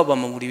ဂိုလ်ရခွက်ပါ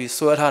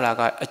မမူပြီးဆွဲ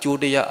ထားတာကအကျိုး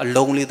တရား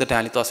အလုံးလေးတတ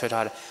န်လေးတော့ဆွဲ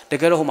ထားတယ်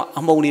တကယ်တော့ဟိုမှာ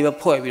အမုံ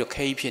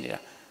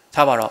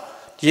လေးပဲဖွဲ့ပြီးတော့ခဲကြီးဖြစ်နေတာထားပါတော့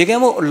ရေခဲ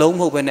မှုအလုံး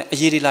မဟုတ်ပဲနဲ့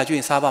အရေးတွေလာကျွ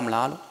ရင်စားပါ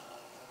မလားလို့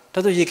ဒါ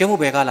ဆိုရေခဲမှု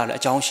ဘယ်ကလာလဲ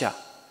အကြောင်း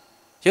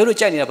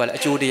ရှာရုပ်လို့ကြိုက်နေတာပါလေအ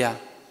ကျိုးတ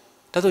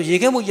ရားဒါဆိုရေ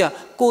ခဲ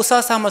မှုကြီးကို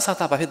စားမ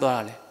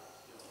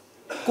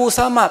စားဘာဖြစ်သွားတာလဲကို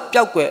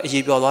စားမှပျောက်ွယ်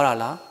အရေးပြောသွားတာ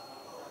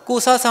လားကို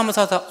စားမ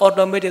စား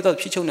automatic တော့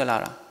ဖြစ်ချုံနေလာ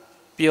တာ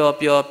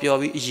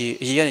ပျော်ပြီးအ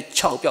ရေးကနေ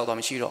6ပျောက်သွား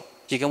မှ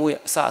ရှိတော့ရေခဲမှု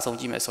ရဲ့အစအဆုံး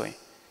ကြည့်မယ်ဆိုရင်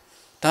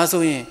ဒါ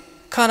ဆိုရင်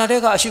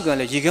ခန္ဓာထဲကအရှုခံ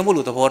လေရေခဲ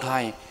မှုလို့သ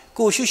ဘောထား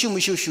ရင်ကိုရှုမ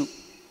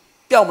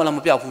ရှုပျောက်မလားမ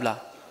ပျောက်ဘူးလား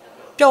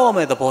ပျောက်ရမ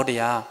ယ်သဘော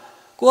တရား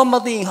ကိုက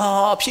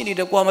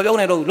မသိဟာဖြစ်နေတယ်ကိုက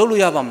မပျောက်နိုင်တော့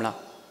လှုပ်လို့ရပါမလား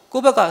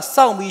ကိုဘက်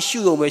ကစော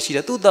င့်ပြီးရှုုံပဲရှိတ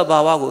ယ်သူ့တဘာ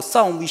ဝကို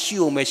စောင့်ပြီး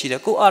ရှုံပဲရှိတယ်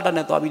ကိုအာတ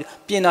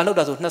နဲ့သွားပြီးပြင်တာလှုပ်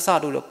တာဆိုနှစ်ဆ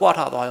တို့တော့ပွား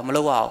ထသွားရော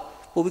မလုပ်ရ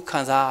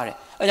အောင်ပို့ပြီးခံစားရတယ်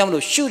အဲကြောင့်မ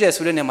လို့ရှုတယ်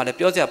ဆိုတဲ့နေရာမှာလ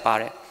ည်းပြောစရာ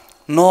ပါတယ်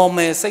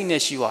normal စိတ်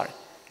နဲ့ရှုရတယ်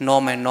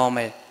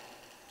normal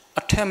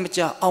အထက်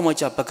မကျအောက်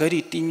မကျပ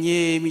ဂတိတည်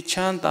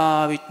ငြိမ်ပြီးချမ်း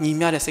သာပြီးညီ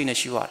မျှတဲ့စိတ်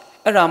နဲ့ရှုရတယ်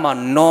အဲ့ဒါမှ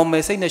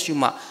normal စိတ်နဲ့ရှု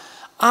မှ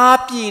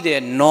အားပြည့်တဲ့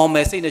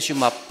normal စိတ်နဲ့ရှု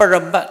မှပရ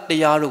မတ်တ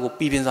ရားတို့ကို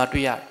ပြည်ပင်စွာ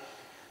တွေ့ရတယ်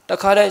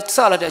တခါတည်းစ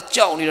လာ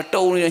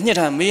တဲ့ကြောက်နေတော့တုံနေတော့ညှစ်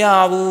ထန်မ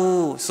ရဘူး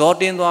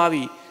ဇောတ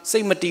င်းသွားပြီစိ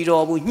တ်မတည်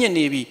တော့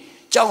ဘူးညှစ်နေပြီ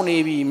ကြောက်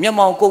နေ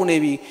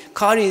ပြီမျက်မှောင်ကုန်နေပြီ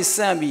ခါးတွေ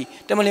ဆန့်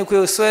ပြီတမလင်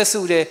ခွေကို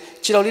ဆွဲဆုတယ်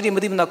ခြေတော်လေးတွေမ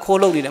သိ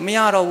မသာခိုးလို့နေတယ်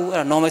မရတော့ဘူးအဲ့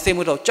ဒါ normal စိတ်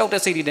မတော့ကြောက်တဲ့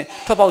စိတ်တွေနဲ့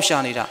ထွက်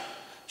ပေါက်ရှာနေတာ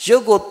ရု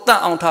ပ်ကိုတ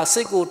န့်အောင်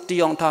ထားစိတ်ကိုတီ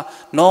အောင်ထား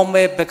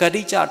normal ပဂ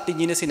တိကြ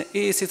တည်ငြိမ်တဲ့စိတ်နဲ့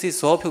အေးစစ်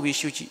စစ်ဇော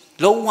ဖြုတ်ပြီးရှုကြ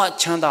ည့်လုံးဝ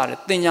ချမ်းသာတယ်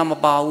တင်ညာမ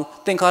ပါ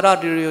ဘူးသင်္ခါရ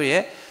တရား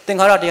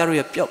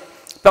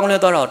ရဲ့ပြောင်းလဲ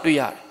သွားတာ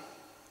ကိုတွေ့ရ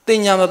တယ်တ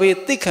င်ညာမပေး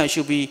သိခံ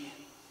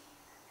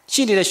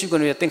ရှုပြီးရှိနေတဲ့ရှုခွ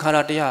င့်ရဲ့သင်္ခါ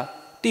ရတ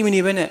ရားတည်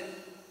မနေဘဲနဲ့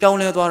ပြော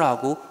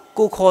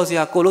င်းလဲသွားတာကိုခေါ်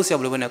စရာကိုလို့ဆရာဘ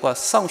ယ်လိုပဲနဲ့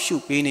ကွာစောင့်ရှု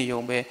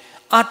ပေးနေရုံပဲ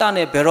အာ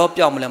တနဲ့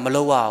ဘယ်တော့ပြောင်းမလဲမ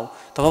လုပ်ရအောင်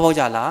သဘော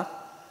ပေါက်ကြလား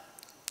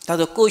ဒါ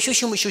ဆိုကို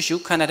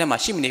ရှုခန္ဓာထဲ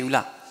မှာရှိမနေဘူး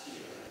လား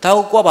ဒါ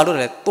ကိုကို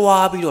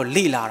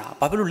ကဘာလို့လဲသွားပြီးတော့လေ့လာတာ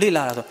ဘာဖြစ်လို့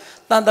လေ့လာတာဆို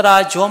တန်တ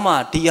ရာကြော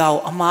မှာဒီဟာကို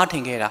အမား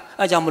ထင်ခဲ့တာ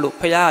အဲကြောင့်မလို့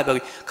ဖခင်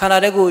ကပြောပြီးခန္ဓာ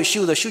တဲ့ကို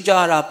ရှုဆို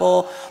ရှုကြရတာပေါ့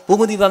ဘု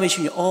မတိပါမ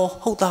ရှိရင်အော်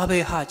ဟုတ်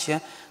သားပဲဟာချမ်း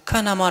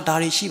ခန္ဓာမှာဒါ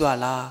တွေရှိပါ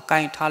လားကို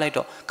င်းထား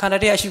လိုက်တော့ခန္ဓာ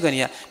တဲ့အ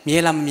ရှုခံတွေ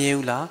ကမြဲလားမ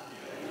မြဲဘူး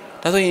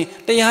လားဒါဆို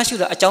ရင်တရားရှု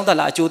တာအကြောင်း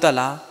တတ်လားအကျိုး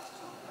တတ်လား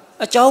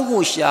အကြောင်း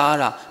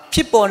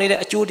ကိုရှားတာဖြစ်ပေါ်နေတဲ့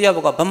အကျိုးတရား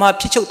ဘောကဘာမှ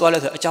ဖြစ်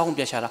ချုပ်သွားလဲဆိုအကြောင်း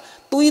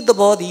ကိုပြရှားတာသူ့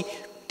သဘောဒီ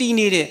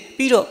တည်နေတယ်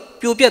ပြီးတော့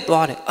ပြိုပြက်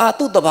သွား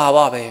တယ်အာသူ့တဘာဝ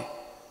ပဲ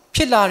ဖြ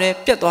စ်လာ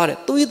တယ်ပြက်သွားတယ်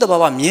သူ့သဘာ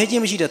ဝမြဲခြ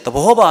င်းမရှိတဲ့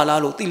သဘောပါ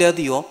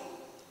လားလို့သိလဲသိရော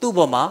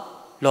သူ့ဘော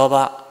မှာလော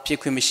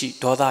ဘဖြစ်ခွင့်မရှိ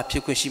ဒေါသဖြ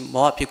စ်ခွင့်ရှိ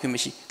မောဟဖြစ်ခွင့်မ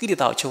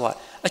ရှိကိလေသာကိုချုပ်ရ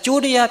တယ်အ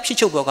ကျိုးတ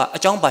ရားဖြစ်ချုပ်ဘောက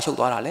အကြောင်းပါ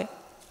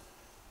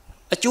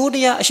ချုပ်သွားတာလေအ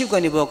ကျိုးတရားအ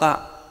ရှုခံနေဘော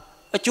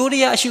ကအ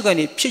ကျိုးတရားအ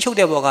ရှုခံနေဖြစ်ချုပ်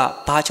တဲ့ဘော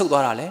ကဘာချုပ်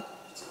သွားတာလဲ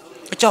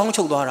အကြောင်း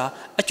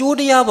ချုပ်သွားတာအ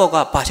ကျိုးတရားဘော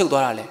ကဘာချုပ်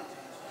သွားတာလဲ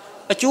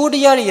အကျိုး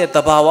တရားတွေရဲ့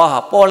သဘာဝဟာ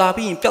ပေါ်လာ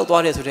ပြီး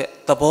ရင်ပျောက်သွားတယ်ဆိုတဲ့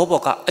သဘော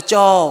ဘောက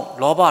အကြောင်း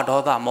လောဘ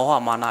ဒေါသမောဟ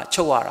မာ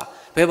နချုပ်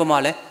ရတာဘယ်ပေါ်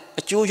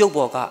မှာလဲအ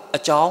ကျိုးရုပ်ဘောကအ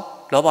ကြော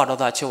င်းလောဘဒေါ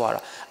သချုပ်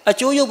ရတာအ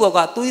ကျိုးရုပ်ဘော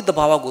ကသူ့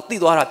သဘာဝ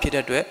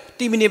ကိုသိသွားတာဖြစ်တဲ့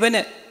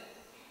အတွက်တီမီနေပဲနဲ့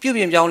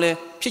ပြုပြင်ပြောင်းလဲ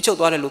ဖြစ်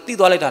ချုပ်သွားတယ်လို့သိ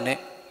သွားလိုက်တာ ਨੇ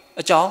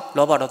အကြောင်း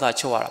လောဘဒေါသ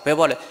ချုပ်ရတာ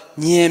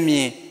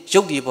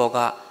ဘယ်ပေါ်လဲဉာဏ်မြင်ရုပ်ဒီဘော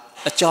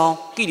ကအကြော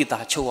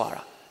င်းကိလေသာချုပ်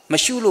ရတာမ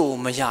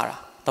ရှုလို့မ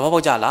ရတာသဘောပေါ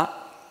က်ကြ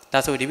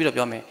လားဒါဆိုဒီပြီးတော့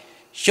ပြော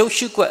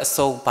မယ်ရုပ်ရှုွက်အ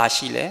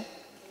စုံဘာရှိလဲ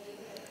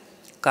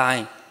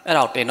ကိုင်း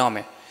အဲ့ဒါကိုတင်တော့မ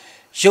ယ်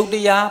ရုပ်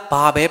တရား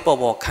ဘာပဲပေါ်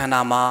ပေါ်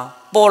ခန္ဓာမှာ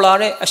ပေါ်လာ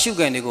တဲ့အ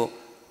ရှုခံတွေ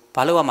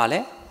ကိုဘာလုပ်ရ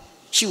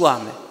မှာလဲရှု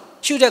ရမယ်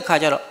ရှုတဲ့ခါ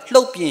ကျတော့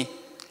လှုပ်ပြင်း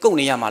ကုန်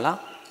နေရမှာ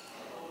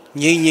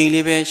လားငြိမ်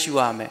ငြိမ်လေးပဲ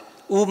ရှုရ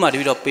မယ်ဥပမာတ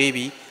ပြီးတော့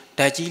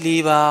ပေးပြီးဓာတ်ကြီး၄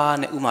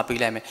ပါးနဲ့ဥပမာ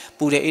ပေးလိုက်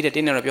မယ်ပူတဲ့အေးတဲ့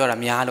တင်းနေတော့ပြောတာ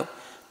များလို့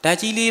ဓာတ်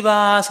ကြီး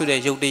၄ပါးဆိုတဲ့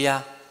ရုပ်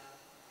တရား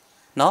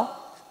နော်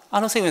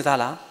အားလုံးစိတ်ဝင်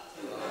စားလား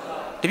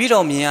တပ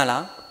ည့်တော်မြင်ရ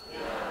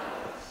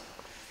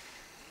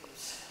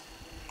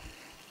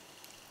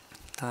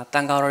လားဒါတ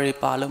န်ဃာတော်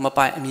တွေပါလို့မ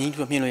ပိုင်အမြင်ကြီး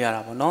မြင်လို့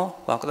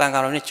ရတာပေါ့နော်ဟို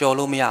တန်ဃာတော်နဲ့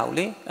ကြော်လို့မရဘူး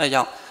လေအဲ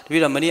ကြောင့်တ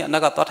ပည့်တော်မနေ့အနော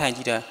က်ကသွားထိုင်ကြ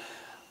ည့်တယ်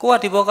ကိုက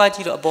ဒီဘောကကြ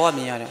ည့်တော့အပေါ်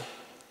ကမြင်ရ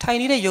တယ်ထိုင်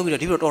နေတဲ့ယောဂီ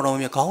တော့ဒီ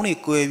လိုတော်တော်များများခေါင်းတွေ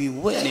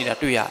ကွဲပြီးဝက်နေတာ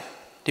တွေ့ရတယ်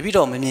တပ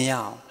ည့်တော်မမြင်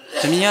ရအောင်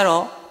မမြင်ရ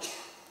တော့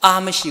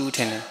အားမရှိဘူး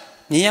ထင်တယ်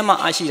မြင်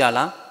ရမှအား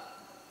ရှိတာလား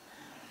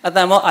အတ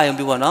န်မောအာယုံ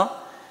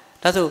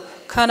ပြုပေါ့နော်ဒါဆို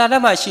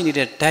ခန္ဓာထဲမှာ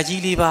ရှိနေတဲ့ဓာတ်ကြီး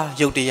၄ပါး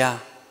ရုပ်တရား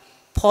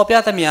ဖော်ပြ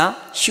သမျှ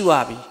ရှုရ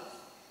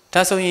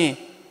ပြီဒါဆို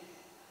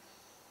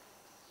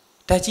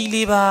ရင်ဓာတ်ကြီး၄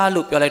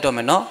ပါးလို့ပြောလိုက်တော့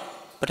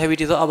မယ်နော်ပ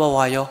ထဝီတိသောအဘ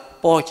ဝါ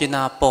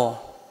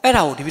ယောပေါ်ကျင်နာပေါ်အဲ့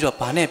ဒါ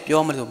ကိုဒီပြီးတော့ဗာနဲ့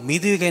ပြော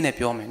မလို့မီးသွေးခဲ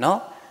နဲ့ပြောမယ်နော်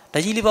ဓာ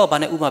တ်ကြီး၄ပါး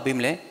ကိုဗာနဲ့ဥပမာပေးမ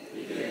လဲ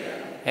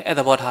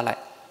အဲ့သဘောထား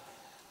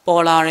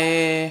လိုက်ပေါ်လာတယ်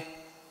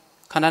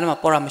ခန္ဓာထဲမှာ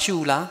ပေါ်တာမရှိ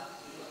ဘူးလား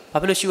ဘာ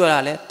ဖြစ်လို့ရှုရတာ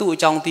လဲသူ့အ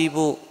ကြော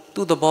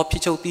င်းသိဖို့သူ့သဘောဖြ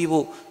စ်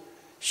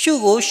ချုပ်သိဖို့ရှု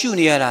ကိုရှု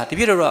နေ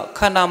ရတာဒီပြည့်တော့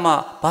ခန္ဓာမှာ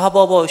ဘာ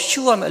ပေါ်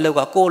ရှုရမယ့်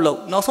အလုပ်ကကိုယ်အလုပ်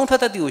နောက်ဆုံးထက်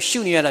သက်သူကို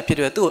ရှုနေရတာဖြစ်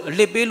တယ်သူ့ကိုအ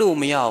လစ်ပေးလို့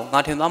မရ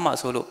အောင်ငါထင်သွားမှ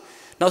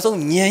ဆိုလို့နောက်ဆုံး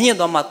ညံ့ည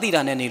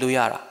င့်သွားမှသိတာနဲ့နေလို့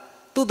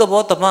ရတာသူ့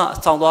သဘောသမ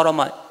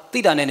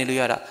ဆောင်သွားတော့မှသိတာနဲ့နေလို့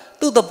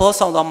ရတာသူ့သဘော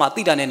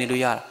ဆောင်သွားမှသိတာနဲ့နေလို့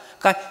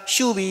ရတာခို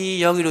င်းရှုပြီး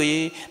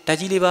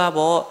ယောဂီတို့ရေဓာတ်ကြီးလေးပါ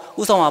ပေါ့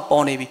ဥဆောင်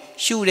မှာပေါ်နေပြီ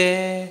ရှုတယ်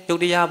ရုပ်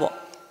တရားပေါ့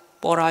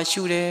ပေါ်တာ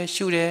ရှုတယ်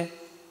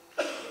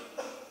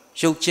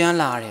ရုပ်ကြ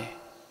မ်းလာတယ်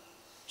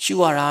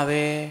ရှုရတာ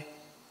ပဲ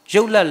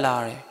ရုပ်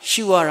လက်လာတယ်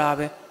ရှုရတာပဲ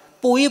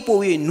ပို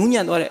၍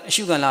နူးညံ့သွားတဲ့အ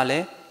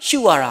ရှုခံလာလဲရှု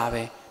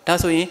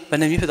ရတာပဲဒါဆိုရင်ဘယ်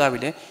နှမျိုးဖြစ်သွားပြီ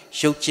လဲ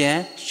ရုပ်ကြ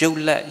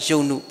မ်းရုပ်လက်ရု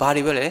ပ်နုဘာ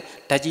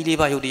တွေပဲလဲဓာတ်ကြီးလေး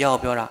ပါရုပ်တရား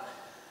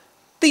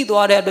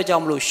ကိုပြောတာသိသွားတဲ့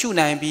အတွက်ကြောင့်မလို့ရှု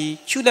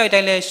နိုင်ပြီးရှု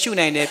လိုက်တိုင်းလဲရှု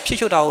နိုင်တယ်ဖြစ်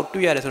ချုပ်တာကို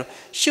တွေ့ရတယ်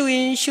ဆိုတော့ရှု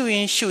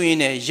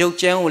ရင်နဲ့ရုပ်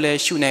ကြမ်းကိုလည်း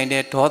ရှုနိုင်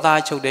တယ်ဒေါ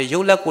သချုပ်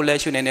တယ်ရုပ်လက်ကိုလ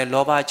ည်းရှုနိုင်တယ်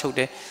လောဘချုပ်တ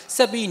ယ်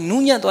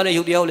ဆက်ပြီးနူးညံ့သွားတဲ့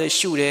ရုပ်တရားကိုလ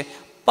ည်းရှု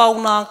တယ်ပေါ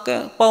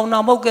င်နာ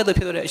မုတ်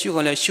ကဲ့သို့ဖြစ်သွားတဲ့အရှု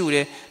ခံလည်းရှုတ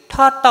ယ်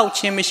ထားတောက်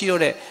ခြင်းမ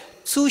ရှိတော့တဲ့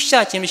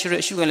စူးရှခြင်းမရှိ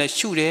တဲ့အရှုခံလ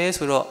ည်းရှု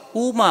တယ်ဆိုတော့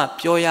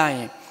ဥမာပြောရ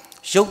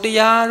ရင်ရုပ်တ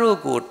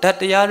ရားတို့ကိုဓာတ်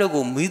တရားတို့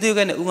ကိုမီးသွေး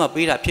ကနဲ့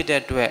ဥမာပေးတာဖြစ်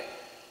တဲ့အတွက်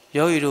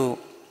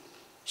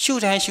ယောဂီတို့ရှု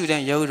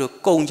တိုင်း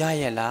ယောဂီတို့ကုံကြ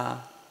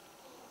ရဲ့လား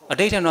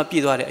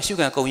အတိတ်ထံတော့ပြည့်သွားတယ်အ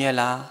ရှုခံကုံ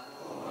ရဲ့လား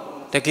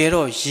တကယ်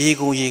တော့ရေ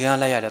ကုန်ရေကန်း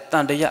လိုက်ရတယ်တ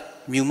န်တရ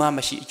မြူမ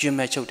မရှိအကျွ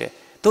မ်းမဲ့ချုပ်တယ်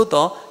သို့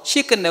တော့ရှ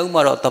စ်ကနဦး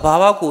မှာတော့တဘာ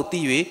ဝကိုသိ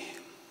၍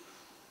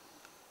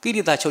ကိ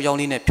ရိတာချုပ်ကြောင်း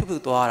လေးနဲ့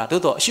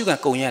ဖြုတ်သွားတာသို့တော့အ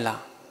ရှုခံကုံရဲ့လား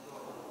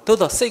သို့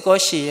တော့စိတ်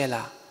ကောရှည်ရဲ့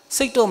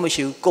လားစိတ်တော့မ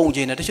ရှိဘူး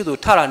ကုံကျင်တယ်တချို့သူ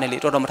ထတာနဲ့လေ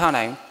တော်မထ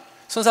နိုင်ဘူး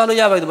စွန်းစားလို့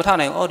ရပါဘူးမထ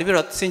နိုင်ဘူးအော်ဒီပြ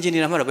တော့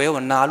စင်ကျင်နေတာမှတော့ဘယ်ဟုတ်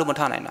မနာလို့မ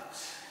ထနိုင်တာ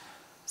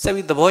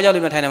ဆက်ပြီးသ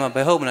ဘောကျလို့မထိုင်နိုင်မှာဘ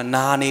ယ်ဟုတ်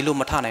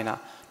မလဲနာနေလို့မထနိုင်တာ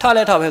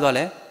ထလဲထပဲသွား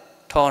လဲ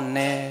ထော်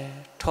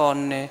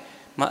နေ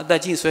မအ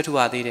သက်ကြီးဆွဲထူ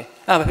ပါသေးတယ်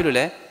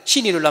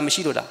အဲ့ဒါဘာဖြစ်လို့လဲရှိနေလို့လားမ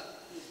ရှိလို့လား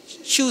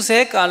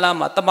ရှုစဲကာလ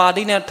မှာတမာ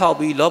တိနဲ့ထောက်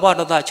ပြီးလောဘ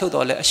ဒေါသ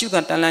ချုပ်တော်လဲအ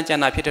ရှုခံတန်လန်း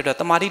ကြံတာဖြစ်တဲ့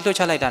အတွက်တမာတိလွတ်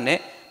ချလိုက်တာနဲ့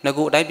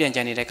ငကိုအတို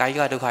င်းပြန်ကြံနေတဲ့ကာယ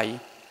ကဒုက္ခကြီး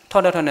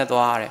ထောက်နဲ့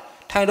သွားရတယ်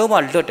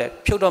ထိုင်တော့မှလွတ်တယ်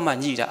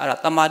ဖြုတ်တော့မှညှိတာ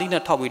အဲ့ဒါတမာတိ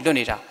နဲ့ထောက်ပြီးလွတ်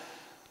နေတာ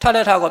ထလ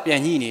က်ထောက်ကပြန်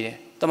ညှိနေတယ်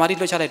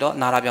တမာတိလွတ်ချလိုက်တော့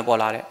နာတာပြန်ပေါ်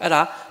လာတယ်အဲ့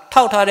ဒါ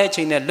ထောက်ထားတဲ့အ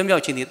ချိန်နဲ့လွတ်မြော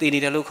က်ခြင်းဒီတည်နေ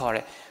တယ်လို့ခေါ်တ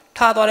ယ်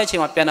ထားသွားတဲ့အချိ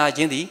န်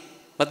မှာပြန်လာခြင်းဒီ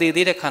မတည်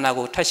သေးတဲ့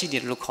ခန္ဓာကိုထပ်ရှိ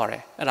တယ်လို့ခေါ်တယ်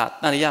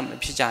အဲ့ဒါတန်ရမ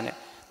ဖြစ်ကြ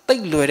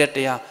နဲ့တိတ်လွယ်တဲ့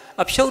တရား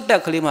အဖြုတ်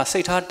တက်ကလေးမှာစိ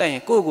တ်ထားတိုက်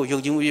ရင်ကိုယ့်ကို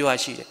ယုံကြည်မှုပြည့်ဝ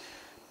ရှိတယ်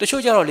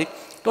တချို့ကြတော့လေ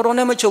တော်တော်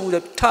နဲ့မချုပ်ဘူးလေ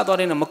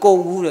ထသွားတဲ့နဲ့မ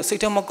ကုံဘူးလေစိ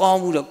တ်ထဲမကော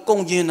င်းဘူးလေ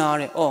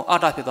ကုံကျင်တာတဲ့အာ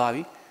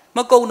တဖြစ်သွားပြီ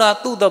မကုံတာ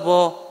သူ့သ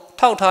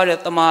ဘောထောက်ထားတဲ့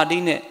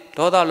တမာတိနဲ့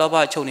ဒေါသလောဘ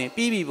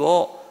ချုပ်နေပြီးပြီ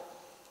ပေါ့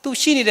သူ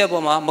ရှိနေတဲ့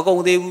ပုံမှာ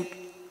မကုံသေးဘူး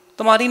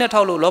တမာတိနဲ့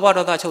ထောက်လို့လော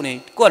ဘဒေါသချုပ်နေ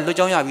ကိုကလွတ်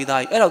ကြောင်းရပြီး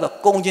သားအဲ့တော့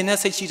ကုံကျင်တဲ့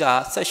စိတ်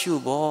ရှိတာဆက်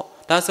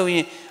ရှုပေါ့ဒါဆို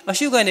ရင်အ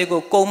ရှုခံတွေ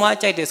ကိုကုံ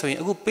မကြိုက်တယ်ဆိုရင်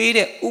အခုပေး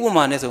တဲ့ဥ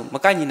ပမာနဲ့ဆိုမ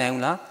ကိုက်ညီနိုင်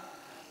ဘူးလား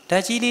ဓာ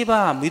တ်ကြီး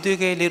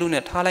လေးပါမိသွေးက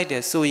လေးတို့နဲ့ထားလိုက်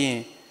တယ်ဆို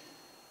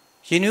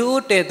ရင်ရင်နွေး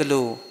အိုးတဲ့တ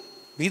လို့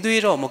မိ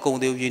သွေးတော့မကုံ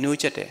သေးဘူး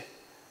ရင်နွေးချက်တယ်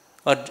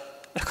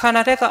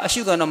ခန္ဓာတက်ကအ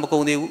ရှုခံတော့မ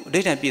ကုံသေးဘူးအ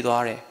ဋ္ဌံပြ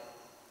ည့်သွားတယ်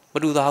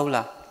မတူသား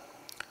ဘူးလား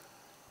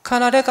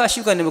ခန္ဓာတက်ကအ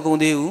ရှုခံနေမ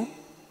ကုံသေး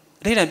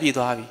ဘူးအဋ္ဌံပြ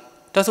ည့်သွားပြီ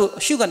ဒါ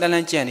ဆိုအရှုခံတန်းလ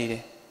န်းကြံနေ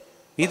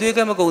တယ်မိသွေးက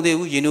မကုံ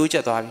သေးဘူး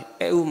ရင်နွေးချက်သွားပြီ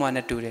အဲဥပမာ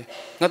နဲ့တူတယ်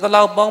ငါ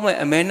တလောက်ပေါင်း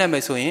မဲ့အမဲ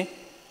နဲ့မဲ့ဆိုရင်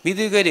မိ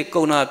သွေးကတွေ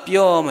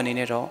ကုံတာပြောမနေ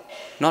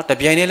နဲ့တော့เนาะတ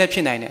ပြိုင်တည်းလည်းဖြ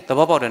စ်နိုင်တယ်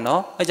သဘောပေါက်တယ်เนาะ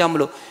အဲကြောင့်မ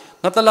လို့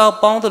ငါတလောက်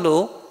ပေါင်းသလို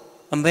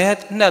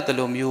အမဲနှက်သ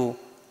လိုမျိုး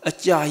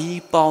အကြာ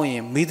ကြီးပေါင်း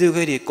ရင်မိသွေးက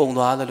တွေကုံ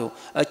သွားသလို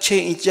အချိ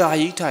န်အကြာ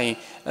ကြီး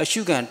ထိုင်အ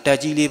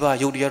ရှုခံဓာတ်ကြီးလေးပါ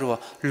ရုပ်တရားတို့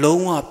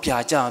ကလုံးဝ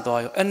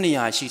ပြာကျသွားရော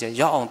အဲ့နေရာရှိ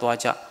တယ်ရောက်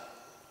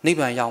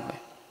အောင်သွားကြနိဗ္ဗာန်ရောက်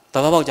မယ်သ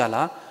ဘောပေါက်ကြ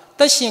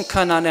လားတက်ရှင်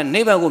ခန္ဓာနဲ့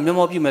နိဗ္ဗာန်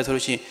ကိုမျက်မှောက်ပြုမယ်ဆို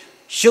လို့ရှိရင်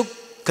ရုပ်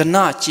ကဏ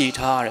ကြည်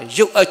ထားရ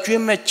တယ်ရုပ်အ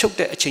ကျွေးမဲ့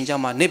ချုပ်တဲ့အချိန်ကျ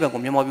မှနိဗ္ဗာန်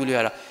ကိုမျက်မှောက်ပြုလို့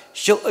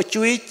ရတာရုပ်အ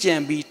ကျွေးကြံ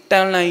ပြီး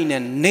တန်း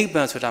လိုက်နဲ့နိဗ္ဗာ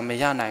န်ဆိုတာမ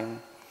ရနိုင်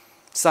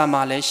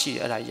ဘူးစာမာလည်းရှိ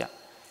တယ်အဲ့ဒါကြီး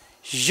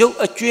ရုပ်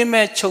အကျွေး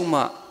မဲ့ချုပ်မှ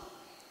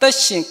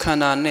တက်ရှင်ခန္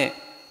ဓာ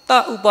နဲ့တ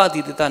ဥပ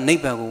တိ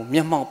တနိဗ္ဗာန်ကိုမျ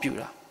က်မှောက်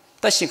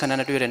ပြုတာတက်ရှင်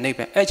ခန္ဓာနဲ့တွေ့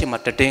တဲ့နိဗ္ဗာန်အဲ့အချိန်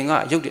မှာတည်င်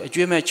ကရုပ်တွေ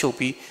အကျွေးမဲ့ချုပ်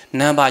ပြီး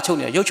နံပါ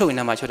ချုပ်နေရုပ်ချုပ်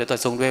ရင်နံပါချုပ်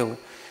တဲ့သူဇုံတွဲကို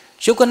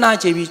ရုပ်ကဏ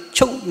ကြည်ပြီး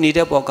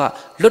ချုပ်နေတဲ့ဘောက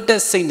လွတ်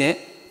တဲ့စိတ်နဲ့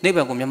နိဗ္ဗာ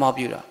န်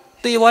ကိုမျက်မှောက်ပြုတာ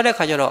တည်သွားတဲ့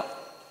ခါကျတော့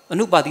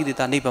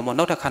အနုပါတိတနိဗ္ဗာန်ပေါ့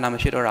နောက်ထပ်ခန္ဓာမ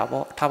ဖြစ်တော့တာ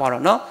ပေါ့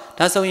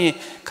ထားပါတော့နော်ဒါဆို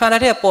ရင်ခန္ဓာ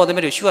တဲ့ပေါ်တဲ့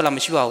မဲ့တွေရှုရလားမ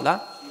ရှုရဘူးလား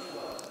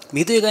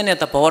မိသွေးကနဲ့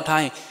သဘော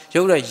ထားရင်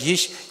ရုပ်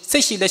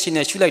ရရေစိတ်ရှိလက်ရှိ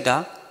နဲ့ရှု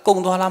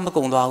လိုက်တာကုံသွားလားမ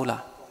ကုံသွားဘူး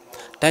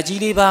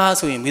လားဓာတ်ကြီးလေးပါ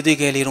ဆိုရင်မိသွေး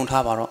ကလေးလုံး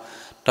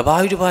ထားပါတော့တ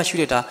ပါးယူတပါးရှု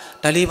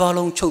လိုက်တာဓာတ်လေးပါ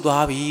လုံး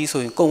ချုပ်သွားပြီ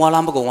ဆိုရင်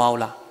ကုံသွားလားမကုံသွား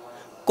ဘူးလား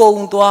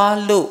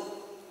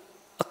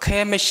ကုံသွားလို့အ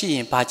ခဲမရှိ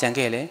ရင်ဘာကြံ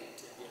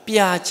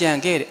ခဲ့လဲပြာ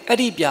ကြံခဲ့တယ်အဲ့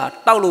ဒီ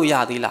ပြာတောက်လို့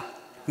ရသေး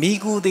လားမီး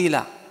ကူးသေး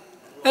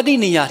လားအဲ့ဒီ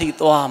နေရာထိ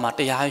သွား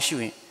မှာတရားရှု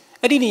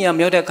ရင်အဲ့ဒီနေရာ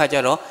မြောက်တဲ့အခါကျ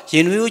တော့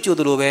ရင်နွေးကိုကြို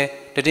သလိုပဲ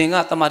တည်င်က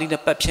တမာတိနဲ့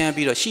ပတ်ဖြန်း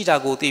ပြီးတော့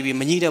ရှိတာကိုသိပြီး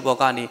မငြိတဲ့ဘော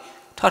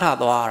ကနေထ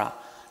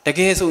ထသွားတာတ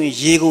ကယ်ဆို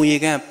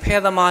ရင်ရေကုန်ရေက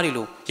န်းဖဲသမားတွေ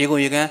လို့ရေကုန်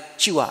ရေကန်း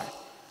ရှုရ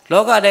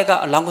တယ်လောကတဲ့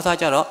ကအလောင်းကစား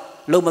ကြတော့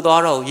လုံမ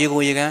သွားတော့ရေကု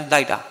န်ရေကန်း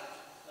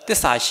လိုက်တာသစ္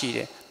စာရှိတ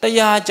ယ်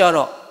တရားကြ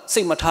တော့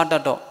စိတ်မထား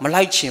တတ်တော့မ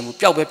လိုက်ချင်ဘူး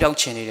ပျောက်ပဲပျောက်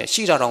ချင်နေ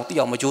တယ်ရှိတာတော့သိ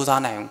အောင်မကြိုးစား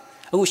နိုင်ဘူး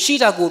အခုရှိ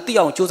တာ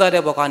ကိုသိအောင်ကြိုးစား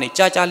တဲ့ဘော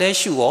ကနေကြာ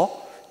ကြာလဲရှု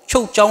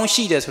ရောချုပ်ချော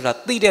င်းရှိတယ်ဆိုတာ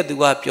သိ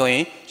တဲ့သူကပြော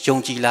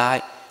ရင်ယုံကြည်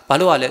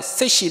လိုက်ဘာလို့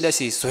ကလဲစိတ်ရှိ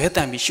လက်စီဇွဲ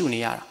တန်ပြီးရှုနေ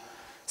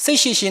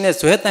ရတာစိတ်ရှိရှင်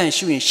နဲ့ဇွဲ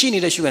တန်ရှုရင်ရှိနေ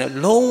တဲ့ရှု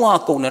ရင်လုံးဝ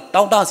ကုန်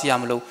တယ်တောက်တစီရ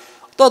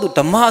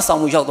မလို့တော့သူဓမ္မအ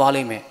ဆောင်မှု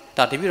ရောက်သွားလိမ့်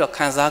မယ်ဒါတပြ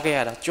ည့်တော့ခံစားခဲ့ရ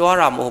တာ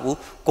ကြွားတာမဟုတ်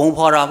ဘူးဂုံ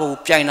ဖော်တာမဟုတ်ဘူး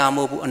ပြိုင်တာ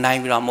မဟုတ်ဘူးအနိုင်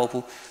ပြတာ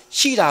မဟုတ်ဘူး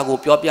ရှိတာကို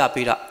ပြောပြ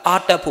ပေးတာအား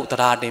တက်ဖို့တ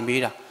ရားတင်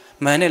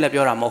ပေးတာမန်နဲ့လ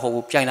ည်းပြောတာမဟုတ်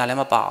ဘူးပြိုင်တာလ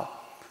ည်းမပါ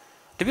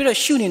ဘူးတပြ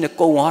ည့်တော့ရှုနေ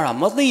တဲ့ကုံသွားတာ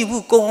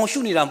မသိဘူးကုံအောင်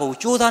ရှုနေတာမဟုတ်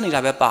ဘူးကြိုး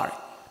စားနေတာပဲပါတယ်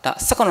ဒါ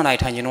19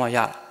နိုင်ထိုင်ရင်တော့ရ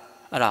တာ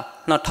အဲ့ဒါ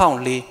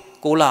2004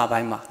 6လပို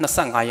င်းမှာ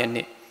25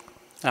ရက်နေ့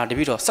အဲ့ဒါတပြ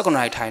ည့်တော့19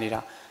နိုင်ထိုင်နေ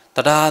တာ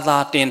တရား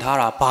သာတင်ထား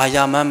တာဘာ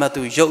ယာမမ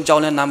သူရုပ်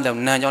အကြောင်းလည်းနားမလဲ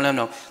နာမ်အကြောင်းလည်း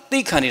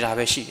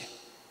မလဲသိခံနေတာပဲရှိ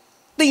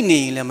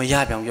တယ်သိနေရင်လည်း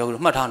မရပြန်ရုပ်လို့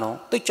မှတ်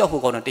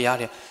ထားနော်သိကြောက်ဖို့ကောင်းတဲ့တရား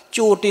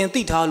တွေကြိုတင်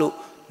သိ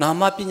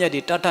ထားလို့နာမ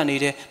ပညာတွေတတ်တတ်နေ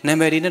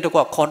တယ်နာမည်တွေနဲ့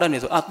တကွခေါ်တတ်နေ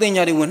ဆိုအသိဉာ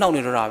ဏ်တွေဝင်နှောက်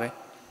နေတော့တာပဲ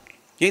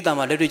ရိတ်တာ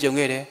မှာလက်တွေ့ကြုံ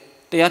ခဲ့တယ်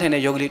တရားထိုင်တဲ့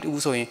ယောဂ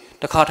လေးတူဆို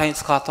ရင်တစ်ခါ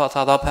ထိုင်စခါ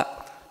သွား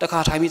ဖတ်တစ်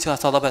ခါထိုင်ပြီးစခါ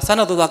သွားဖတ်ဆ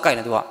န်းတော့သွားကြိုက်တ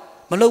ယ်သူ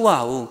ကမလုပ်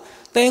ရဘူး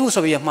တဲဟု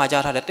ဆိုပြီးမှာ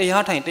ကြားထားတယ်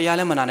တရားထိုင်တ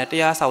ရားလည်းမနာနဲ့တ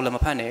ရားဆောက်လည်း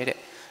မဖတ်နဲ့တဲ့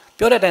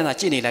ပြောတဲ့အတိုင်းသာ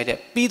ကြည့်နေလိုက်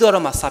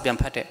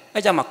တဲ့ပြီးတော့မှစာပြန်ဖတ်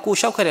တဲ့အဲ့ကြမှာကို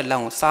လျှောက်ခဲ့တဲ့လ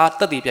မ်းကိုစာ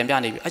တက်တည်ပြန်ပြ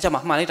နေပြီအဲ့ကြ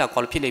မှာမှန်လိုက်တာ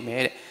ခေါ်လို့ဖြစ်လိမ့်မ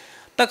ယ်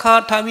တဲ့တ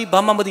ခါ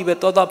ထိုင်ပြီးဘာမှမသိပဲ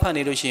သွား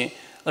ဖတ်နေလို့ရှိ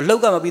ရင်အ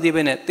လောက်ကမပြီးသေး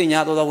ပဲနဲ့တင်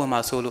ညာသွားဝင်မှာ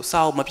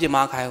ဆိုလို့စာအုပ်မပြစ်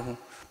မှားခိုင်း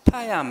ဘူးဖ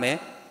တ်ရမယ်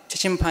ချက်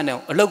ချင်းဖတ်နေ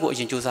အောင်အလောက်ကို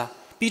အရင်စူးစ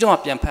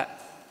မ်းပြီးတော့မှပြန်ဖတ်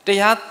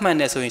တရားမှန်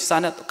တယ်ဆို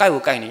ရင်စာနဲ့ကိုက်ကို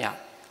ကိုက်နေရ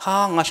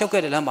ဟာငါ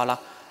လျှောက်ခဲ့တယ်လမ်းပါလား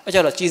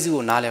အဲ့ကြတော့ကျေးဇူး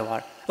ကိုနားလဲသွား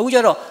တယ်အခုကျ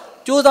တော့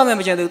စူးစမ်းမယ်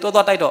မချင်သေး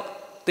ဘူးသွားတိုက်တော့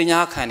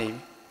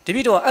တင်ညာခံနေပြီ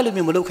တပိတော့အဲ့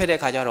လိုမျိုးမလုပ်ခဲ့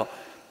တဲ့အခါကျတော့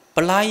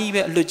ပလို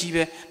င်းပဲအလွတ်ကြီးပဲ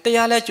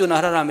တရားလဲကြုံနာ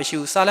ရတာမ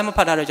ရှိဘူးစာလည်းမဖ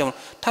တ်ထားတဲ့ကြော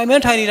င့်ထိုင်မဲ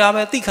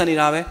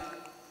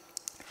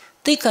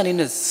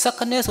ထိုင်နေတာပဲသိခံနေတာပဲသိခံနေတဲ့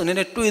စက္ကနဲ့ဆိုနေ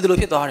တဲ့တွေ့သ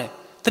လိုဖြစ်သွားတယ်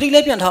သတိလ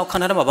ည်းပြန်ထား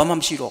ခန္ဓာထဲမှာဘာမှ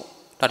မရှိတော့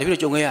ဒါ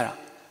တပိတော့ကြုံခဲ့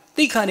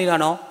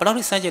ရတာသိခံနေတာနော်ဘယ်တော့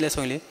ထိစမ်းကြလဲ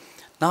ဆိုရင်လေ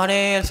နားတ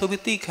ယ်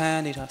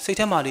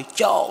ဆိုပြီးသိခံနေတာစိတ်ထဲမှာလေ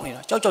ကြောက်နေတာ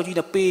ကြောက်ကြီး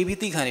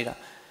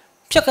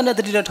နဲ့ပေပြီးသိခံနေတာဖြတ်ကနေ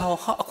တတိလည်းထား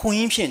ဟာအခွင့်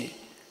အရေးဖြစ်နေ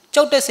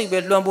ကြောက်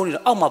တဲ့စိတ်ပဲလွှ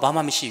မ်းပိုးနေတာအောက်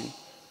မှာဘာမှမရှိဘူး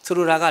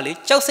ဆိုလိုတာ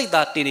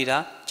ကလေကြောက်စိတ်သာတင်နေ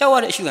တာကြောက်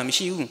ရတဲ့အရှုခံ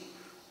မရှိ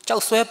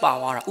ဘူးကြောက်ဆွဲပါ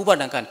သွားတာ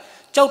ဥပါဒံက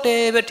ကြောက်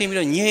တယ်ပဲထင်ပြီး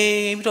တော့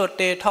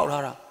ငြိမ်ပြီးတော့တဲထောက်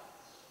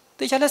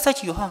ထားတာတေချာလက်ဆက်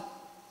ကြ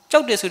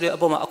ည့်ဟာကြောက်တယ်ဆိုတဲ့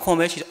အပေါ်မှာ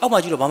အခွန်ပဲရှိတယ်အောက်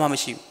မှာကြည့်တော့ဘာမှ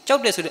မရှိ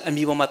ဘူးကြောက်တယ်ဆိုတဲ့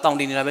အမြေပေါ်မှာတောင်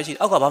တင်နေတာပဲရှိ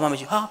တယ်အောက်ကဘာမှမ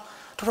ရှိဘူးဟာ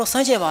တော်တော်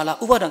ဆန်းကျဲပါလား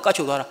ဥပါဒံက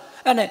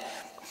ချုပ်သွားတာအဲ့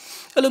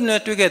နဲ့အဲ့လိုမျိုး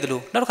တွေးခဲ့သ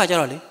လိုနောက်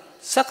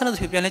တစ်ခါကျတော့လေစက္ကနဲ့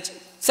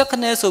ဆိုပြန်လဲစက္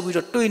ကနဲ့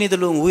ဆိုပြီးတော့တွေးနေသ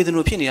လိုငွေ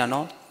သလိုဖြစ်နေတာ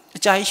နော်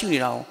အကြာကြီး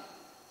ရှုနေတာအောင်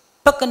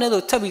ပက္က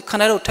နဲ့ဆိုထပ်ပြီးခန္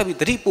ဓာတော့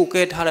ထပ်ပြီးသတိပို့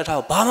ကဲထားတဲ့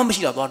ထားဘာမှမ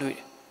ရှိတာသွားတွေးတ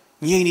ယ်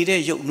ငြိမ်နေတဲ့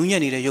ရုပ်နူးညံ့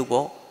နေ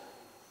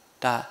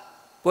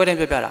တဲ့ရုပ်ပေါ့ဒါပွဲတိုင်း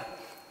ပြပြတာ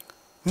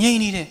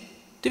ငြိမ်နေတယ်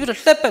တပြည့်တော့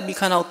လှက်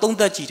ပက်ပြီးခန္ဓာ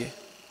ကိုသုံးသက်ကြည့်တယ်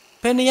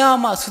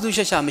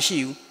ဘယ်နေရာမှဆူဆူရှာရှာမ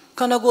ရှိဘူး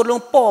ခန္ဓာကိုယ်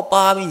လုံးပေါ့ပါ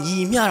ပြီးညီ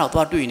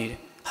မျှတော့သွားတွေ့နေတယ်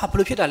ဟာ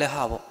ဘယ်လိုဖြစ်တာလဲဟာ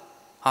ပေါ့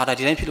ဟာဒါ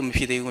ဒီတိုင်းဖြစ်လို့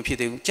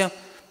မဖြစ်သေး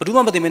ဘူးကျန်ဘယ်သူမှ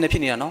မသိမင်းနဲ့ဖြ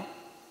စ်နေတာနော်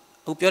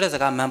အခုပြောတဲ့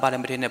စကားမှန်ပါ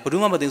တယ်မထင်နဲ့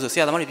ဘယ်သူမှမသိဆိုဆ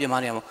ရာသမားတွေပြင်မ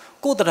နေရမှာ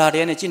ကိုယ်တ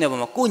ရားတရားနဲ့ကြ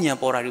ည့်နေပါမှာ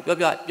ကိုညံပေါ်တာတွေ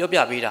ပြောပြ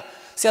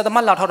ပေးတာဆရာ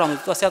သမားလာထောက်တောင်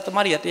ဆရာသ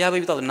မားတွေကတရားပေး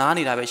ပြီးတော့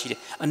နားနေတာပဲရှိ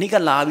တယ်အနိ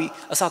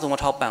ကလာပြီးအစဆုံးမ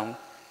ထောက်ပံ့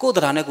ဘူးကိုယ်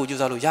တရားနဲ့ကို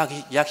ကြိုးစားလို့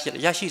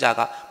ရရှိတာ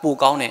ကပို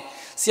ကောင်း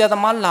တယ်ဆရာ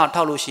သမားလာ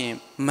ထောက်လို့ရှိ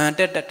ရင်မန်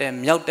တက်တယ်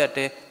မြောက်တက်တ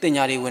ယ်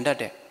တင်ညာတွေဝင်တက်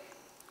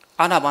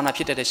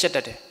တယ်အာနာပါနာဖြစ်တက်တယ်ရှက်တ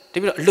က်တယ်တ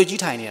ပြီးတော့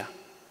အလွတ်ကြီးထိုင်နေတာ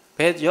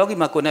ဘယ်ယောဂီ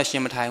မှာကိုယ်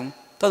နဲ့ရှင်မ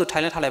ထိုင်ဘူးတော့သူ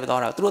ထိုင်လဲထား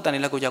လိုက်ပဲသွားတာသူတို့တန်နေ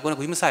လဲကိုကြကိုယ်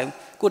နဲ့ဘူးမဆိုင်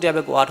ဘူးကိုတရား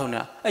ပဲကိုအား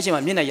ထုံနေတာအဲ့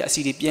ချိန်မှာမျက်နှာရ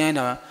အစီတွေပြ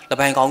န်းနေတာလ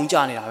ပိုင်ကော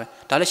င်းကြီးကြာနေတာပဲ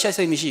ဒါလည်းရှက်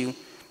စိတ်မရှိ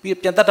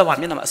ဘူးပြီးပြန်တက်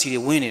မျက်နှာမှာအစီတွေ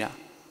ဝင်းနေတာ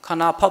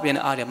ခန္ဓာဖောက်ပြန်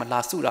တဲ့အားတွေမှာ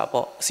လာစုတာ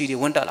ပေါ့အစီတွေ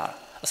ဝင်း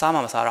တက်လာတာအ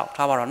စားမှမ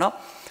စားတော့ထားပါတော့နော်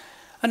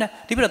အဲ့နဲ့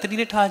ဒီပြတော့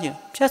တတိလေးထားခြင်း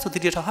ဖြတ်ဆိုတ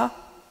တိ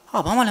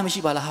ထားဟာဘာမှလည်းမ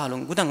ရှိပါလားဟာလို့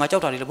ခုတည်းငါကြော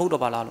က်တာတွေလ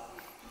ည်းဘုတ်တော့ပါလားလို့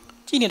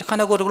ကြည့်နေခန္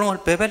ဓာကိုယ်တစ်ခုလုံး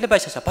ဘယ်ဘက်လက်ပတ်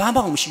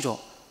ရှာဘာမှမ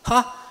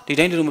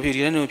ရှိတော့ဟာဒီတိုင်းတို့မဖြ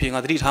စ်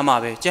ငါတတိထား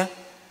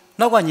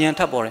မှာပဲကျန်နောက်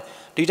ကညံထပ်ပေါ်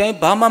တယ်ဒီတို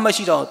င်းဘာမှမ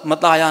ရှိတော့မ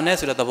ตายရ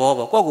နဲ့ဆိုတဲ့သ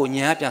ဘောပေါ့ကိုယ့်ကို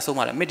ညံပြန်ဆုံးပါ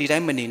တယ်မင်းဒီတို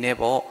င်းမနေ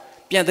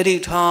နဲ့ပေါ့ပြန်တတိ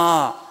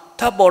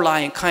ထားထပ်ပေါ်လာ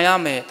ရင်ခံရ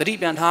မယ်တတိ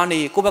ပြန်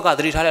ထားနေကိုယ့်ဘက်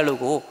ကတတိထားတဲ့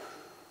အလုပ်ကို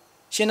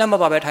ရှင်းတတ်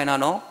မပါပဲထိုင်တာ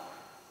နော်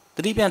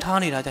တတိပြန်ထား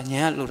နေတာじゃ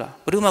ညံလို့တာ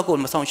ဘယ်သူမှကိုယ်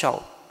မဆောင်ရှောက်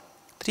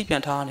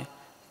တတိပြန်ထားနေ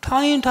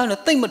ထားရင်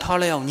ထားနေတိတ်မ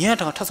ထားလိုက်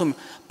အောင်ညံတာထပ်ဆုံး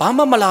ဘာ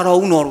မှ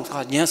မလာတော့ဘူးနော်လို့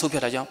ညံဆိုးဖြ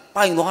တ်တာကြော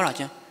င့်ပိုင်သွားတာ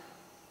ကျန်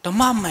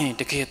ဓမ္မမှန်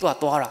တကယ်သွား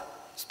တာ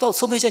တော့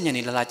ဆုံးဖြတ်ချက်ညံ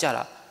နေလာကြတာ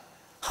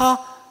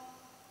ဟာ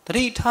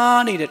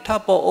တတိထားနေတဲ့ထ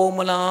ပ်ပေါ်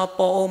အောင်မ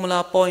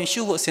လားပေါ်ရင်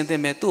ရှုဖို့အစဉ်သ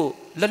င်မဲ့သူ့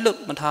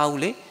လက်လွတ်မထားဘူး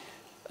လေ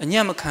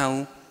အညံ့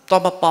မခံဘူးတော့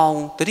မပေါ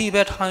အောင်တတိ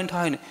ပဲထိုင်း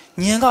နေ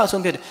ညံကအ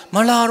ဆုံးဖြတ်တယ်မ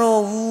လာ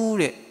တော့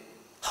ဘူးတဲ့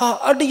ဟာ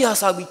အတ္တ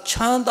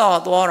ရစာပြီးချမ်းသာ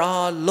သွားတာ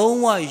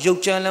လုံး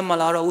ဝရုပ်ကြမ်းလည်း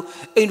မလာတော့ဘူး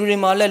အိန္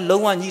ဒြေမှာလည်း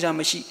လုံးဝညှိတာ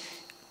မရှိ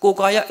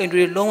ကိုယ်ကာယအိန္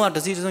ဒြေလုံးဝ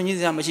တစည်းတစုံညှိ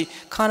စရာမ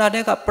ရှိခန္ဓာ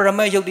တဲ့ကပရ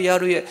မတ်ရုပ်တ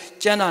ရားတို့ရဲ့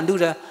ကျ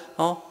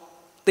မ်းသာနုတာဟော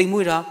တိမ်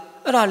မွေးတာ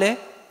အဲ့ဒါလ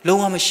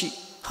ည်းလုံးဝမရှိ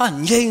ဟာ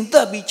ငြိမ်သ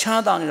က်ပြီးချ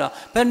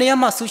မ်းသာနေတာဘယ်နေရာ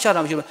မှဆူ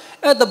ရှာတာမရှိဘူး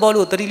အဲ့တ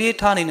ဘောလို့တတိ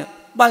လေးထားနေ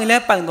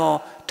နဲ့ပိုင်တော့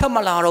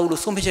ထပ်မလာတော့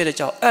ဘူးလို့ဆုံးဖြတ်ချက်တဲ့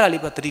ကြောင့်အဲ့ဒါ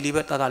လေးပဲတတိ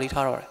လေးပဲတာလေး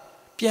ထားတော့တယ်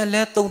ပြန်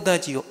လဲသုံး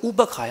သက်ကြည့်ကိုဥပ္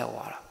ပခါရောက်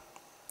သွားတာ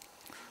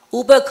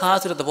ဥပ္ပခါ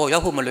ဆိုတဲ့သဘော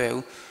ရောက်ဖို့မလွယ်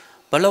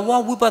ဘူးဘလဝ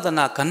ဝိပဿ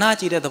နာကဏ္ဍ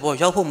ကြည့်တဲ့သဘော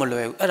ရောက်ဖို့မလွ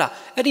ယ်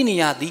ဘူးအဲ့ဒီနေ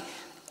ရာ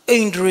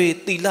သည်အိန္ဒြေ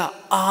တိ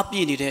လအားပြ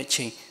ည့်နေတဲ့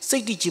အချိန်စိ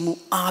တ်တည်ကြည်မှု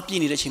အားပြည့်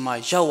နေတဲ့အချိန်မှာ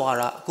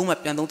ရောက်သွားတာအခုမှ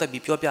ပြန်သုံး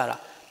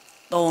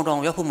သက်ပြီးပြောပြတာတော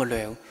င်းရောက်ဖို့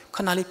မလွယ်ဘူး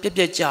ခဏ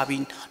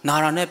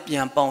လေးပြက်ကြပြီးနာရာနဲ့ပြ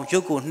န်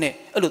ပေါင်ရုပ်ကို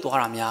နဲ့အဲ့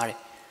လိုသွားတာများတယ်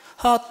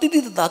ဟာတိတိ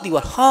တသားတိ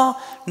ပါဟာ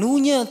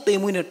နူးညံ့သိမ်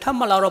မွေးနဲ့ထပ်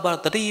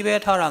မလာတော့ပါတတိပဲ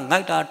ထားတာငို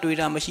က်တာတွေး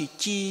တာမရှိ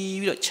ကြည်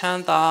ပြီးတော့ချ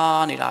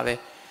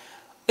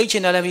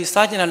မ်းသာနေတာပဲအိတ်ချင်တယ်လည်းမရှိ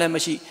စားချင်တယ်လည်း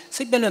မရှိ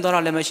စိတ်ပြ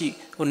ည့်လွင်သွားတာလည်းမ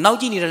ရှိဟို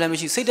နောက်ကြည့်နေတယ်လည်းမ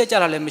ရှိစိတ်တက်ကြ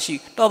တာလည်းမရှိ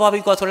တော်ပါ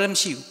ပြီကွာဆိုလည်းမ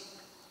ရှိဘူး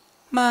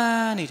မှ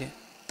န်းနေတယ်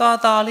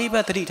တာ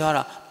လေးပဲတတိ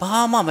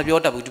ထားတာဘာမှမပြော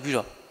တတ်ဘူးတပ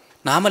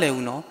ည့်တော့နား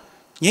မလဲဘူးနော်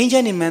ငိ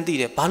မ့်ချမ်းနေမှ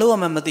န်းသိတယ်ဘာလို့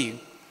မှ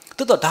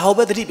မသိဘူးတော်ဒါ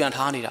ဟောပဲတတိပြန်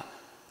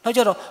ထားနေတာနောက်ကြ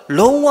တော့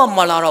လုံး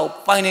ဝမလာတော့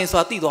ပိုင်နေဆို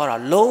တာသိသွားတာ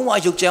လုံး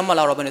ဝရုပ်ကြမ်း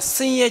မလာတော့ဘဲနဲ့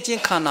ဆင်းရဲခြ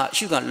င်းခန္ဓာ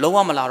အရှုခံလုံး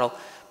ဝမလာတော့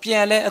ပြ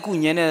န်လဲ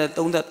အခုညံနဲ့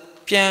သုံး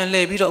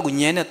သက်ပြန်လဲပြီးတော့အခု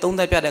ညံ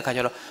နဲ့သုံးသက်ပြတဲ့အခါကျ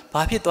တော့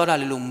ဘာဖြစ်သွားတာ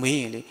လဲလို့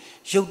မေးရင်လေ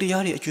ရုပ်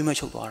တရားတွေအကျွမ်း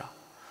မဲ့ချုပ်သွားတာ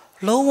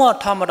လုံး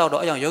ဝထား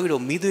မတော့တော့အကြောင်းယောဂီတို့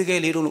မိသွေးကဲ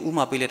လေးတို့လို့ဥ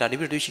မာပေးလိုက်တာဒီ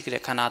ပြတွေ့ရှိခဲ့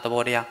တဲ့ခန္ဓာ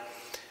သဘောတရား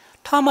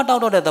ထားမတော့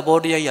တော့တဲ့သ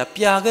ဘောတရားကြီးက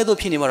ပြာကဲ့သို့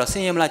ဖြစ်နေမှာတော့ဆ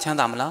င်းရဲမလားချမ်း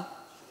သာမလား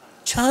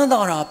ချ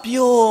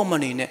မ်းသာတာပြောမ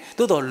နေ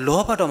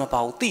နဲ့သို့တော့လောဘတော့မပါ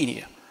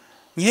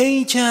ဘူးသိနေတာငြိ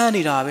မ်းချမ်း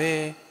နေတာပဲ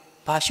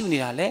ဘာ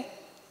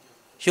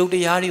ရှုနေတာလဲရုပ်တ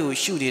ရားတွေ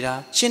ကိုရှုနေ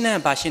တာရှင်းတဲ့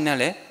ဘာရှင်းတဲ့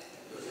လဲ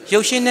ရု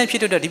ပ်ရှင်းတဲ့ဖြစ်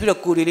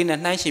တဲ့ဒီပြတော့ကိုယ်လေးနဲ့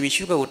နှို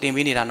င်းရှင်ပြီးရှုခွက်ကိုတင်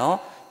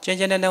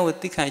ပေးနေတာနော်ကျန်တဲ့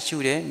ကိုသိခံရှု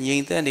တယ်ငြိ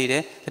မ်သက်နေတ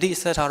ယ်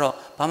တတိဆက်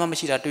ထားတော့ဘာမှမ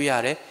ရှိတာတွေ့ရ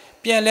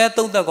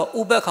တယ်ပြန်လဲသုံးသက်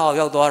ကဥပ္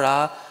ပခါရောက်သွားတာ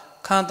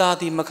ခံ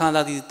သားသည်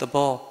မခံသားသည်သ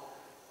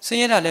ဘောဆ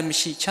င်းရဲတာလည်းမ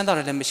ရှိချမ်းသာ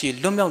တာလည်းမရှိ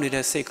လွတ်မြောက်နေ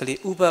တဲ့စိတ်က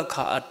လေးဥပ္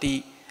ပခါအ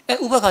တိ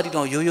ဥပ္ပခါတိ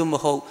တော့ရိုး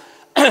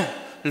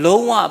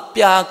မဟုတ်လုံးဝ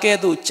ပြာကဲ့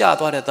သို့ကျ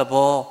သွားတဲ့သ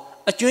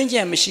ဘောအကျွင်းကျ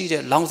န်မရှိ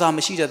တဲ့လောင်စာ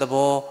မရှိတဲ့သ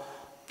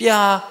ဘောပြာ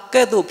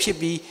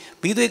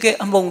ကဲ့သို့ဖြစ်ပြီးဘီးသွေးကဲ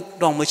အမုံ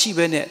တောင်မ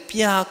ရှိဘဲနဲ့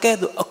ပြာကဲ့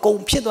သို့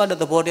အကုန်ဖြစ်သွားတဲ့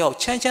သဘောတယောက်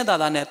ချ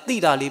မ်းသာနဲ့သိ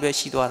တာ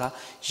လေးပဲရှိသွားတာ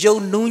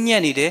ယုံနူး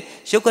ညံ့နေတယ်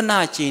ယုတ်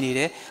ကနာကျင်နေတ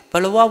ယ်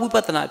ဘလဝဝိပ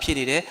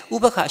ဿနာဖြစ်နေတယ်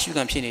ဥပ္ပခါအရှု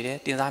ခံဖြစ်နေ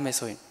တယ်တင်စားမယ်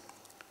ဆိုရင်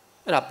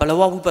အဲ့ဒါဘ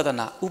လဝဝိပဿ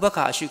နာဥပ္ပ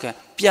ခါအရှုခံ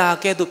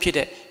ပြာကဲ့သို့ဖြစ်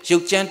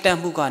တဲ့ယုတ်ကြမ်းတမ်း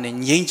မှုကနေ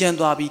ငြိမ်းချ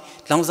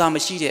မ်းသွားပြီးလောင်စာ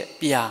မရှိ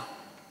တဲ့ပြာ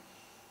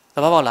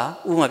သဘောပေါက်လား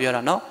ဥပမာပြောတာ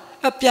နော်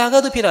အဲ့ပြာ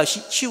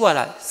ကဲ့သို့ဖြစ်တာရှိ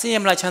ရတာစင်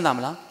ရမလားချမ်းသာ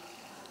မလား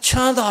ချ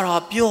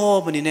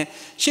မ်းသာတာပြောမနေ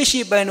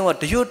နဲ့ရှေ့ပို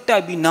င်းတော့တရွတ်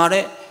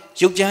တိုက်ပြီးနာတဲ့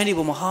ရုပ်ကြမ်းတွေ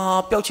ပေါ်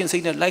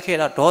မှာဟာပျောက်ချင်စိတ်နဲ့လိုက်ခဲ့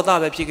တာဒေါသ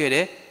ပဲဖြစ်ခဲ့တ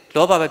ယ်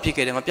လောဘပဲဖြစ်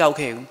ခဲ့တယ်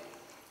မပျောက်ခဲ့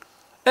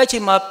ဘူးအဲ့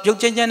ချိန်မှာရုပ်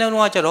ကြမ်းတဲ့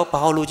တော့ကျတော့ဘာ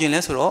လို့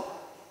လိုချင်လဲဆိုတော့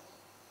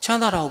ချ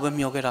မ်းသာတာကိုပဲ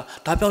မျှော်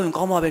ခဲ့တာဒါပျောက်ရင်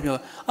ကောင်း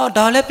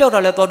မှာပဲမျှော်ဒါလ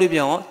ည်းပျောက်တာလ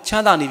ည်းသွားတွေ့ပြန်အောင်ချ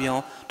မ်းသာနေပြန်အော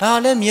င်ဒါ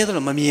လည်းမြဲသ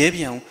လိုမ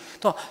မြဲပြန်ဘူး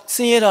တော့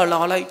ဆင်းရဲတာလာ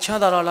လိုက်ချမ်း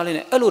သာတာလာ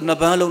လိုက်နဲ့အဲ့လိုနှစ်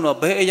ပန်းလုံးတော့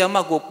ဘယ်အရာမှ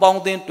ကိုပေါ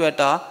င်းသ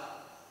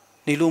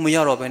င်းတွေ့တာနေလို့မ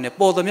ရတော့ဘဲနဲ့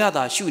ပေါ်သမျှ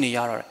သာရှုနေရ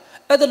တော့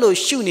တယ်အဲ့ဒါလို့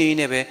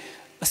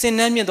ရှုနေနေပဲအ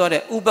စင်နှမ်းမြ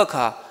င့်သွားတဲ့ဥပ္ပ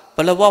ခါ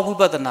ဘလ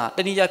ဝဝိပဿနာတ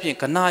နည်းအားဖြင့်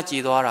ကဏကြ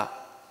ည်သွားတာ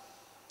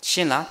ရှ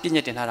င်းလားပြည့်ည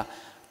က်တင်ထားတာ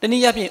တန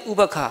ည်းအားဖြင့်ဥပ္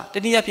ပခါတ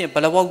နည်းအားဖြင့်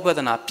ဘလဝဝိပ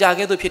ဿနာပြာ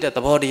ကဲ့သို့ဖြစ်တဲ့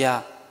သဘောတရား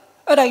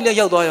အဲ့ဒါကြီးလ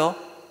ည်းရောက်သွားရော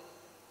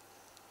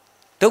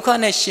ဒုက္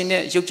ခနဲ့ရှင်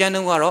တဲ့ရုပ်ကြမ်း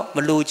တုံးကတော့မ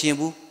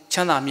လိုချင်ဘူးချ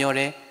မ်းသာမျောတ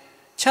ယ်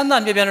ချ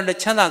မ်းသာမြဲပြန်လို့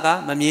ချမ်းသာက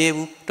မမြဲ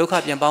ဘူးဒုက္ခ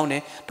ပြန်ပေါင်း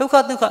တယ်ဒုက္ခ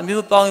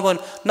အမျိုးပေါင်း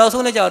ရင်ပေါ့နောက်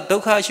ဆုံးလည်းကြောက်ဒု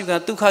က္ခရှုခံ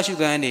ဒုက္ခရှု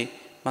ခံနေ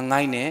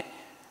မငိုင်းနဲ့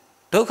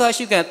ဒုက္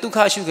ခရှုခံဒုက္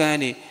ခရှုခံ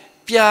နေ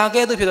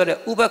ပြာကဲသို့ဖြစ်သွားတဲ့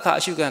ဥပ္ပ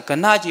ခအရှုခံက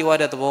ဏကြေ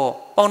ဝတဲ့သဘော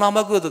ပေါင်းနာ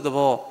မကုသိုလ်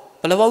သဘော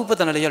ဘလဘဥ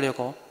ပဒနာလည်းရောက်လျော်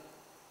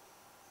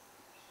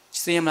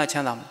ကောစင်ရမ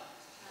လားချမ်းသာ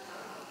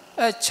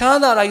မလားချ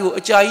မ်းသာတာကို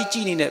အကြာကြီးကြ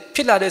ည်နေ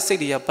တဲ့ဖြစ်လာတဲ့စိတ်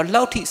တွေက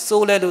ဘလောက်ထိ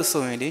စိုးလဲလို့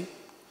ဆိုရင်လေ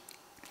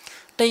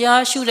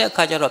တရားရှုတဲ့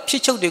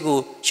အခါကျတော့ဖြစ်ချုပ်တွေကို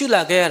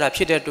ရှုလာခဲ့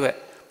ရတာဖြစ်တဲ့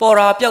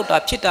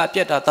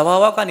အတွက်ပေါ်တာပြောက်တာဖြစ်တာပြက်တာသဘာ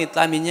ဝကနေတာ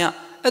မြင်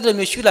ညအဲ့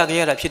လိုမျိုးရှုလာခဲ့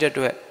ရတာဖြစ်တဲ့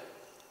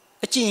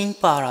အတွက်အကျ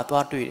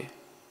ဉ်းပါတာသွားတွေ့တယ်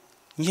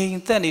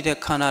ငြိမ်သက်နေ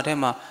တဲ့ခန္ဓာထဲ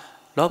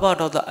မှာလော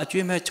ဘဒေါသအ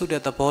ကျွေးမဲ့ချုပ်တဲ့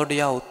သဘော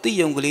တရား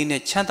ကိုသိယုံကလေး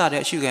နဲ့ချမ်းသာ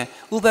တဲ့အ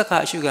ရှုခံဥပ္ပခ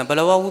အရှုခံ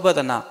ဘလဝဝိပ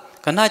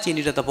ဿနာက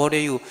ဏကျင်နေတဲ့သဘော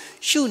တရား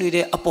ကိုရှုနေ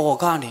တဲ့အပေါ်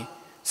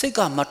ကနေစိတ်က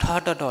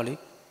မထား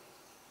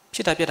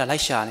တတ်တော့လေဖြစ်တာပြက်တာလို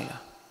က်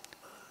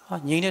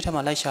ရှာနေတာဟာငြိမ်တဲ့ထက်မှ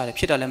လိုက်ရှာ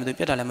တယ်ဖြစ်တာလည်းမတွေ့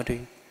ပြက်တာလည်း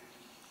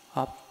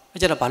မတွေ့ဟာအဲ့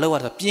ကြတော့ဘာလို့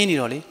ရလဲဆိုပြ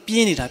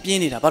င်းနေတော့လေပြင်း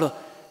နေတာဘာလို့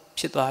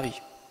ဖြစ်သွား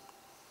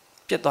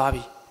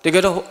ပြီပြက်သွားပြီတက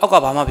ယ်တော့အောက်က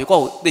ဘာမှပြီကို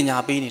ယ့်ကို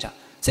တင်ညာပေးနေတာ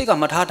စိတ်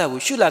ကမထားတတ်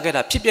ဘူးရှုလာ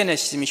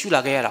ခဲ့တာဖြစ်ပြက်နေရှု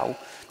လာခဲ့ရတာ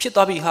ဖြစ်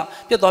သွား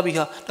ပြီဟာပြက်သွားပြီ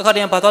ဟာတခါတ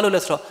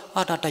ည်းဘာသွားလို့လဲဆိုတော့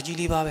ဟာဒါ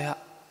တက်ကြီးလေးပါပဲ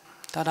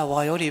ဟာဒါ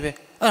ဝါရောတွေပဲ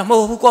အဲ့မ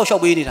ဟုတ်ဘူးကိုယ့်လျှော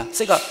က်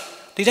ပေးနေတာစိတ်က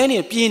ဒီတိုင်းနေ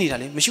ပြ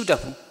င်းနေတာလေမရှုတတ်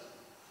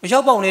ဘူးမ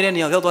ရောက်ပေါက်နေ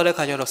တဲ့နေရာရောက်သွား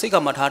တဲ့ခါကျတော့စိတ်က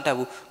မထား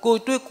တတ်ဘူး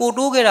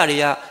ကိုတိုးခဲ့တာ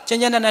တွေကကျ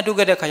ဉ်းနဲ့တိုး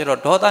ခဲ့တဲ့ခါကျတော့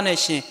ဒေါသ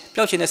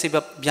နဲ့ရှင်ပျောက်ရှင်တဲ့စိတ်ပဲ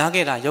ပြား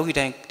ခဲ့တာယောဂီ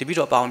တိုင်း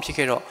တပိတော့ပါအောင်ဖြစ်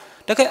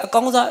ခဲ့တော့တကယ်အ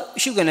ကောင်း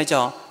စားရှုခံ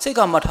တဲ့ကြောင်စိတ်က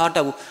မထား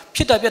တတ်ဘူးဖြ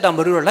စ်တာပြက်တာ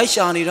မတွေ့တော့လိုက်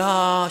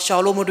ရှာနေတာရှာ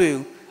လို့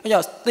မတွေ့ဘူးအဲကြော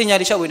င့်တင်ညာ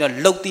တွေလျှောက်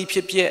ဝင်တော့လှုပ်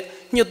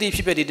တီးဖြစ်ပြက်ညှို့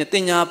တီးဖြစ်ပြက်တွေ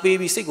တင်ညာပေး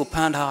ပြီးစိတ်ကိုဖ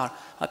မ်းထား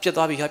ပြက်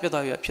သွား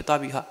ပြီဟာပြက်သွားပြီဖြစ်သွား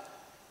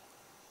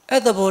ပြီဟာအဲ့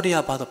သဘော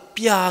တရားဘာလို့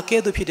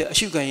ပြာကဲသို့ဖြစ်တဲ့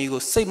အရှုခံကြီး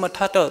ကိုစိတ်မ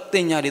ထားတော့တ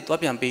င်ညာ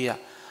တွေသွားပြန်ပေးတာ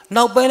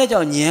နောက်ပိုင်းလ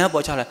ည်းကြောင့်ညံ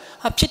ပေါ်ချလာ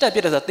ဟာဖြစ်တာပြ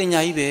က်တာဆိုတင်ညာ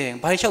ကြီးပဲ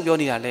ဘာ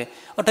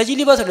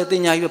လျှောက်ပြောနေတာလဲဓာကြီးလေးပါဆိုတော့တ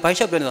င်ညာကြီးပဲဘာ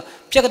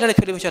လျှောက်ပြောနေတော့ပြက်က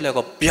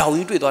တဲ့ဖြစ်လို့ဖြစ်လဲကောဗျောင်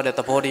ကြီးတွေ့သွား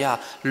တဲ့သဘောတ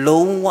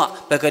ရားလုံးဝ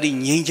ပကတိ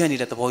ငြိမ်းချ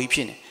မ်းနေတဲ့သဘောကြီးဖြ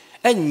စ်နေ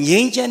အဲ့ငြိ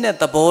မ်းချမ်း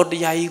တဲ့သဘောတ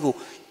ရားကြီးကို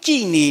ကြ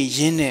ည်နေ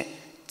ရင်း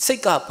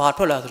နဲ့စိတ်ကဘာထွ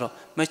က်လာ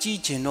ဆိုတော့မကြ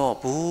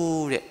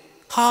ည့်ချင်တော့ဘူး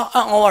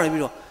တဲ့ဟာအံ့ဩရ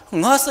ပြီးတော့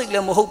ငါစိတ်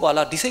လည်း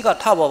မဟုတ်ပါလားဒီစိတ်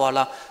ကထပါ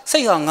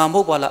လားစိတ်ကငါ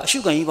မဟုတ်ပါလားအရှု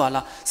ခံကြီးပါ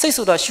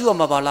လားစိတ်ဆိုတာရှုရ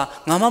မှာပါလား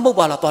ငါ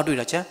မဟုတ်ပါလားသွားတွေ့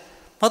တာချ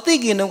မ်းမသိ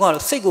ခင်တော့ကတော့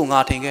စိတ်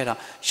ကိုငါထင်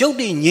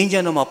ခဲ့တာရုပ်တည်ငြိမ်းချ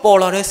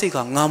မ်းတော့မှပေါ်လာတဲ့စိတ်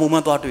ကငါမုံမှ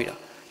သွားတွေ့တာ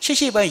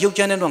ရှေ့ပိုင်းရုပ်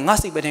ချမ်းတဲ့တော့ငါ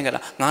စိတ်ပဲထင်ခဲ့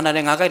တာငါနာ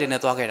တယ်ငါကြိုက်တယ်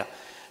နဲ့သွားခဲ့တာ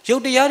ရု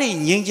ပ်တရား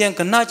တွေငြိမ်းချမ်း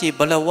ကဏ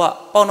ကြေဘလဝ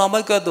ပေါင်တော်မို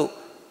က်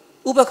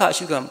ကဲ့သို့ဥပ္ပခ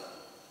အရှုခံ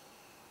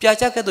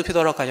ပြာချကဲ့သို့ဖြစ်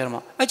တော့ခါကြတော့မှ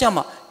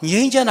အဲ့ကြမှာ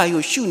ငြိမ်းချ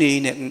မ်းတာကြီးကို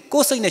ရှုနေနေကို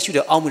ယ်စိတ်နဲ့ရှု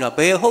တယ်အောင်းမိတာဘ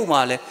ယ်ဟုတ်မှ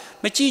လဲ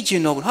မကြည့်ချင်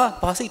တော့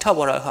ဘူးဟာဘာစိတ်ထ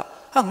ပေါ်တာ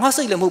ဟာငါ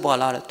စိတ်လည်း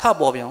မဟုတ်ပါလား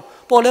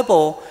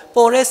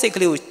ထပေါ်ပြန်ပေါ်လဲပေါ်တဲ့စိတ်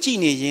ကလေး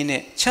ကိုကြည်နေရင်းနဲ့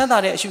ချ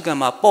မ်းသာတဲ့အရှုခံ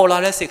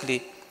မှာပေါ်လာတဲ့စိတ်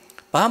ကလေး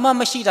ဘာမှ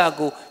မရှိတာ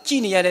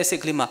ကိုကြည်နေရ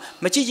တဲ့စိတ်ကလေးမှာ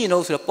မကြည့်ချင်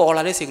တော့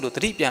ဆိုတော့ပေါ်လာတဲ့စိတ်ကလေးကိုသ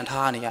တိပြန်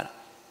ထားနေရတာ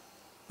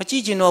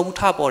မကြည့်ချင်တော့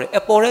ဘူးထပေါ်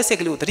တယ်အပေါ်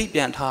တဲ့စိတ်ကလေးကို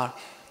သတိပြန်ထား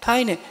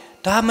ရင်နဲ့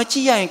ဒါ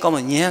မကြည့်ရရင်ကောင်း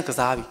မှညံ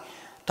ကစား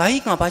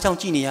ပြီဒါကြီးကဘာကြော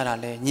င့်ကြည်နေရတာ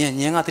လဲ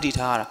ညံကသတိ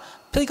ထားရတာ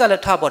စိတ်ကလ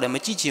ည်းထပေါ်တယ်မ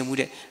ကြည့်ချင်ဘူး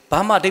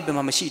တဲ့ဘာမှအဓိပ္ပာယ်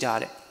မှမရှိတာ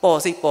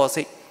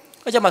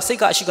တဲ့ပေါ်စိတ်အဲ့ကြ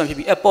မှာစိတ်ကအရှိခံဖြစ်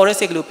ပြီးပေါ်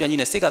တဲ့စိတ်ကလေးကိုပြန်ကြ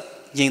ည့်နေစိတ်က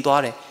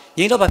ငြိမ်သွားတယ်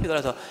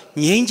ငြိမ်တော့ဘာဖြစ်သွားလဲဆိုတော့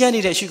ငြိမ်ချမ်းနေ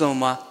တဲ့အ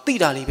ရှိခံမှာတိ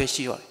တာ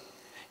လေးပဲရှိတော့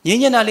တယ်ငြိ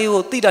မ်းချမ်းတာ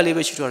လေးကိုတိတာ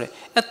လေးပဲရှိတော့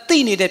တယ်အ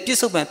တိနေ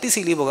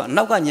တဲ့ပြစ္ဆုတ်ပံတိစိတ်လေးပေါ်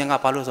ကနောက်ကညံက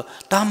ဘာလို့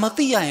ဆိုဒါမ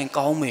တိရရင်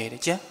ကောင်းမယ်တဲ့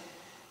ကျန်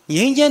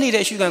ငြိမ်းချ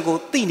မ်းနေတဲ့အရှိခံ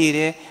ကိုတိနေတ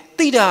ယ်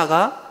တိတာ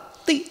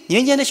ကတိငြိ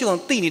မ်းချမ်းတဲ့ရှိခံ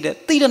တိနေ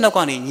တယ်တိတဲ့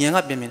နောက်ကနေညံ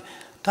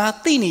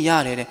ကပြင်ဒါတိနေရ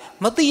တယ်တဲ့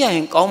မတိရ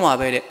ရင်ကောင်းမှာ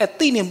ပဲတဲ့အ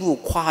တိနေမှုကို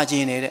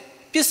ခွာခြင်း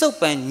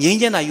တဲ့ပြစ္ဆုတ်ပံငြိ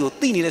မ်းချမ်းတာကြီး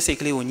ကိုတိနေတဲ့စိတ်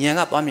ကလေး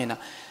ကိုညံကသွားမြင်တာ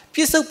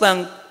ပြစ္ဆုတ်ပံ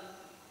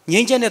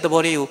ငြိမ်းချမ်းတဲ့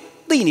သဘောလေးကို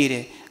တိနေ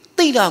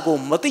တယ်တိတာကို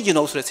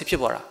မတိကျင်တော့ဆို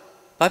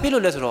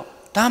တဲ့စိတ်ဖြစ်ပေါ်တာဘာဖြစ်လို့လဲဆိုတော့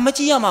ဒါ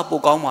မကြည့်ရမှာ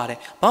ပိုကောင်းပါတယ်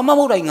ဘာမှ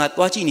မဟုတ်တို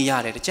င်းငါသွားကြည့်နေရတ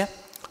ယ်တကြံ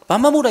ဘာ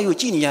မှမဟုတ်တိုင်းကို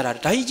ကြည့်နေရတာ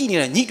ဒါကြီးကြ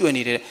ည့်နေတာညှိတွယ်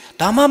နေ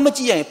တယ်ဒါမှမကြ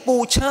ည့်ရ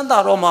ရင်ပိုချ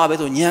မ်းသာတော့မှာပဲ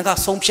ဆိုညံက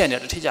ဆုံးဖြတ်နေတာ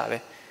တစ်ထစ်ကြပဲ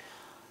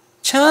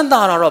ချ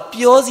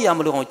မ်းသာတာတော့ပြောစရာ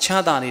မလို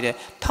အောင်ချမ်းသာနေ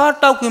တယ်ထား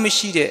တောက်ခွင့်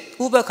မရှိ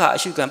တဲ့ဥပ္ပခ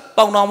အရှုခံ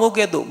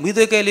ပေါင်တော်မိုးကဲ့သို့မိ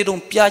သွေးကဲ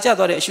လေးတုံးပြာကျ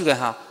သွားတဲ့အ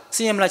ရှုခံဟာစ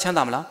င်ရမလားချမ်း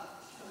သာမလား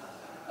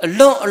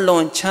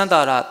အလွန်ချမ်း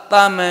သာတာ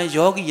တာ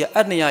မန်ယောဂီ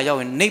ရဲ့အတ္တရာရောက်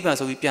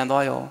ရင်နိဗ္ဗာန်ဆိုပြီးပြန်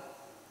သွား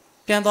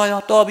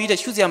ရောတော်ပြီးတဲ့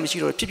ရှုစရာမရှိ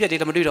တော့ဖြစ်ဖြစ်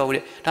တယ်မတွေ့တော့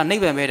ဘူးတဲ့ဒါနိ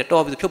ဗ္ဗာန်ပဲ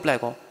တဲ့တော်ပြီးဖြုတ်ပလိုက်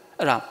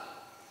ကောအဲ့ဒါ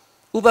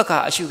ဥပ္ပ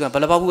ခအရှုခံဘ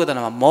လဘဝိပဿ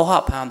နာမှာမော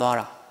ဟဖ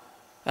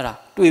မ်းသွားတာအဲ့ဒါ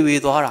တွေ့ဝေ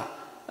သွားတာ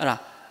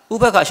အဲ့ဒါဥ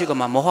ပ္ပခအရှုခံ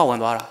မှာမောဟဝင်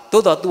သွားတာ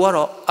သို့တော့ तू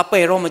ကတော့အ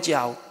ပယ်တော့မ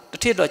ကြောက်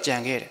တစ်ထစ်တော့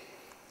ကြံခဲ့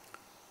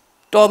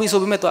တယ်တော်ပြီ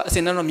ဆိုပေမဲ့ तू အစ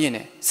င်နဲ့တော့မြင်တ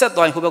ယ်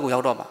ဆက်သွားရင်ဟိုဘက်ကိုရော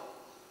က်တော့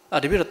မှာအဲ့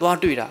ဒီပြတော့သွား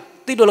တွေ့တာ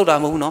တိလို့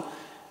လောက်တာမဟုတ်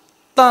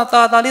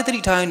ဘူးနော်တာလေး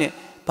သတိထားရင်း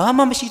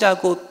နဲ့ဘာမှမ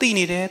ရှိတာကိုသိ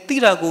နေ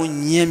တယ်သိတာကို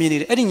ညံမြင်နေ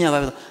တယ်အဲ့ဒီညံပါ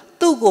ပဲ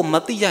သူ့ကို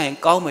မသိရ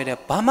ရင်ကောင်းမယ်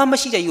တဲ့ဘာမှမ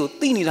ရှိတဲ့ကြီး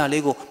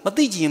ကိုသိနေတာလေးကိုမ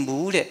သိကျင်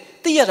ဘူးတဲ့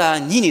သိ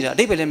ရတာညှိနေတာ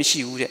အဓိပ္ပာယ်လည်းမ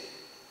ရှိဘူး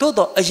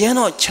တဲ့သို့တော့အ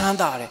ရင်တော့ချမ်း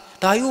သာ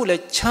တယ်ဒါကြီးကိုလည်း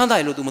ချ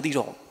မ်းသာတယ်လို့ तू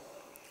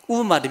မသိတော့ဘူး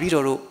ဥပမာတပ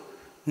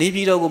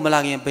ည့်တော်တို့နေပြည်တော်ကို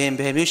မလာခင်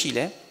ဘယ်မျိုး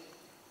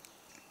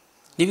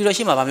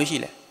ရှိလဲနေပြည်တော်ရှိမှာဗာမျိုး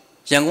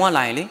ရှိလဲရန်ကုန်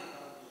ကလာရင်လေ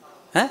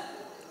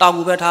ဟမ်တောင်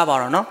ကူပဲ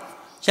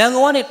ထားပါတော့နော်ရန်ကု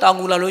န်ကနေတောင်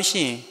ကူလာလို့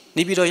ရှိရင်နေ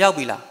ပြည်တော်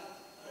ရောက်ပြီ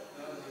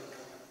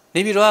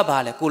လားနေပြည်တော်က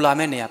ဘာလဲ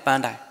ကိုလာမဲ့နေရာ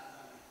ပန်းတိုင်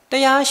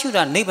တရား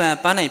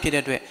ရှုတာနိဗ္ဗာန်ပန်းနိုင်ဖြစ်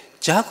တဲ့အတွက်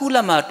ဂျာကုလ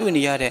တ်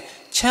မှာတွေ့နေရ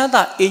တဲ့ချမ်း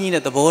သာအင်းကြီး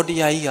တဲ့သဘောတ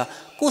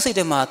ရားကြီးဟာကိုယ်စိတ်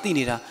ထဲ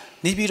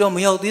မှာသိနေတာနေပြီးတော့မ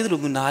ရောက်သေးသလို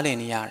မျိုးနား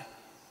လည်နေရ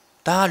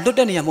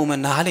တယ်ဒါလွတ်တဲ့နေရာမှ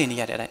မနား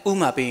လည်နေရတဲ့အတိုင်း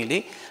ဥမာပေး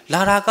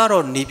ရင်လေလာတာက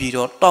တော့နေပြီး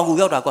တော့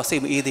တောင်ကူရောက်တာ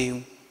ကစိတ်မအေးသေး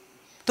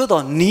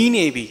ဘူးသို့တော့နီး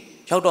နေ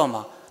ပြီရောက်တော့မှ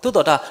သို့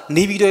တော့ဒါနေ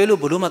ပြီးတော့လို့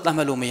ဘလို့မှသတ်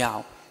မှတ်လို့မရ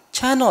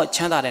အောင်ချမ်းတော့ချ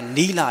မ်းသာတဲ့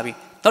နီးလာပြီ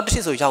နောက်တစ်ချ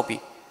က်ဆိုရောက်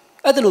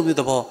ပြီအဲ့ဒါလိုမျိုး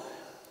သဘော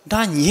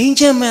ဒါငြိမ်း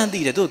ချမ်းမှန်းသိ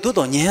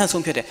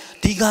တယ်သို့တော့ဉာဏ်ဆုံးဖြစ်တယ်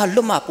ဒီ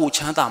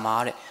ကလွတ်မှပို့ချမ်းသာ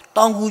မှာတဲ့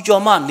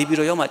တောင်ကူကျော်မှနေပြီး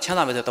တော့ရောက်မှချမ်း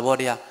သာမယ်ဆိုတဲ့သ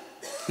ဘောတ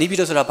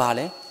ရားနေပြီးတော့ဆိုတာဘာ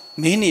လဲ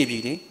မင်းနေ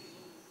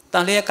ပြီလေတ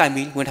န်လျက်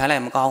ကင်ပြီးဝင်ထိုင်လိုက်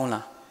မကော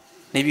င်းလား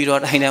နေပြီးတော့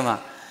တိုင်းထဲ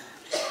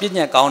မှာပြည့်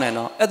ညက်ကောင်းတယ်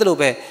နော်အဲ့ဒါလို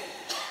ပဲ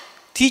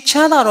ဒီချ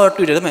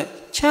မ်းသာတော့တွေ့တယ်ဒါပေ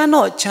မဲ့ချမ်း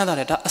တော့ချ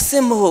မ်းသာတယ်ဒါအစ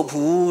စ်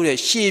မဟုတ်ဘူး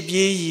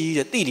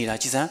တဲ့ရှေ့ပြေးကြီးတဲ့သိနေတာ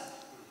ကြည်စမ်း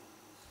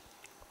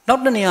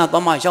နောက်တနေရာ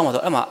သွားမှရောက်မှာ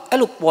ဆိုအဲ့မှာအဲ့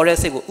လိုပေါ်တဲ့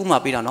စိတ်ကိုဥမာ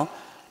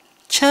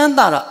ပေးတာနော်ချမ်း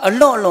သာတာ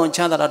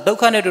အလွန်ချမ်းသာတာဒုက္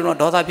ခနဲ့တူတော့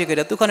ဒေါသဖြစ်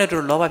ခဲ့တယ်ဒုက္ခနဲ့တူ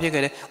တော့လောဘဖြစ်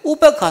ခဲ့တယ်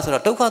ဥပက္ခဆိုတော့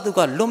ဒုက္ခဒုက္ခ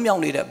လွတ်မြောက်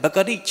နေတဲ့ဗ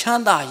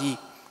ကတိချမ်းသာကြီး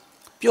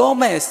ပြော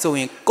မဲ့ဆို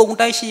ရင်ကုံ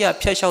တိုက်ရှိ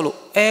ရဖျက်လျှောက်လို့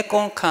အဲကွ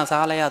န်ခံ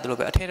စားလိုက်ရတယ်လို့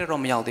ပဲ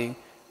အထဲတော့မရောက်သေး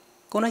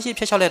ဘူးကုံတိုက်ရှိ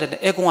ဖျက်လျှောက်လိုက်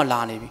တဲ့အဲကွန်က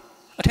လာနေ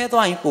ပြီအထဲ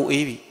သွားရင်ပို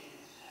အေးပြီ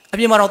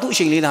အပြင်မှာတော့သူ့အ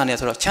ချိန်လေးလာနေ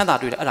ဆိုတော့ချမ်းသာ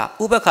တွေ့တယ်အဲ့ဒါ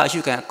ဥပက္ခအ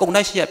ရှုခံကုံ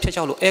တိုက်ရှိ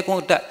ရဖျက်လျှောက်လို့အဲကွန်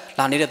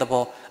တက်လာနေတဲ့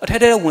သဘော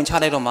အထဲထဲဝင်ချ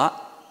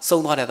လိုက်တော့မှစုံ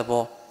သွားတဲ့သ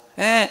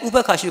ဘောဥ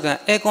ပက္ခအရှုခံ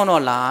အဲကွန်တော့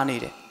လာနေ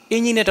တယ်အ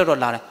င်းကြီးနဲ့တော့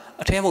လာ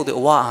တယ်အထဲမဟုတ်သေး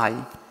အဝအာ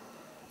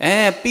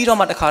ကြီးပြီးတော့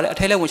မှတခါလေအ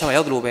ထဲလဲဝင်ချမှာ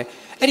ရောက်တယ်လို့ပဲ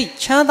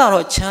အဲ့ဒီချမ်းသာ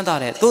တော့ချ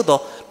မ်းသာတယ်သို့တော့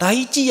ဒါ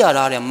ကြီးကြည့်ရ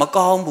တာတဲ့မ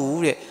ကောင်း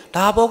ဘူးတဲ့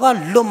ဒါဘောက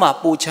လွတ်မှ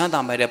ပိုချမ်း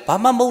သာမယ်တဲ့ဘာ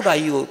မှ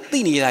မဟုတ်တာကြီးကို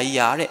သိနေတာကြီး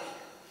ရတဲ့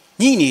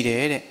ညှိနေတ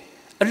ယ်တဲ့အ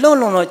လွန်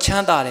တော့ချ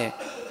မ်းသာတယ်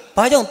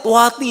ဘာကြော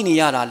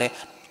င့်သွားသိနေရတာလဲ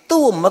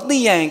သူ့ကို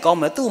မသိရရင်ကော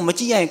င်းမယ်သူ့ကို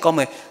မကြည့်ရရင်ကောင်း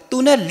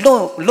မယ်သူနဲ့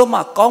လွတ်မှ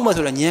ကောင်း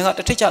မယ်ဆိုတော့ဉာဏ်ကတ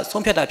စ်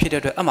ထစ်ချဆုံးဖြတ်တာဖြစ်တဲ့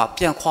အတွက်အမှပြ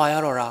န်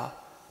ခွာရတော့တာ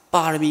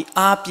ပါ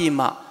ရမီအားပြ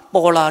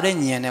ည့်မှပေါ်လာတဲ့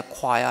ဉာဏ်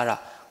နဲ့ခွာ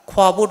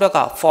ရတာခွာဖို့အတွက်က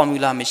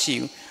formula မရှိ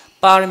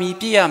ဘူးပါရမီ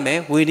ပြည့်ရ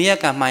မယ်ဝေန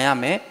ည်းကံမှန်ရ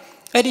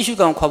မယ်အဲ့ဒီ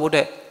ရှုကံခွာဖို့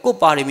တဲ့ကို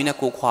ပါရမီနဲ့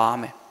ကိုခွာ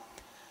ရမယ်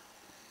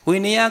ဝိ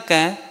နည်း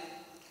ကံ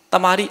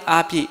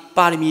တမာတိအားပြ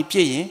ည့်ပါရမီပြ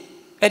ည့်ရင်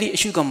အဲ့ဒီအ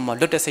ရှုကံမှာ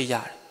လွတ်တဲ့စိတ်ရ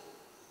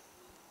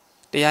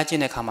တယ်တရားကျင့်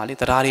တဲ့ခါမှာလေ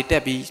တရားတွေတ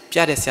က်ပြီးပြ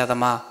တဲ့ဆရာ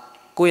သမား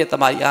ကိုယ့်ရဲ့တ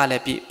မာတိအားလ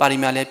ည်းပြည့်ပါ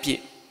ရမီလည်းပြည့်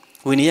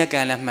ဝိနည်း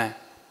ကံလည်းမှန်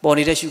ပေါ်နေ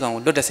တဲ့ရှုကံ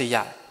ကိုလွတ်တဲ့စိတ်ရတ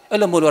ယ်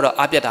အဲ့လိုမို့လို့တော့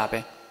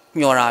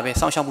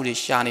အားပြတ်တာပဲမျောတာပဲစောင့်ရှောက်မှု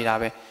တွေရှာနေတာ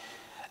ပဲ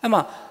အဲ့မှာ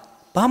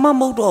ဘာမှ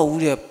မဟုတ်တော့ဘူး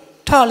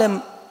တဲ့ထလည်း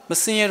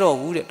မစင်းရတော့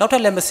ဘူးတဲ့နောက်ထ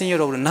ပ်လည်းမစင်းရ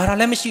တော့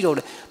ဘူးနာတာလည်းမ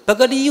ရှိတော့ဘူး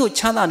ပဂတိ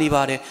ကိုချမ်းသာနေပါ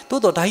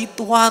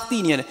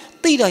တယ်တိုးတော့ဒါကြီးသွားသိနေတယ်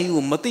သိတာကြီး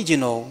ကိုမသိကျင်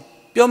တော့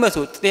ဘူးပြောမယ်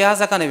ဆိုတ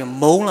ရားစကားနဲ့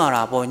မု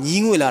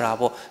န်းလာတာပေါ့ညီး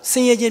ငွေလာတာပေါ့ဆ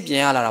င်းရဲခြင်းပြင်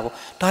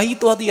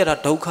ရလာတာပေါ့ဒါကြီးသွားသိရတာ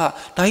ဒုက္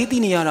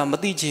ခဒါကြီးသိနေရတာ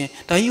မသိခြင်း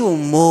ဒါကြီး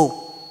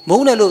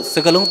ကိုမုန်း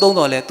တယ်လို့စ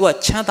ကားလုံးသုံးတော့လဲ तू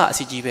ကချမ်းသာ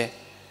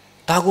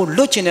အစီကြီးပဲဒါကို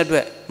လွတ်ချင်တဲ့အတွ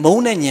က်မု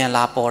န်းတဲ့ဉာဏ်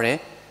လာပေါ်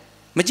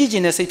တယ်မကြ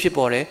ည့်ကျင်တဲ့စိတ်ဖြစ်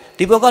ပေါ်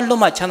တယ်ဒီဘော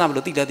ကလွတ်မှချမ်းသာ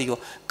မလို့သိတဲ့ဒီ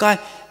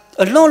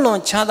ကိုကဲအလွန်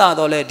ချ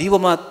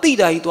မ်းသာတော့လဲဒီပေါ်မှာတိ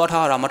တာကြီးသွား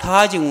ထားတာမ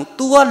ထားခြင်းဘူး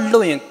तू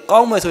ကလွတ်ရင်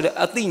ကောင်းမယ်ဆိုတဲ့အ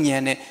သိဉာ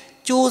ဏ်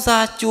နဲ့စူး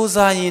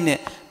စမ်းရင်း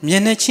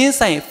နဲ့မျက်နှာချ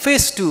င်းဆိုင်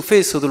face to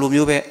face ဆိုလို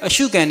မျိုးပဲအ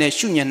ရှုခံနဲ့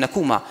ရှုဉဏ်နှစ်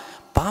ခု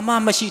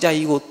မှာဘာမှမ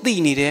ရှိတာကြီးကို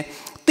သိနေ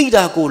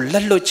တယ်သိတာကို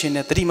လက်လွတ်ခြင်း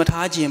နဲ့တတိ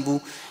မထားခြင်းဘူး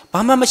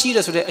ဘာမှမရှိ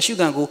တဲ့ဆိုတဲ့အ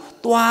ရှုခံကို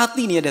သွား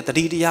သိနေတဲ့တ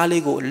တိတရား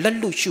လေးကို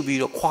လက်လွတ်ရှုပြီး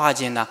တော့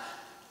ခွာခြင်းတာ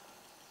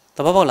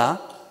သဘော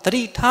ပေါက်လား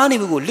တတိထားနေ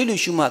မှုကိုလွတ်လွတ်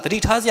ရှုမှတတိ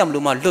ထားစရာ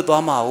မလိုမှလွတ်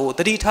သွားမှာကို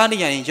တတိထားနေ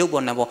ရရင်ရုပ်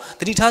ပေါ်နံပေါ်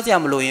တတိထား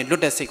စရာမလိုရင်လွ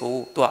တ်တဲ့စိတ်ကို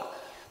သူ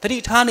ကတ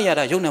တိထားနေရ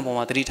တာရုပ်နံပေါ်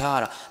မှာတတိ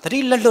ထားရတာ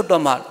တတိလက်လွတ်တော့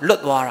မှလွတ်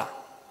သွားတာ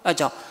အဲ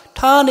ကြော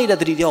င့်ထားနေ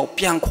တဲ့တတိတရား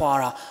ကိုပြန်ခွာ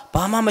တာ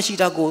ဘာမှမရှိ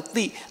တာ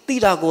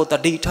ကိုသိတာကို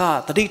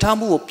တတိထား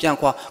မှုကိုပြန်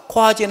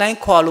ခွာခြင်းတိုင်း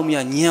ခွာလို့မ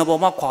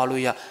ရဉာဏ်ပေါ်မှာ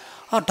ခွာလို့ရ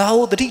ဟာဒါ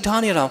ကိုတတိ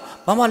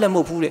ထားနေတာဘာမှလည်းမ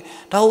ဟုတ်ဘူးတဲ့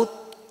ဒါ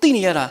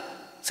ကိုသိနေရတာ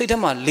စိတ်ထဲ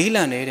မှာလေး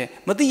လံနေ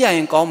တဲ့မသိရရ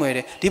င်ကောင်း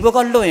မယ်တဲ့ဒီဘက်က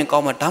လွတ်ရင်ကော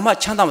င်းမယ်ဒါမှ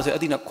ချမ်းသာမှာဆိုအ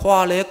တိ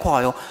နဲ့ခွာလဲ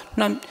ခွာရော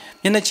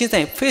မျက်နှာချင်း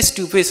ဆိုင် face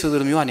to face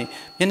ဆိုလိုမျိုးကနေ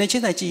မျက်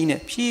နှာချင်းဆိုင်ကြည့်နေ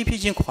ဖြ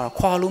ည်းဖြည်းချ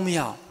င်းခွာလို့မရ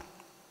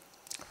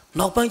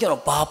အောင်နောက်ပိုင်းကျတော့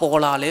ဘာပေါ်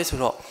လာလဲ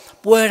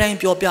ဆိုတော့ပွဲတိုင်း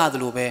ပြောပြ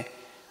သလိုပဲ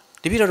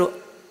တပ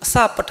ည့်တော်တို့အ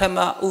စပထမ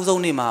ဦး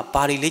ဆုံးနေ့မှာ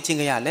ဘာတွေလေ့ကျ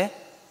င့်ကြရလဲ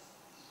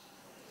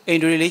အိန္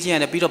ဒြေလေ့ကျင့်ရ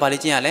တယ်ပြီးတော့ဘာလေ့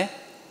ကျင့်ရလဲ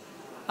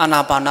အာ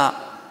နာပါ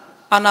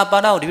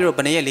နကိုတပည့်တော်ဘ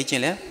ယ်နှစ်ရက်လေ့ကျ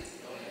င့်လဲ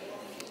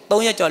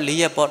3ရက်ကျော်4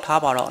ရက်ပေါ့ထား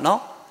ပါတော့နော်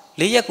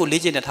4ရက်ကို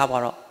လေ့ကျင့်နေ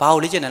ထားပါတော့ဘာကို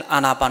လေ့ကျင့်နေအာ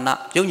နာပါ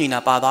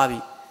နရုပ်ညီနာပါသွားပြီ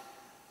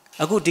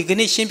အခုဒီက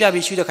နေ့ရှင်းပြ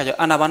ပြီးရှုတဲ့ခါကျ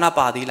အာနာပါ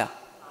နပါသေး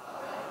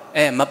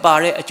လားမပါ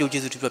တဲ့အ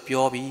ကျိုးကျေးဇူး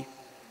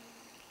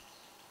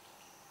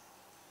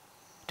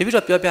တွေပြောပြီးတပည့်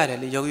တော်ပြောပြ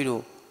တယ်လေယောဂီ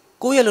တို့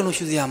9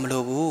ရက်လုံးလို့ရှုစရာမ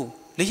လိုဘူး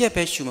4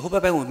ရက်ပဲရှုမယ်ဟို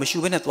ဘက်ပိုင်းကိုမရှု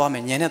ဘဲနဲ့သွားမ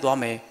ယ်ညံ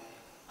နဲ့သွားမယ်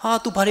ဟာ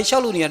तू ဘာတွေလျှော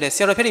က်လို့နေရလဲဆ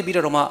ရာတော်ဖက်တွေပြီး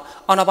တော့မှ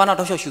အာနာပါ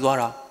နတောက်လျှောက်ရှုသွား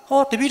တာ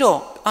ဟောတပည့်တော်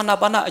အာနာ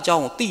ပါနအကြော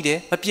င်းကိုသိ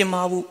တယ်မပြင်းမ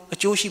ဘူးအ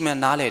ကျိုးရှိမှ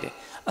နားလဲတယ်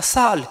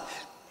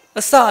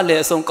အစလည်း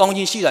အစုံကောင်းခြ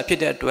င်းရှိတာဖြစ်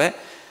တဲ့အတွက်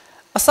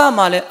အစ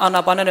မှလည်းအာ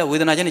နာပါနနဲ့ဝေ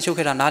ဒနာချင်းတွေချုပ်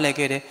ခဲ့တာနားလဲ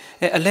ခဲ့တယ်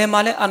အလယ်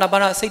မှာလ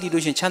ည်းအာနာပါနစိတ်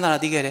တည်လို့ရှင်ချမ်းသာတာ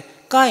သိခဲ့တယ်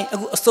။ကိုင်း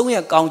အခုအ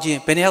စုံရဲ့ကောင်းခြ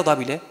င်းဘယ်နဲ့ရောက်သွား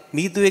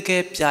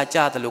ပြီလဲမိသွေးခဲပြာကျ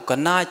တယ်လို့က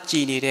နာကြ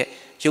ည်နေ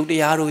တဲ့ရုပ်တ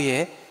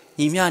ရားတို့ရဲ့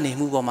ညီ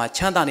မျှနေမှုပေါ်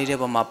မှာချမ်းသာနေ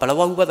တဲ့ပေါ်မှာဘလ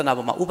ဝဝိပ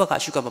ဿနာပေါ်မှာဥပက္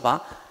ခရှု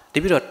ကပ်ပါတ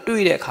ပြီးတော့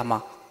တွေ့တဲ့အခါ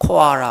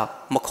မှာခွာတာ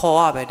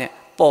မခေါ်ရပဲ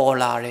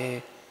နဲ့ပေါ်လာတ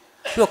ယ်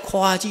ပြော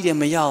ခွာကြည့်တယ်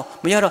မရ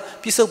တော့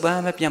ပြစ်စုံပ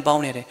န်းပဲပြန်ပေါ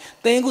င်းနေတယ်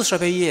တင်းကုစရ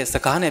ဖေးရဲ့စ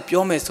ကားနဲ့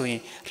ပြောမယ်ဆိုရ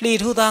င်လှေ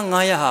ထိုးသား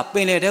900ဟာပ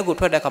င်လယ်ထဲကို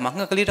ထွက်တဲ့အခါမှာ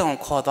ငှက်ကလေးတောင်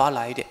ခေါ်သွား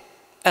လာတဲ့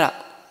အဲ့ဒါ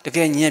တက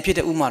ယ်ဉာဏ်ဖြစ်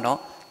တဲ့ဥမာနော်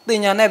တင်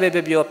ညာနဲ့ပဲ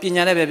ပြောပ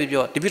ညာနဲ့ပဲ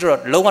ပြောဒီပြီးတော့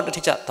လုံးဝတစ်ထ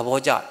စ်ချသဘော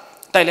ကျ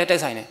တိုက်လဲတို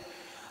က်ဆိုင်တယ်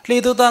လှေ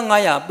ထိုးသား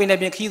900ပင်လယ်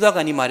ပြင်ခီးသွားက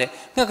န်ဒီမှာတဲ့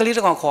ငှက်ကလေး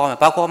တောင်ခေါ်ရမယ်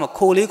ဘာခေါ်ရမလဲ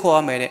ခိုလေးခေါ်ရ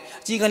မယ်တဲ့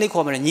အကြီးကလေး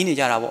ခေါ်မယ်ညီးနေ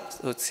ကြတာပေါ့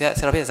ဆ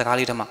ရာဖေးစကား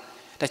လေးတမ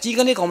ဒါကြီးက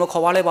လေးကောင်မ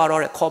ခေါ်ပါလဲပါ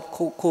တော့တဲ့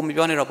ခိုမ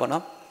ပြောနေတော့ပေါ့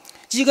နော်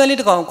ကြီးကလေး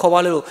တကောင်ခေါ်ပါ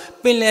လို့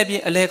ပင်လယ်ပြ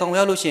င်အလဲကောင်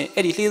ရောက်လို့ရှိရင်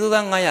အဲ့ဒီလှေထိုး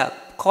သား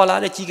900ခေါ်လာ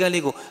တဲ့ကြီးက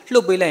လေးကိုလှု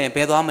ပ်ပေးလိုက်ရင်ဘ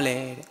ယ်သွားမလဲ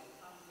တဲ့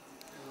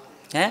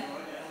ဟမ်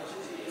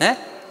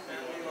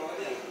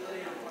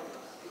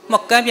မ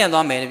ကန်းပြန်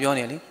သွားမယ်ပြော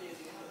နေလေ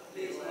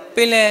ပ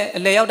င်လယ်အ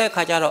လဲရောက်တဲ့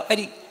ခါကျတော့အဲ့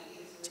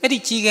ဒီ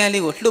ကြီးကန်း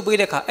လေးကိုလှုပ်ပေး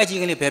တဲ့ခါအဲ့ကြီး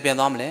ကန်းလေးဘယ်ပြန်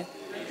သွားမလဲ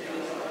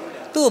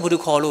သူ့ကိုဘယ်သူ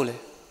ခေါ်လို့လဲ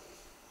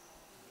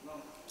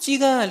ကြီး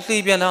ကန်းလှေ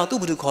ပြန်လာသူ့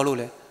ဘယ်သူခေါ်လို့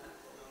လဲ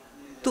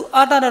သူ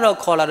အာတာတော့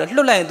ခေါ်လာတယ်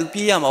လှုပ်လိုက်ရင်သူ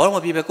ပြေးရမှာဘာလို့မ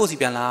ပြေးပဲကိုယ့်စီ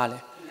ပြန်လာရလဲ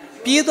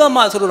ပြေးသွား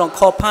မှဆိုတော့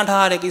ခေါ်ဖမ်း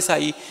ထားတဲ့ကိစ္စ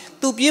ကြီး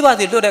သူပြေးပါ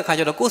စေလွတ်တဲ့ခါ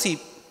ကျတော့ကိုယ့်စီ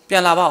ပြ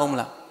န်လာပါအောင်မ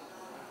လား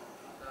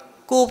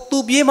ကိုသူ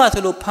ပြေးမှ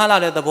ဆိုလို့ဖမ်းလာ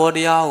တဲ့သဘောတ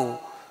ရားကို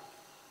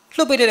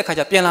လှုပ်ပေးတဲ့ခါ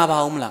ကျပြန်လာပါ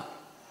အောင်မလား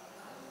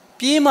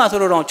ပြေးမှဆို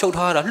တော့ချုပ်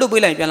ထားတာလှုပ်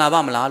ပေးလိုက်ပြန်လာပါ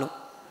မလားလို့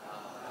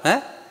ဟမ်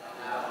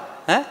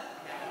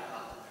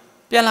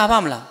ပြန်လာပါ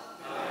မလား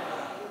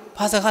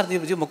ဘာစကားတ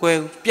ည်းမကွဲ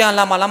ဘူးပြန်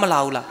လာမလားမလာ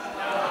ဘူးလား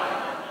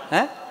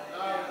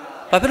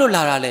ဘာဖြစ်လို့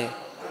လာတာလဲ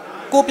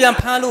ကိုပြန်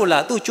ဖမ်းလို့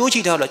လားသူ့ကြိုးချီ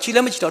ထားလို့ချီလ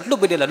ည်းမချီတော့လှုပ်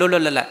ပေးတယ်လားလွတ်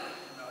လက်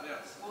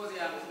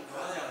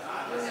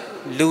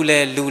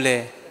လူလဲ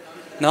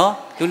နော်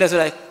လူလဲဆို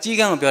တာကြီး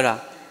ကန်းကိုပြောတာ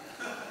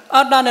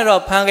အတားနဲ့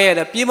တော့ဖမ်းခဲ့ရတ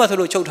ယ်ပြေးမဆို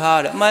လို့ချုပ်ထားရ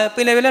တယ်အမပ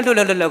င်လေပဲလှုပ်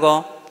လက်ကော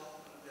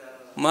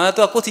မ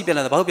တော့ကိုစီပြန်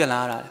လာတယ်ဘာလို့ပြန်လာ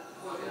ရတာ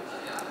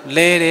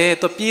လဲတယ်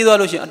သူပြေးသွား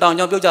လို့ရှိရင်အတောင်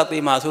ကြောင့်ပြုတ်ကြ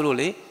သေးမှာဆိုလို့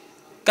လေ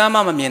ကမ်းမ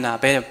မမြင်တာ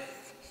ဘယ်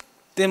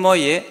တင်းမော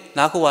ရဲ့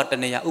နားခိုဝတ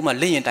နေရဥမာ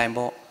လက်ရင်တိုင်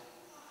ပေါ့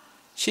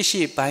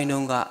ရှေ့ဘိုင်း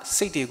တုံးက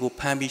စိတ်တွေကို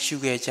ဖမ်းပြီးရှု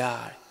ခဲ့ကြတ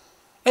ယ်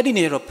အဲ့ဒီ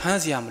နေတော့ဖမ်း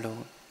စရာမလို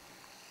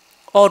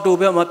အော်တို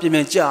ပဲမှပြ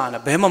င်ကြာနေ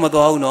ဘဲမှမ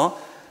သွားဘူးနော်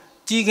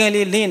ကြီးကန်း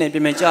လေးလင်းနေပြ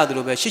င်ကြာသ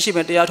လိုပဲရှေ့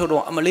ပဲတရားထုတ်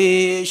တော့အမလေး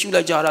ရှု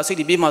လိုက်ကြတာစိတ်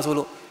တွေပြေးမှဆို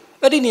လို့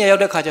အဲ့ဒီနေရာရော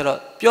က်တဲ့ခါကျတော့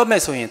ပြော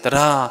မဲ့ဆိုရင်တ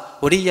ရား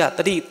ဝရိယတ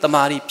တိတ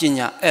မာတိပ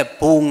ညာ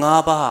ဘုံ၅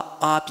ပါး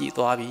အားပြည့်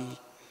သွားပြီ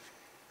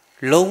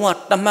လုံးဝ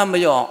တမတ်မ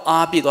ရော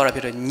အားပြည့်သွားတာဖြ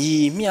စ်တော့ညီ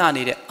မျှ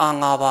နေတဲ့အာ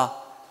၅ပါး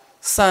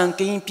စံ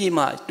ကင်းပြည့်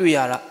မှတွေ့ရ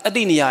တာအဲ့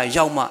ဒီနေရာ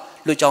ရောက်မှ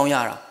လွတ်ကြောင်းရ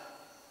တာ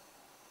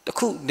တ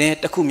ခုနဲ့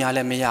တခုများလ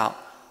ည်းမရအောင်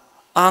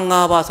အာ၅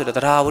ပါးဆိုတော့တ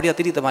ရားဝရိယတ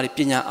တိတမာတိပ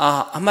ညာ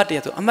အားအမှတ်တရ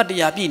ဆိုအမှတ်တ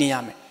ရပြည့်နေရ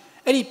မယ်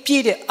အဲ့ဒီပြ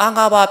ည့်တဲ့အာ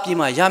၅ပါးပြည့်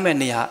မှရမယ့်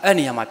နေရာအဲ့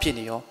နေရာမှာဖြစ်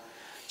နေရော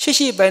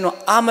ရှေ့ပိုင်းတော့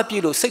အားမပြ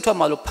ည့်လို့စိတ်ထွက်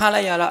မှလို့ဖမ်း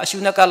လိုက်ရတာအရှု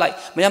နဲ့ကလိုက်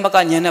မယမက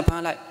ညံနဲ့ဖ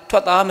မ်းလိုက်ထွ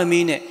က်သားမ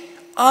မီးနဲ့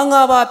အာ၅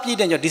ပါးပြည့်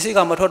တဲ့ကြောင့်ဒီစိတ်က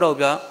မထွက်တော့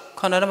ဗျာ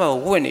ခန္ဓာထဲမှာ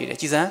ဝင့်နေတယ်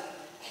ကြည်စမ်း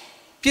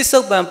ပြစ္ဆု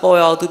တ်ပံပေါ်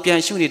ရအောင်သူပြန်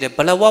ရှုနေတယ်ဘ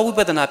လဝဝိပ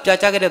ဿနာပြ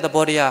ကြခဲ့တဲ့သ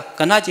ဘောတရား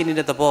ကဏ္ဍကျင်နေ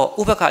တဲ့သဘော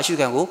ဥပ္ပခအရှု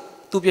ခံကို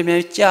သူပြန်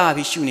ကြား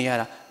ပြီးရှုနေရ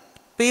တာ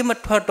ပေးမ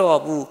ထွက်တော့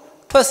ဘူး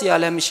ထွက်เสีย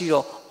လည်းမရှိ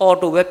တော့အော်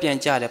တိုပဲပြန်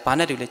ကြတယ်ဘာ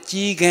နဲ့တူလဲ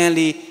ကြီးကန်း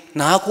လေး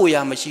နားခိုရ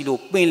မရှိလို့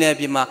ပင်လယ်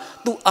ပြင်မှာ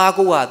သူ့အား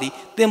ကိုးရသည်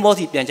တင်းဘော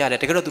စီပြန်ကြတယ်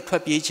တကယ်တော့သူထွ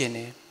က်ပြေးခြင်းတ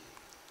ယ်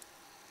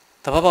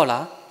သဘောပေါက်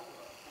လား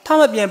ထား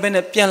မပြန်ပဲ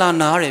နဲ့ပြန်လာ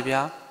နားတယ်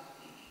ဗျာ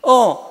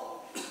အော်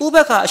ဥပ္ပ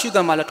ခအရှု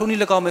ခံမှာလည်းထုံးနည်း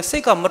၎င်းပဲစိ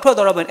တ်ကမထွက်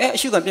တော့ပဲအ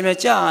ရှုခံပြန်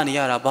ကြာနေရ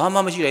တာဘာမှ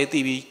မရှိတယ်သိ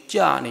ပြီး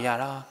ကြာနေရ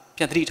တာ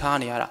ပြန်တတိထား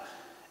နေရတာ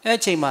အဲ့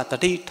အချိန်မှာတ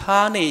တိ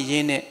ထားနေရ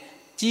င်းနဲ့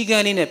ကြီးက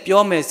န်းလေးနဲ့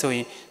ပြောမယ်ဆိုရ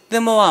င်သ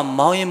င်္ဘောက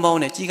မောင်းရင်မောင်း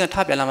နဲ့ကြီးကန်းထ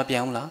ပြန်လာမပြ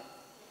န်ဘူးလား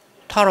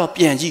ထားတော့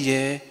ပြန်ကြည့်တ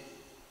ယ်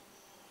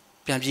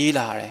ပြန်ပြေး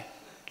လာတယ်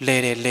လဲ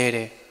တ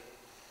ယ်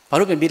ဘာ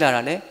လို့ပြန်ပြေးလာ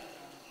တာလဲ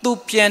သူ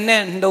ပြန်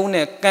တဲ့နှုံး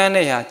နဲ့ကန်း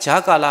တဲ့ဟာဂျာ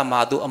ကာလာမှာ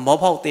သူအမော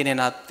ဖောက်တင်နေ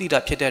တာတိတာ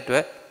ဖြစ်တဲ့အတွ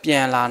က်ပြ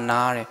န်လာ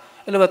နားတယ်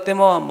အဲ့လိုပဲသင်္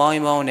ဘောကမောင်းရ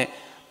င်မောင်းနဲ့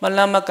မလ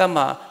မ်းမကတ်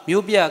မှာ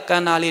မြို့ပြက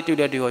န်းသားလေးတွေ့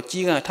တဲ့တွေ့ကို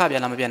ကြီးကန်းထပြ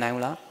န်လာမပြန်နိုင်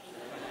ဘူးလား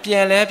ပြ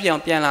န်လဲ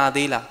ပြန်လာ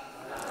သေးလား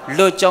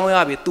လွတ်ကြောင်းရ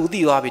ပြီသူတိ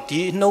သွားပြီဒီ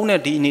နှုံးနဲ့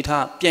ဒီအနေ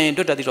ထားပြန်ရင်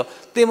တွေ့တဲ့တိတော့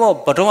သင်္ဘော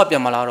ဘတော်မှပြ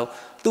န်မလာတော့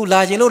သူလာ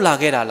ခြင်းလို့လာ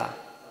ခဲ့တာလား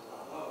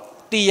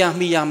တီယာ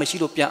မီယာမရှိ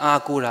လို့ပြန်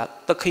အားကိုးတာ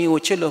သခင်ကို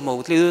ချစ်လို့မဟုတ်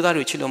ဘူးသေသေးသား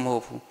တွေချစ်လို့မဟု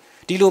တ်ဘူး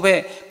ဒီလိုပဲ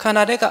ခန္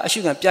ဓာတက်ကအရှု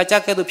ခံပြကြ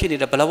ကဲ့သို့ဖြစ်နေ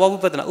တဲ့ဘလဝဝိ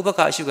ပဿနာဥပ္ပခ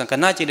အရှုခံကဏ္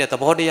ဍကျင်တဲ့သ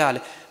ဘောတရားလေ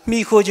မိ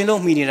ခိုခြင်း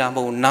လို့မိနေတာမ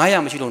ဟုတ်ဘူးနားရ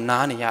မရှိလို့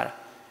နားနေရတာ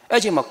အဲ့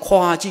အချိန်မှာ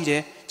ခွာကြည့်တ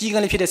ယ်ကြီးက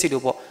န်းလေးဖြစ်တဲ့စိတ်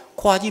လို့ပေါ့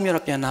ခွာကြည့်မြ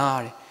တော့ပြန်နားရ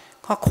တယ်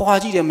ခွာ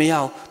ကြည့်တယ်မရ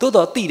ဘူးတိုး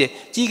တော့တိတယ်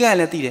ကြီးကန်း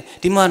လည်းတိတယ်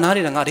ဒီမှာနား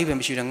နေတာငါအဓိပ္ပာယ်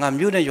မရှိဘူးငါ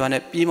မြို့နဲ့ရွာ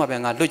နဲ့ပြေးမှပဲ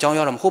ငါလွတ်ကြောင်း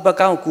ရောက်တော့ဟိုဘက်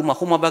ကန်းကိုကူမှ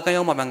ဟိုမှာဘက်ကန်း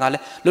ရောက်မှပဲငါလ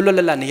ည်းလွတ်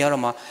လပ်နေရ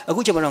တော့မှအခု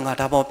ချိန်မှာတော့ငါ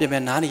ဒါပေါ်ပြ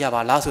န်နားနေရပါ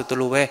လားဆိုတို့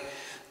လိုပဲ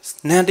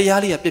နန်တရား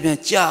လေးကပြန်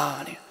ကြာ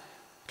နေ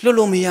လွတ်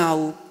လို့မရ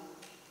ဘူး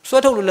ဆွဲ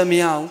ထုတ်လို့လည်းမ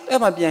ရဘူးအဲ့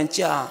မှာပြန်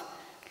ကြာ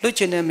လွတ်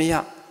ချင်တယ်မရ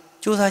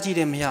စူးစမ်းကြည့်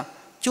တယ်မရ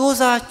စူး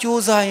စ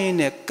မ်းရင်း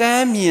နဲ့က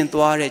မ်းမြင်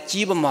သွားတဲ့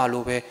ကြီးပမာ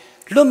လိုပဲ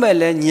လွတ်မဲ့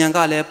လဲညံက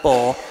လည်း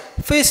ပေါ်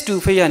face to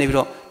face ရနေပြီး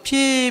တော့ဖြ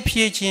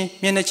ည်းချင်း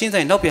မျက်နှာချင်း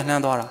ဆိုင်နောက်ပြန်လှ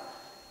မ်းသွားတာ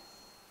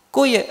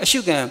ကိုယ့်ရဲ့အရှု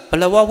ခံဘ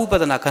လဝဝိပ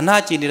ဿနာခဏ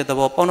ကြည်နေတဲ့သ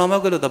ဘောပေါင်တော်မော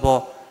က်ကလို့သဘော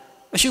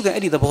အရှုခံ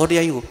အဲ့ဒီသဘောတ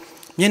ရားကြီးကို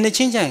မျက်နှာချ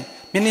င်းဆိုင်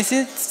မျက်နှာချ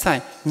င်းဆို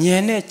င်ညံ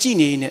နဲ့ကြည်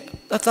နေနေ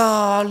အသာ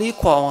လေး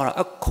ခွာသွားတာ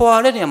ခွာ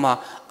တဲ့နေရာမှာ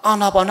အာ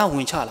နာပါနဝ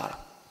င်ချလာတာ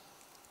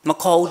မ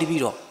ခေါ်ဘူးတ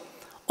ပြီးတော့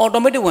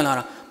automatic ဝင်လာ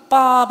တာ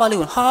ပါလေး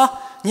ဝင်ဟာ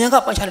ညံ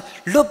ကပိုင်ချ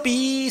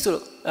တယ်လွတ်ပြီ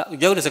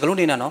ဆိုတော့ရောက်တဲ့စ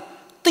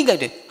ကလုံးနေနော်တိတ်လိုက်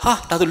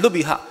တယ်ဟာဒါဆိုလွတ်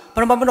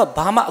ပြီဟာပထမတော့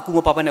ဘာမှ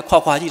အကူမပါဘဲ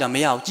နဲ့ခွာကြည့်တာမ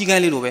ရဘူးကြီး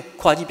ကန်းလေးလိုပဲ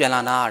ခွာကြည့်ပြန်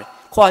လာနာရတယ်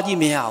ခွာကြည့်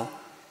မရ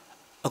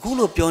ဘူးအခု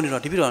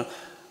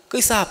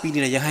လိုပြောနေတော့ဒီပြတော့ကိစ္စပြီးနေ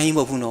တဲ့ရဟန်းကြီး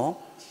မဟုတ်ဘူးနော်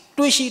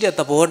တွေးရှိတဲ့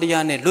သဘော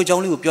တရား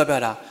နဲ့လွတ်ကြောင်းလေးကိုပြောပြ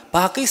တာ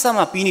ဘာကိစ္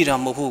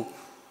စမှပြီးနေတာမဟုတ်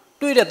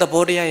ဘူးတွေးတဲ့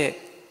သဘောတရား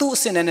ရဲ့သူ့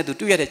အစင်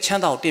နဲ့သူတွေ့ရ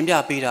တဲ့ချမ်းသာကိုတင်ပြ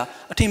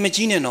ပေးတာအထင်မ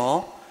ကြီး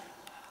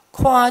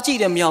နဲ့နော်ခွာကြ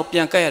ည့်တဲ့မြောက်ပြ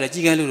န်ကတ်ရ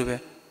တယ်ကြီးကန်းလေး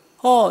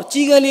လိုပဲဟော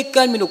ကြီးကန်းလေးက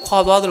တ်ပြီလို့ခွာ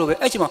သွားသလိုပဲ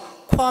အဲ့ချိန်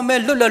မှာခွာ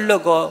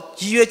မဲ့လွတ်ကော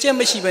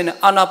ရည်ရွယ်ချက်မရှိဘဲနဲ့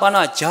အာနာပါ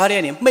နာဂျား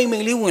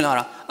တဲ့နေမိန်လေး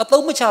ဝင်လာတာအ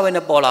သုံး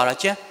မချဘဲနဲ့ပေါ်လာတာ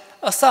ကျန်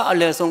အစ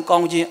အလယ်ဆုံး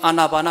ကောင်းခြ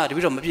င်းအာနာပါနာတ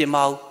ပိတော့မပြစ်မ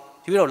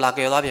အောင်တပိတော့လာ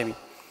ကြဲသွားပြန်ပြီ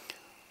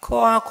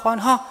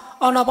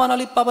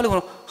ခွာဟာအာနာပါနာလေးပါပါ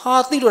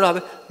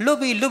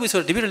လေးဟာသိတော့တာပဲလွတ်ပြီ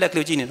ဆိုတော့တပိတော့လက်က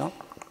လေးကြည့်နေနော်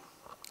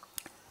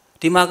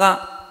ဒီမှာက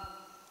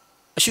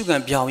အရှုခံ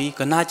ပြော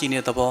င်းကြီးကနာကြ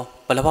ည့်နေတဲ့သဘော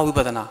ဘလဘဝိပ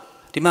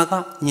ဿနာဒီမှာ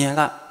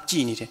ကဉာဏ်ကကြ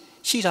ည့်နေတယ်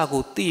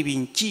ရှိတာကိုသိ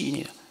ပြီးကြ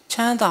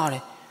ည့်နေတာချမ်းသာ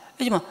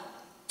တယ်အဲ့ဒီ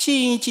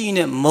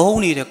မှာကြည်နဲ့မု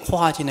န်းနေတဲ့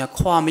ခွာခြင်း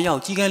နဲ့ခွာမရောက်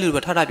ကြီးကန်းလေးလို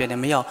ပဲထထပြန်နေ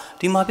မရောက်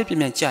ဒီ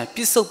မှာပြန်ကြာ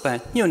ပြစ္ဆုတ်ပံ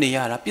ညှို့နေရ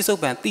တာပြစ္ဆုတ်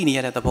ပံသိနေ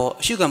ရတဲ့သဘော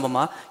အရှုခံပေါ်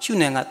မှာရှု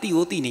နံ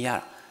ကသိကိုသိနေ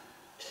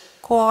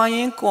ရတာခွာ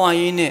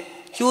ရင်နဲ့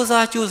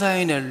ကြိုးစား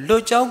ရင်း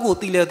နဲ့လွတ်ကြောင်း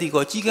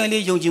ကိုသိလဲသိကောကြီးကန်း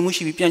လေးယုံကြည်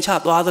မှုရှိပြီးပြန်ချ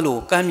သွားသလို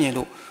ကမ်းမြင်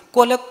လို့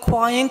ကိုယ်လ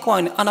ည်းခွာ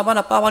ရင်နဲ့အာနာပါ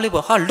နာပါ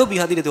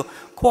လေးပေါ့ဟာလွတ်ပြီးဟာသိတယ်သူ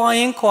ခွာရ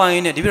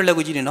င်နဲ့ဒီပြလက်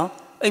ကိုကြည့်နေနော်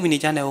အဲ့မနေ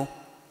ချမ်းတယ်ဟုတ်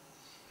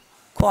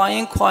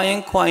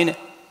ခွာရင်နဲ့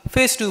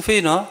face to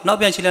face နော်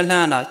နောက်ပြန်ချီလဲလှ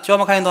မ်းရတာကြော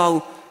မခို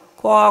င်းသွားဘူး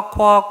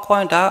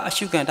ခွာဒါအ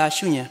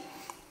ရှုခံဒါရှုညံ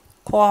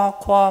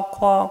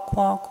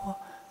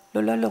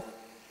ခွာလွတ်လက်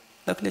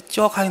ကလေး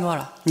ကြောခိုင်းသွား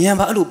တာညံ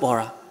ပါအဲ့လိုပေါ်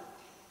တာ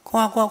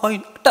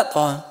ခွာတက်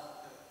သွား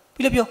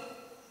ပြီးလည်းပြော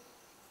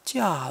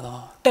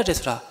ကြာတော့တက်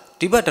တယ်ဆိုတာ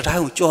ဒီဘက်တ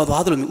တိုင်းကိုကြော်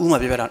သွားသလိုမျိုးဥမာ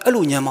ပြပြတာ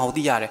အဲ့လိုညံမအောင်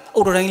သိရတယ်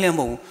အုတ်တိုင်းလည်း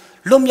မဟုတ်ဘူး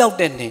လွတ်မြောက်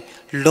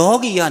တဲ့နေလော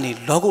ကီ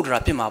ကနေလောကုတ္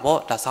တရာဖြစ်မှာပေါ့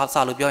ဒါ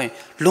စာလို့ပြော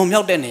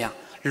ရင်လွန်မြောက်တဲ့နေရာ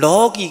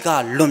လောကီက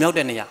လွန်မြောက်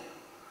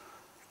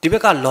တဲ့နေရာဒီဘ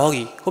က်ကလော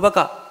ကီဟိုဘက်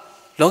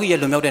ကလောကီ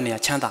ရဲ့လွန်မြောက်တဲ့နေရာ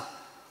ချ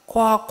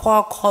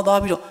မ်းသာခွာသွား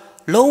ပြီးတော့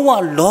လုံး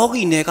ဝလော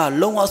ကီနယ်က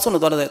လုံးဝဆွန့်လွ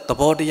တ်သွားတဲ့သ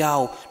ဘောတ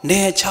ရားကို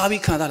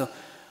နယ်ချပြီးခံစားလို့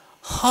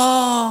ဟာ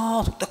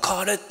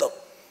တခါတ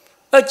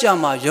ည်းတော့အကြ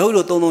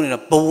မှာရုပ်လိုသုံးနေ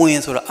တဲ့ဘ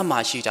ဝင်ဆိုတာ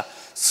အမှရှိတာ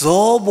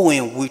ဇောဘ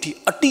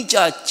ဝင်ဝီတီအတိကျ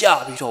ကြ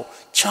ပြီးတော့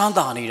ချ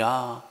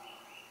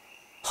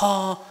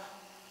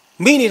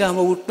မ်းသာနေတာဟာမိနေတာမ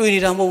ဟုတ်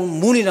ဘူးတွေ့နေတာမဟုတ်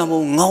ဘူးမူးနေတာ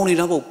မဟုတ်ဘူးငောင်းနေ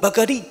တာမဟုတ်ဘူး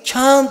ပကတိချ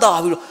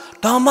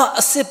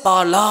မ်းသာပြီးတော့ဒါမှအစ်စ်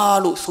ပါ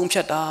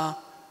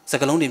လားလို့ဆုံးဖြတ်တာစ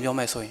ကလုံးတွေပြော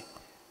မယ်ဆို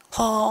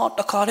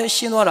ရင်ဟာတခါတည်း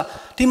ရှ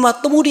င်းသွားတာဒီမှာ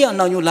သမုဒိယ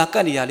နှောင်ညိုလာက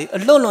တ်နေရလေအ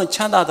လွန်ချ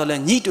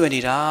မ်းသာတော့လဲညှိတွယ်နေ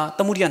တာ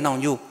သမုဒိယနှောင်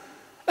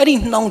ညိုအဲ့ဒီ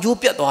နှောင်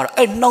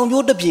ညိုပြတ်သွားတာအဲ့နှောင်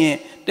ညိုတမြ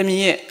င်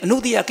ရဲ့အနု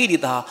တ္တိ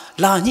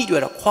ယကိရိတာလာညှိတွ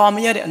ယ်တော့ခွာမ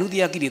ရတဲ့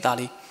အနုတ္တိယကိရိတာ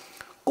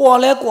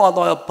လေးကွာ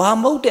သွား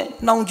ရောဘာမဟုတ်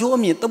တဲ့နှောင်ညို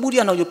အမြင်သမုဒိ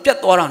ယနှောင်ညိုပြတ်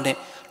သွားတာ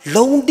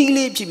နဲ့လုံးတီး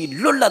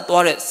လေးဖြစ်ပြီးလွတ်လပ်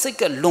သွား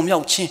တဲ့စိတ်ကလွန်မြော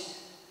က်ခြ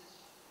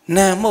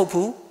င်းနာမဟုတ်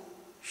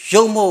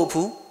ဘူးရုပ်မဟုတ်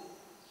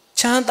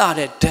ဘူးချမ်းသာ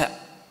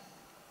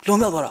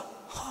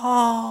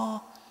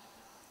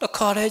တဲ့ဓာတ်လွန်မြောက်သွားတာဟာတ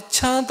ခါတည်းချ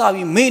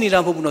မ်းသာပြီးမေ့နေ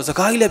တာမဟုတ်ဘူးနော်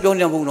စကားကြီးလည်းပြောနေ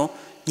တာမဟုတ်ဘူးနော်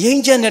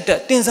ငြိမ်းချမ်းတဲ့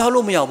တင်စား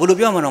လို့မရဘူးဘယ်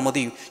လိုပြောမှန်းတော့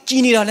မသိဘူးကြ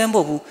ည်နေတာလည်း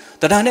မဟုတ်ဘူး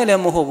တဏှာနဲ့လ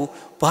ည်းမဟုတ်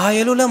ဘူးဘာရ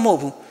လို့လည်း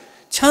မဟုတ်ဘူး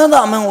ချ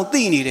မ်းသာအမှန်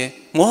ကိုသိနေတယ်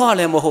မောဟ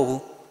လည်းမဟုတ်ဘူး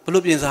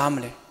ဘယ်လိုပြင်စားမ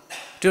လဲ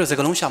ဒီတော့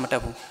စကားလုံးရှာမ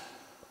တတ်ဘူး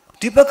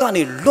ဒီဘက်က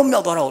နေလွတ်မြော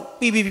က်သွားတော့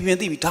ပြီးသိ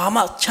ပြီးဒါမှ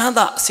ချ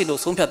မ်းသာအ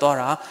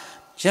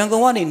စစ်လို့ဆုံးဖြတ်သွားတာရန်ကု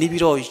န်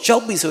ကနေပြီးတော့ရော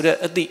က်ပြီဆို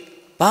တဲ့အသည့်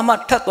ဘာမှ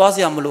ထပ်သွားစ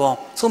ရာမလို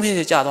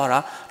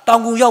အောင်ဆုံးဖြတ်ကြသွားတာတော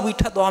င်ကူ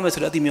ရောက်ပြီးထပ်သွား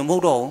မယ်ဆိုတဲ့အသည့်မျိုးမဟု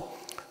တ်တော့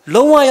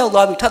ဘူးလုံးဝ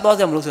ရောက်သွားပြီထပ်သွားစ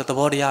ရာမလိုဆိုတဲ့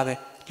သဘောတရားပဲ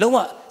လုံး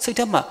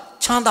ဝစိတ်ထက်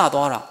မှာချမ်းသာ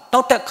သွားတာ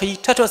တောက်တက်ခရီး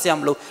ထပ်ထွက်စရာ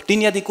မလိုဒီ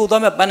နေရာဒီ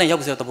ကိုသွားမဲ့ပန်းနဲ့ရောက်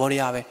ပြီဆိုတဲ့သ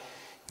ဘောတ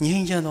ရားပဲငြိ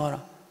မ်းချမ်းသွားတာ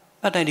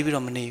အတိုင်ဒီပြီး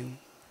တော့မနေဘူး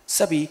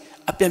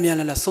ဆက်ပြီးအပြန်ပြန်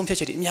လာဆုံးဖြတ်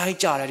ချက်တွေအများကြီး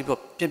ကြာတယ်ဒီပေါ့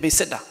ပြင်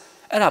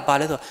စစ်တာအဲ့ဒါဘာ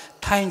လဲ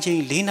ဆိုတော့ထိုင်ချိန်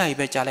4နာရီ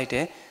ပဲကြာလိုက်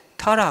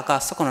တယ်ထားတာက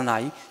18နာ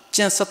ရီကျ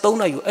န်73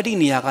နာရီကိုအဲ့ဒီ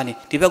နေရာ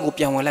ကနေဒီဘက်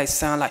ကိုပြန်ဝင်လိုက်ဆ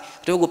န်းလိုက်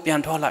ဒီဘက်ကိုပြန်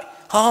ထွက်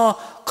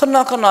လိုက်ဟာခ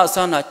ဏဆ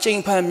န်းတာချိ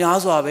န်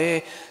ဖန်များစွာ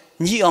ပဲ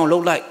ညှိအောင်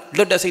လှုပ်လိုက်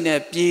လွတ်တဲ့စိတ်နဲ့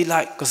ပြေး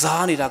လိုက်က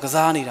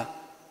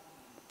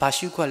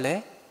စားနေတာဘာရှုခွက်လဲ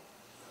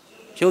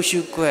ရုပ်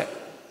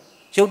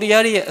ရှုခွက်ရုပ်တ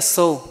ရားရဲ့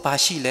အစုံဘာ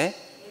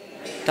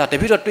ရှိလဲဒါတ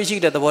ပိတော့တွေး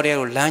ရှိတဲ့သဘောတရား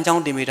ကိုလ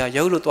မ်းကြောင်း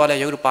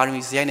တင်မိတာရုပ်လို့သွားလဲရုပ်လို့ပါရ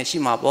မီဇယိုင်းနဲ့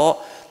ရှိမှာပေါ့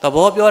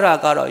သဘောပြောတာ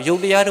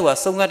ကတော့ရုပ်တရားတွေ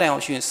ကစုံကတိုင်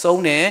အောင်ရှိ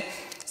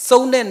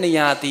ရင်စုံ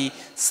တဲ့နေရာသည်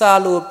စာ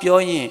လို့ပြော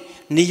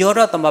ရင်နိရော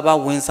ဓသ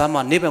မဘာဝင်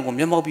စားမှာနိဗ္ဗာန်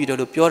ကိုမျက်မှောက်ပြု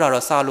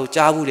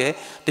တယ်လို့ပြောတာတော့စာလို့ကြားဘူး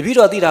တယ်တပိ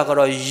တော့သိတာ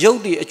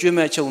ကတော့ရုပ်တွေအကျွ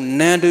မ်းမဲ့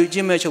ချုပ်နံတွေအကျွ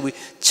မ်းမဲ့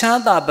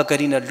ချုပ်ပြီးချမ်းသာပဂ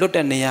တိ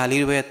နဲ့လွတ်တဲ့နေရာ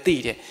လေးတွေပဲသိ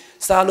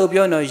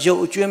တယ်စာလို့ပြောရင်တော့ရုပ်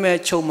အကျွမ်းမဲ့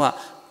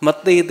ချုပ်မှမ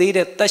သေးသေး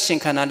တဲ့သက်ရှင်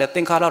ခန္ဓာနဲ့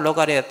သင်္ခါရလော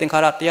ကရဲ့သင်္ခါ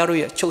ရတ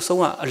ရားတို့ရဲ့အချုပ်ဆုံး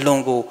ကအလွ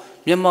န်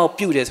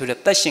ကိုမျက်မှောက်ပြုတယ်ဆို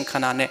တဲ့သက်ရှင်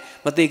ခန္ဓာနဲ့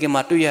မသေး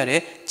ခင်မှာတွေ့ရတဲ့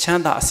ချ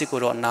မ်းသာအစစ်ကို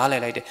တော့နားလ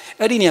ည်လိုက်တယ်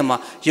အဲ့ဒီနေရာမှာ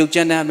ရုပ်ကြ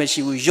မ်းတမ်းမ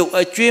ရှိဘူးရုပ်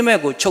အကျွမ်းမဲ့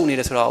ကိုချုပ်နေ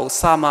တယ်ဆိုတော့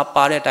စာ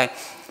မှာပါတဲ့အတို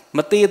င်းမ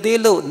သေးသေး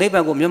လို့နိဗ္ဗာ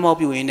န်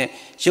ကိုမျက်မှောက်ပြုရင်း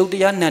နဲ့ရုပ်တ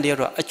ရားနံတ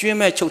ရားတော့အကျွမ်း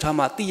မဲ့ချုပ်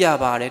ထားမှသိရ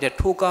ပါတယ်တဲ့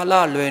ထိုကာလ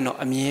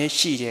လွဲတော့အ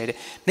မြဲရှိတယ်တဲ့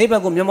နိဗ္ဗာ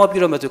န်ကိုမျက်မှောက်ပြု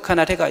တော့မယ်ဆို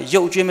ခန္ဓာထက်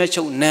ကရုပ်အကျွမ်း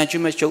မဲ့ချုပ်နံအကျွ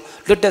မ်းမဲ့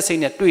ချုပ်လွတ်တဲ့စိတ်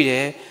နဲ့တွေ့တ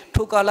ယ်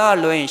ထိုကာလ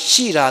လွဲရင်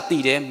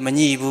ရှိတာသိတယ်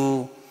မညီဘူး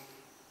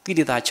ကိ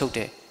လေသာချုပ်တ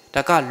ယ်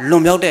ဒါ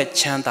ကလွန်မြောက်တဲ့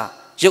ချ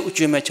မ်းသာရုပ်အ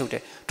ကျွမ်းမဲ့ချုပ်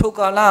တယ်ထို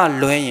ကာ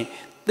လလွဲ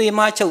ရင်သေ သေ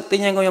မချုပ်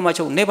တင်ញံကောရောက်မ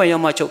ချုပ်နေပံရော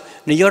က်မချုပ်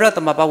နိရောဓ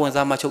တမပဝန်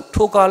စားမ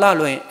ချုပ်ထိုကာ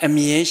လလွင်အ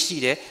မြဲရှိ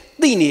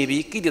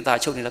တယ်သိနေပြီးကိတ္တတာ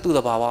ချုပ်နေတာသူ့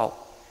သဘာဝ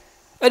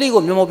ကိုအဲ့ဒီ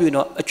ကိုမျောမောပြီး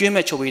တော့အကျွ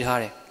င်းမဲ့ချုပ်ပေး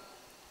ထားတယ်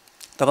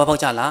တဘာပေါက်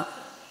ကြ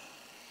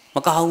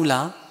လားမကောင်း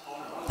ဘူးလား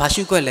ဘာ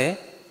ရှုွက်လဲ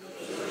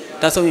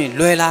ဒါဆိုရင်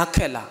လွယ်လားခ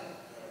က်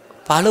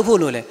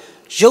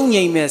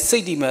လားဘာလို့ဖို့လို့လဲရုပ်ငြိမ်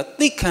မဲ့စိတ်တည်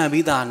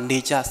မဲ့သိခံပြီးသား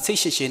နေကြစိတ်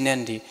ရှိရှိ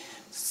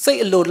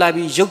နဲ့ဒီစိတ်အလိုလိုက်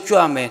ပြီးရုပ်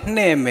ကြွမယ်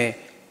နှဲ့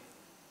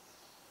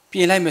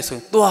မယ်ပြင်လိုက်မယ်ဆို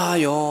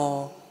ရင်သွားရော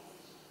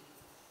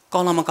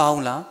ကောင်းလားမ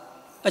ကောင်း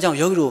လားအဲကြောင့်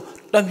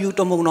ယောဂီတို့တ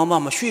မြူတ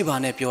မုံတော်မှမ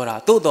ရွှေ့ပါနဲ့ပြောတာ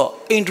သို့တော့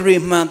အင်ဒရီ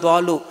မှန်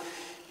သွားလို့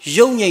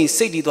ရုပ်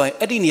ငြိမ်စိတ်တည်သွား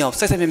ရင်အဲ့ဒီနေရာ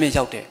ကိုဆက်ဆက်မြဲ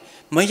မြဲရောက်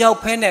တယ်မ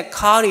ရောက်ဖဲနဲ့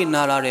ခါးတွေ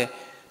နာလာ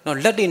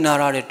တယ်နော်လက်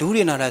တွေနာလာတယ်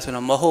ဒူးတွေနာလာတယ်ဆို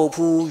တော့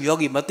မဟုတ်ဘူး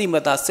ယောဂီမတိ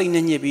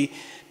မတာစိတ်နဲ့ညစ်ပြီး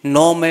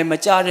normal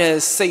မကြတဲ့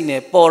စိတ်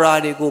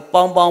နဲ့ပေါ်ရာတွေ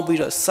ကိုပေါ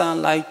င်းပြီးတော့ဆ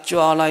န်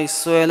လိုက်ကြွား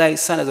လိုက်ဆွဲ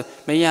လိုက်ဆန်လိုက်ဆို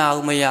မရ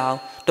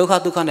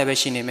ဘူးဒုက္ခဒုက္ခနဲ့ပဲ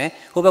ရှိနေမယ်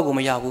ဟိုဘက်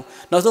ကိုမရဘူး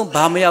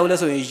နောက်ဆုံးဘာမရဘူးလဲ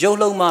ဆိုရင်ရုပ်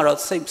လုံးမှတော့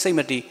စိတ်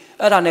မတည်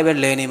အဲ့ဒါနဲ့ပဲ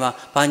လဲနေ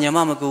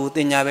မှာဘာညာမှမကူ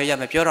တင်ညာပဲရ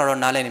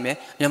မယ်ပြောတာတော့နားလဲနေ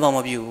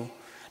မယ်မျက်မှောက်မပြ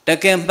ဘူးတ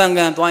ကယ်မှန်က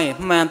န်သွား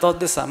ရင်မှန်သော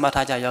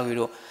သစ္စာမှတ်ထားကြ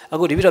ယောဂီတို့အ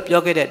ခုဒီပြီးတော့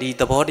ပြောခဲ့တဲ့ဒီ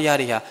သဘောတရား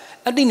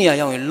တွေဟာအဲ့ဒီနေရာ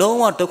ရောက်ရင်လုံး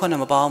ဝဒုက္ခ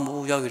နဲ့မပေါင်း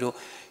ဘူးယောဂီတို့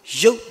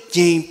ရုပ်ကျ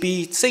င်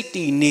ပြီးစိတ်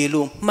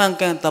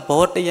တည်နေလို့မှန်ကန်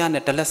သဘောတရား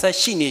နဲ့ဒလဆက်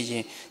ရှိနေရ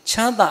င်ချ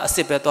မ်းသာအ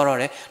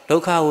စစ်ပဲသွားတော့တယ်ဒု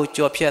က္ခကို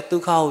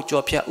ကြော်ဖြတ်ဒုက္ခ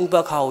ကိုကြော်ဖြတ်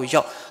ဥပ္ပခါ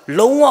ကိုရောက်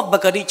လုံးဝပ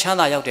ဂတိချမ်း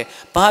သာရောက်တယ်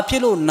ဘာဖြစ်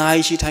လို့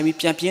နိုင်ရှိ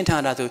ထိုင်ပြီးပြန်ပြင်း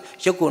ထန်တာဆို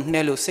ရုပ်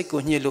ကိုနှဲလို့စိတ်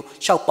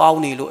ကိုညှစ်လို့ရှောက်ပေါ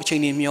င်းနေလို့အ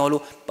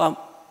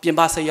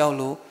ချိန်ကြီးမျောလို့ပြင်ပစိတ်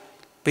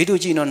ရောက်လို့ဘေးတို့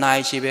ကြည့်တော့နို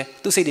င်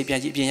ရှိပဲသူ့စိတ်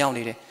တွေပြန်ကြည့်အပြင်ရောက်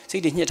နေ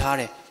တယ်စိတ်တွေညှစ်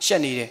ထားတယ်ရှက်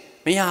နေ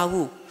တယ်မ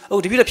ရဘူးဟု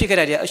တ်ဒီပြည့်ဖြစ်ခဲ့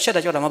တဲ့တရားအရှက်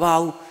တာကြောက်တာ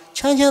မပါဘူးချ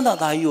မ်းချမ်းသာ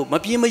သာကြီးကိုမ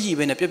ပြင်းမကြီး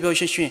ပဲနဲ့ပျော်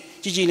ပျော်ရွှင်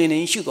ရွှင်ကြည်ကြည်လင်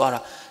လင်ရှုသွားတာ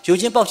ရုပ်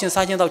ချင်းပေါက်ချ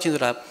င်းစားချင်းတောက်ချင်းဆို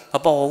တာ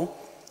မပေါ်ဘူး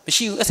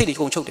မရှိဘူးအစိတ်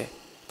တွေကုန်ချုပ်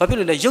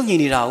တယ်ဘာဖြစ်လို့လဲရုပ်ညင်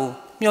နေတာ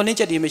ကိုမျောနှင်း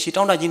ချက်တွေမ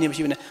ရှိတောင်းတခြင်းတွေမရှိ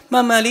ဘူးနဲ့မှ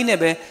န်မှန်လေးနဲ့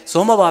ပဲ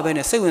ဇောမပါပဲ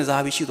နဲ့စိတ်ဝင်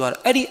စားပြီးရှုသွားတာ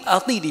အဲ့ဒီအ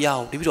သိတရား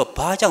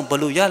ကိုဒီပြီးတော့ဘာကြောင့်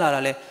ဘလို့ရလာတာ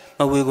လဲ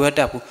မဝေခွဲ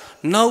တတ်ဘူး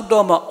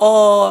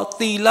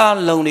နောက်တော့မှသီလ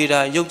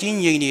လုံနေတာရုပ်ချင်း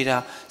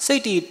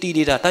ငြိမ်နေတာစိတ်တည်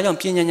နေတာဒါကြော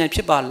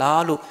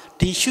င့်ပြဉ္ညာဉာဏ်ဖြစ်ပါလားလို့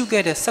ဒီ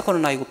ရှုခဲ့တဲ့18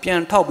နာရီ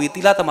ကိုပြန်ထောက်ပြီး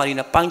သီလသမာဓိ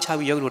နဲ့ပို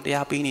င်းခြားပြီးယောဂီတို့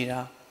တရား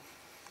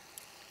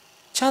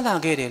ပေးနေတာချမ်းသာ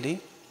ခဲ့တယ်လေ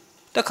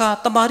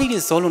တခါတမာတိ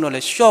တွေဇောလုံးတော့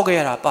လဲရှော့ခဲ့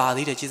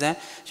ရတာပါသေးတယ်ကြည်စ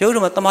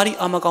မ်းရုပ်တို့မှာ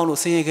တမာတိအာမကောင်းလို့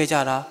ဆင်းရဲ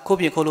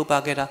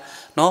ခဲ့ကြတာခိုးပြင်ခိုးလို့ပါခဲ့တာ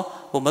နော်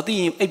ဟိုမသိ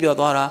ရင်အိပ်ပျော်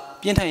သွားတာ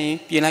ပြင်းထန်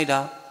ရင်ပြင်လိုက်တာ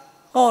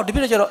ဒီပြ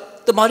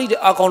ည့်တော့ကျတော့တမာတိ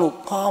တွေအာကော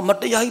င်းလို့မ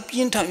တရားကြီးပြ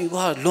င်းထန်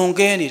ပြီကွာလွန်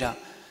ကဲနေတာ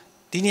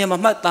ဒီနေရာ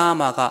မှာမှတ်သား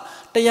မှာက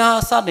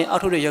တရားစတင်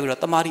အောက်ထုတ်တဲ့ရုပ်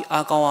ကတော့တမာတိ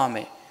အာကောင်းရမ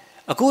ယ်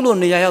အခုလို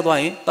နေရာ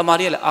ရောက်သွားရင်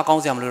တမာတိကလည်းအာ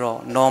ကောင်းစရာမလိုတော့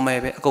normal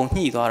ပဲ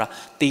အကုန်ညှိသွားတာ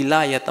တီ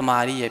လရဲ့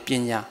တမာတိရဲ့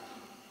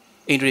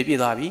ပညာအိန္ဒြေပြ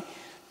ည့်သွားပြီ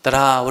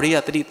တရား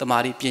ဝရိယတတိတ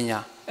မာတိ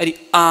ပညာအဲ့ဒီ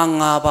အာ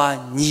၅ပါး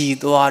ညီ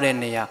သွား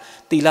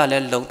တဲ့နေရာတီလ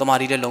လည်းလုံတမာ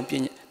တိလည်းလုံပ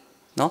ညာ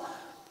နော်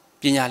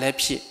ပညာလ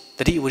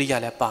ည်းဖြစ်တတိဝရိယ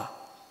လည်းပါ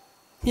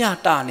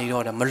မျှတနေ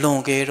တော့တယ်မလွ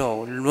န်ကဲတော့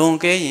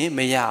ဘူးလွန်ကဲရင်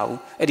မရ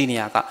ဘူးအဲ့ဒီနေ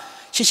ရာ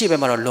ကရှိပဲ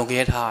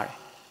မှာတော့လွန်ကဲထား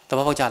တယ်တ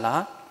ဘောပေါက်ကြ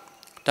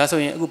လားဒါဆို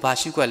ရင်အခုဘာ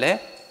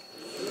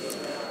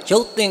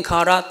ရှိခွက်လဲရုပ်သ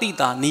င်္ခါရတိ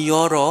တာနိ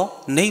ရောဓ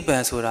နိဗ္ဗာ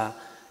န်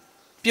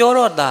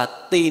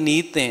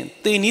ဆိုတာပြောတော့တာတေနီး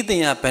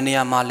တင်ရ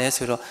ဘယ်နေရာမှာလဲ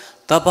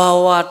ဆိုတော့တဘာ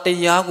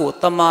ဝတရားကို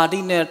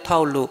တမာတိနဲ့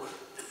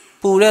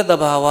ထောက်လို့ပူတဲ့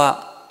တဘာဝ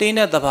တင်း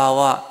တဲ့တဘာ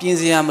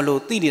ဝပြင်စရာ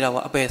မလို့သိနေတာက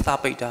အပယ်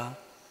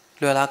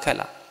စပိတ်တာလွယ်လား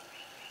ခက်လား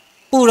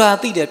ပူတာ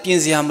သိ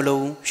တယ်ပြင်စရာ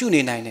မလို့ရှု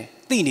နေနိုင်တယ်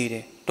သိနေ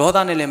တယ်ဒေါ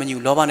သနဲ့လည်း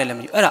မညူလောဘနဲ့လည်း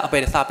မညူအဲ့ဒါအပယ်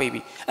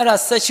စပိတ်ပြီ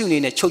အဲ့ဒါဆက်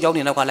ရှုနေနဲ့ချုပ်ချောင်း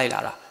နေနောက်က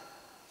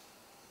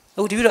လိုက်လာတာအ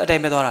ခုဒီပြီးတော့အတို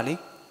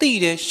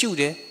င်းပဲသွားတာလေသိတယ်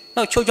ရှုတယ်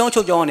နောက်ချုပ်ချော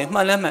င်းကနေမှ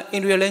န်လဲမှန်အိ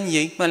န္ဒြေလ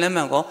ည်းငြိမ်မှန်လဲမှ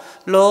န်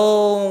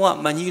ကောလုံးဝ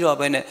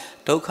မကြီးတော့ပဲနဲ့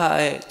ဒုက္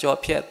ခရဲ့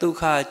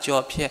ကြော်ဖြတ်ဒုက္ခ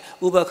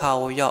ကြော်ဖြတ်ဥပ္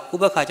ပခါကိုရောက်ဥ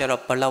ပ္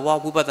ပခါကျတော့ဘလဝ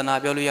ဝိပဿနာ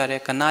ပြောလို့ရတယ်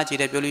ကဏ္ဍကြည်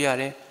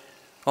တယ်ပြောလို့ရ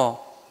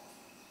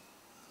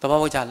တယ်သ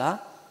ဘောပေါက်ကြ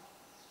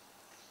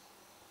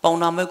လားပေါင်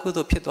နာ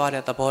မဲ့ကုသိုလ်ဖြစ်သွား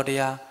တဲ့သဘောတ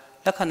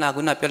ရားလက္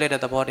ခဏာကုဏပြောလိုက်တဲ့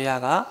သဘောတရား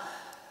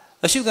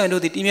ကအ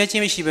ရှုခံတို့ဒီတည်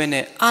မြဲခြင်းမရှိဘဲ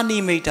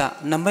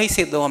နဲ့အာနိမိတ်နမိတ်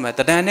စိတ်သုံးရမယ်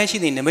တဏ္ဍနဲ့ရှိ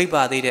နေ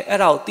နမိတ်ပါသေးတယ်အဲ့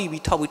ဒါ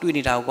ကိုတိပြီးထောက်ပြီးတွေ့နေ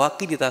တာ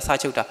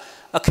ကွာကိလေသာစာချုပ်တာ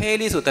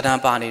အခဲလေးဆိုတဏ္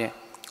ဍပါနေတယ်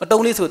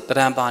အတုံးလေးဆိုတ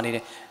ဏ္ဍပါနေတ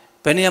ယ်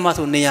ဘယ်နေရာမှာ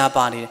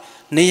ဆိုနေရာပါနေတယ်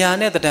နေရာ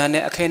နဲ့တဏ္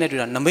ဍနဲ့အခဲနဲ့တွေ့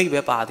တာ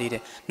နမိတ်ပဲပါသေး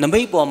တယ်နမိ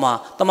တ်ပေါ်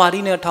မှာတမာတိ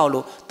နဲ့ထောက်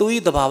လို့သူ၏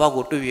သဘာဝ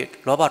ကိုတွေ့ရ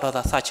လောဘ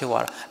ဒေါသစာ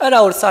ချုပ်သွားတာအဲ့ဒါ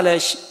ကိုဆ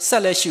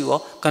က်လက်ရှု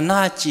ရောက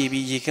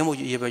ဏကြည်ပြီးရေခင်းမှု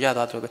ရေပေါ်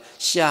ရသွားတယ်လို့ပဲ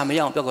ရှာမ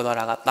ရအောင်ပြောက်သွား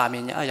တာ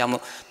ကတာမြင်ညာအကြော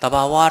င်းမို့သ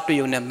ဘာ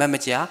ဝတွေ့ရုံနဲ့မက်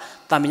မကြာ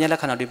တာမြင်ညာ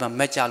လက္ခဏာတွေမှာ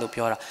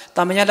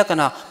မက်ကြလို့ပြောတာတာမြင်ညာလက္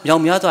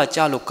ခဏာမြောင်များစွာကြ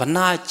လို့ကဏ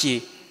ကြ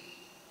ည်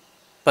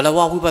ဘလ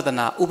ဝဝိပ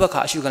ဿနာဥပ္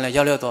ပခါအရှုခံလ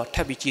ည်းရောက်တော့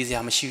ထပ်ပြီးကြည်စ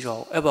ရာမရှိတော့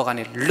ဘူးအဲ့ဘောက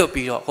နေလွတ်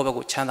ပြီးတော့ကိုယ့်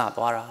ဘက်ကိုချ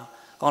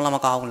မ်းသာသွားတာကောင်းလား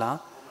မကောင်းဘူး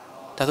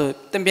လားဒါဆို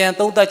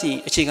တင်ပြန်သုံးသပ်ကြ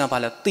ည့်အ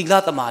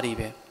ခြေခံပါလဲသီလ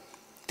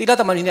သမာဓိပဲသီလ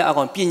သမာဓိနဲ့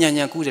အကောင်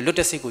ပညာဉာဏ်ကူး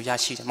တယ်လွတ်တဲ့စိတ်ကိုရ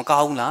ရှိတယ်မကော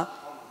င်းဘူး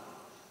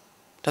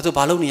လားဒါဆို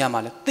ဘာလုပ်နေရမှာ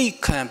လဲသိ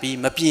ခံပြီး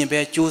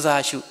မပြင်ပဲကြိုး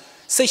စားရှု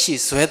စိတ်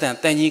ရှိဇွဲ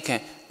တန်တန်ကြီးခံ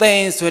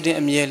တန်ဇွဲ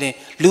တဲ့အမြဲလ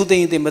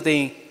င်းလူသိမသိ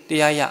မသိတ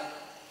ရားရ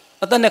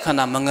အသက်နဲ့ခန္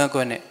ဓာမင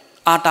န်းကွက်နဲ့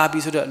အာတာ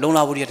ပြီးဆိုတဲ့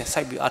လုံလာဝိရိယ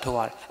နဲ့စိုက်ပြီးအထောက်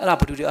ရတယ်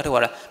အဲ့ဒါဘုဒ္ဓတွေအထောက်ရ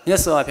တာမြတ်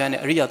စွာဘုရား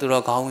နဲ့အရိယာသူ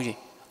တော်ကောင်းကြီး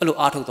အဲ့လို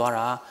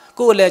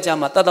အားထုတ်သွားတာကိုယ့်အလဲကြ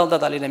မှာတတ်တောင့်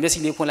တတ်တာလေး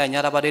နဲ့မျက်စိလေးဖွင့်လိုက်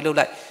ညာတာပါလေးလှုပ်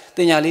လိုက်တ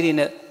င်ညာလေးတွေ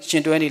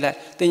နဲ့ရှင်တွဲနေ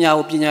လိုက်တင်ညာ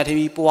ကိုပညာ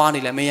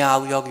ထင်ပြီးပွားနေလိုက်မရ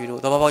ဘူးယောဂီတို့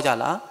သဘော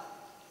ပေါက်ကြလား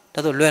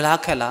ဒါဆိုလွယ်လား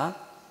ခက်လား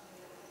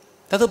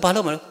ဒါ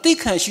ဆိုဘာလို့မလဲသိ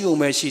ခံ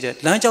ရှိုံပဲရှိ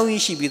တယ်လမ်းကြောင်းကြီး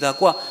ရှိပြီးသား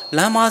ကိုက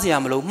လမ်းမားစရာ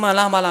မလိုမှန်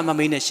လားမလားမ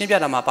မေးနဲ့ရှ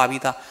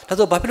င်းပြတာမှပါပြီးသားဒါ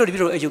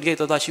ဆိုဘာဖြစ်လို့ဒီပြလို့အယုတ်ကြီး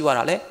သွားရှိရ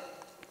တာလဲ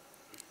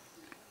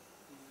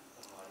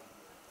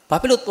ဘာ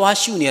ဖြစ်လို့သွား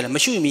ရှုနေရလဲ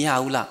မရှုရင်မ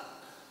ရဘူး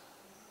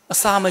လားအ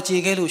စာ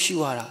မကြေခဲ့လို့ရှု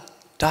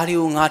ရတာဒါတွေ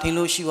ကိုငါထင်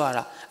လို့ရှုရ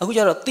တာ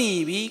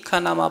အခုကျတော့သိပြီ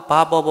ခန္ဓာမှာ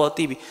ဘာပေါ်ပေါ်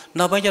သိ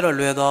ပြီနောက်ပိုင်းကျတော့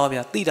လွယ်သွား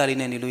ဗျာသိတာလေး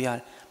နဲ့နေလို့ရ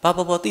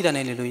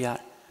တယ်ဘာပေါ်ပေါ်သိတာနဲ့နေလို့ရတယ်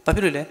ဘာဖြ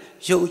စ်လို့လဲ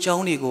ရုပ်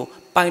အကြောင်းတွေကို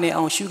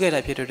ပိုင်နေအောင်ရှုခဲ့တာ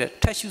ဖြစ်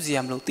တဲ့ထက်ရှုစ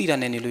ရာမလိုသိတာ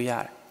နဲ့နေလို့ရ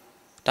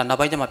တယ်ဒါနောက်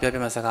ပိုင်းကျမှပြောပြ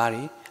မယ့်စကား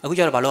တွေအခု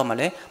ကျတော့ဘာလို့ရမှာ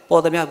လဲ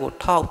ပေါ်သမျှ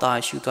ကိုထောက်တာ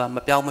ရှုသွားမ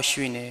ပြောင်းမ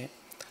ရွှေ့နဲ့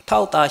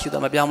ထောက်တာရှု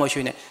သွားမပြောင်း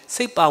မရွှေ့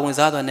နဲ့စိတ်ပါဝင်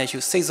စားသွားတဲ့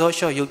ရှုစိတ်စော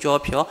လျှော့ရုပ်ကြော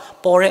ဖြော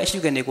ပေါ်တဲ့အ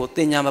ရှုကနေကိုတ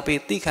င်ညာမပေး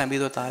သိခံပြီး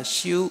တော့ဒါ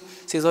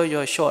ရှုစိတ်စော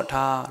လျှော့လျှော့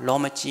ထားလော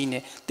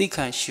မကြီးနဲ့သိ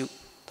ခံ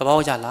ရှုသ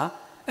ဘောကျလား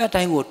အဲ့အ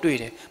တိုင်း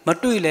ကိုတွေ့တယ်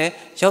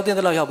မတွေ့လဲရောက်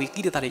တဲ့လောက်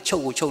ရောက်ပြီးကိတ္တတာတွေချု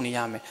ပ်ကိုချုပ်နေ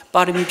ရမယ်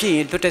ပါရမီပြည့်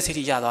ရင်လွတ်တဲ့စိတ်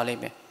ထိရသွားလိမ့်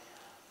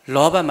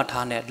မယ်လောဘမ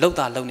ထားနဲ့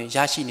လှုပ်တာလှုပ်နေ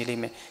ရရှိနေလိ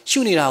မ့်မယ်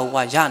ရှုနေတာက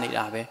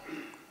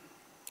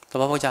ရနေတာပဲသ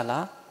ဘောပေါက်ကြ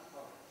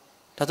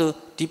လားဒါဆို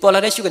ဒီပေါ်လာ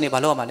တဲ့ရှု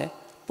ကနေဘာလုပ်ရ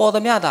မှာလဲပေါ်သ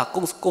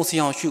မျှတာကုံစီ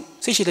အောင်ရှု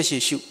စိတ်ရှိလက်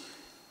ရှိရှု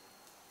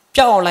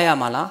ပြောက်အောင်လိုက်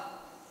ရမှာ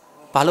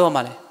လားဘာလုပ်ရ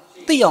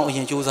မှာလဲသိအောင်အရ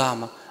င်ကြိုးစား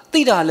ရမှာ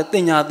သိတာလည်း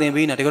တင်ညာသင်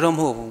ပေးနေတ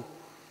ကယ်တော့မဟုတ်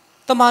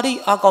ဘူးတမာတိ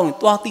အားကောင်းရင်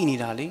သွားသိနေ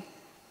တာလေ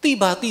သိ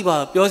ပါ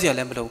ပြော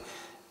စရာလည်းမ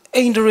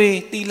လိုအိန္ဒြေ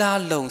သီ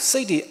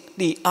လလုံးစိတ်တွေ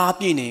ဒီ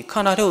အားပြည့်နေ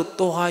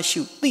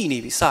ခန္ဓာတို့သွားရှုသိ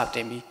နေပြီစ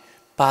တင်ပြီ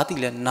ဘာသိ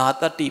လဲနာ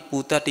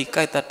တတ္တိပူတတ္တိ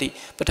ကိုက်တတ္တိ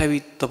ပထဝီ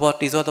သဘော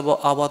တေဇောသ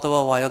ဘောအာဘော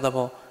သဘောဝါယောသ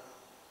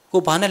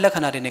ဘောကိုဘာနဲ့လက္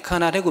ခဏာတွေနဲ့ခန္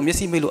ဓာတွေကိုမျက်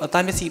စိမိလို့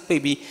အသားမျက်စိပိတ်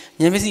ပြီး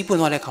ဉာဏ်မျက်စိပွ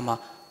င့်သွားတဲ့အခါမှာ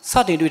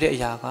စတင်တွေ့တဲ့အ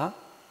ရာ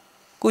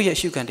ကကိုယ့်ရဲ့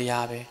ရှုခံတ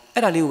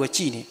ရားပဲအဲ့ဒါလေးကိုပဲကြ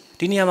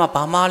ည့်နေဒီနေရာမှာ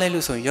ဘာမှလဲ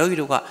လို့ဆိုရင်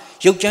ယောဂီတို့က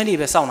ရုပ်ကြမ်းတွေ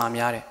ပဲစောင့်တာ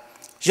များ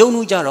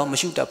တယ်ရုပ်နှူးကြတော့မ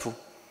ရှုတတ်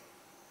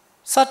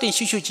ဘူးစ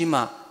တင်ရှုချ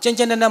င်းမှာကြ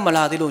မ်းကြမ်းနဲ့မ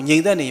လာသေးလို့ငြိ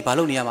မ်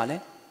သက်နေဘာလုပ်နေရ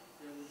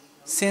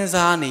မှာလဲစ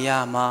ဉ်းစားနေ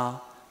ရမှာ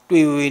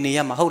တွေ့ဝေနေ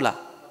ရမှာဟုတ်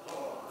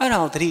လားအဲ့ဒါ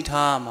ကိုသတိ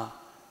ထားရ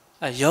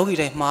မှာယောဂီ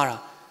တိုင်းမှားတာ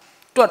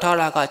တွက်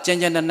ထားတာကကြ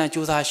မ်းကြမ်း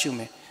နဲ့ကြိုးစားရှု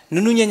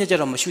မယ်နုနုညံ့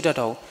ညံ့ကြတော့မရှုတတ်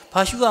တော့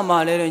ဘူးဘာရှုရမှာ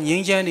လဲ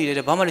ငြိမ်းချမ်းနေတ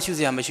ယ်ဘာမှလည်းရှုစ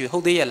ရာမရှိဟု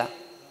တ်သေးရဲ့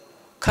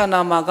လားခန္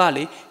ဓာမှာက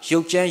လေရု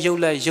ပ်ကြ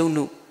မ်းရုပ်လက်ရုပ်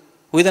နု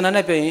ဝေ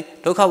ဒနာနဲ့ပြော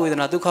ရင်ဒုက္ခဝေ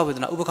ဒနာဒုက္ခဝေ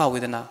ဒနာဥပ္ပခဝေ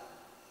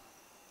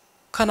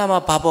ဒနာခန္ဓာ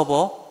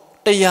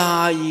မှာဘာပေါ်တ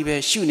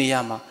ရားကြီးပဲရှုနေ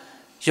ရမှာ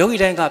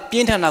ယောဂီတိုင်းကပြ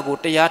င်းထန်တာ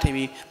ကိုတရားထင်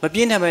ပြီး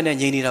မပြင်းထန်ပဲနဲ့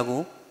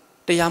ငြိမ်နေတာကို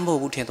တရား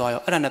မဟုတ်ဘူးထင်သွားရော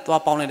အဲ့ဒါနဲ့သွား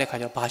ပေါင်းလိုက်တဲ့ခါ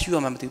ကျတော့ဘာရှုရ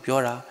မှမသိဘူးပြော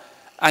တာ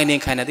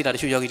အိုင်နေခံနေသိတာတ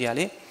ချို့ယောဂီတွေက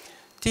လေ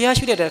တရား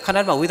ရှုတဲ့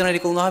ခန္ဓာမှာဝေဒနာတွေ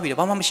ကုန်သွား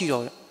ပြီဘာမှမ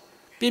ရှိတော့ဘူး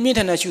ပြင်းပြင်း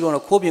ထန်ထန်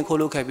ရှုတော့ခိုးပြင်းခိုး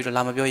လို့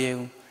ခဲ့ပြီးတော့လာမပြောရဲ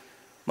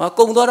ဘူးမ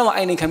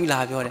ကုံသွားတော့မှအိုင်နေခံပြီးလာ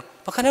ပြော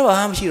တယ်ဘာခန္ဓာဘာ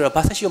မှမရှိတော့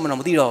ဘာဆက်ရှုမှတော့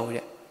မသိတော့ဘူး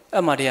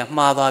တဲ့အဲ့မှာတည်းက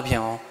မှားသွားပြန်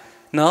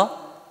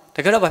အောင်နော်တ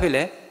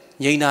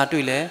ကယ်တော့ဘာဖြစ်လဲငြိမ်တာ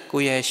တွေ့လဲ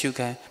ကိုယ့်ရဲ့ရှု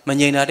ခံ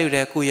မငြိမ်တာတွေ့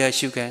လဲကိုယ့်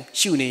ရဲ့ရှုခံ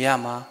ရှုနေရ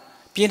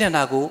မှာပြင်း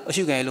ထန်တာကို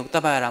အရှုခံလို့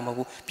တတ်ပါရတာ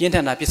မဟုတ်ဘူးပြင်းထ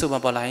န်တာပြစ္ဆုတ်ပံ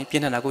ပေါ်လာ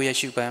ရင်ပြင်းထန်တာကိုယ့်ရဲ့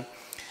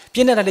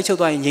ရှုခံပြင်းထန်တာလေး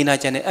ချုပ်သွားရင်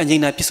ငြိမ်တာကျန်တယ်အငြိ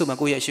မ်တာပြစ္ဆုတ်ပံ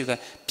ကိုယ့်ရဲ့ရှုခံ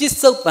ပြစ္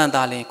ဆုတ်ပံ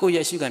သာလင်ကို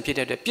ယ့်ရဲ့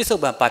ရှုခံဖြစ်တဲ့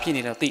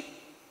အတွက်ပြစ္ဆုတ်ပံဘာဖြစ်နေတယ်သိ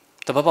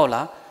တပတ်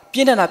ပေါက်လားပြ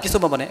င်းထန်တာပြစ္ဆု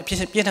တ်ပံပေါ်နေ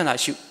အဖြစ်ပြင်း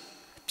ထန်တာရှု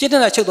ပြင်းထ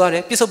န်တာချုပ်သွားတ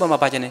ယ်ပြစ္ဆုတ်ပံ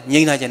မှာဘာကျန်တယ်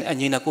ငြိမ်တာကျန်တယ်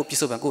အငြိမ်တာကိုယ့်ပြစ္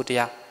ဆုတ်ပံကိုယ့်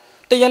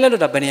တရားလဲလို့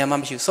တာ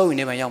ဘယ်နေရာမှမရှိစိုးရင်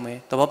နေပံရောက်မယ်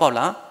တပတ်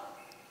ပေါက်လား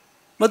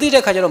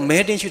မသိတဲ့ခါကျတော့မဲ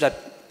တင်း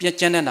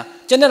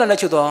ရှုတာကျန်နေတာလ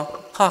ည်းချုပ်သွား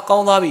ဟာ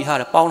ကောင်းသွား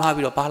ပြီဟာပေါင်းထား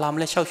ပြီးတော့ဘာလာ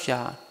မလဲရှောက်ရှာ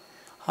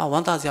ဟာ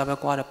ဝမ်းသာ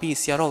စရာပဲကွာ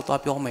တယ်ပြီးဆရာတော်သွား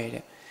ပြော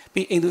မယ်တဲ့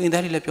ပြီးအိမ်သူအိမ်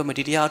သားတွေလည်းပြော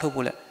မယ်ဒီတရားအထုတ်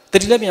ဖို့လဲ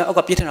တတိလည်းပြန်အောက်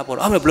ကပြည့်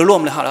ထန်တာပေါ့တော့အဲ့ဘယ်လိုလုပ်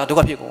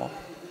မလဲဟာဒုက္ခဖြစ်ကုန်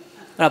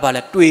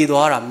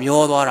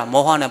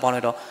အဲ့ဒါဘာလဲတွေ့သွားတာမျောသွားတာမောဟနဲ့ပေါင်း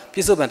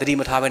လိုက်တော့ပြစ္ဆုတ်ပံတတိ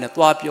မထားပဲ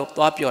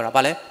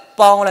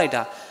နဲ့သွားပြောတာဘာလဲပေါင်းလိုက်တာ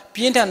ပြ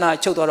င်းထန်တာ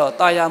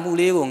ချုပ်သွားတော့တာယာမှု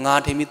လေးကို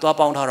ငါ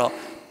ထင်ပြီးသွားပေါင်းထားတော့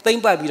သိ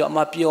မ့်ပတ်ပြီးတော့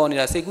အမ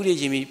ပျော်နေတာစိတ်ကူး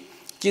တွေရင်ပြီး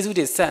ကျေး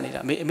ဇူးတွေ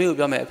ဆက်နေတာအမေ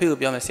ကိုပြောမယ်အဖေကို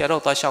ပြောမယ်ဆရာတော်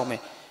သွားရှောက်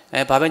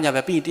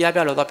မယ်ဘာပဲညာပဲပြီးတ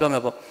ရားပြလို့သွားပြောမ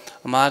ယ်ပေါ့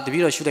အမတပ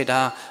ည့်တော်ရှု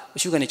လိုက်တာအ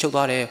ရှုကနေ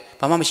ချုပ်သွားတယ်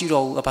ဘာမှမရှိ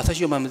တော့ဘူးဘာဆက်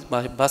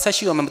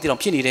ရှုမှမသိတော့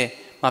ဖြစ်နေ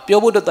တယ်မပြော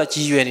ဖို့တော့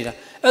ကြီးရွယ်နေတာ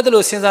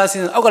အဲ့ဒါလို့စဉ်းစား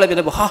အောက်ကလည်းပြန်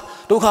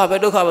တယ်ပေါ့ဟာဒုက္ခပဲ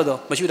တော့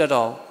မရှု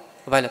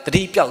တတ်တော့ဘူးဘာလဲ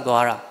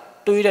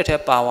တတိပြောက်သွားတာတွေးတဲ့ထဲ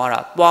ပါသွားတာ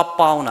သွား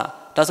ပေါင်းတာ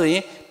ဒါဆိုရ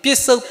င်ပြစ္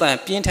ဆုတ်ပံ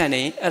ပြင်းထန်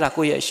နေ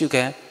အဲ့ဒါကိုယ့်ရဲ့အရှု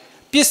ခံ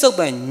ပြစ္ဆုတ်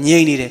ပံ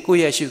ငြိမ်နေတယ်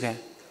ကိုယ့်ရဲ့အ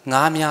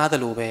ရှုခံငါးများ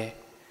သလိုပဲ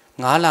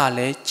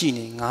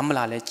ငါးလာလဲကြည်နေငါး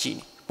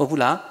မလာလဲကြည်နေဟုတ်ဘူး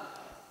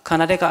လားခန္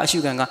ဓာတက်က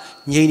အရှုခံ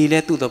ကငြိမ်နေ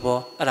လဲသူ့သ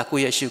ဘောအဲ့ဒါ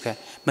ကိုယ့်ရဲ့အ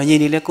ရှုခံမ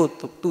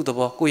ငြိမ်နေလဲသူ့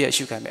သဘောကိုယ့်ရဲ့အ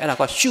ရှုခံပဲအဲ့ဒါ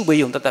ကရှု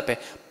ပေးုံတတ်ပဲ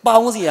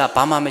ပေါင်း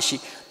စရာဘာမှမ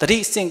ရှိတ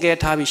တိ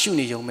စင်ကဲထားပြီး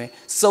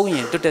ရှုနေုံပဲစုံ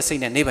ရင်တွတ်တဲ့စိတ်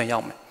နဲ့နေပံရော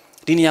က်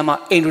မယ်ဒီနေရာမှာ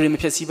အိန္ဒြေမ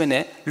ဖြစ်စည်းပဲ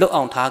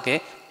နဲ့လွတ်အောင်ထားခဲ့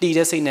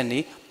တည်တဲ့စိတ်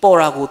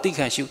နဲ့နေပေါ်ရာကိုသိ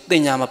ခံရှုတ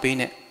င်ညာမပေး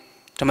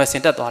နဲ့ဓမ္မစ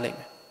င်တက်သွားလိမ့်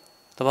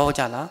မယ်သ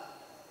ဘောကျလား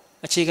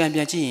အခြေခံပြ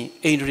န်ကြည့်ရင်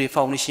အိန္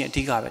ဒြေဖောင်ဒေးရှင်း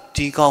အဓိကပဲ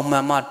ဒီ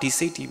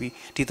ကောင်မှန်မှဒီစိတ်တည်ပြီး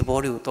ဒီသဘော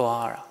တွေကိုသွား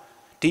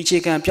ရတာဒီအ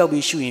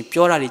ခြေခံပျောက်ပြီးရှု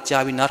ရင်ပြောတာတွေ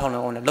ကြားပြီးနားထောင်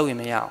လို့အောင်လည်းလုပ်ရင်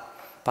မရ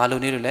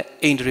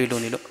အောင်ဘာလို့နေလို့လဲအိန္ဒြေ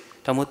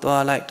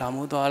လိုနေလို့ဒါမို့သွားလိုက်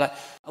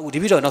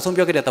အခုဒီပြီးတော့နောက်ဆုံး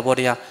ပြောခဲ့တဲ့သဘော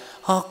တရား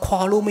ဟာ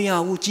ခွာလို့မ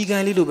ရဘူးကြီး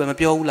ကန်းလေးလို့ပဲမ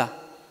ပြောဘူးလား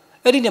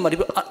အဲ့ဒီနေရာမှာဒီ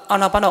အာ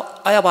နာပါ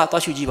နောအာရပါ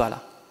သွားရှုကြည့်ပါ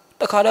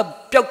လားတခါတော့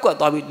ပျောက်ကွက်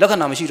သွားပြီးလက္ခ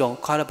ဏာမရှိတော့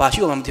ခါတော့ဘာ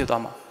ရှုမှမသိ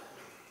သွား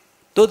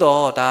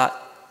မှာတိုးတော့ဒါ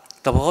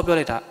The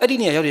Populata,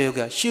 Edinia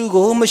Yoga,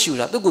 Shugo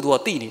Mashura, the good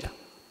what Tinita.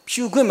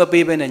 Shugum a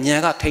baby and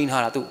Yaga Tain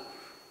Haratu.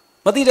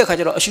 Matida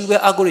Kajara, Shuga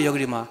Aguri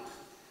Yogrima.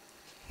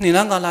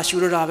 Ninanga la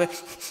Shurabe.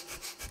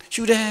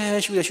 Should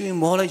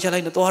more like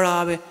the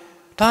Torabe.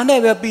 Tane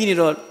never been it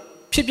all.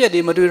 Pipia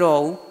de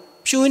Maduro.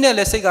 Shuina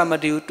Lesiga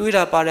Madu,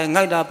 Tuida Pare,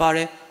 Naida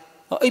Pare,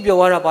 or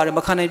Ibiawara Pare,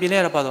 Macana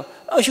Bilera Pado.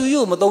 I show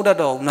you Madoda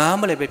dog,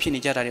 Namale Pini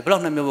Jari,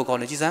 Block Namo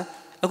College.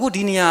 A good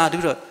dinia,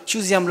 do it.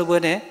 Shuziam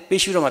Lubone, be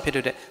sure my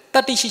petted.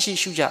 Tati Shishi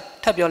Shuja,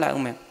 tap your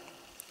woman.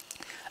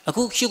 A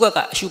good sugar,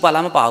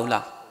 Shupalama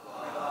Paula.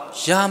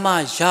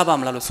 Jama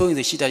Jabam Lalo, so in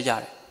the Shita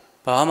Yard.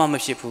 Bahama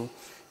Mashipu.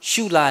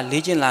 Shula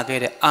legend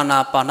lagere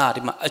ana pana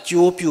dima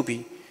ajo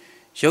pubi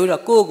yoda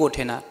go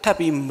tena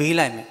tapi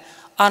meilai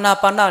ana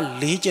pana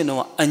legend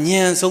no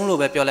anyan song lo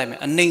be pyo lai me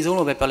anai song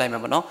lo be pyo lai me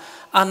ba no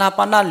ana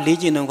pana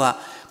legend no ka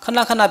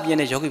khana khana pian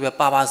ne yogi be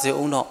pa pa se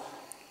ong no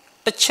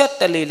tachet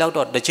tale lauk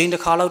do tachain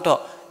takha lauk do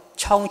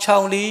chong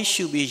chong li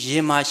shu bi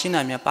yin ma shin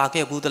na mya pa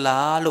ke bu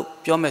dala lo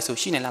pyo me so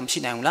shi nai la ma shi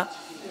nai hu la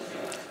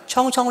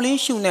chong chong li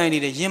shu nai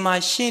ni de yin ma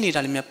shin ni da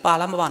li mya pa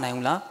la ma pa nai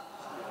hu la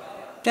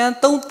Then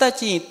don't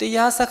touch it. The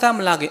Yasakam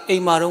Lagi, a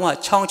Maruma,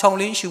 Chong Chong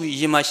Lin should be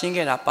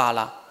Yimashingera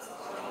Pala.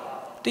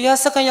 The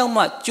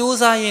Yasakayama,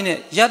 Josa in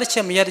it,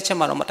 Yadachem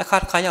Maroma, the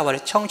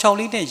Karkaya, Chong Chong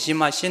Lin,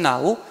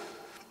 Yimashina,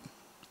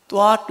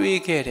 what we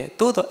get it.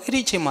 Todo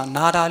Erichima,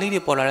 Nada Lili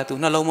Polar to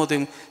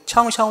Nalomodum,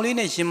 Chong Chong Lin,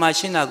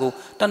 Yimashinago,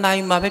 the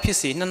nine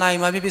Mabepisi, the nine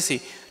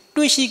Mabepisi.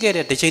 Do she get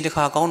it? The Jane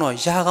Cargono,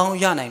 Yagon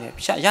Yana,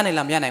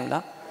 Yanilam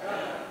Yanela.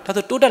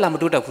 Tato Tuda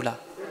Lamaduda Pula.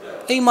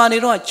 A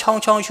manero, Chong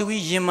Chong should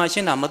be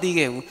Yimashina,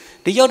 Madige.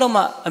 The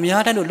Yodoma, a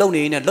Miatan to Lone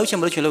in a Lotion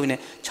Lone,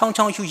 Chong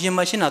Chong should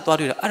Yimashina,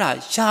 Tora,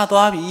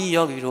 Shadwabi,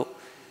 Yogiro.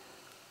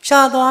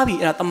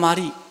 Shadwabi at the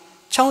Mari.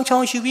 Chong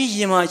Chong should be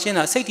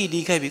Yimashina, 60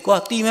 DK,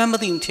 got the member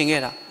in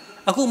Tingera.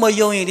 A good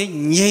Mayo in it,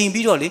 Yay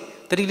Bidoli,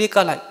 the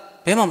Rileka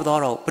like Bemam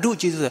Doro, Padu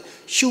Jesus,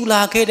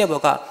 Shula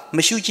Kedeboka,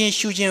 Mashujin,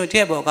 Shujin,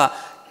 Teboka,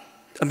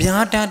 a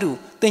Miatan to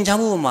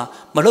Tinjamuma,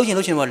 Malojan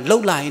Lotion were low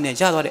line and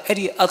Jadwa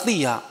Eddie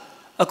Athia.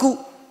 A good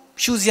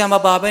Shuzama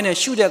Baben and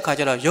Shuda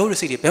Kajara, Yoru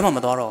City, Bemam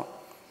Doro.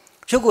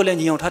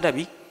 Chogolan Yon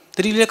Tatabi,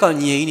 the Rileka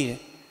Nye.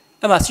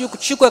 Emma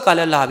Shuka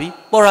Kala Labi,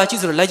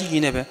 Borachis or Laji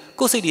never,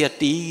 go say the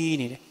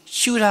tea.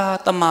 Shura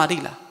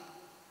Tamarila.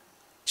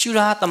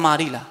 Shura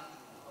Tamarila.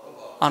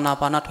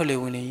 Anapana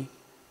Tolewini.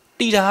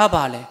 Tida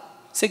Bale,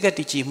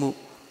 Segatijimu,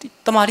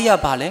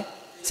 Tamaria Bale,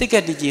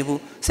 Segatijimu,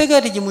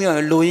 Segatijimu,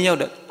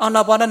 Loya,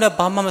 Anapana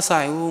Bama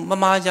Masai,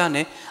 Mama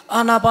Jane,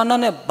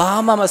 Anapana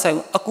Bama Masai,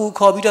 Aku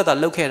Kobita, the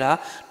Lokera,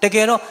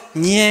 Tegero,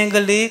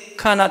 Nyangale,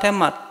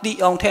 Kanatema,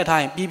 the on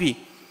time, Bibi.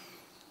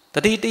 The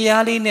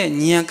Yali,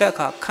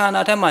 Nyanka,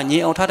 Kanatama,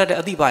 Nye on Tata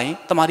Adibai,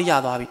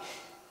 Tamaria Babi.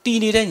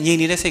 Tini then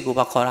Yeni Sego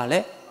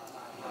Bacorale.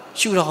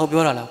 Shura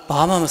Hobiola,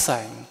 Bama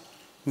Masai,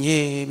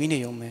 Nye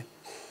Minium.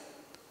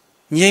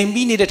 Nye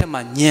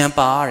Minitama,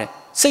 Nyampare.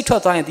 Say to a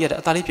time the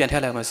Taliban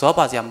Telegram,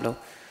 Sopa Jamlo.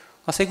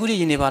 A Seguri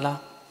Yinibala,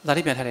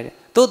 Taliban Telegram.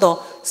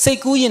 Toto,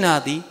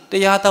 Seguyinadi,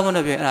 the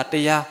Yatamana at the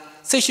Ya,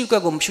 say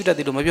Shuka Gum shoot at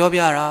the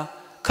Dumabiara,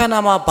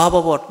 Kanama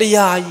Baba, the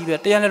Ya, the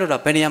Yanada,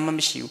 Benyam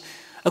Mishu.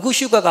 A good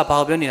sugar got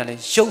Babani,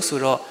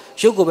 Shosuro,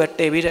 Shogobert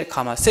David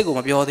Kama, Sego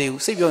Mabiode,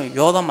 Sibio,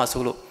 Yoda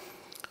Masulo.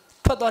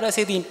 Put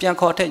say in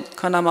Piancote,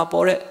 Kanama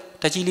Bore,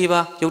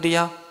 Tajiliva,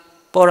 Yodia,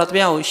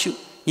 Boratbia shoot,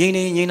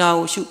 Yini,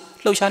 Yina shoot,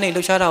 Loshani,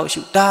 Loshara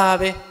shoot,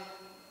 Dabe,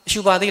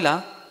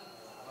 Shubadilla,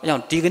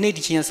 Young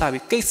Dignity and Sabi,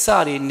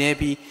 Kesari,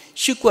 Nebi,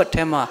 Shukwa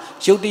Tema,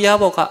 Yodia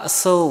Boka,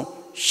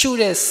 so, shoot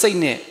a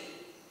Sine,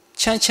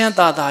 Chan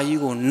Dada, you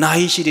go,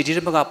 Naishi, the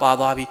Dirbaga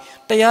Babi,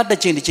 they are the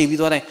Jimmy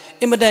Jimmy,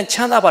 Immigrant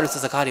Chanda Baris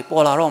Sakari,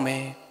 Pola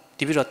Rome,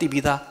 Divida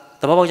Tibida,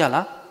 the Baba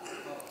Yala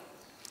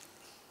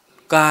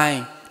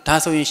Guy,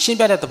 Tasso in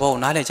Shimbad at the bow,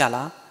 Nale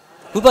Jala,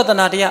 Bubata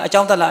Nadia, a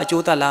Jantala, a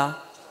Jotala,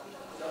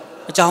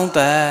 a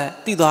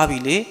Janta,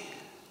 Tidabili,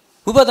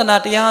 Bubata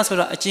Nadia,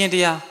 a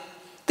Chindia,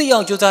 the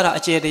young Jotara, a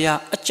Chedia,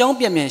 a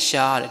champion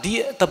shard,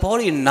 the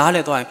body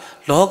Nale,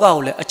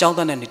 Loga, a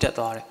Jantan and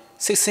Nitadore.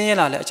 16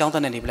 လာလဲအကြောင်းတ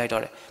န်းနဲ့နေပလိုက်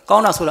တော့တယ်။ကော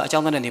င်းတာဆိုတော့အကြော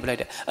င်းတန်းနဲ့နေပလိုက်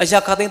တယ်။အရာ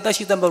ခသိန်းတက်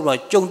ရှိတဲ့ဘက်တော့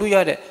ကြုံတွေ့ရ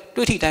တဲ့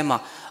တွေ့ထိတိုင်းမှာ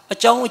အ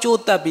ကြောင်းအကျိုး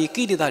တက်ပြီး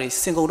ကိလေသာတွေ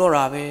စင်ကုန်တော့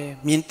တာပဲ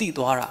မြင်သိ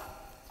သွားတာ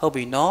။ဟုတ်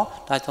ပြီနော်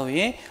။ဒါဆိုရ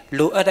င်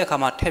လိုအပ်တဲ့အခါ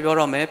မှာထည့်ပြော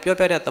တော့မယ်။ပြော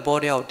ပြတဲ့သဘော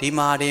တရားကိုဒီ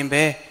မှာတင်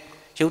ပဲ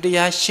ရုပ်တ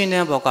ရားရှင်း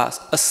တဲ့ဘောက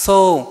အ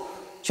ဆုံး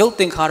ရုပ်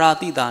သင်္ခါရ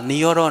တိတာနေ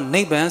ရောတော့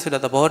နိဗ္ဗာန်ဆို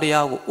တဲ့သဘောတ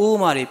ရားကိုဥပ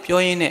မာတွေပြော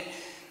ရင်းနဲ့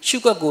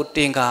ရှုွက်ကိုတ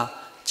င်ကာ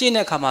ကျင့်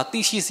တဲ့အခါမှာသိ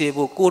ရှိစေ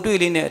ဖို့ကိုတွေ့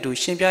လေးနဲ့အတူ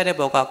ရှင်းပြတဲ့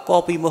ဘောက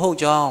ကော်ပီမဟုတ်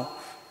ကြောင်း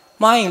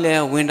မိုင်းလဲ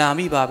ဝင်တာ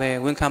မိပါပဲ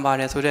ဝင်ခံပါ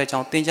တယ်ဆိုတဲ့အကြော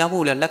င်းသင်ကြား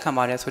ဖို့လည်းလက်ခံ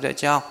ပါတယ်ဆိုတဲ့အ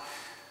ကြောင်း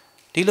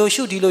ဒီလို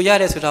ရှုဒီလိုရ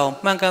တဲ့ဆိုတာကို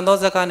မှန်ကန်သော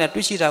စကားနဲ့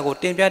တွေ့ရှိတာကို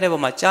တင်ပြတဲ့ဘ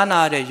က်မှာကြားနာ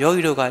ရတဲ့ယော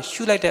ဂီတို့က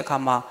ရှုလိုက်တဲ့အခါ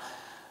မှာ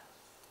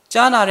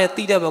ကြားနာတဲ့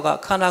သိတဲ့ဘက်က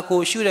ခန္ဓာကို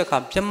ယ်ရှုတဲ့အခါ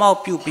ပြမောက်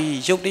ပြုပြီး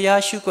ရုပ်တ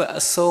ရားရှုွက်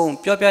အဆုံး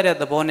ပြောပြတဲ့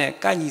သဘောနဲ့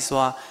ကိုက်ညီ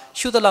စွာ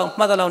ရှုသလောက်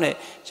မှတ်သလောက်နဲ့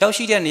ရောက်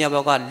ရှိတဲ့နေရာဘ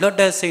က်ကလွတ်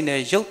တဲ့စိတ်နဲ့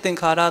ရုပ်သင်္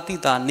ခါရတိ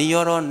တာနိ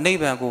ရောဓနိဗ္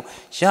ဗာန်ကို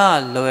ရ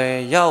လွယ်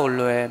ရောက်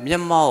လွယ်မျ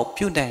က်မှောက်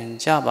ပြုနိုင်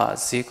ကြပါ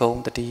စေကုန်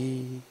တ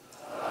ည်း